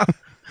 Yeah.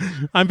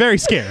 I'm very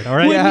scared, all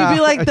right? Wouldn't Yeah. you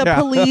be like, "The Yeah.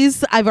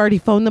 police, I've already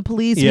phoned the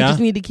police. Yeah. We just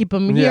need to keep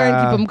him here and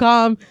Yeah. keep him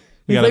calm."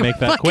 We He's gotta like, make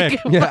that "Fucking- quick."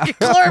 Yeah. fucking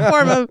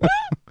chloroform him.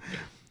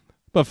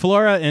 But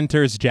Flora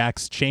enters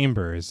Jack's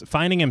chambers,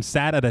 finding him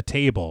sat at a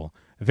table,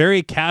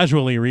 very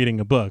casually reading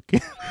a book.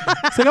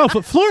 It's like, "Oh,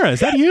 Flora, is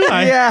that you?"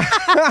 Yeah.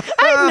 I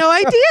had no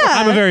idea.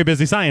 I'm a very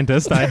busy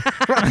scientist.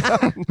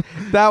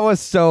 That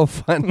was so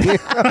funny.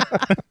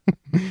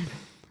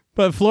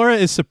 But Flora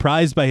is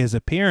surprised by his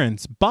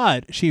appearance,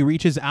 but she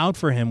reaches out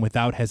for him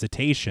without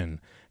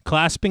hesitation,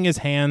 clasping his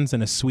hands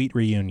in a sweet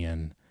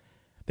reunion.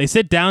 They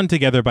sit down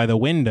together by the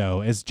window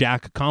as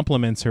Jack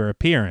compliments her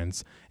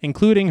appearance,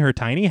 including her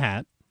tiny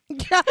hat,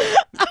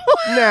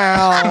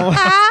 Now,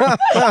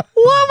 What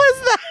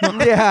was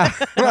that? yeah,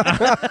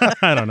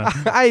 I don't know.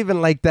 I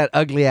even like that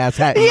ugly ass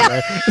hat. you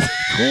wear.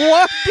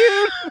 What,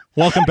 dude?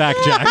 Welcome back,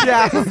 Jack.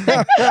 Yeah,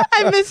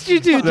 I missed you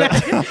too, Jack.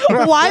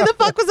 Why the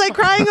fuck was I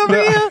crying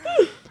over you?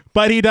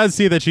 But he does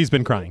see that she's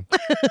been crying.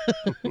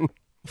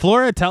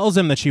 Flora tells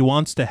him that she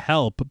wants to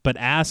help, but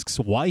asks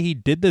why he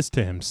did this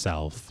to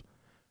himself.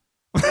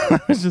 I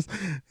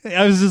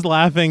was just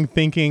laughing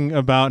thinking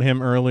about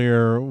him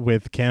earlier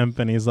with Kemp,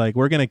 and he's like,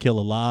 "We're gonna kill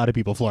a lot of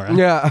people, Flora.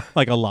 yeah.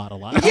 Like a lot,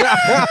 like,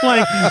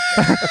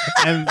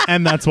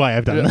 and that's why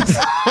I've done this."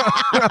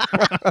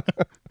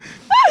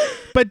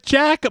 But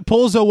Jack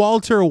pulls a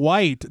Walter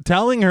White,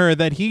 telling her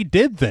that he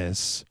did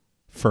this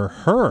for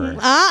her.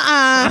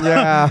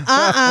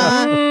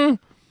 Yeah.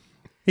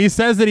 He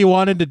says that he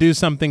wanted to do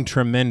something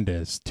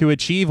tremendous, to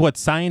achieve what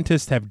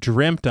scientists have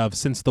dreamt of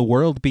since the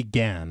world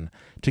began,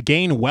 to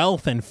gain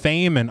wealth and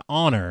fame and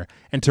honor,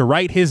 and to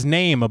write his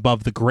name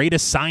above the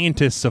greatest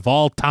scientists of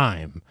all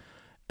time.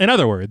 In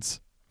other words,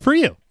 for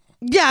you.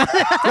 Yeah.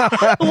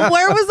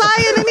 Where was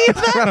I in any of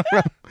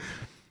that?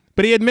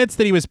 But he admits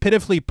that he was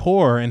pitifully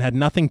poor and had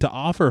nothing to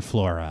offer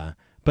Flora.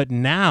 But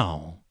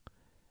now...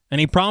 And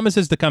he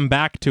promises to come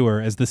back to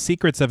her as the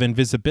secrets of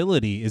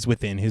invisibility is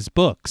within his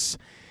books.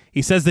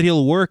 He says that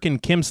he'll work in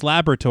Kim's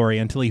laboratory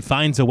until he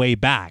finds a way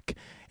back.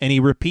 And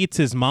he repeats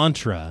his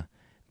mantra,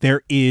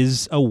 there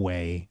is a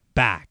way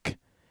back.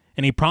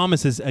 And he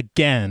promises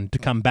again to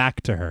come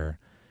back to her.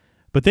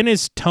 But then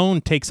his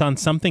tone takes on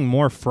something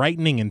more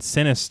frightening and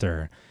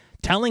sinister,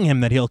 telling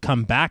him that he'll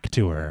come back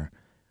to her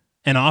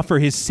and offer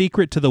his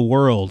secret to the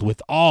world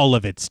with all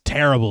of its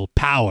terrible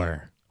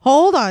power.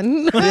 Hold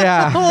on.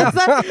 Yeah. What was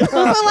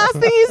the last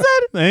thing you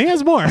said? He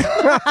has more.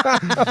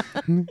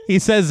 He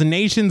says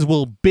nations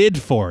will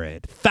bid for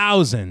it,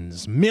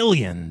 thousands,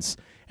 millions,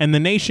 and the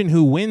nation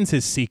who wins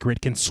his secret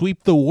can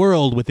sweep the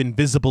world with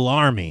invisible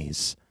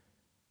armies.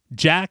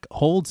 Jack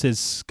holds his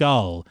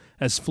skull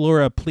as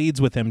Flora pleads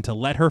with him to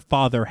let her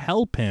father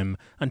help him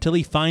until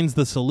he finds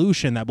the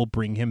solution that will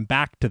bring him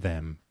back to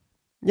them.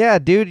 Yeah,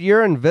 dude,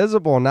 you're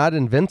invisible, not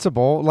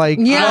invincible. Like,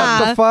 Yeah.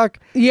 what the fuck?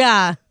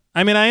 Yeah.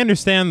 I mean, I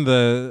understand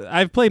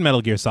I've played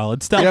Metal Gear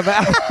Solid. Stealth,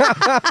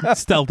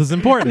 stealth is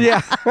important.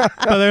 Yeah.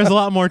 But there's a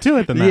lot more to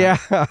it than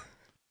that. Yeah.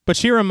 But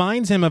she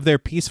reminds him of their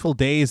peaceful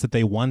days that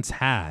they once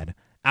had,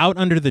 out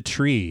under the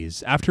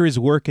trees, after his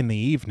work in the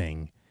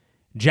evening.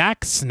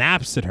 Jack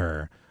snaps at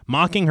her,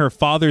 mocking her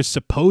father's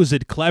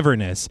supposed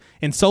cleverness,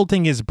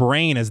 insulting his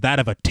brain as that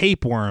of a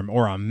tapeworm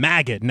or a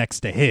maggot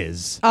next to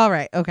his. All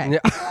right. Okay.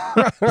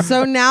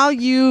 So now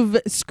you've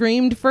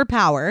screamed for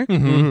power.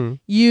 Mm-hmm.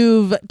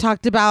 You've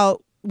talked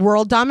about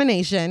world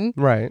domination.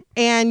 Right.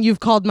 And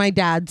you've called my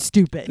dad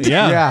stupid.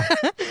 Yeah.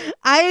 Yeah.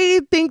 I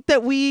think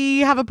that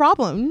we have a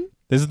problem.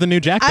 This is the new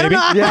Jack, I don't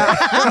baby. know. Yeah.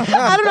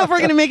 I don't know if we're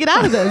going to make it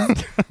out of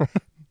this.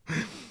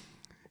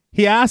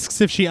 He asks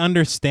if she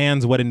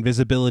understands what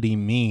invisibility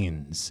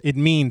means. It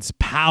means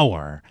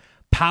power.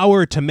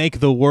 Power to make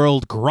the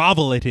world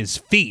grovel at his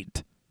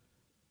feet.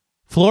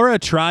 Flora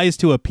tries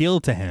to appeal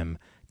to him,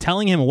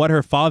 telling him what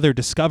her father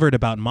discovered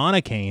about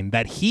Monocaine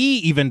that he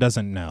even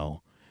doesn't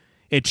know.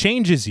 It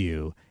changes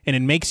you, and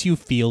it makes you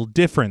feel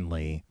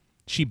differently.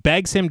 She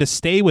begs him to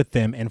stay with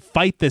them and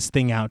fight this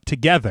thing out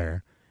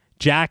together.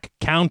 Jack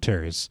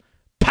counters.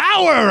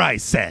 Power, I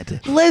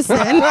said. Listen.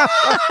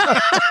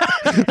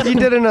 You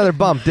did another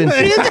bump, didn't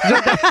you?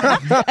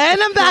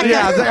 And I'm back.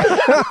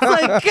 It's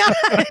like,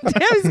 God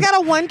damn, he's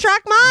got a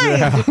one-track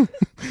mind.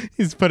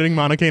 He's putting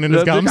Monocaine in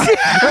his gums.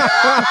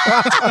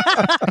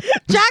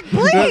 Jack,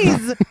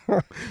 please.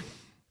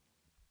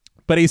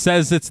 But he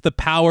says it's the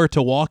power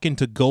to walk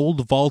into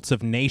gold vaults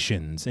of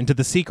nations, into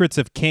the secrets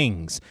of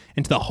kings,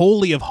 into the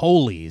holy of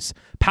holies,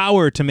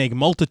 power to make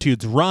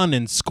multitudes run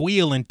and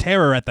squeal in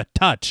terror at the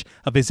touch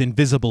of his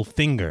invisible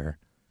finger.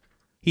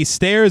 He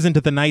stares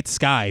into the night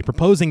sky,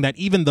 proposing that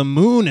even the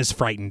moon is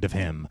frightened of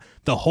him.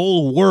 The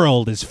whole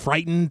world is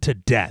frightened to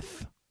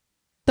death.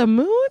 The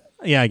moon?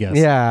 Yeah, I guess.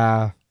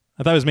 Yeah.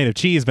 I thought it was made of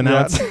cheese, but now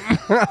Yeah. it's...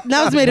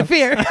 That was made of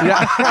fear.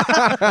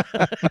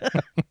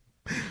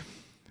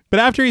 But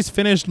after he's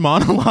finished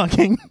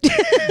monologuing,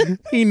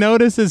 he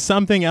notices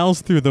something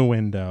else through the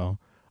window.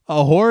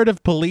 A horde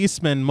of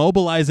policemen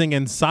mobilizing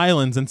in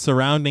silence and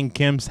surrounding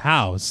Kim's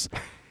house.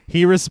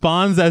 He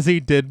responds as he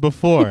did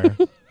before.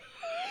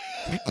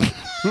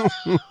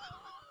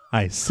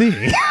 I see.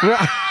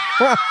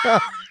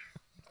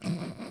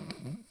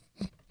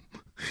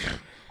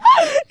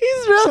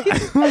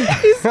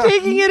 He's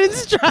taking it in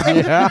stride.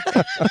 Yeah.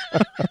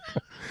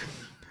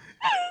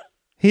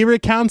 He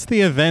recounts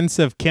the events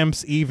of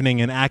Kemp's evening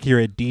in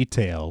accurate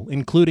detail,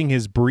 including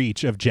his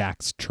breach of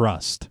Jack's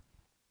trust.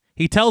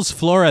 He tells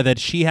Flora that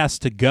she has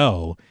to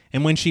go,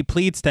 and when she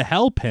pleads to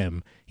help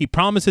him, he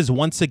promises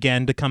once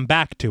again to come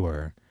back to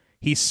her.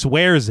 He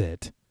swears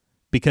it,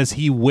 because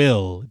he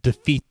will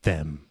defeat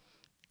them.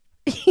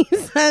 He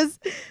says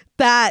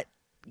that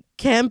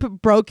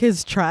Kemp broke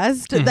his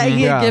trust, that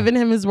he had Yeah. given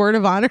him his word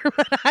of honor.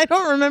 But I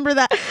don't remember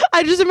that.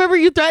 I just remember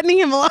you threatening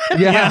him a lot.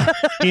 Yeah.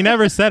 He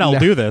never said I'll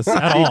do this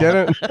at all. He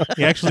didn't.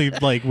 He actually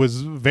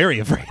was very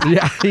afraid.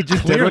 Yeah, he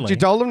just did what Clearly. you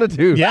told him to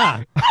do.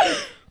 Yeah.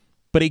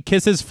 But he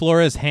kisses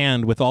Flora's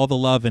hand with all the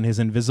love in his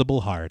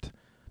invisible heart.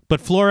 But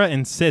Flora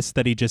insists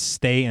that he just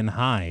stay and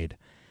hide.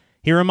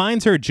 He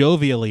reminds her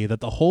jovially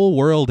that the whole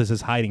world is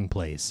his hiding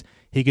place.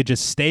 He could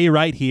just stay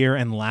right here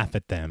and laugh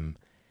at them.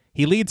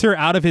 He leads her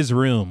out of his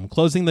room,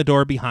 closing the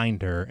door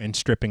behind her and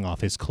stripping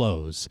off his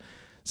clothes.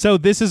 So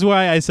this is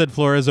why I said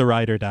Flora's a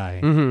ride or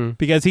die. Mm-hmm.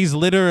 Because he's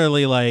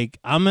literally like,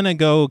 I'm going to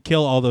go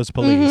kill all those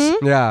police.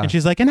 Yeah. And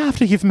she's like, and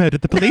after you've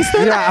murdered the police,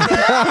 then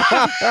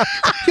Yeah.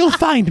 you'll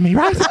find me,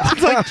 right?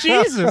 It's like,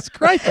 Jesus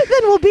Christ.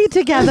 Then we'll be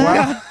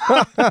together.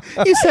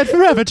 You said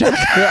forever, Jack.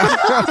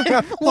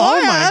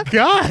 Oh, my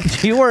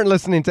God. You weren't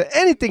listening to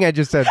anything I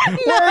just said.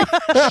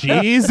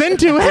 She's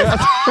into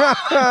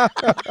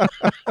it.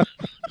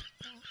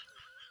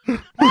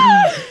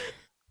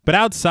 But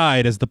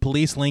outside, as the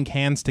police link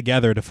hands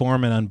together to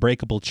form an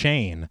unbreakable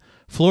chain,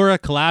 Flora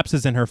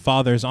collapses in her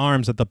father's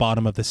arms at the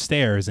bottom of the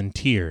stairs in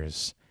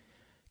tears.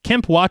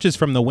 Kemp watches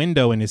from the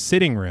window in his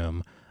sitting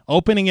room,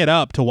 opening it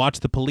up to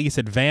watch the police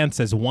advance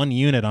as one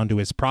unit onto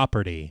his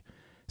property.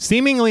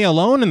 Seemingly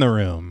alone in the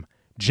room,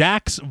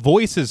 Jack's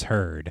voice is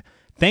heard,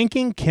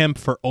 thanking Kemp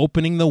for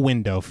opening the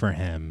window for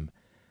him.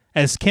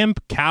 As Kemp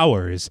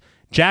cowers,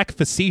 Jack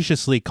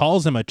facetiously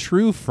calls him a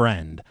true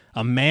friend,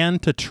 a man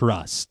to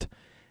trust.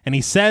 And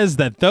he says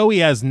that though he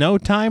has no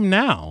time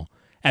now,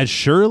 as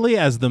surely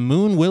as the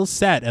moon will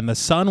set and the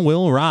sun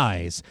will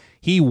rise,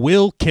 he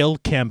will kill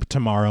Kemp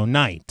tomorrow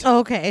night.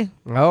 Okay.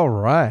 All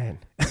right.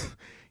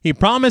 He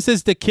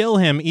promises to kill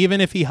him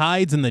even if he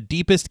hides in the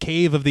deepest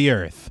cave of the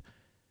earth.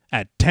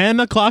 At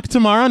 10 o'clock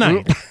tomorrow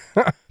night,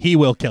 he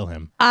will kill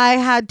him. I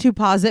had to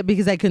pause it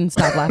because I couldn't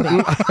stop laughing.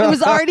 It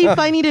was already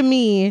funny to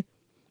me.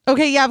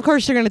 Okay, yeah, of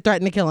course you're going to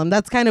threaten to kill him.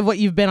 That's kind of what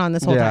you've been on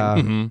this whole Yeah.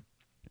 time.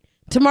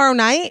 Tomorrow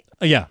night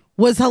Yeah.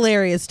 was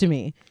hilarious to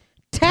me.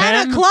 10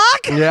 10? o'clock?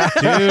 Yeah.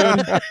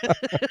 Dude,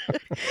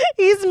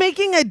 He's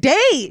making a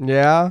date.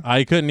 Yeah.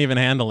 I couldn't even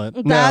handle it.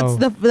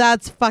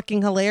 That's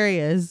fucking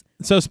hilarious.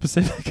 So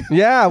specific.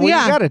 Yeah. Well,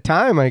 Yeah. you got a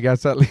time, I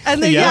guess, at least.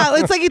 And then Yeah.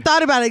 it's like he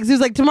thought about it because he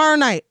was like, tomorrow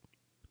night.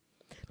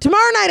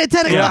 Tomorrow night at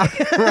 10 o'clock.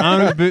 I'm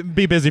going to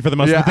be busy for the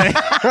most of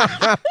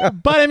the day.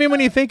 But I mean,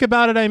 when you think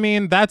about it, I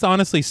mean, that's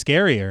honestly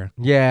scarier.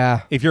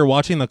 Yeah. If you're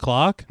watching the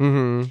clock,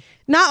 Mm-hmm.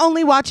 Not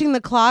only watching the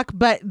clock,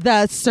 but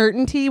the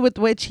certainty with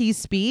which he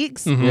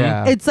speaks.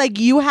 Yeah. It's like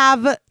you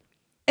have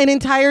an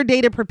entire day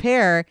to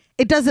prepare.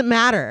 It doesn't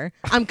matter.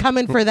 I'm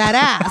coming for that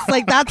ass.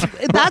 Like that's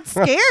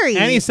scary.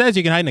 and he says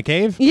you can hide in a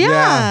cave. yeah.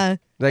 Yeah.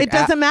 Like, It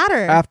doesn't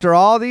matter. After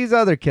all these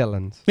other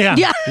killings, Yeah.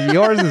 yeah.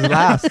 yours is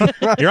last.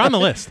 You're on the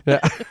list.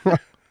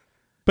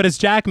 But as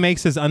Jack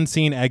makes his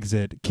unseen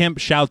exit, Kemp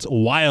shouts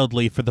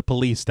wildly for the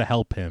police to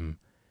help him.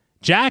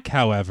 Jack,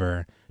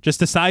 however, just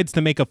decides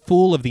to make a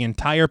fool of the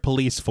entire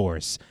police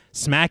force,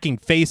 smacking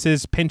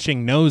faces,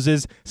 pinching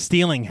noses,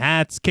 stealing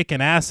hats,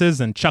 kicking asses,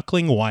 and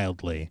chuckling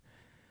wildly.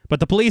 But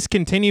the police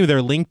continue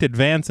their linked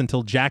advance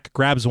until Jack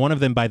grabs one of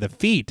them by the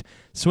feet,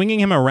 swinging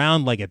him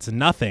around like it's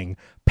nothing,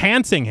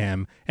 pantsing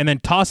him, and then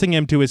tossing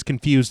him to his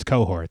confused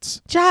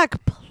cohorts.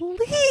 Jack,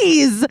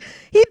 please.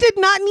 He did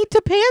not need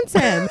to pants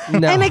him.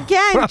 No. And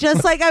again,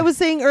 just like I was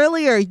saying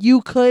earlier,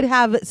 you could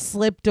have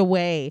slipped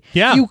away.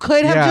 Yeah. You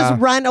could have Yeah.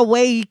 just run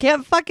away. He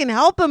can't fucking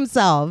help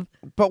himself.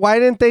 But why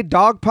didn't they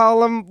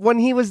dogpile him when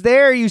he was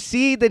there? You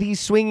see that he's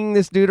swinging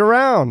this dude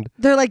around.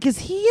 They're like, is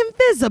he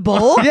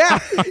invisible? Yeah.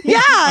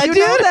 Yeah, You dude.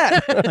 know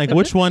that. Like,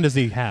 which one does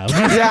he have?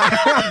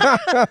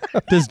 Yeah.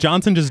 Does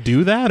Johnson just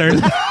do that?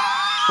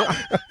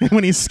 Or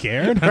when he's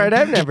scared? Right.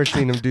 I've never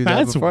seen him do that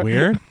That's before.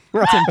 weird.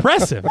 That's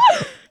impressive.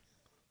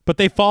 But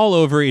they fall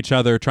over each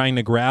other trying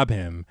to grab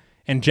him,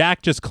 and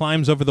Jack just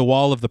climbs over the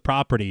wall of the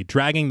property,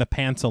 dragging the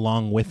pants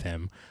along with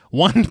him.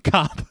 One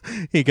cop,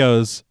 he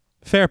goes,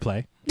 fair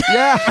play.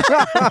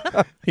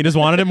 Yeah. He just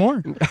wanted it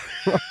more.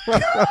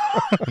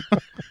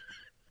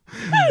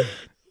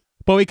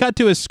 But we cut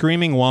to a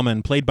screaming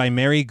woman, played by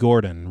Mary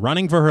Gordon,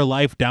 running for her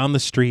life down the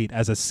street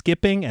as a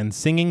skipping and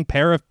singing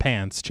pair of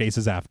pants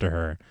chases after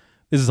her.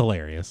 This is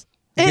hilarious.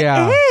 It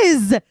Yeah.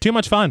 is. Too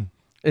much fun.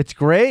 It's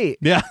great.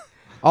 Yeah.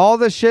 All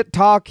the shit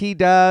talk he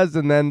does,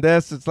 and then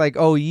this, it's like,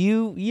 oh,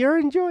 you're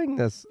enjoying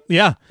this.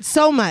 Yeah.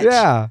 So much.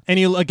 Yeah. And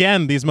you,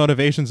 again, these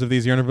motivations of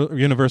these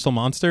universal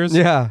monsters.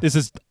 Yeah. This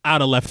is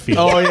out of left field.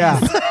 Oh, yeah.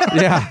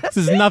 Yeah. This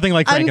is nothing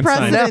like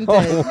Frankenstein.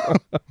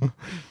 Unprecedented.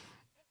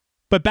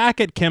 But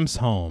back at Kemp's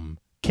home,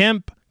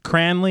 Kemp,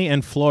 Cranley,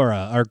 and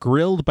Flora are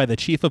grilled by the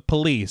chief of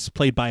police,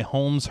 played by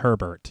Holmes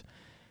Herbert.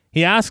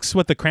 He asks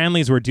what the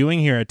Cranleys were doing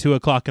here at 2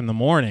 o'clock in the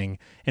morning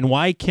and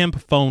why Kemp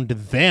phoned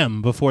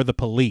them before the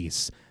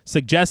police,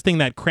 suggesting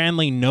that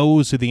Cranley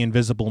knows who the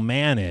Invisible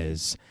Man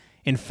is.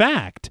 In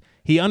fact,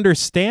 he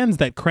understands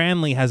that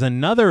Cranley has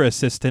another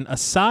assistant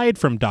aside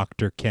from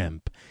Dr.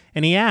 Kemp,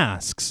 and he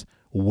asks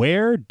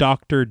where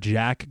Dr.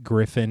 Jack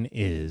Griffin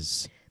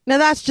is. Now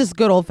that's just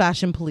good old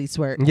fashioned police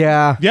work.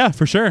 Yeah. Yeah,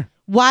 for sure.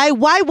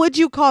 Why would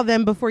you call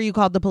them before you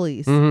called the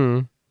police?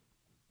 Mm-hmm.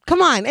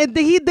 Come on. And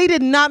they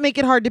did not make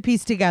it hard to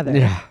piece together.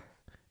 Yeah.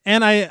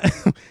 And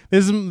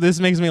this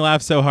makes me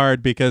laugh so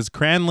hard because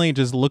Cranley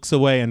just looks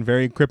away and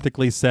very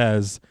cryptically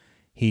says,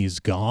 "He's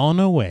gone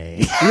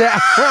away." Yeah.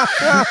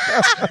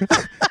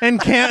 And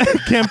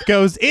Kemp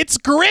goes, "It's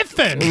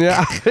Griffin."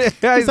 Yeah.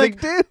 He's like,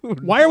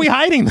 dude. Why are we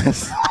hiding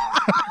this?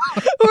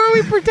 Who are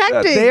we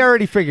protecting? They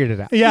already figured it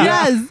out. Yeah.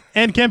 Yes.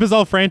 And Kemp is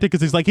all frantic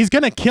because he's like, he's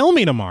going to kill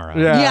me tomorrow.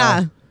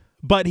 Yeah.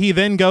 But he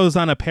then goes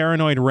on a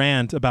paranoid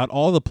rant about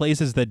all the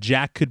places that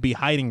Jack could be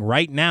hiding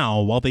right now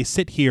while they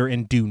sit here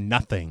and do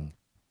nothing.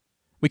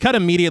 We cut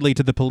immediately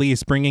to the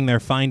police bringing their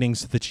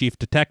findings to the chief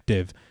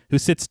detective, who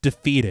sits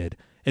defeated,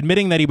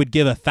 admitting that he would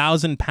give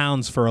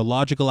 £1,000 for a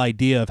logical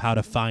idea of how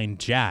to find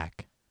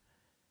Jack.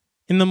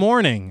 In the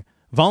morning,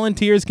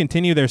 volunteers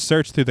continue their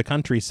search through the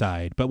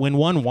countryside, but when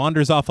one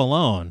wanders off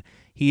alone,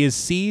 he is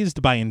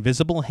seized by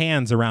invisible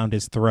hands around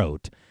his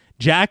throat.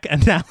 Jack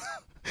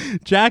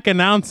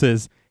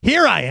announces,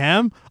 "Here I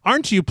am.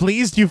 Aren't you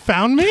pleased you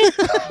found me?"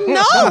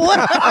 No.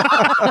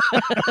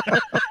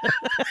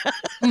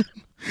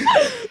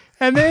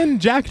 And then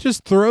Jack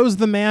just throws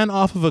the man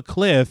off of a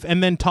cliff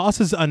and then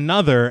tosses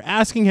another,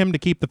 asking him to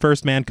keep the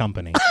first man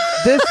company.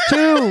 This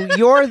too,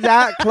 you're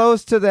that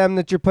close to them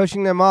that you're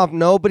pushing them off.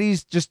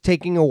 Nobody's just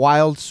taking a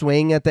wild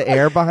swing at the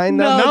air behind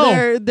them.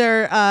 No,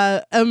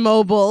 they're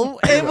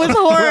immobile. It was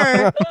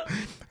horror.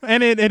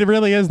 And it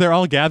really is. They're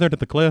all gathered at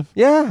the cliff.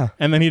 Yeah.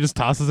 And then he just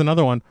tosses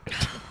another one.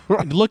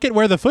 Look at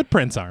where the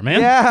footprints are,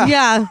 man. Yeah.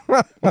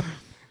 Yeah.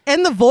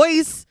 And the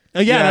voice.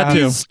 Yeah, that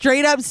too. He's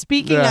straight up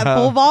speaking at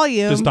full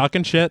volume. Just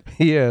talking shit.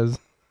 He is.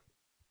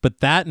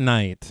 But that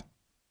night,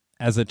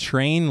 as a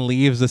train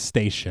leaves a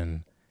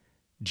station,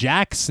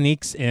 Jack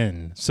sneaks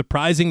in,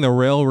 surprising the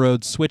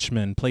railroad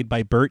switchman, played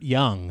by Burt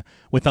Young,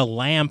 with a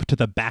lamp to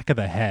the back of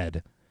the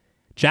head.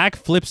 Jack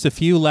flips a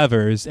few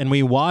levers, and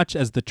we watch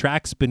as the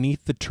tracks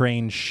beneath the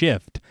train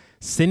shift,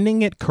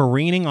 sending it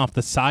careening off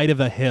the side of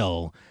a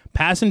hill,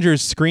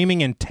 passengers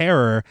screaming in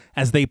terror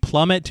as they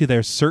plummet to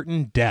their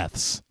certain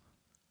deaths.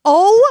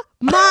 Oh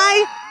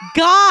my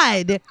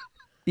God.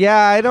 Yeah,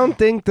 I don't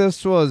think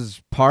this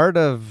was part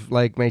of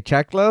like my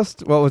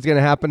checklist. What was going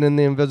to happen in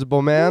The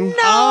Invisible Man?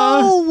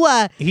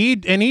 No. He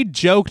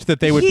joked that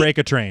they would break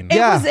a train.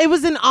 It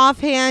was an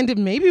offhand,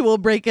 maybe we'll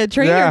break a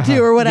train Yeah. or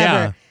two or whatever.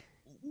 Yeah.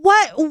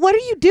 What are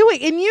you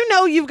doing? And you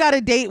know you've got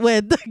a date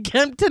with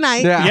Kemp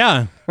tonight. Yeah.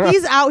 Yeah.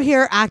 He's out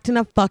here acting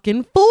a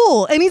fucking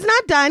fool. And he's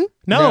not done.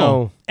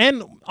 No.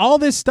 And all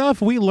this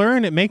stuff we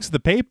learn, it makes the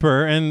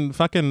paper, and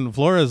fucking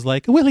Flora's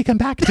like, "Will he come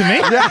back to me?"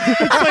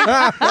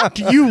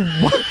 It's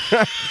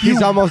like,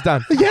 He's almost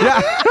done.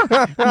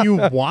 you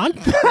want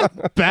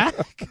that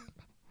back?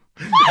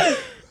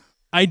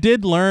 I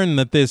did learn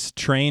that this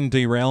train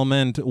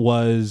derailment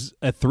was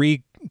a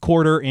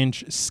 3/4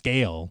 inch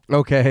scale.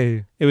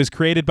 Okay. It was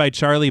created by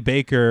Charlie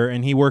Baker,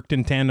 and he worked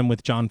in tandem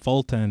with John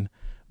Fulton.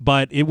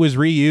 But it was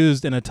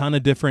reused in a ton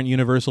of different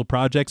Universal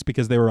projects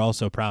because they were all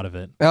so proud of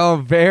it.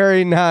 Oh,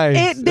 very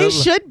nice. They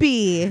should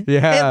be.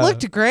 Yeah. It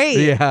looked great.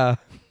 Yeah.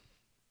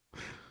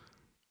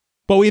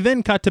 But we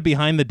then cut to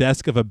behind the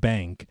desk of a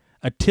bank,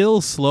 a till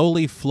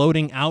slowly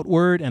floating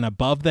outward and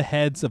above the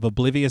heads of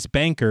oblivious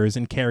bankers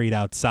and carried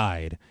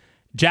outside.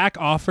 Jack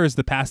offers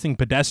the passing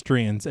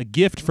pedestrians a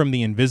gift from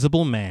the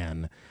Invisible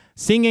Man,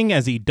 singing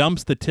as he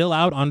dumps the till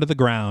out onto the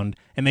ground,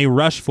 and they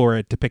rush for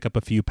it to pick up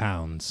a few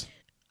pounds.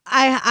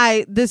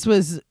 This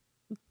was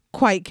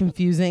quite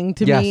confusing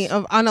to Yes. me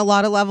on a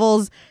lot of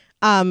levels.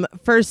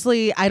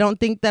 Firstly, I don't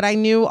think that I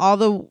knew all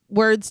the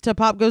words to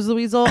Pop Goes the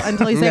Weasel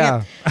until he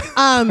sang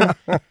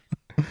it.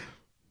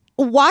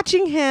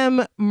 Watching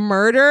him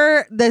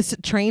murder this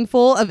train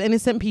full of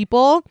innocent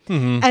people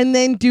and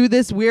then do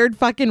this weird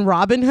fucking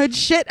Robin Hood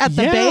shit at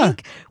the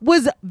bank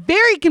was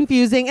very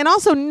confusing. And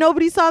also,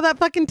 nobody saw that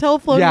fucking till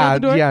floating out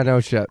the door. Yeah, no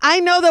shit. I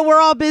know that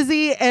we're all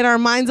busy and our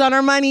minds on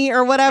our money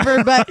or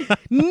whatever, but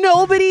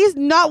not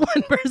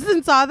one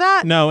person saw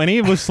that. No, and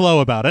he was slow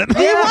about it.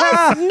 There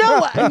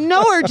was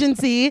no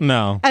urgency.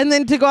 No. And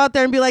then to go out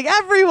there and be like,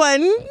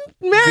 everyone,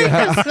 Merry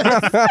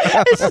Christmas.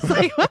 It's just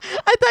like, I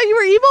thought you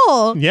were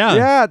evil. Yeah.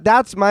 Yeah,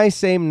 that's my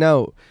same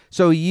note.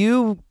 So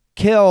you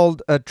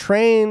killed a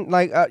train,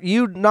 like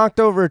you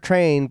knocked over a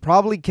train,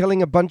 probably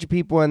killing a bunch of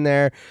people in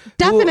there.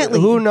 Definitely.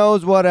 Who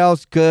knows what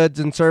else goods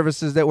and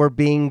services that were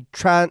being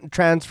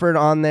transferred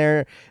on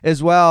there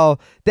as well.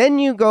 Then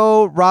you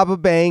go rob a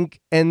bank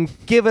and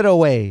give it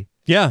away.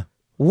 Yeah.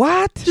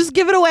 What? Just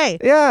give it away.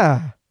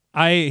 Yeah.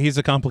 He's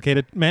a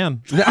complicated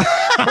man.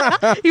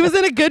 He was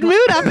in a good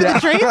mood after the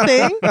train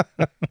thing.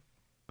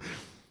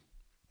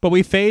 But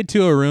we fade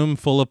to a room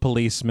full of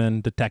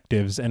policemen,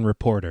 detectives, and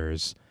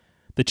reporters.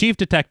 The chief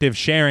detective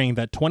sharing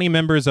that 20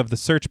 members of the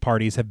search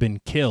parties have been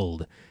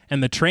killed,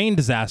 and the train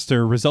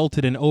disaster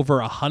resulted in over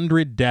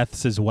 100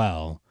 deaths as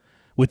well.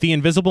 With the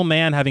Invisible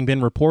Man having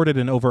been reported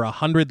in over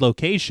 100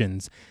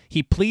 locations,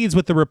 he pleads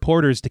with the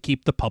reporters to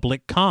keep the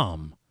public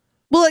calm.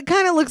 Well, it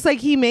kind of looks like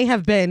he may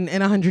have been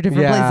in 100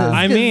 different Yeah. places.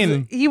 I 'cause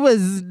mean- he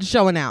was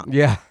showing out.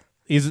 Yeah.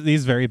 He's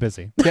very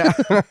busy. Yeah.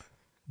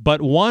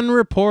 But one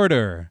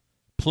reporter,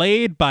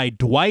 played by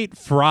Dwight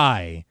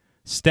Fry,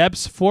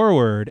 steps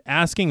forward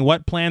asking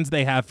what plans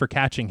they have for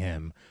catching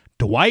him.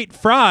 Dwight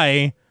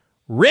Fry,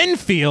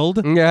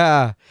 Renfield.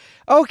 Yeah.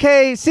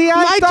 Okay, see, I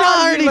My jaw thought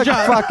he already looked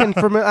dropped. fucking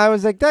familiar. I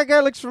was like, that guy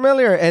looks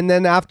familiar. And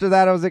then after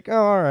that, I was like, oh,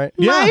 all right.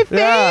 My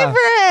Yeah.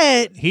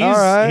 favorite. He's All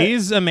right.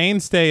 he's a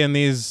mainstay in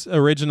these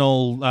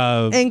original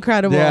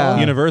Incredible. Yeah.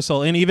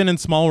 Universal, and even in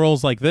small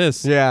roles like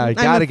this. Yeah, I I'm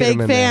gotta a get fake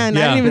him in fan.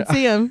 there. I didn't Yeah.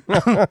 even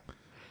see him.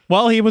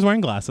 Well, he was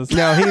wearing glasses. there.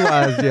 No, he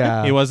was,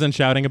 yeah. He wasn't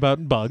shouting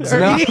about bugs.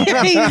 Or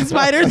eating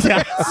spiders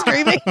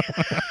screaming.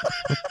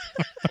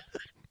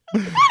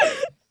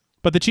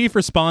 But the chief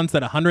responds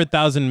that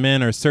 100,000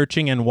 men are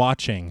searching and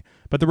watching,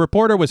 but the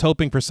reporter was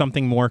hoping for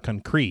something more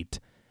concrete.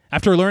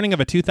 After learning of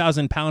a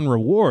 2,000-pound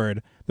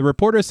reward, the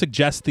reporter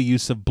suggests the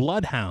use of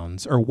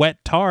bloodhounds or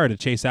wet tar to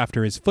chase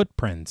after his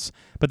footprints,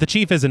 but the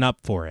chief isn't up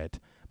for it.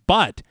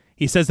 But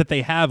he says that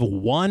they have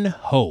one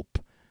hope,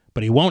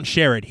 but he won't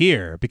share it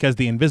here because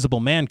the Invisible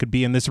Man could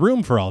be in this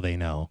room for all they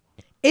know.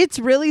 It's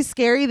really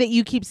scary that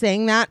you keep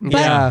saying that, but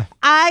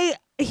Yeah.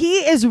 he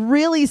is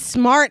really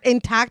smart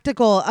and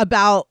tactical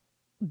about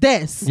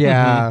this.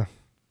 Yeah.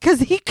 Because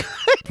he could.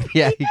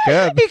 Yeah, he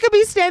could. He could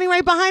be standing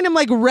right behind him,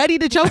 like ready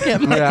to choke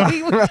him. Like, Yeah. we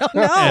don't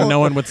know. And no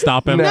one would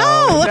stop him.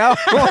 No.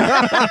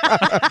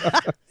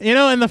 You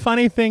know, and the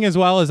funny thing as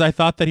well is I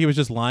thought that he was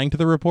just lying to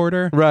the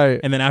reporter. Right.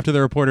 And then after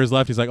the reporters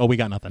left, he's like, oh, we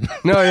got nothing.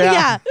 No,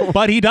 yeah. Yeah.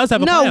 But he does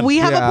have a plan. No, we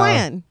have a Yeah.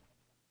 plan.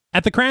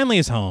 At the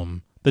Cranleys'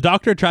 home, the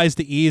doctor tries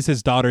to ease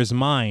his daughter's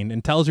mind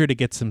and tells her to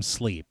get some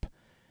sleep.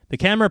 The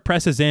camera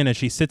presses in as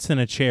she sits in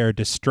a chair,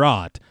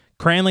 distraught,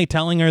 Cranley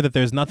telling her that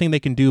there's nothing they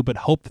can do but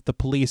hope that the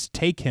police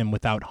take him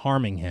without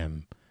harming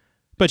him.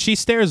 But she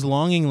stares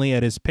longingly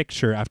at his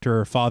picture after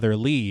her father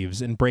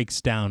leaves and breaks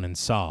down and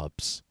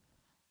sobs.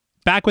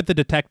 Back with the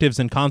detectives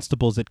and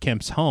constables at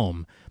Kemp's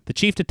home, the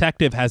chief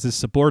detective has his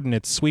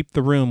subordinates sweep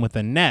the room with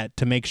a net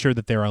to make sure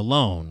that they're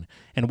alone,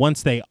 and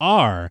once they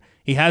are,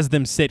 he has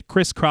them sit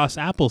crisscross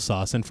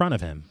applesauce in front of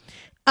him.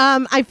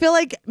 I feel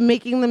like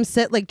making them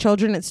sit like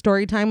children at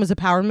story time was a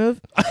power move.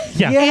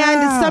 Yeah.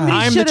 Yeah. And somebody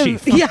I'm the should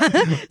have, chief.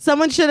 yeah,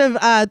 someone should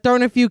have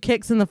thrown a few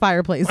kicks in the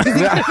fireplace.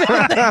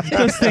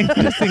 just in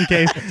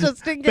case.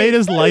 Just in They case.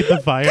 just light the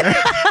fire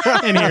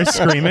and hear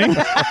screaming.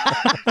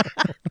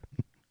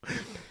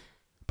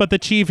 But the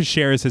chief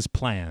shares his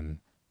plan.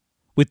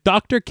 With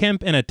Dr.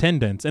 Kemp in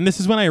attendance, and this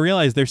is when I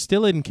realized they're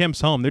still in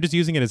Kemp's home. They're just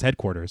using it as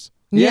headquarters.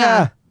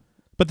 Yeah.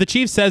 But the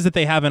chief says that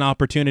they have an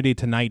opportunity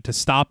tonight to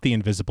stop the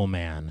Invisible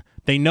Man.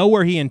 They know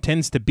where he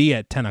intends to be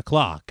at 10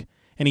 o'clock,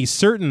 and he's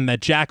certain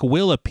that Jack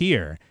will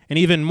appear, and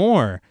even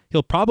more,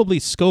 he'll probably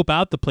scope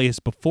out the place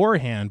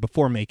beforehand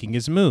before making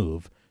his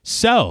move.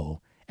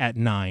 So, at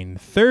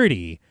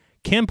 9:30,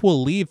 Kemp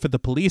will leave for the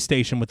police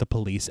station with a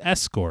police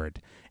escort,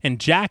 and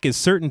Jack is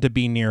certain to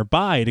be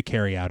nearby to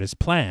carry out his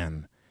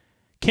plan.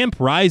 Kemp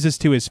rises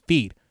to his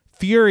feet,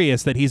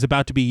 furious that he's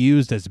about to be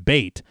used as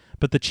bait,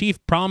 but the chief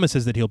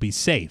promises that he'll be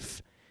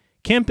safe.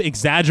 Kemp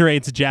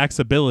exaggerates Jack's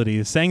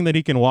abilities, saying that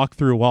he can walk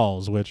through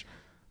walls, which,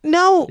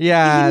 No,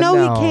 Yeah, no,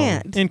 no. he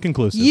can't.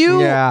 inconclusive.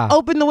 You Yeah.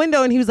 opened the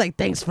window and he was like,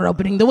 thanks for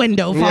opening the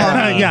window,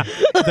 Father. Yeah.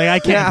 Like, I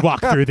can't Yeah.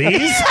 walk through these.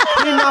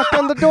 He knocked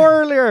on the door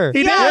earlier.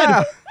 He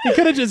Yeah. did. He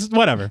could have just,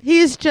 whatever.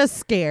 He's just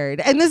scared.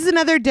 And this is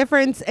another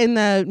difference in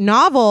the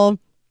novel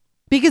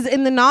because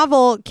in the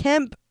novel,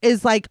 Kemp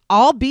is like,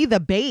 I'll be the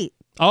bait.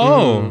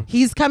 Oh.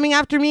 He's coming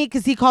after me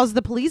because he calls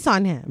the police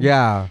on him.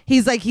 Yeah.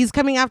 He's like, he's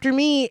coming after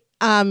me.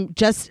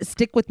 Just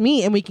stick with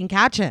me and we can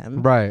catch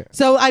him. Right.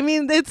 So, I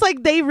mean, it's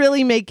like they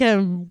really make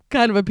him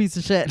kind of a piece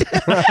of shit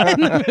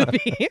in the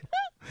movie.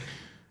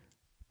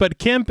 But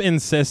Kemp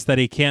insists that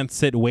he can't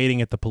sit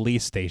waiting at the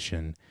police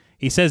station.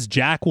 He says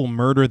Jack will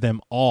murder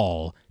them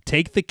all,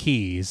 take the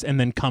keys, and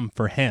then come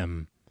for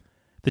him.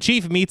 The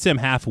chief meets him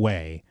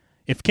halfway.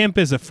 If Kemp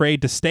is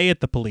afraid to stay at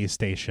the police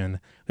station,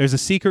 there's a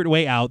secret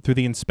way out through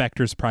the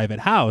inspector's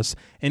private house,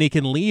 and he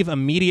can leave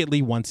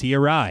immediately once he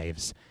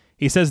arrives.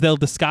 He says they'll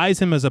disguise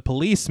him as a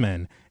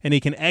policeman, and he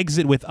can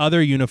exit with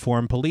other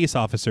uniformed police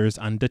officers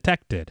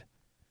undetected.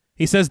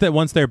 He says that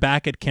once they're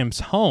back at Kemp's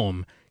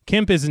home,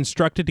 Kemp is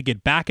instructed to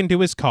get back into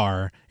his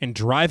car and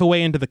drive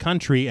away into the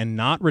country and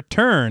not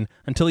return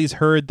until he's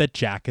heard that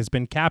Jack has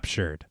been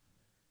captured.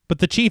 But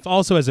the chief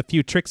also has a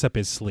few tricks up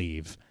his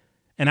sleeve.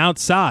 And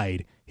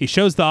outside, he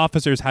shows the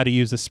officers how to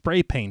use a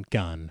spray paint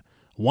gun.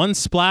 One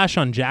splash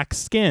on Jack's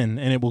skin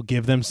and it will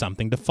give them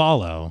something to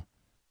follow.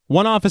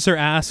 One officer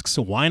asks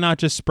why not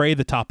just spray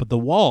the top of the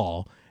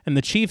wall, and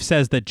the chief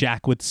says that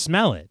Jack would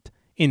smell it.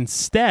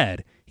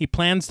 Instead, he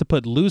plans to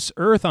put loose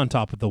earth on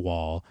top of the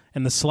wall,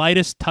 and the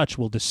slightest touch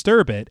will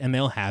disturb it, and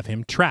they'll have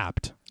him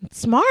trapped.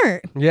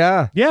 Smart.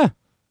 Yeah. Yeah.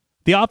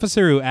 The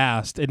officer who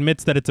asked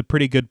admits that it's a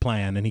pretty good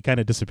plan, and he kind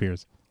of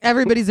disappears.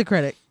 Everybody's a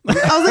critic. I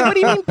was like, what do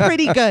you mean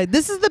pretty good?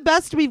 This is the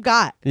best we've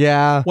got.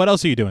 Yeah. What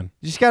else are you doing?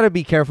 You just got to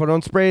be careful.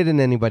 Don't spray it in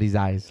anybody's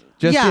eyes.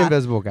 Just the Yeah.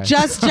 invisible guy.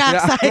 Just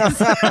Jack's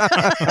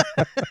eyes.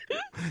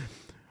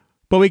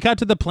 But we cut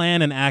to the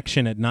plan in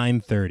action at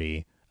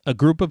 9:30. A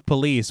group of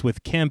police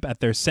with Kemp at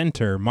their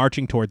center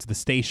marching towards the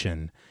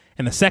station.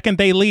 and the second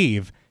they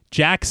leave,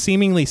 Jack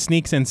seemingly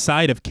sneaks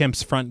inside of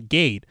Kemp's front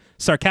gate,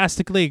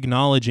 sarcastically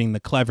acknowledging the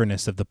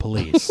cleverness of the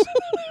police.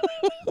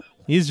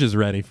 He's just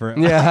ready for it.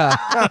 Yeah.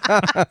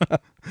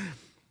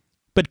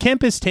 But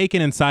Kemp is taken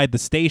inside the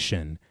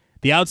station,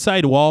 the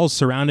outside walls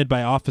surrounded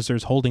by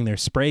officers holding their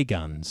spray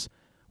guns.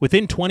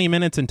 Within 20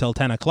 minutes until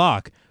 10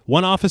 o'clock,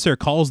 one officer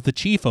calls the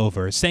chief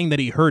over, saying that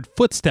he heard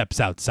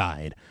footsteps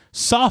outside.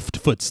 Soft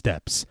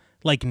footsteps,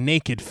 like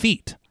naked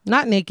feet.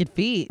 Not naked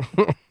feet.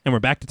 And we're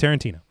back to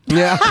Tarantino.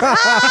 Yeah.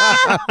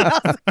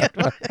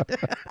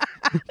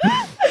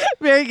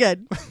 Very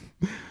good.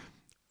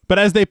 But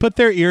as they put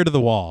their ear to the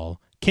wall,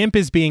 Kemp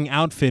is being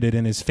outfitted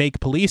in his fake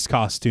police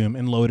costume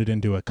and loaded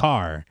into a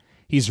car.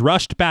 He's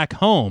rushed back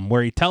home,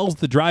 where he tells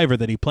the driver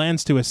that he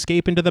plans to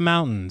escape into the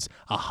mountains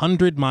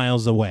 100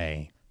 miles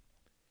away.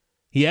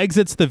 He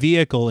exits the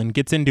vehicle and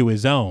gets into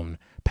his own,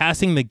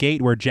 passing the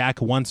gate where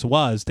Jack once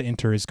was to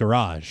enter his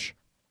garage.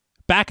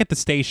 Back at the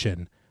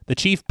station, the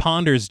chief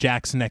ponders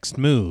Jack's next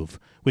move.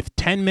 With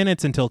 10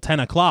 minutes until 10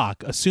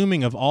 o'clock,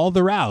 assuming of all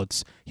the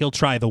routes, he'll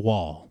try the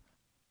wall.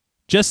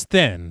 Just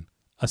then,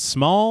 a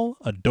small,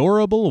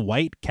 adorable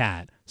white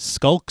cat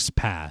skulks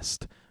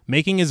past,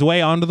 making his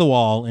way onto the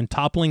wall and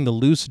toppling the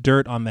loose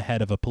dirt on the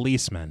head of a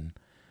policeman.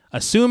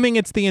 Assuming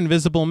it's the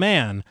Invisible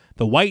Man,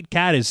 the white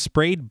cat is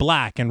sprayed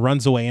black and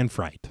runs away in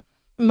fright.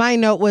 My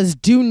note was,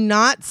 do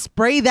not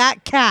spray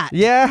that cat.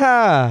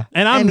 Yeah.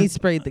 And he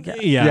sprayed the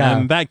cat. Yeah,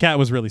 and that cat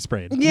was really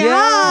sprayed.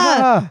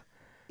 Yeah.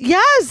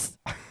 Yes.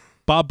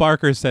 Bob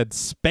Barker said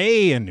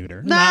spay and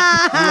neuter.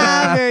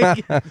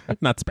 Very good.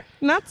 Not spray.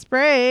 Not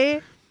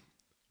spray.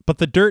 But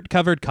the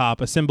dirt-covered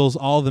cop assembles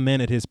all the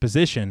men at his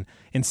position,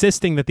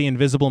 insisting that the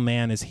Invisible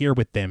Man is here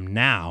with them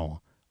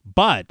now.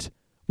 But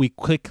we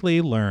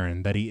quickly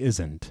learn that he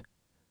isn't.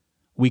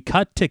 We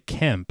cut to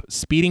Kemp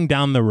speeding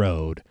down the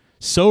road,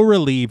 so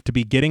relieved to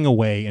be getting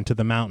away into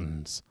the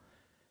mountains,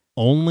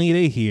 only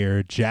to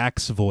hear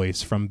Jack's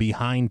voice from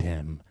behind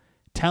him,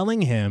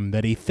 telling him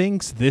that he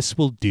thinks this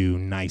will do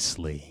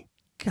nicely.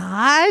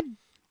 God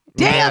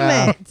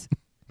damn it.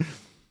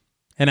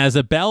 And as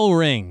a bell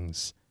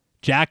rings,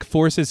 Jack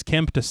forces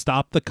Kemp to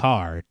stop the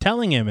car,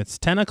 telling him it's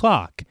 10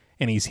 o'clock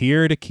and he's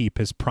here to keep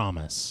his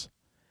promise.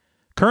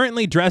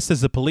 Currently dressed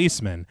as a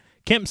policeman,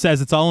 Kemp says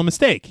it's all a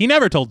mistake. He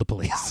never told the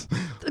police.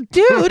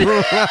 Dude.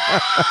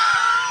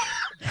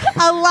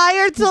 A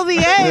liar till the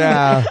end.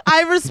 Yeah.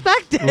 I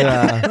respect it.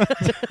 Yeah.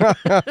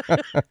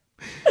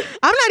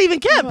 I'm not even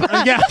Kemp.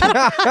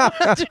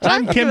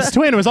 I'm Kemp's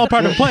twin. It was all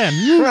part of the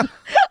plan.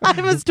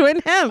 I'm his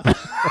twin hemp.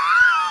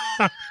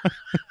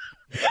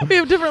 We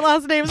have different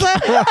last names.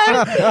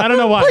 I don't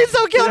know why. Please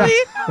don't kill me.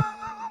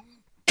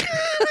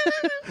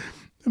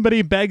 But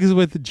he begs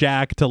with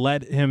Jack to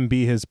let him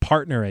be his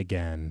partner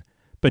again.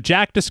 But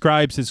Jack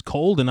describes his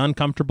cold and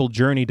uncomfortable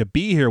journey to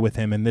be here with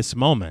him in this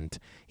moment.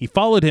 He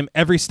followed him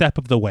every step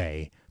of the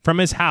way, from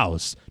his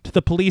house to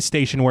the police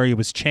station where he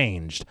was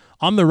changed,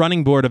 on the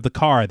running board of the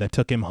car that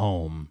took him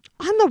home.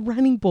 On the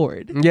running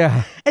board.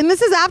 Yeah. And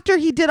this is after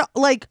he did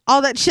like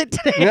all that shit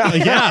today.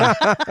 Yeah.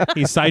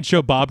 He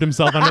sideshow bobbed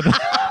himself under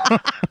the...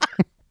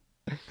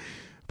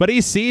 But he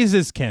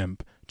seizes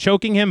Kemp,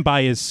 choking him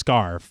by his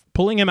scarf,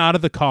 pulling him out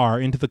of the car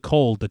into the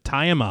cold to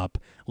tie him up,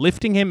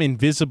 lifting him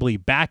invisibly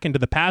back into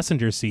the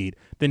passenger seat,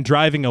 then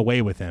driving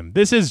away with him.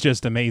 This is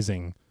just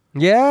amazing.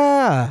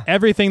 Yeah.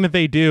 Everything that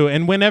they do.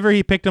 And whenever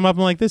he picked him up,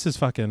 I'm like, this is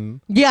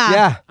fucking... Yeah.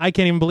 Yeah. I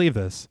can't even believe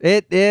this.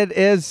 It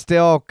is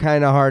still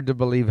kind of hard to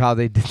believe how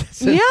they did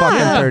this in Yeah.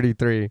 fucking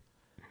 33.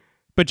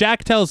 But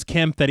Jack tells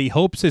Kemp that he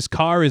hopes his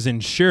car is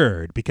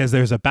insured because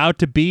there's about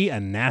to be a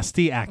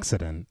nasty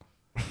accident.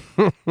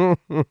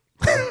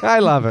 I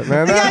love it,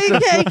 man. Yeah,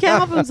 he can't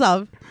help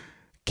himself.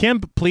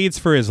 Kemp pleads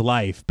for his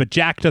life, but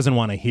Jack doesn't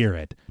want to hear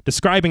it,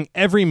 describing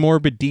every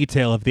morbid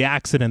detail of the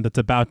accident that's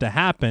about to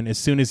happen as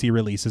soon as he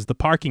releases the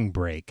parking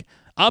brake,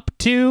 up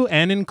to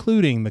and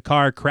including the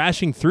car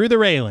crashing through the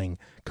railing,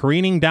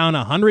 careening down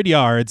 100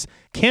 yards,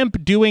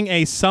 Kemp doing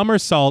a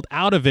somersault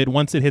out of it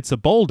once it hits a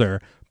boulder,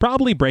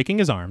 probably breaking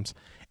his arms,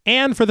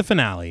 and for the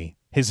finale,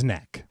 his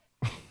neck.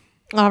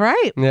 All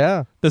right.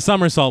 Yeah. The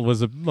somersault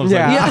was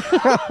Yeah.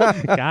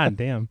 like, God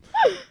damn.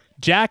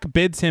 Jack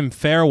bids him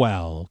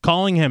farewell,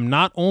 calling him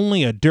not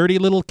only a dirty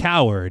little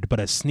coward, but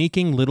a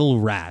sneaking little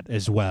rat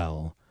as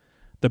well.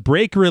 The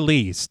brake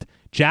released,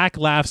 Jack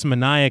laughs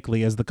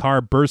maniacally as the car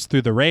bursts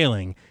through the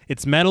railing,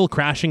 its metal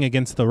crashing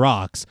against the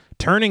rocks,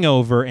 turning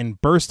over and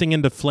bursting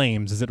into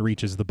flames as it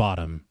reaches the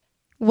bottom.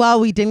 Well,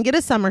 we didn't get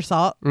a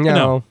somersault,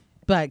 No.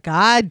 but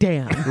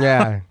goddamn.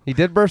 Yeah. He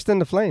did burst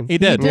into flame. He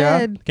did. He Yeah.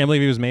 did. Can't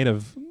believe he was made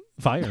of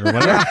fire or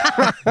whatever.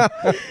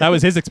 That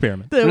was his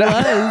experiment. It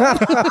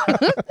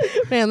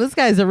was. Man, this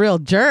guy's a real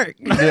jerk.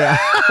 Yeah.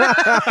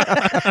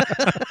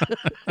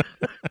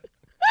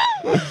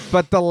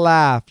 But the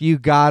laugh. You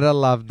gotta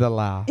love the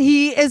laugh.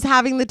 He is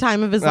having the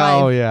time of his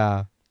life. Oh,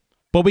 yeah.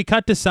 But we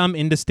cut to some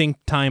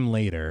indistinct time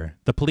later.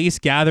 The police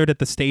gathered at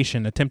the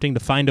station attempting to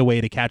find a way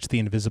to catch the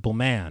Invisible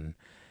Man.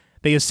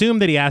 They assume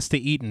that he has to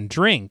eat and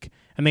drink,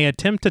 and they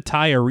attempt to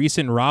tie a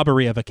recent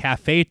robbery of a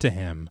cafe to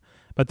him.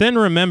 But then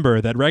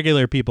remember that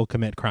regular people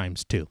commit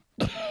crimes too.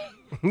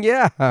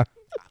 Yeah.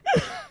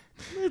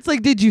 It's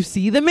like, did you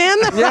see the man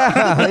that Yeah, was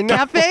I in the know.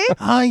 cafe?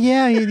 Oh,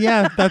 yeah.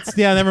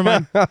 Never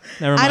mind.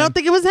 I don't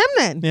think it was him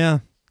then. Yeah.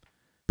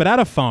 But at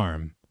a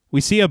farm,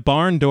 we see a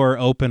barn door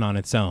open on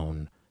its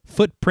own,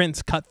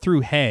 footprints cut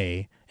through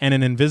hay, and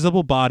an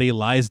invisible body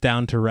lies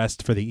down to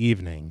rest for the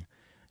evening.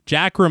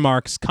 Jack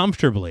remarks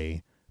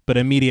comfortably, but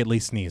immediately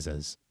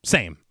sneezes.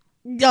 Same.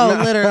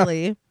 Oh,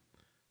 literally.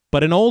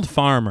 But an old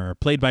farmer,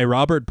 played by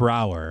Robert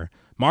Brower,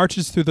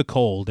 marches through the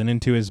cold and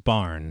into his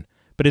barn,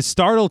 but is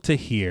startled to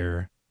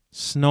hear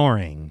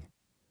snoring.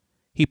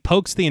 He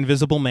pokes the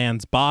invisible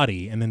man's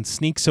body and then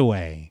sneaks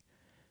away.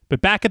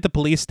 But back at the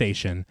police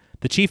station,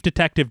 the chief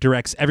detective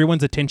directs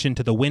everyone's attention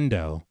to the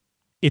window.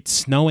 It's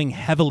snowing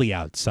heavily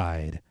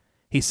outside.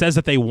 He says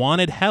that they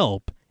wanted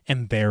help,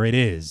 and there it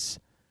is.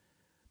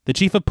 The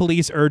chief of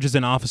police urges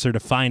an officer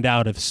to find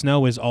out if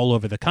snow is all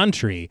over the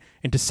country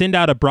and to send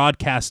out a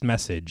broadcast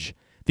message.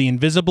 The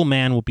invisible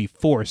man will be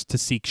forced to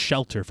seek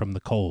shelter from the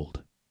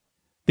cold.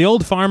 The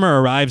old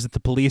farmer arrives at the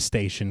police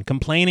station,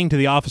 complaining to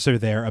the officer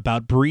there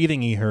about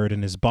breathing he heard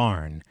in his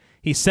barn.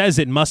 He says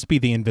it must be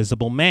the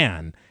invisible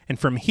man, and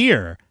from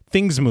here,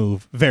 things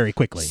move very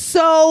quickly.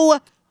 So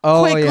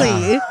quickly.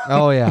 Yeah.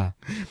 Oh, yeah.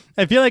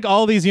 I feel like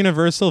all these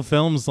Universal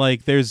films,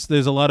 like there's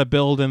a lot of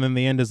build, and then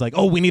the end is like,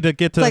 oh, we need to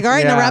get to... It's like, all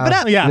right, now wrap it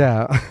up.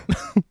 Yeah.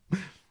 Yeah.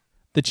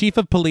 The chief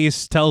of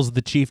police tells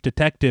the chief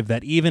detective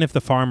that even if the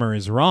farmer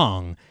is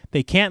wrong,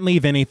 they can't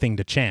leave anything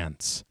to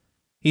chance.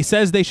 He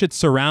says they should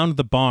surround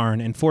the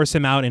barn and force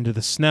him out into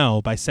the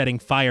snow by setting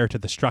fire to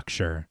the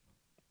structure.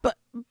 But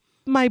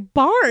my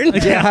barn.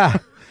 Yeah.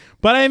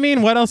 But I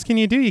mean, what else can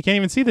you do? You can't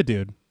even see the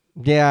dude.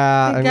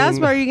 Yeah. I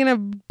Gasper, mean, are you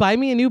going to buy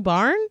me a new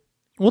barn?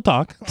 We'll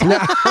talk.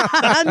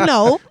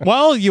 No.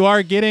 Well, you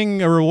are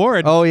getting a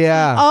reward, oh,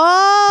 yeah.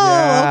 Oh,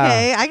 Yeah.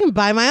 okay. I can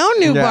buy my own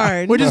new Yeah.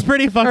 barn. which is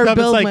pretty fucked Or up. It's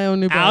build like, my own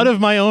new barn. out of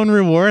my own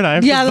reward, I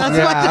have Yeah, to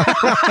that's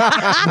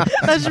what.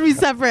 That should be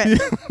separate.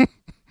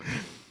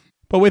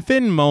 But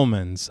within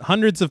moments,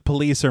 hundreds of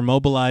police are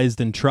mobilized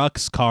in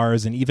trucks,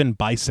 cars, and even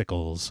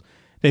bicycles.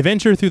 They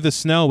venture through the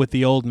snow with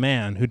the old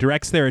man, who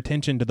directs their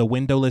attention to the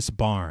windowless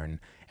barn,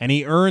 and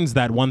he earns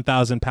that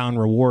 1,000-pound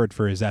reward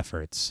for his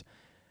efforts.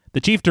 The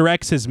chief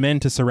directs his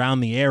men to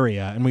surround the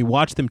area, and we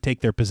watch them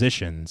take their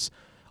positions.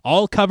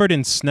 All covered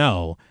in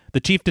snow, the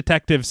chief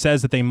detective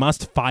says that they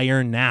must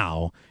fire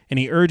now, and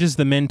he urges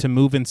the men to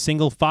move in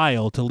single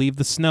file to leave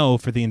the snow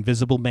for the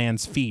invisible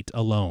man's feet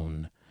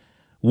alone.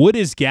 Wood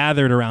is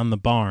gathered around the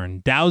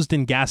barn, doused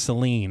in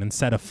gasoline and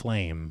set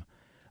aflame.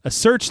 A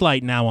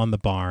searchlight now on the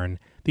barn,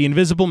 the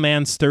invisible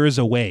man stirs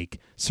awake,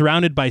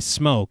 surrounded by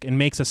smoke, and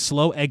makes a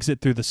slow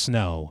exit through the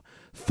snow,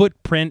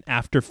 footprint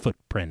after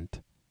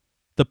footprint.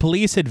 The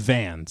police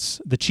advance,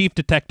 the chief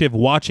detective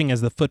watching as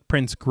the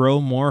footprints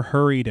grow more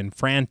hurried and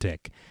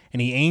frantic,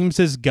 and he aims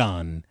his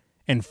gun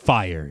and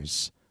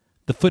fires.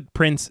 The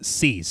footprints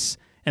cease,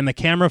 and the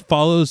camera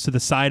follows to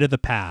the side of the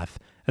path,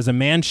 as a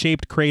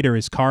man-shaped crater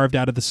is carved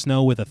out of the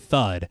snow with a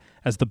thud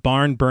as the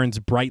barn burns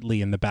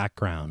brightly in the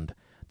background.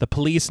 The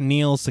police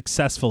kneel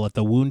successful at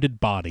the wounded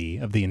body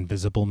of the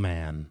invisible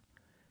man.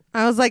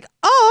 I was like,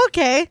 oh,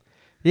 okay.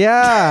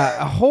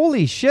 Yeah.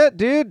 Holy shit,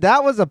 dude.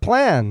 That was a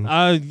plan.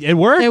 It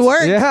worked. It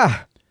worked.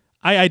 Yeah.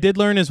 I did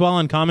learn as well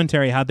in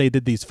commentary how they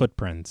did these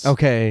footprints.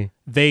 Okay.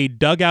 They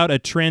dug out a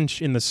trench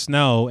in the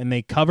snow and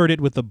they covered it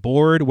with a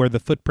board where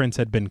the footprints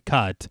had been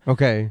cut.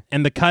 Okay.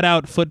 And the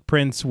cutout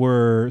footprints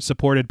were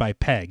supported by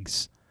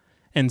pegs.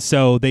 And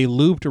so they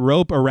looped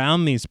rope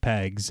around these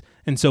pegs.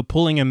 And so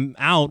pulling them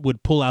out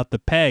would pull out the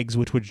pegs,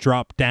 which would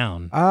drop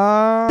down.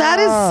 That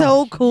is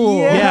so cool.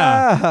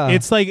 Yeah.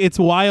 It's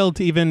wild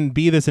to even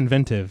be this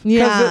inventive. Because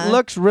Yeah. it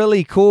looks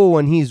really cool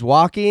when he's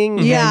walking.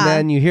 Yeah. And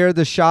then you hear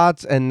the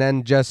shots and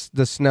then just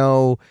the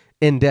snow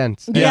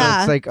indents. And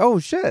Yeah. It's like, oh,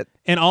 shit.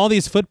 And all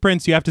these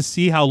footprints, you have to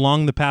see how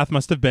long the path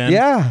must have been.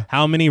 Yeah.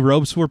 How many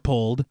ropes were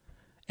pulled.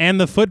 And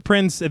the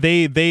footprints,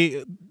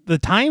 the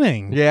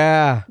timing.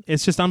 Yeah.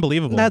 It's just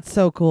unbelievable. That's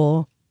so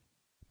cool.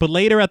 But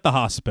later at the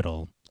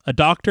hospital, a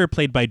doctor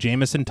played by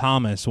Jameson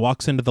Thomas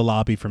walks into the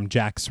lobby from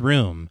Jack's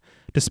room,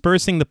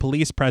 dispersing the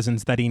police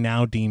presence that he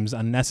now deems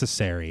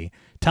unnecessary,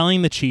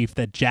 telling the chief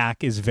that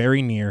Jack is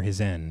very near his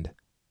end.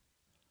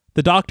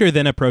 The doctor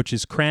then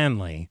approaches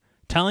Cranley,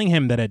 telling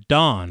him that at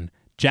dawn,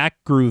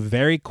 Jack grew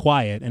very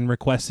quiet and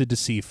requested to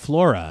see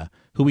Flora,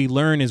 who we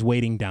learn is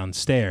waiting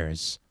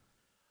downstairs.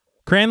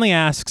 Cranley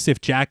asks if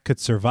Jack could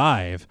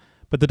survive,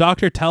 but the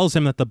doctor tells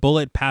him that the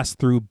bullet passed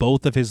through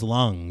both of his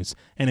lungs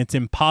and it's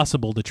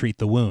impossible to treat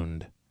the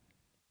wound.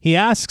 He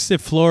asks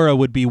if Flora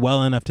would be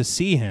well enough to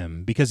see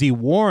him because he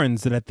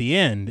warns that at the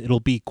end it'll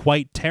be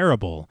quite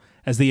terrible,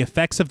 as the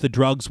effects of the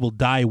drugs will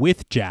die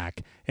with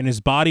Jack and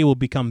his body will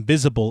become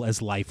visible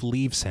as life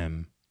leaves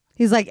him.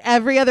 He's like,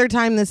 every other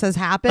time this has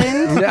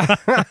happened,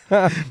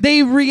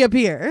 they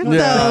reappear.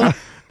 Yeah. So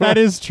That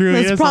is true.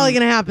 it's probably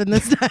going to happen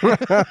this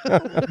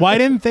time. Why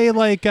didn't they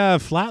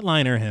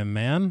flatliner him,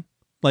 man?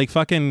 Like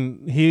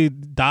fucking, he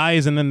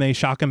dies and then they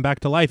shock him back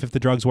to life if the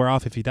drugs wear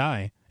off if you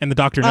die. And the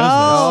doctor knows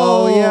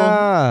Oh,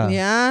 yeah.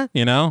 Yeah. this.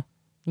 You know?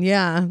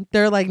 Yeah.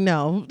 They're like,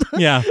 no.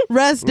 Yeah.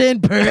 Rest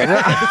in peace.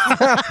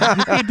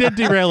 He did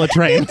derail a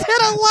train.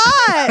 Did a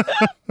lot.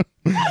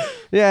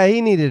 Yeah,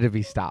 he needed to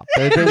be stopped.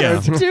 Yeah.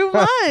 Too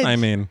much. I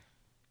mean.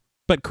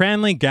 But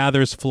Cranley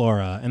gathers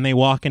Flora and they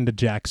walk into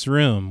Jack's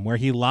room where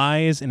he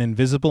lies in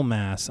invisible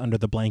mass under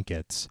the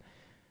blankets.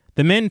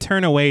 The men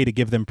turn away to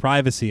give them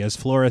privacy as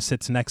Flora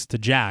sits next to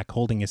Jack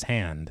holding his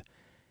hand.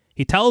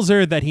 He tells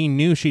her that he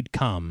knew she'd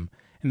come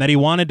and that he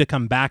wanted to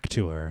come back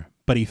to her,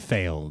 but he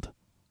failed.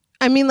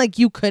 I mean, like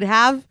you could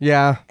have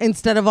Yeah.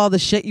 instead of all the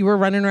shit you were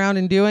running around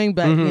and doing,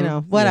 but you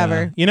know,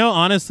 whatever. Yeah. You know,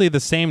 honestly, the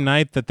same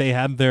night that they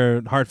had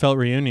their heartfelt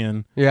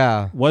reunion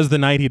Yeah. was the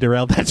night he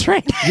derailed that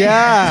train.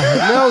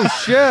 Yeah. No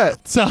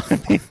shit. So, I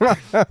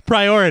mean,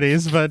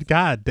 priorities, but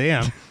god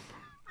damn.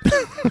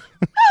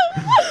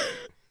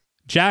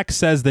 Jack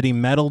says that he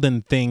meddled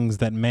in things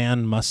that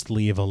man must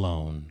leave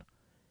alone.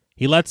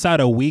 He lets out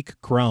a weak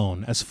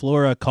groan as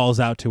Flora calls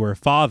out to her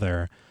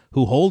father,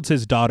 who holds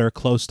his daughter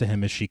close to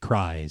him as she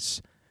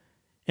cries.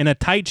 In a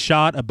tight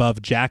shot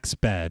above Jack's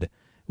bed,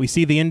 we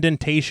see the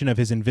indentation of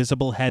his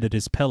invisible head at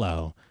his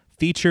pillow,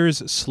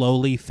 features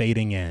slowly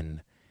fading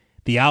in.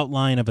 The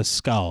outline of a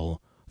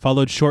skull,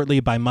 followed shortly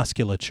by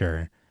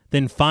musculature,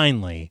 then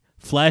finally,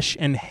 flesh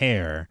and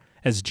hair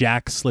as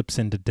Jack slips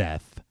into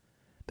death.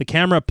 The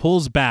camera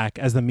pulls back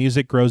as the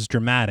music grows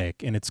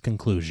dramatic in its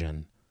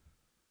conclusion.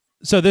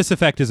 So this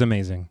effect is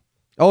amazing.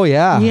 Oh,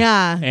 yeah.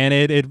 Yeah. And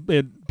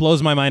it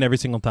blows my mind every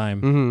single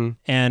time. Mm-hmm.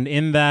 And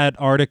in that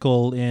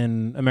article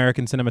in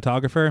American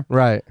Cinematographer,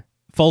 Right.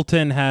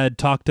 Fulton had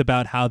talked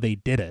about how they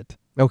did it.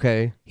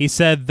 Okay. He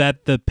said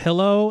that the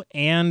pillow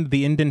and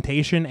the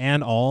indentation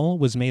and all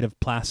was made of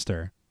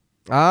plaster.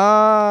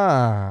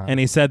 Ah. And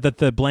he said that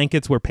the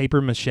blankets were paper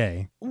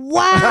mache.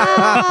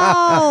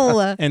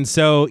 Wow. And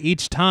so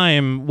each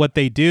time what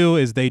they do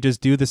is they just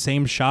do the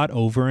same shot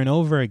over and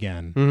over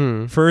again.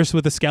 Mm-hmm. First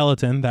with a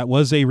skeleton. That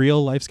was a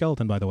real life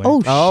skeleton, by the way.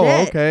 Oh, Oh,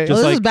 shit. okay. Well, Just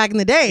this like- was back in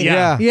the day.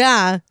 Yeah.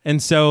 Yeah.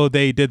 And so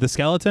they did the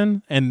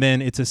skeleton, and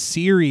then it's a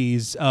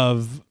series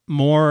of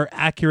more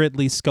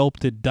accurately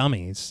sculpted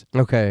dummies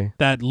Okay.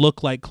 that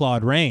look like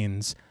Claude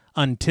Rains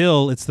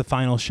until it's the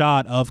final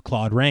shot of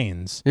Claude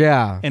Rains.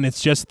 Yeah. And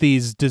it's just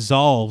these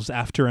dissolves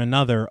after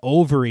another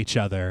over each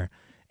other.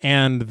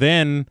 And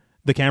then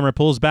the camera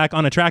pulls back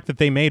on a track that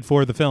they made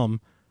for the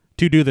film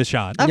to do the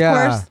shot. Of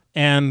Yeah. course.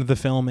 And the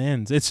film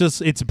ends.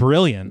 It's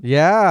brilliant.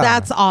 Yeah.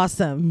 That's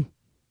awesome.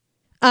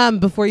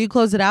 Before you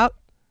close it out,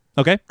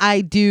 Okay.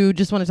 I do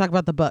just want to talk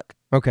about the book.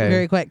 okay.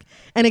 Very quick.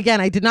 And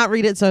again, I did not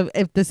read it, so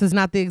if this is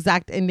not the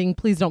exact ending,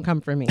 please don't come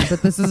for me.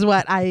 But this is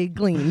what I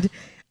gleaned.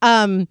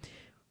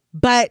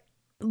 But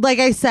like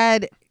I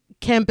said,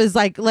 Kemp is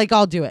like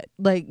I'll do it.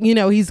 Like, you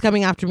know, he's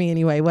coming after me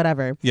anyway,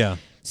 whatever. Yeah.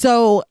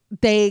 So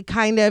they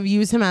kind of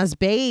use him as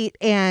bait,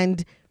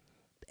 and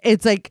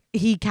it's like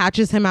he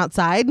catches him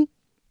outside,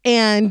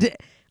 and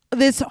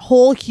this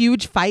whole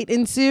huge fight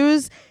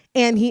ensues,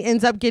 and he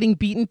ends up getting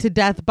beaten to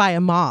death by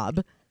a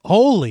mob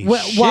Holy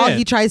shit. while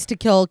he tries to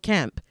kill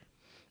Kemp.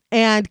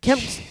 And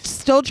Kemp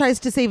still tries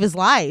to save his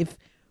life,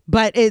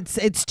 but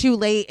it's too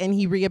late, and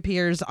he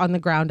reappears on the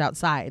ground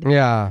outside.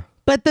 Yeah.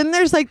 But then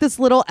there's like this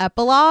little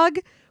epilogue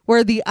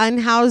where the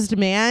unhoused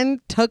man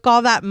took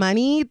all that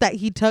money that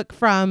he took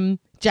from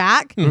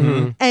Jack,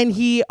 and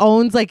he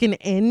owns like an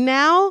inn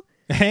now.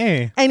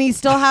 Hey. And he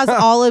still has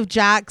all of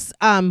Jack's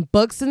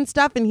books and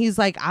stuff, and he's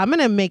like, I'm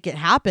gonna make it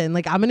happen.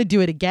 Like, I'm gonna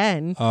do it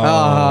again.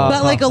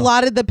 But like a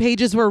lot of the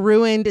pages were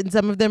ruined, and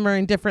some of them are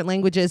in different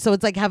languages, so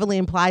it's like heavily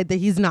implied that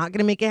he's not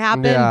gonna make it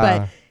happen.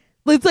 Yeah.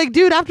 But it's like,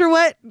 dude, after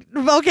what?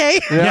 Okay.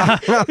 Yeah.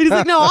 He's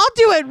like, no, I'll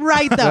do it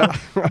right though.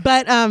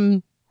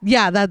 But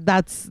yeah,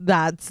 that's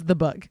the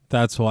book.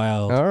 That's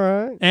wild. All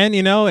right. And,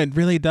 you know, it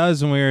really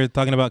does, when we were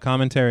talking about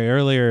commentary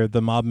earlier,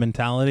 the mob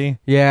mentality,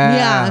 Yeah.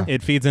 Yeah.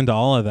 it feeds into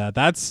all of that.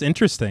 That's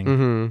interesting.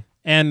 Mm-hmm.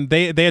 And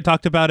they had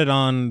talked about it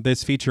on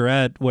this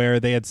featurette where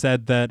they had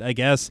said that, I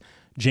guess,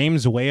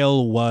 James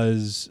Whale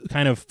was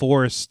kind of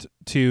forced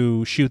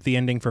to shoot the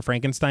ending for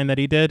Frankenstein that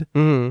he did,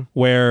 Mm-hmm.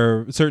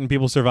 where certain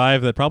people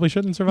survive that probably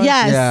shouldn't survive.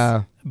 Yes.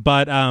 Yeah.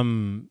 But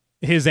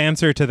his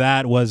answer to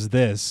that was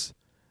this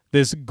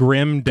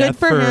grim death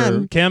for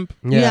him. Kemp,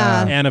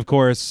 Yeah. and of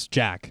course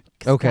Jack.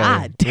 Okay.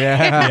 God.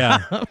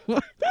 Yeah. Yeah.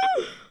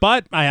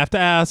 But I have to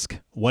ask,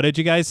 what did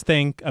you guys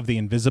think of The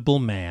Invisible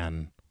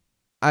Man?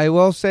 I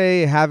will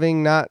say,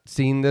 having not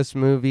seen this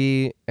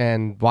movie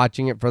and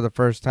watching it for the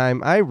first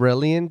time, I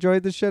really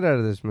enjoyed the shit out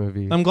of this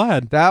movie. I'm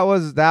glad. That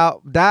was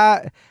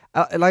that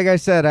like I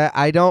said,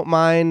 I don't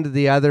mind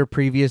the other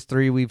previous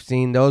three we've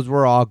seen. Those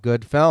were all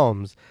good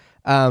films.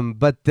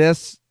 But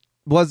this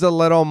was a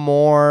little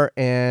more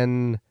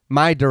in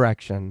my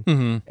direction.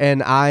 Mm-hmm.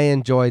 And I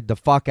enjoyed the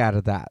fuck out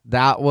of that.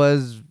 That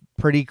was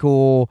pretty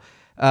cool.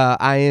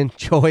 I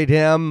enjoyed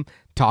him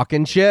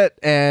talking shit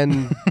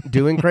and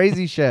doing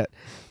crazy shit.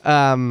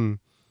 But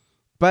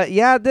But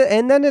yeah,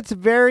 and then it's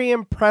very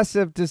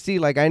impressive to see.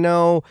 Like, I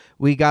know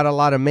we got a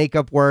lot of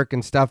makeup work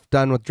and stuff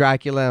done with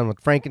Dracula and with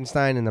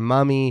Frankenstein and the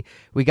Mummy.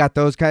 We got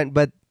those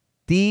but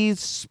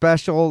these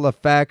special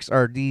effects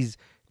are these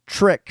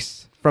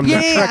tricks from the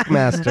trick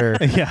master,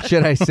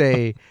 should I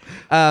say.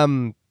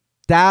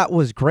 That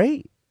was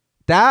great.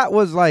 That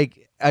was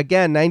like,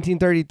 again,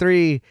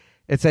 1933.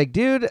 It's like,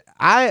 dude,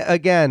 I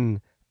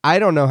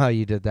don't know how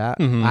you did that.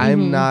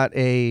 I'm not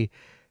a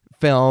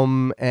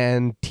film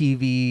and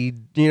TV,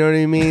 you know what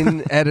I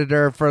mean,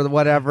 editor for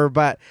whatever,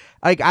 but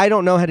like, I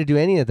don't know how to do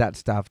any of that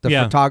stuff. The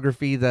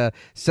photography, the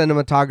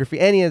cinematography,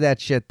 any of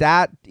that shit.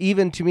 That,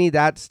 even to me,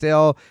 that's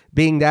still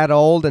being that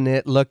old and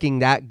it looking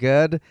that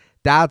good.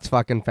 That's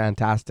fucking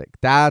fantastic.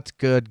 That's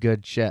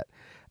good shit.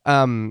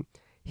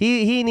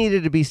 He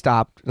needed to be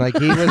stopped. Like,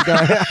 he was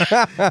going,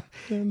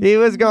 he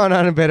was going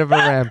on a bit of a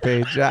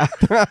rampage.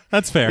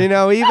 That's fair. You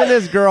know, even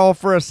his girl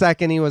for a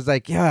second, he was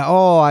like, yeah,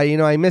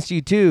 I miss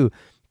you too.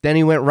 Then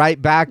he went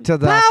right back to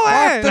the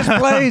fuck this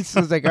place.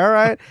 I was like, all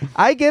right,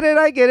 I get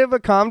it,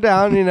 but calm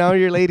down. You know,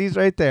 your lady's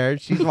right there.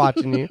 She's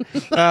watching you.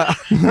 But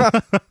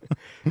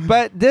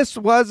this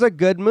was a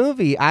good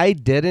movie. I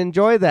did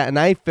enjoy that. And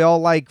I feel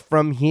like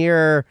from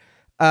here,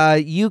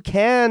 you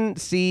can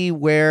see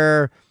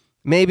where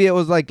maybe it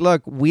was like,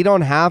 look, we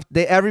don't have,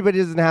 everybody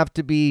doesn't have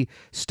to be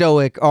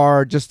stoic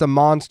or just a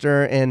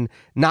monster and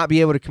not be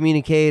able to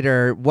communicate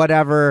or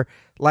whatever.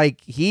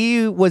 Like,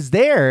 he was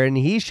there and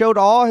he showed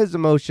all his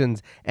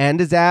emotions and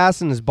his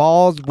ass and his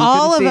balls. We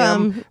all couldn't of see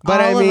them. him,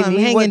 but all I mean, of them.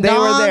 they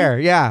were there.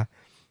 Yeah,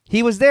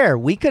 he was there.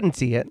 We couldn't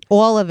see it,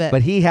 all of it.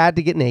 but he had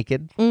to get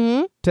naked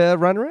to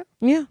run around.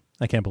 Yeah.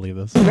 I can't believe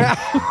this.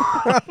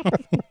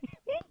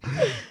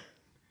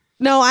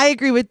 No, I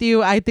agree with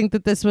you. I think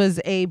that this was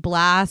a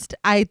blast.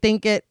 I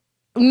think it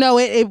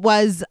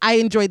was. I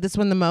enjoyed this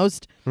one the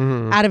most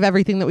out of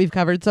everything that we've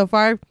covered so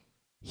far.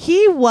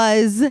 He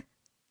was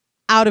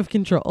out of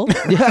control.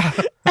 Yeah.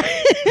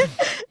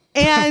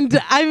 And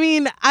I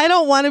mean, I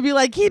don't want to be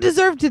like, he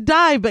deserved to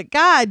die, but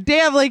god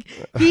damn, like,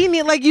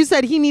 like you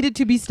said, he needed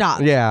to be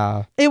stopped.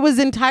 Yeah. It was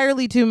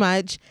entirely too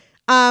much.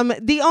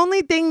 The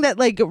only thing that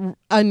like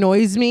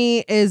annoys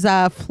me is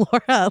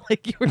Flora,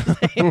 like you were saying.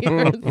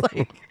 It's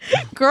like,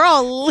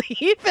 girl,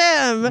 leave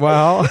him.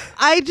 Well,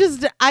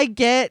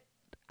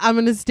 I'm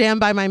gonna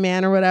stand by my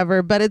man or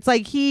whatever, but it's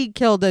like he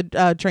killed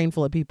a train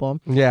full of people.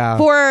 Yeah.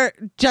 For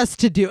just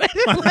to do it.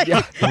 Like,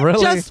 yeah,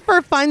 really? just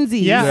for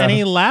funsies. Yeah, and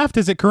he laughed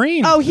as a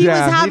Kareem. Oh, he was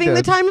Yeah, he having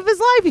the did. time of his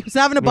life. He was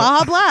having a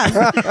Baja Blast.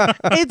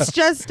 It's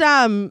just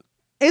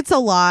it's a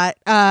lot.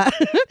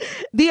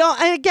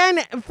 Again,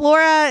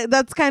 Flora,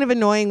 that's kind of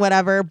annoying,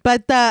 whatever.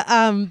 But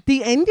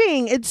the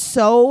ending, it's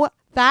so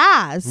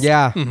fast.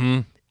 Yeah.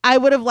 I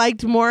would have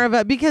liked more of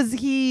it because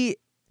he's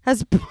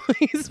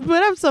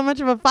put up so much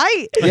of a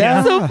fight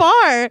so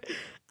far.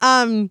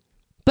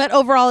 But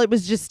overall, it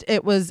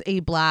was a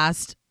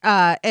blast.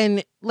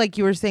 And like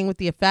you were saying with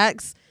the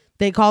effects,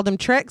 they called them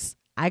tricks.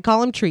 I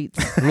call them treats.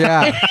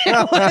 Yeah.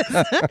 It was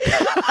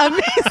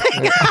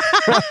amazing.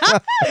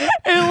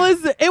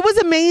 It was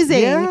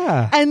amazing.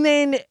 Yeah. And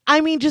then,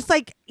 I mean, just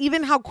like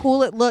even how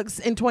cool it looks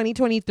in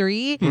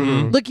 2023,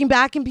 looking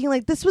back and being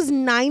like, this was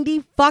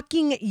 90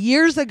 fucking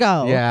years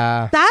ago.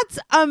 Yeah. That's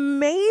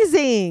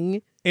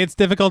amazing. It's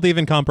difficult to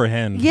even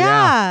comprehend.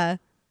 Yeah.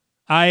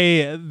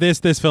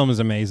 This film is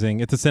amazing.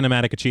 It's a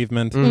cinematic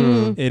achievement.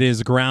 It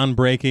is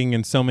groundbreaking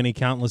in so many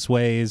countless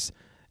ways.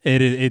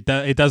 It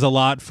does a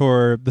lot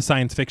for the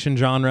science fiction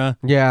genre.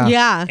 Yeah.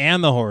 Yeah.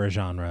 And the horror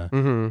genre.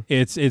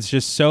 It's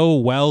just so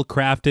well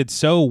crafted,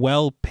 so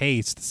well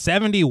paced.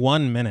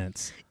 71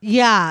 minutes.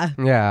 Yeah.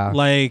 Yeah.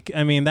 Like,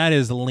 I mean, that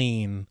is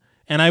lean.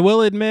 And I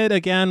will admit,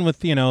 again,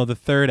 with, the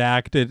third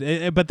act,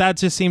 but that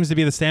just seems to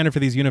be the standard for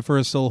these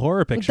Universal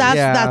horror pictures.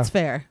 That's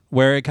fair.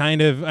 Where it kind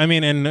of, I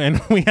mean,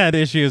 and we had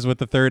issues with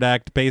the third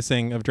act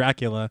pacing of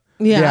Dracula.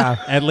 Yeah.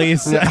 At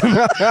least we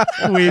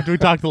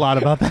talked a lot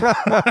about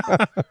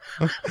that.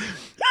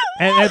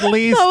 At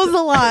least That was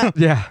a lot.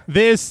 Yeah.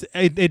 this,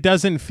 it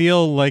doesn't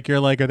feel like you're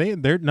like, are they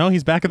there? No,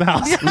 he's back at the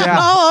house. Yeah.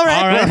 Oh, all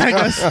right. All right, I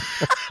guess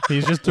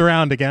he's just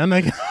around again.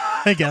 I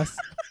guess.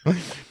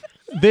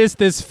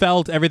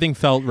 Everything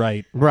felt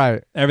right.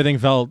 Right. Everything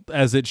felt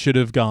as it should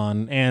have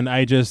gone. And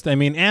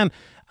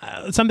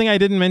something I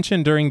didn't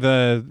mention during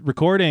the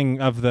recording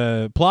of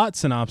the plot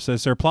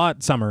synopsis or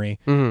plot summary,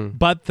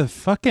 but the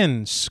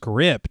fucking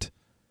script.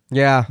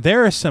 Yeah.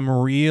 There are some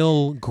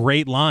real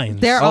great lines.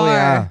 There Oh, are.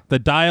 yeah. The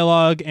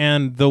dialogue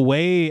and the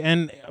way,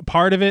 and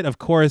part of it, of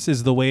course,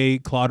 is the way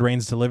Claude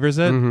Rains delivers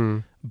it.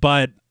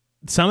 But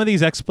some of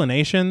these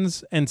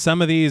explanations and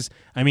some of these,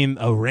 I mean,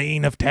 a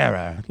reign of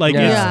terror. Like,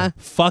 Yeah. it's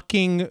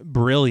fucking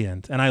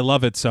brilliant. And I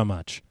love it so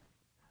much.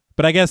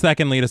 But I guess that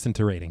can lead us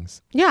into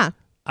ratings. Yeah.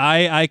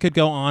 I could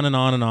go on and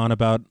on and on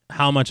about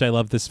how much I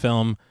love this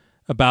film,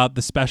 about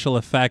the special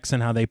effects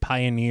and how they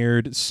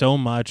pioneered so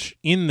much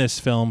in this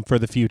film for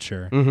the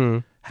future.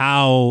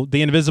 How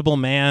The Invisible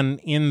Man,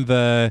 in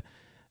the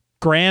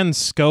grand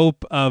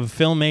scope of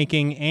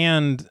filmmaking,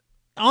 and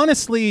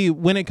honestly,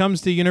 when it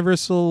comes to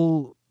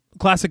Universal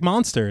classic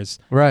monsters,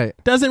 Right.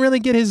 doesn't really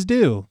get his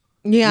due.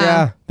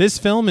 Yeah. This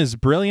film is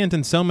brilliant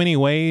in so many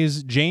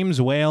ways.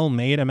 James Whale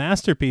made a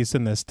masterpiece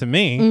in this to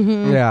me.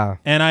 Mm-hmm. Yeah.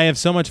 And I have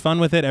so much fun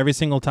with it every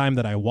single time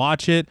that I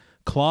watch it.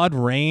 Claude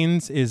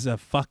Rains is a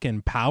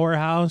fucking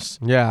powerhouse.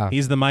 Yeah.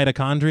 He's the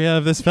mitochondria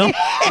of this film.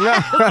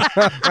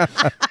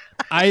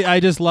 I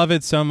just love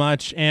it so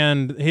much.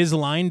 And his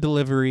line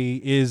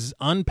delivery is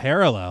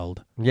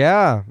unparalleled.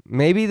 Yeah.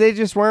 Maybe they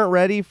just weren't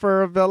ready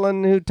for a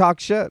villain who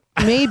talks shit.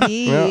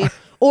 Maybe. Yeah.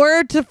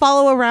 Or to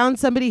follow around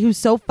somebody who's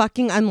so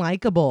fucking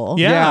unlikable.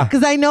 Yeah.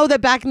 Because I know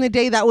that back in the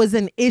day, that was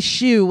an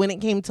issue when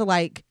it came to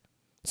like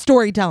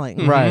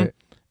storytelling. Right.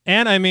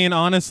 And I mean,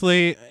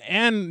 honestly,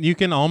 and you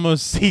can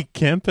almost see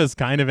Kemp as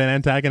kind of an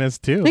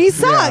antagonist too. He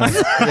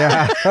sucks.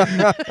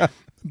 Yeah.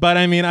 But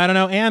I mean, I don't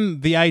know.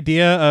 And the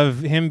idea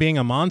of him being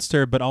a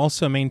monster, but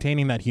also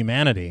maintaining that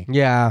humanity.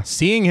 Yeah.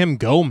 Seeing him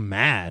go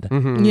mad,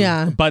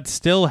 Yeah. but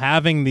still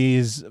having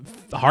these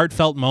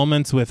heartfelt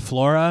moments with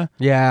Flora,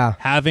 Yeah.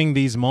 having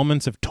these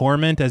moments of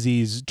torment as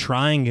he's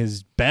trying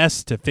his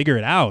best to figure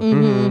it out.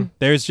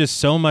 There's just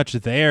so much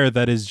there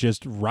that is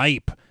just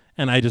ripe.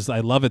 And I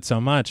love it so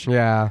much.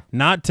 Yeah.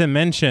 Not to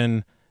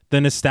mention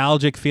the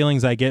nostalgic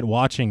feelings I get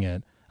watching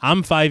it.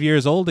 I'm 5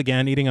 years old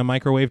again eating a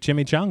microwave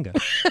chimichanga.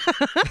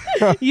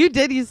 You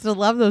did used to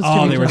love those.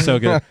 Oh, they were chimichangas. so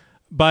good.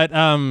 But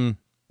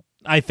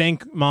I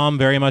thank Mom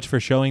very much for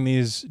showing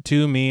these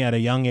to me at a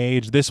young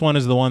age. This one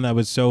is the one that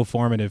was so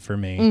formative for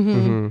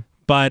me.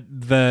 But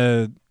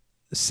the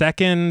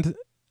second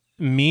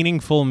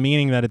meaningful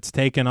meaning that it's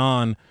taken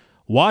on,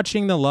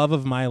 watching the love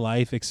of my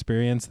life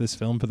experience this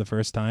film for the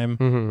first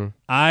time,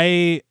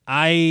 I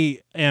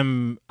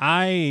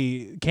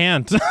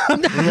can't.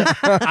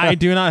 I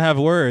do not have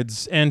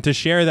words. And to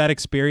share that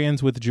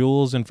experience with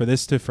Jules and for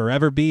this to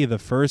forever be the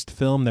first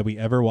film that we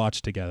ever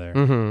watched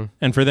together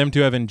and for them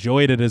to have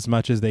enjoyed it as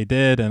much as they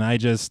did. And I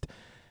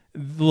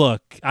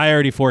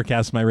already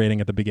forecast my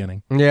rating at the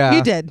beginning. Yeah.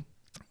 You did.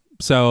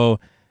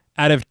 So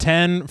out of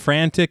 10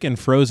 frantic and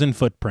frozen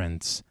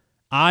footprints,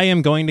 I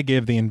am going to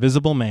give The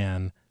Invisible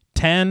Man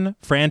 10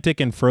 frantic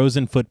and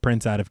frozen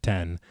footprints out of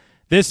 10.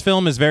 This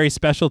film is very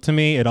special to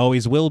me. It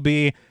always will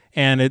be.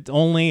 And it's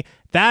only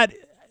that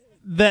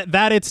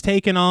it's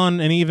taken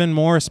on an even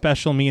more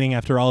special meaning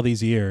after all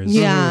these years.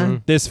 Yeah.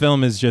 This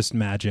film is just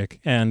magic.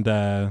 And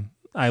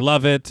I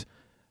love it.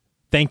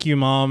 Thank you,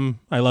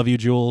 Mom. I love you,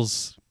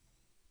 Jules.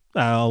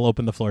 I'll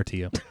open the floor to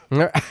you.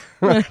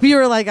 You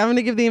were like, I'm going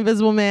to give The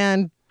Invisible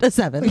Man a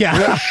 7. Yeah.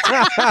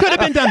 Could have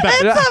been done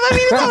better. I mean,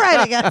 it's all right,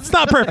 I guess. It's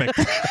not perfect.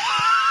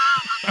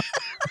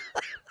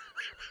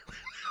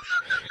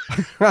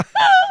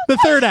 The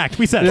third act,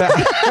 we said.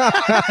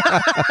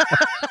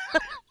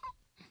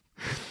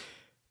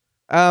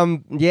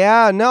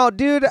 Yeah, no,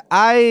 dude,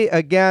 I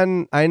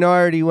know I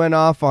already went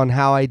off on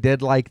how I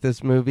did like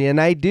this movie, and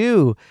I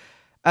do.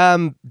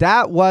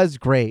 That was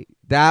great.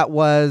 I'm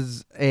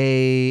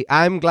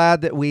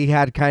glad that we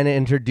had kind of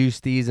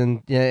introduced these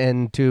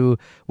into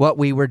what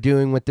we were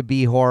doing with the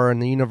B-horror and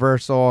the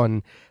Universal,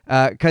 and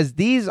because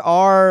these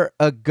are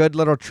a good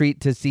little treat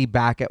to see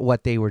back at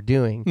what they were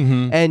doing.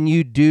 And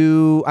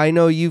I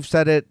know you've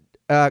said it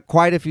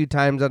quite a few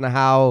times on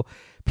how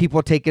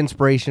people take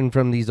inspiration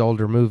from these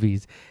older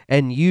movies,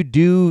 and you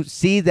do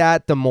see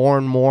that the more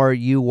and more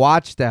you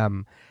watch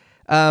them.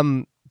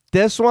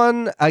 This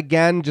one,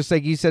 again, just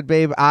like you said,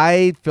 babe,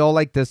 I feel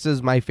like this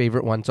is my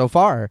favorite one so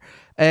far.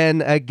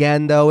 And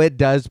again, though, it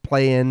does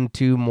play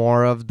into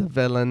more of the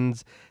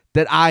villains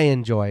that I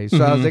enjoy.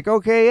 So I was like,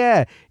 okay,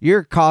 yeah,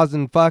 you're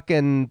causing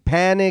fucking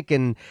panic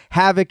and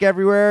havoc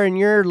everywhere, and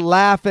you're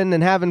laughing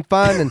and having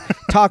fun and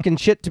talking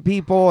shit to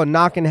people and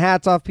knocking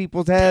hats off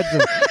people's heads.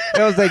 And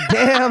I was like,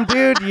 damn,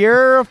 dude,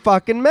 you're a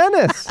fucking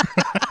menace.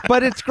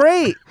 But it's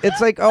great. It's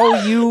like,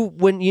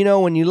 when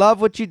you love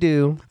what you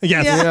do,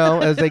 Yes.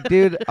 I was like,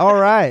 dude, all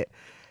right.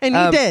 And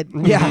you did.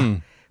 Yeah.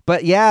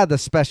 But yeah, the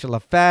special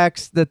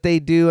effects that they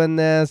do in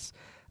this,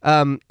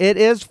 it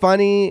is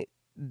funny,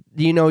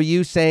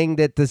 you saying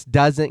that this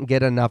doesn't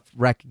get enough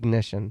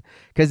recognition,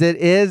 because it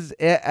is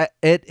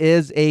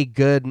a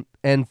good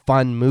and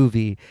fun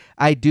movie.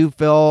 I do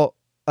feel,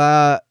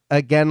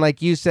 again,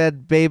 like you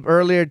said, babe,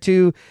 earlier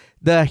too,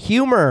 the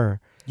humor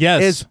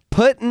is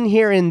put in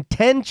here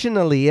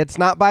intentionally. It's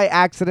not by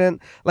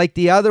accident like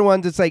the other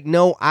ones. It's like,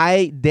 no,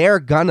 they're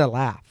gonna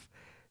laugh.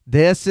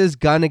 This is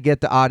gonna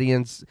get the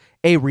audience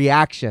a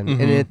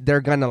reaction, and they're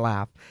gonna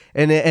laugh,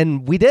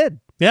 and we did.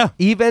 Yeah.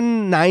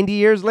 Even 90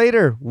 years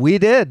later, we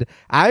did.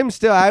 I was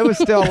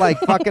still like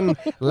fucking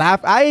laugh.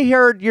 I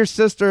heard your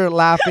sister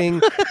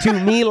laughing to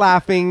me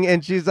laughing,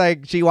 and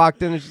she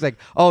walked in and she's like,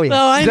 oh yeah.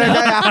 Oh, I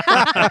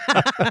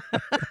know.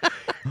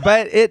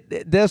 But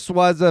this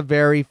was a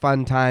very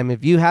fun time.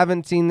 If you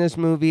haven't seen this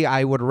movie,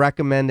 I would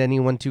recommend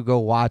anyone to go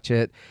watch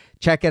it.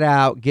 Check it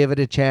out. Give it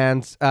a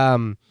chance.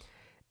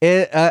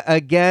 This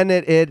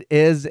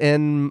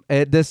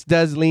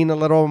does lean a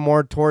little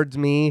more towards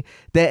me.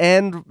 The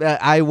end,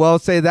 I will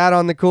say that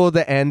on the cool,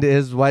 the end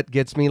is what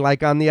gets me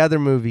like on the other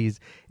movies.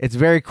 It's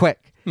very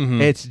quick.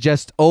 It's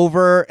just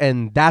over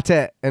and that's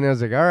it. And it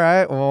was like, all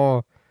right,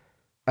 well,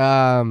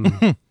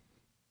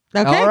 Okay.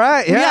 all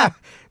right, yeah.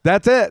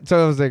 That's it.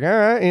 So I was like, all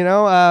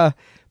right,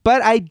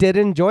 but I did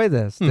enjoy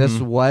this. This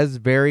was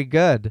very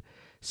good.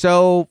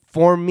 So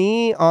for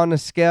me, on a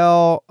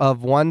scale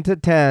of 1 to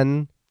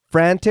 10,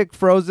 frantic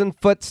frozen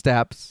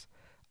footsteps,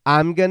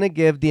 I'm going to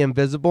give The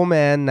Invisible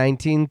Man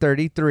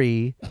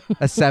 1933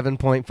 a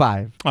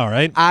 7.5. All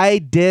right. I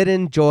did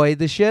enjoy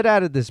the shit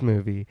out of this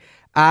movie.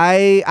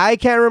 I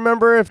can't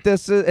remember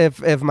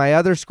if my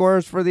other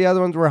scores for the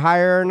other ones were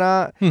higher or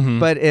not,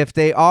 but if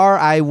they are,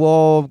 I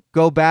will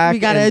go back. We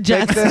gotta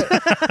adjust. Fix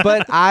it.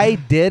 But I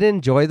did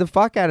enjoy the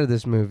fuck out of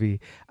this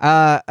movie.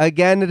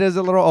 Again, it is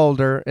a little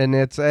older, and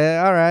it's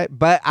all right.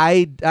 But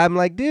I'm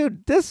like,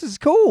 dude, this is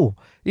cool.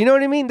 You know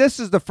what I mean? This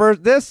is the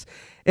first.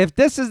 If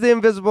this is the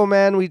Invisible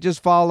Man we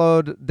just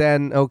followed,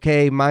 then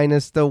okay,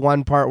 minus the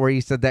one part where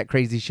he said that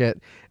crazy shit.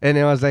 And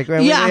it was like, we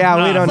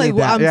don't need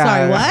that. I'm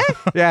sorry,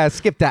 what? Yeah,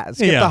 skip that.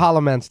 Skip the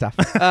Hollow Man stuff.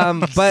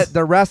 But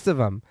the rest of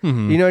them,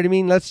 you know what I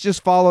mean? Let's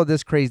just follow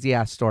this crazy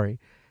ass story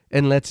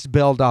and let's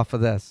build off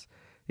of this.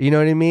 You know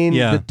what I mean?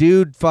 Yeah. The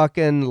dude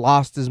fucking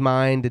lost his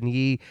mind and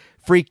he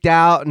freaked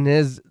out, and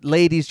his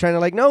lady's trying to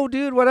like, no,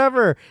 dude,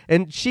 whatever.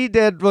 And she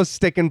was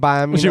sticking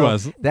by him. She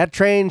was. That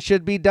train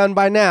should be done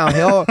by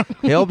now.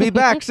 He'll be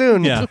back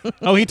soon. Yeah.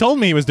 Oh, he told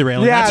me he was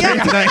derailing that train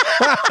tonight.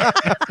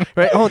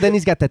 Right. Oh, then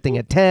he's got that thing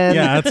at 10.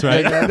 Yeah, that's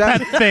right.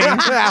 That thing.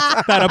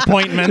 That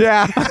appointment.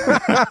 Yeah.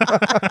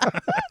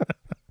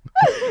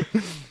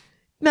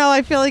 No,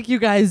 I feel like you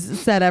guys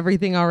said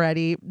everything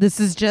already.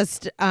 This is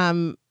just,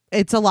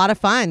 it's a lot of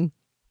fun.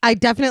 I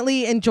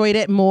definitely enjoyed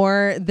it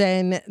more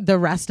than the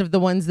rest of the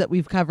ones that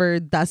we've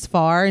covered thus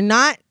far.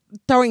 Not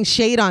throwing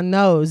shade on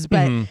those,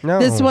 but No.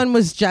 this one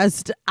was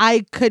just,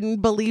 I couldn't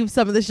believe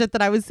some of the shit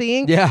that I was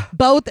seeing. Yeah.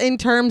 Both in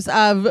terms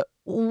of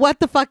what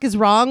the fuck is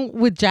wrong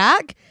with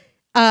Jack.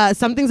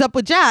 Something's up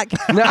with Jack.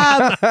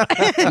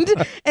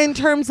 And in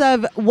terms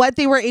of what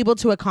they were able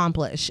to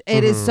accomplish.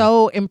 It is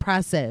so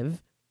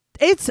impressive.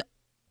 It's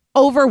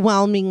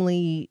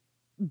overwhelmingly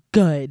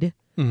good.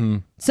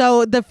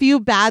 So the few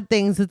bad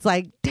things, it's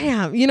like,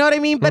 damn, you know what I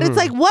mean? But it's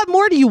like, what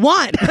more do you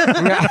want?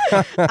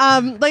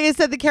 Like I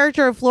said, the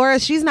character of Flora,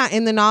 she's not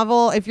in the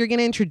novel. If you're going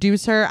to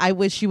introduce her, I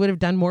wish you would have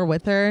done more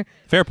with her.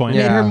 Fair point.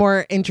 Made her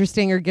more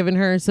interesting or given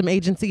her some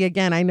agency.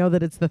 Again, I know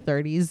that it's the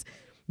 30s,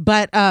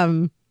 but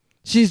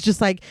she's just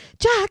like,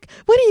 Jack,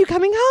 when are you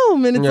coming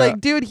home? And it's like,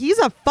 dude, he's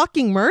a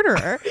fucking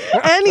murderer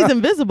and he's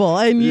invisible.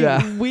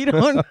 And we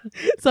don't,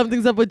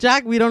 something's up with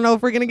Jack. We don't know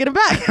if we're going to get him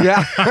back.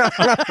 Yeah.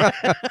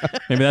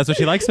 Maybe that's what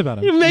she likes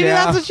about him. Maybe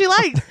that's what she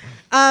liked.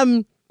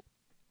 And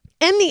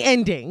the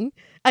ending,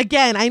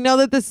 again, I know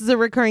that this is a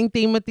recurring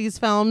theme with these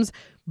films,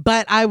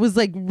 but I was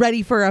like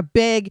ready for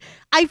I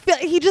feel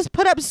he just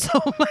put up so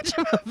much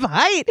of a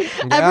fight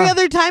every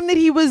other time that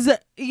he was,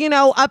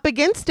 up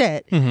against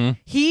it.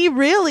 He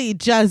really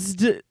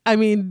just,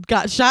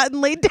 got shot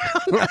and laid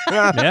down.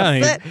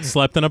 Yeah, he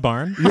slept in a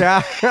barn.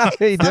 Yeah,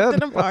 he did. Slept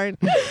in a barn.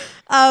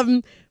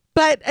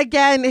 But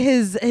again,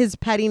 his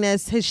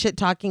pettiness, his shit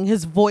talking,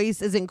 his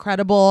voice is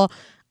incredible.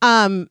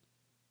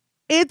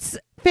 It's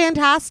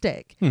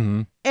fantastic.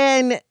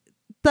 And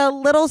the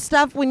little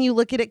stuff, when you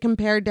look at it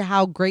compared to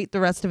how great the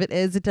rest of it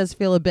is, it does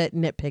feel a bit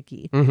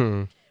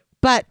nitpicky.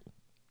 But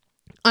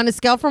on a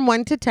scale from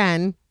 1 to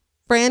 10,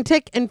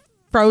 frantic and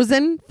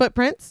frozen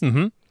footprints,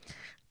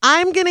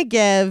 I'm going to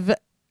give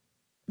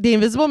The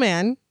Invisible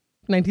Man,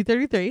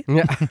 1933,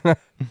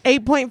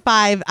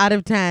 8.5 out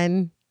of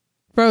 10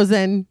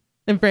 frozen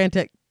and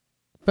frantic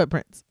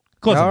footprints.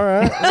 Close All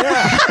right.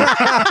 Yeah.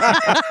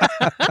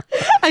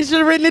 I should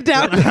have written it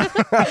down.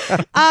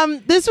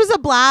 This was a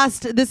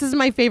blast. This is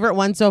my favorite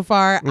one so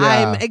far. Yeah.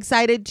 I'm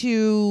excited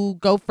to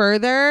go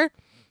further.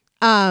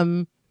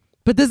 But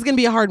this is going to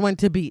be a hard one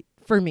to beat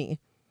for me.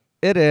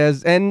 It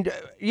is. And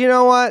you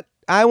know what?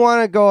 I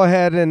want to go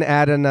ahead and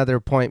add another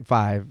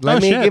 0.5.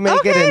 Let me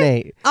make it an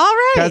 8. All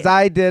right. Because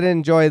I did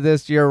enjoy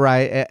this. You're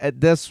right.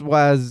 This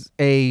was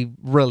a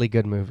really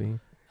good movie.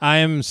 I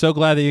am so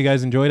glad that you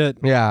guys enjoyed it.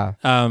 Yeah.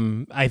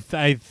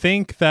 I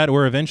think that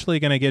we're eventually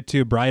going to get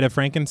to Bride of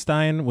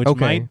Frankenstein, which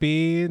might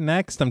be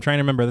next. I'm trying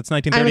to remember. That's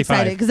 1935. I'm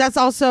excited because that's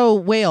also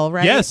Whale,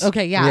 right? Yes.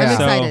 Okay, yeah. I'm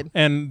excited.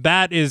 And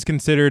that is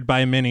considered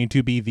by many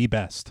to be the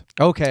best.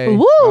 Okay.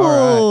 Woo! All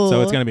right.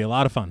 So it's going to be a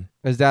lot of fun.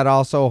 Is that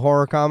also a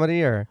horror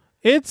comedy or?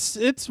 It's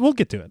we'll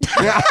get to it.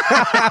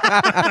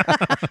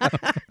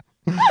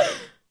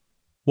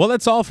 Well,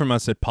 that's all from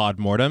us at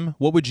Podmortem.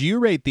 What would you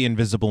rate The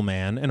Invisible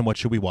Man, and what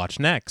should we watch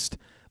next?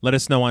 Let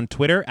us know on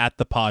Twitter at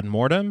the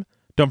Podmortem.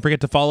 Don't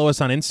forget to follow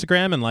us on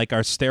Instagram and like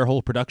our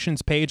Stairhole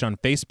Productions page on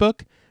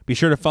Facebook. Be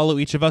sure to follow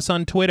each of us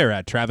on Twitter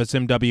at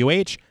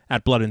TravisMWH,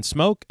 at Blood and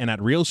Smoke, and at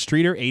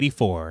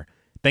RealStreeter84.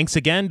 Thanks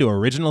again to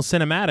Original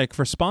Cinematic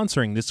for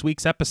sponsoring this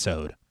week's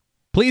episode.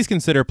 Please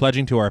consider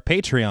pledging to our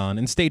Patreon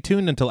and stay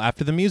tuned until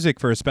after the music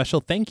for a special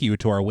thank you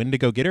to our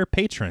Wendigo Getter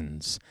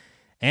patrons.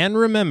 And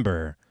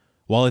remember,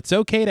 while it's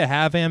okay to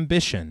have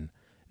ambition,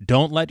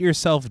 don't let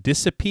yourself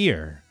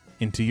disappear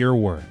into your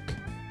work.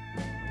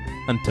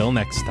 Until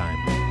next time.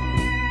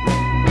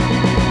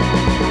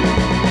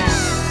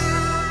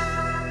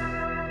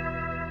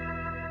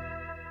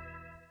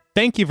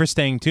 Thank you for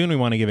staying tuned. We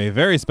want to give a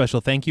very special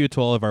thank you to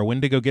all of our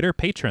Wendigo Getter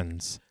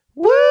patrons.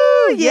 Woo!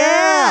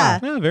 Yeah!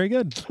 Yeah, very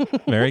good.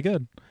 Very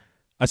good.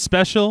 A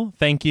special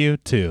thank you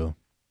to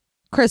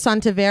Chris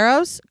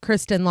Ontiveros,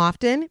 Kristen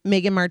Lofton,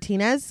 Megan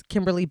Martinez,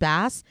 Kimberly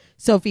Bass,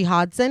 Sophie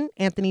Hodson,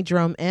 Anthony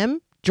Jerome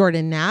M.,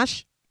 Jordan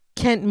Nash,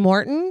 Kent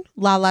Morton,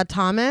 Lala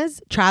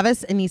Thomas,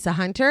 Travis Anissa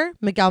Hunter,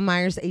 Miguel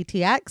Myers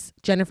ATX,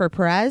 Jennifer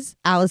Perez,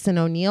 Allison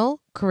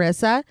O'Neill,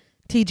 Carissa,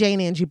 TJ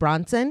and Angie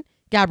Bronson,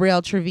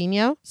 Gabrielle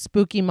Trevino,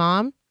 Spooky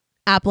Mom,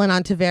 Applin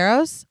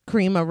Ontiveros,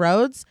 Karima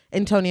Rhodes,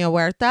 Antonio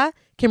Huerta,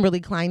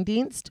 Kimberly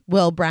Kleindienst,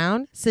 Will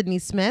Brown, Sydney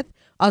Smith,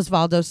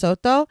 Osvaldo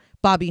Soto,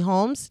 Bobby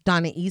Holmes,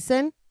 Donna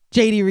Eason,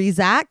 JD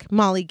Rizak,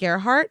 Molly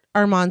Gerhart,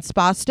 Armand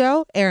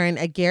Spasto, Aaron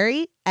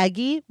Aguirre,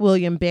 Eggy,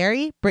 William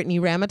Berry, Brittany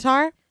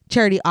Ramatar,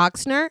 Charity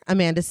Oxner,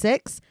 Amanda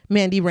Six,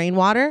 Mandy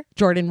Rainwater,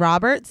 Jordan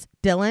Roberts,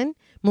 Dylan,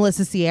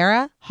 Melissa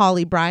Sierra,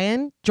 Holly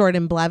Bryan,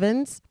 Jordan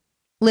Blevins,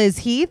 Liz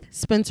Heath,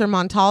 Spencer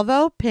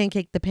Montalvo,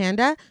 Pancake the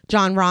Panda,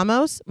 John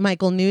Ramos,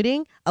 Michael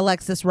Newting,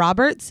 Alexis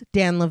Roberts,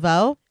 Dan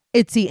Laveau,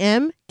 Itzy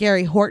M,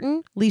 Gary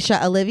Horton,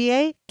 Leisha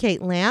Olivier,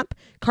 Kate Lamp,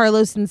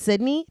 Carlos and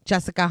Sydney,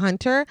 Jessica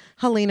Hunter,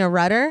 Helena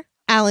Rudder,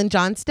 Alan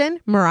Johnston,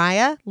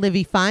 Mariah,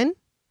 Livy Fun,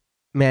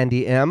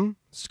 Mandy M,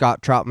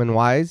 Scott Troutman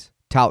Wise,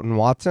 Towton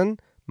Watson,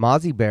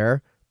 Mozzie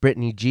Bear,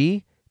 Brittany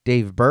G,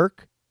 Dave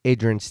Burke,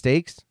 Adrian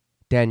Stakes,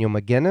 Daniel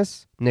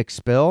McGinnis, Nick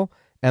Spill,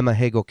 Emma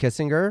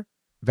Hagel-Kissinger,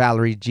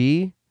 Valerie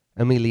G,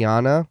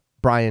 Emiliana,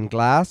 Brian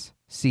Glass,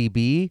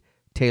 CB,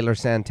 Taylor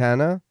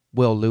Santana,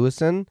 Will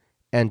Lewison,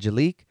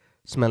 Angelique,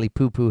 Smelly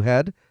Poo Poo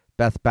Head,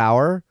 Beth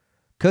Bauer,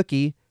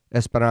 Cookie,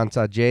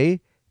 Esperanza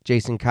J,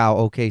 Jason Cow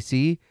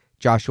OKC,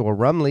 Joshua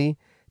Rumley,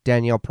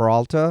 Danielle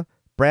Peralta,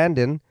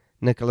 Brandon,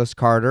 Nicholas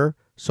Carter,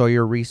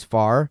 Sawyer Reese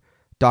Farr,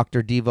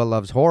 Dr. Diva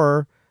Loves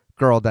Horror,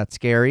 Girl That's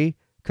Scary,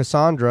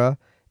 Cassandra,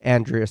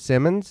 Andrea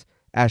Simmons,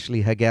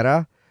 Ashley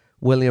Higuera,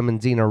 William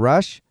and Zena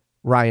Rush,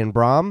 Ryan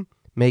Brom,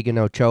 Megan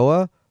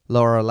Ochoa,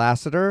 Laura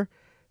Lassiter,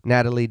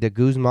 Natalie de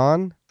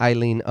Guzman,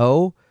 Eileen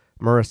O,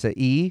 Marissa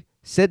E,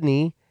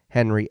 Sydney,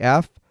 Henry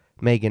F,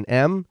 Megan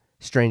M,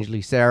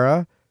 Strangely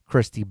Sarah,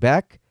 Christy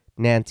Beck,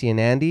 Nancy and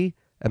Andy,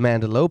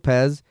 Amanda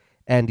Lopez,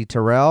 Andy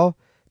Terrell,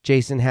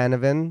 Jason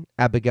Hanovan,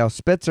 Abigail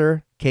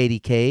Spitzer, Katie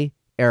K,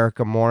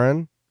 Erica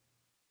Morin,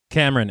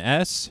 Cameron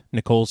S.,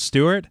 Nicole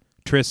Stewart,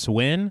 Triss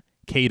Wynn,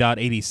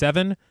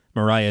 K.87,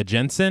 Mariah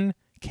Jensen,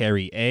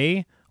 Carrie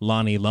A.,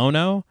 Lonnie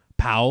Lono,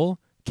 Powell,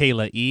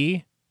 Kayla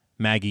E.,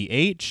 Maggie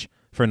H.,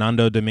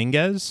 Fernando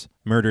Dominguez,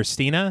 Murder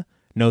Stina,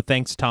 No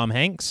Thanks Tom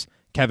Hanks,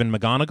 Kevin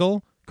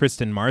McGonigal,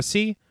 Kristen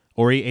Marcy,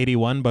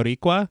 Ori81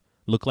 Boricua,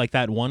 Look Like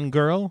That One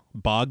Girl,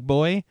 Bog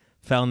Boy,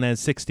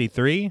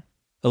 Felnez63,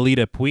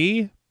 Alita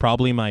Pui,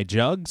 Probably My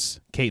Jugs,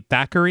 Kate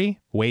Thackeray,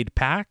 Wade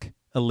Pack,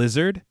 A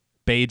Lizard,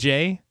 Bay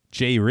J,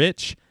 Jay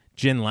Rich,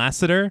 Jen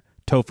Lassiter,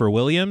 Topher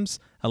Williams,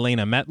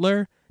 Elena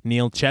Metler,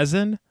 Neil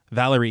Chesin,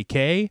 Valerie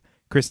K.,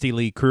 Christy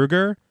Lee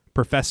Kruger,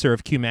 Professor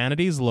of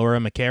Humanities Laura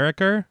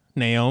McCarricker,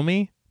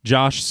 Naomi,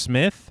 Josh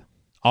Smith,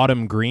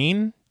 Autumn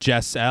Green,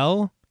 Jess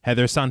L.,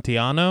 Heather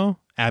Santiano,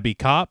 Abby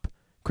Kopp,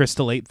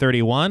 Crystal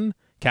 831,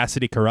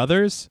 Cassidy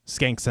Carruthers,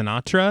 Skank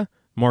Sinatra,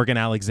 Morgan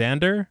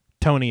Alexander,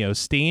 Tony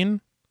Osteen,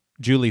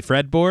 Julie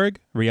Fredborg,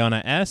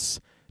 Rihanna S.,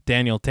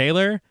 Daniel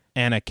Taylor,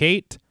 Anna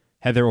Kate,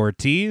 Heather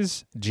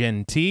Ortiz,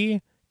 Jen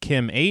T.,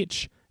 Kim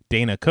H.,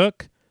 Dana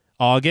Cook,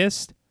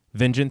 August,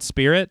 Vengeance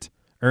Spirit,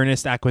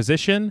 Ernest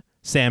Acquisition,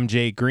 Sam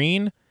J.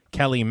 Green,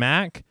 Kelly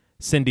Mack,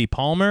 Cindy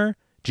Palmer,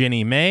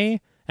 Jenny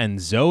May,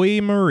 and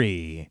Zoe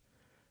Marie.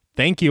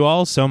 Thank you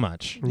all so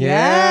much.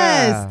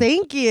 Yes,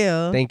 thank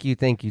you. Thank you,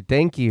 thank you,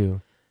 thank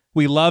you.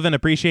 We love and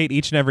appreciate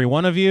each and every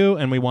one of you,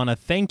 and we want to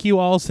thank you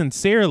all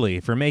sincerely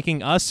for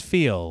making us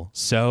feel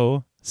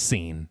so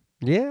seen.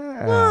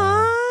 Yeah.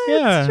 Aw,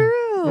 Yeah. it's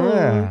true.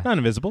 Yeah. Not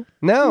invisible.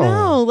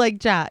 No, like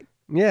Jack.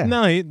 Yeah.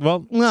 No,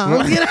 well,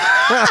 No.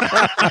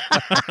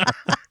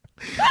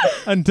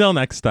 until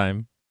next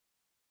time.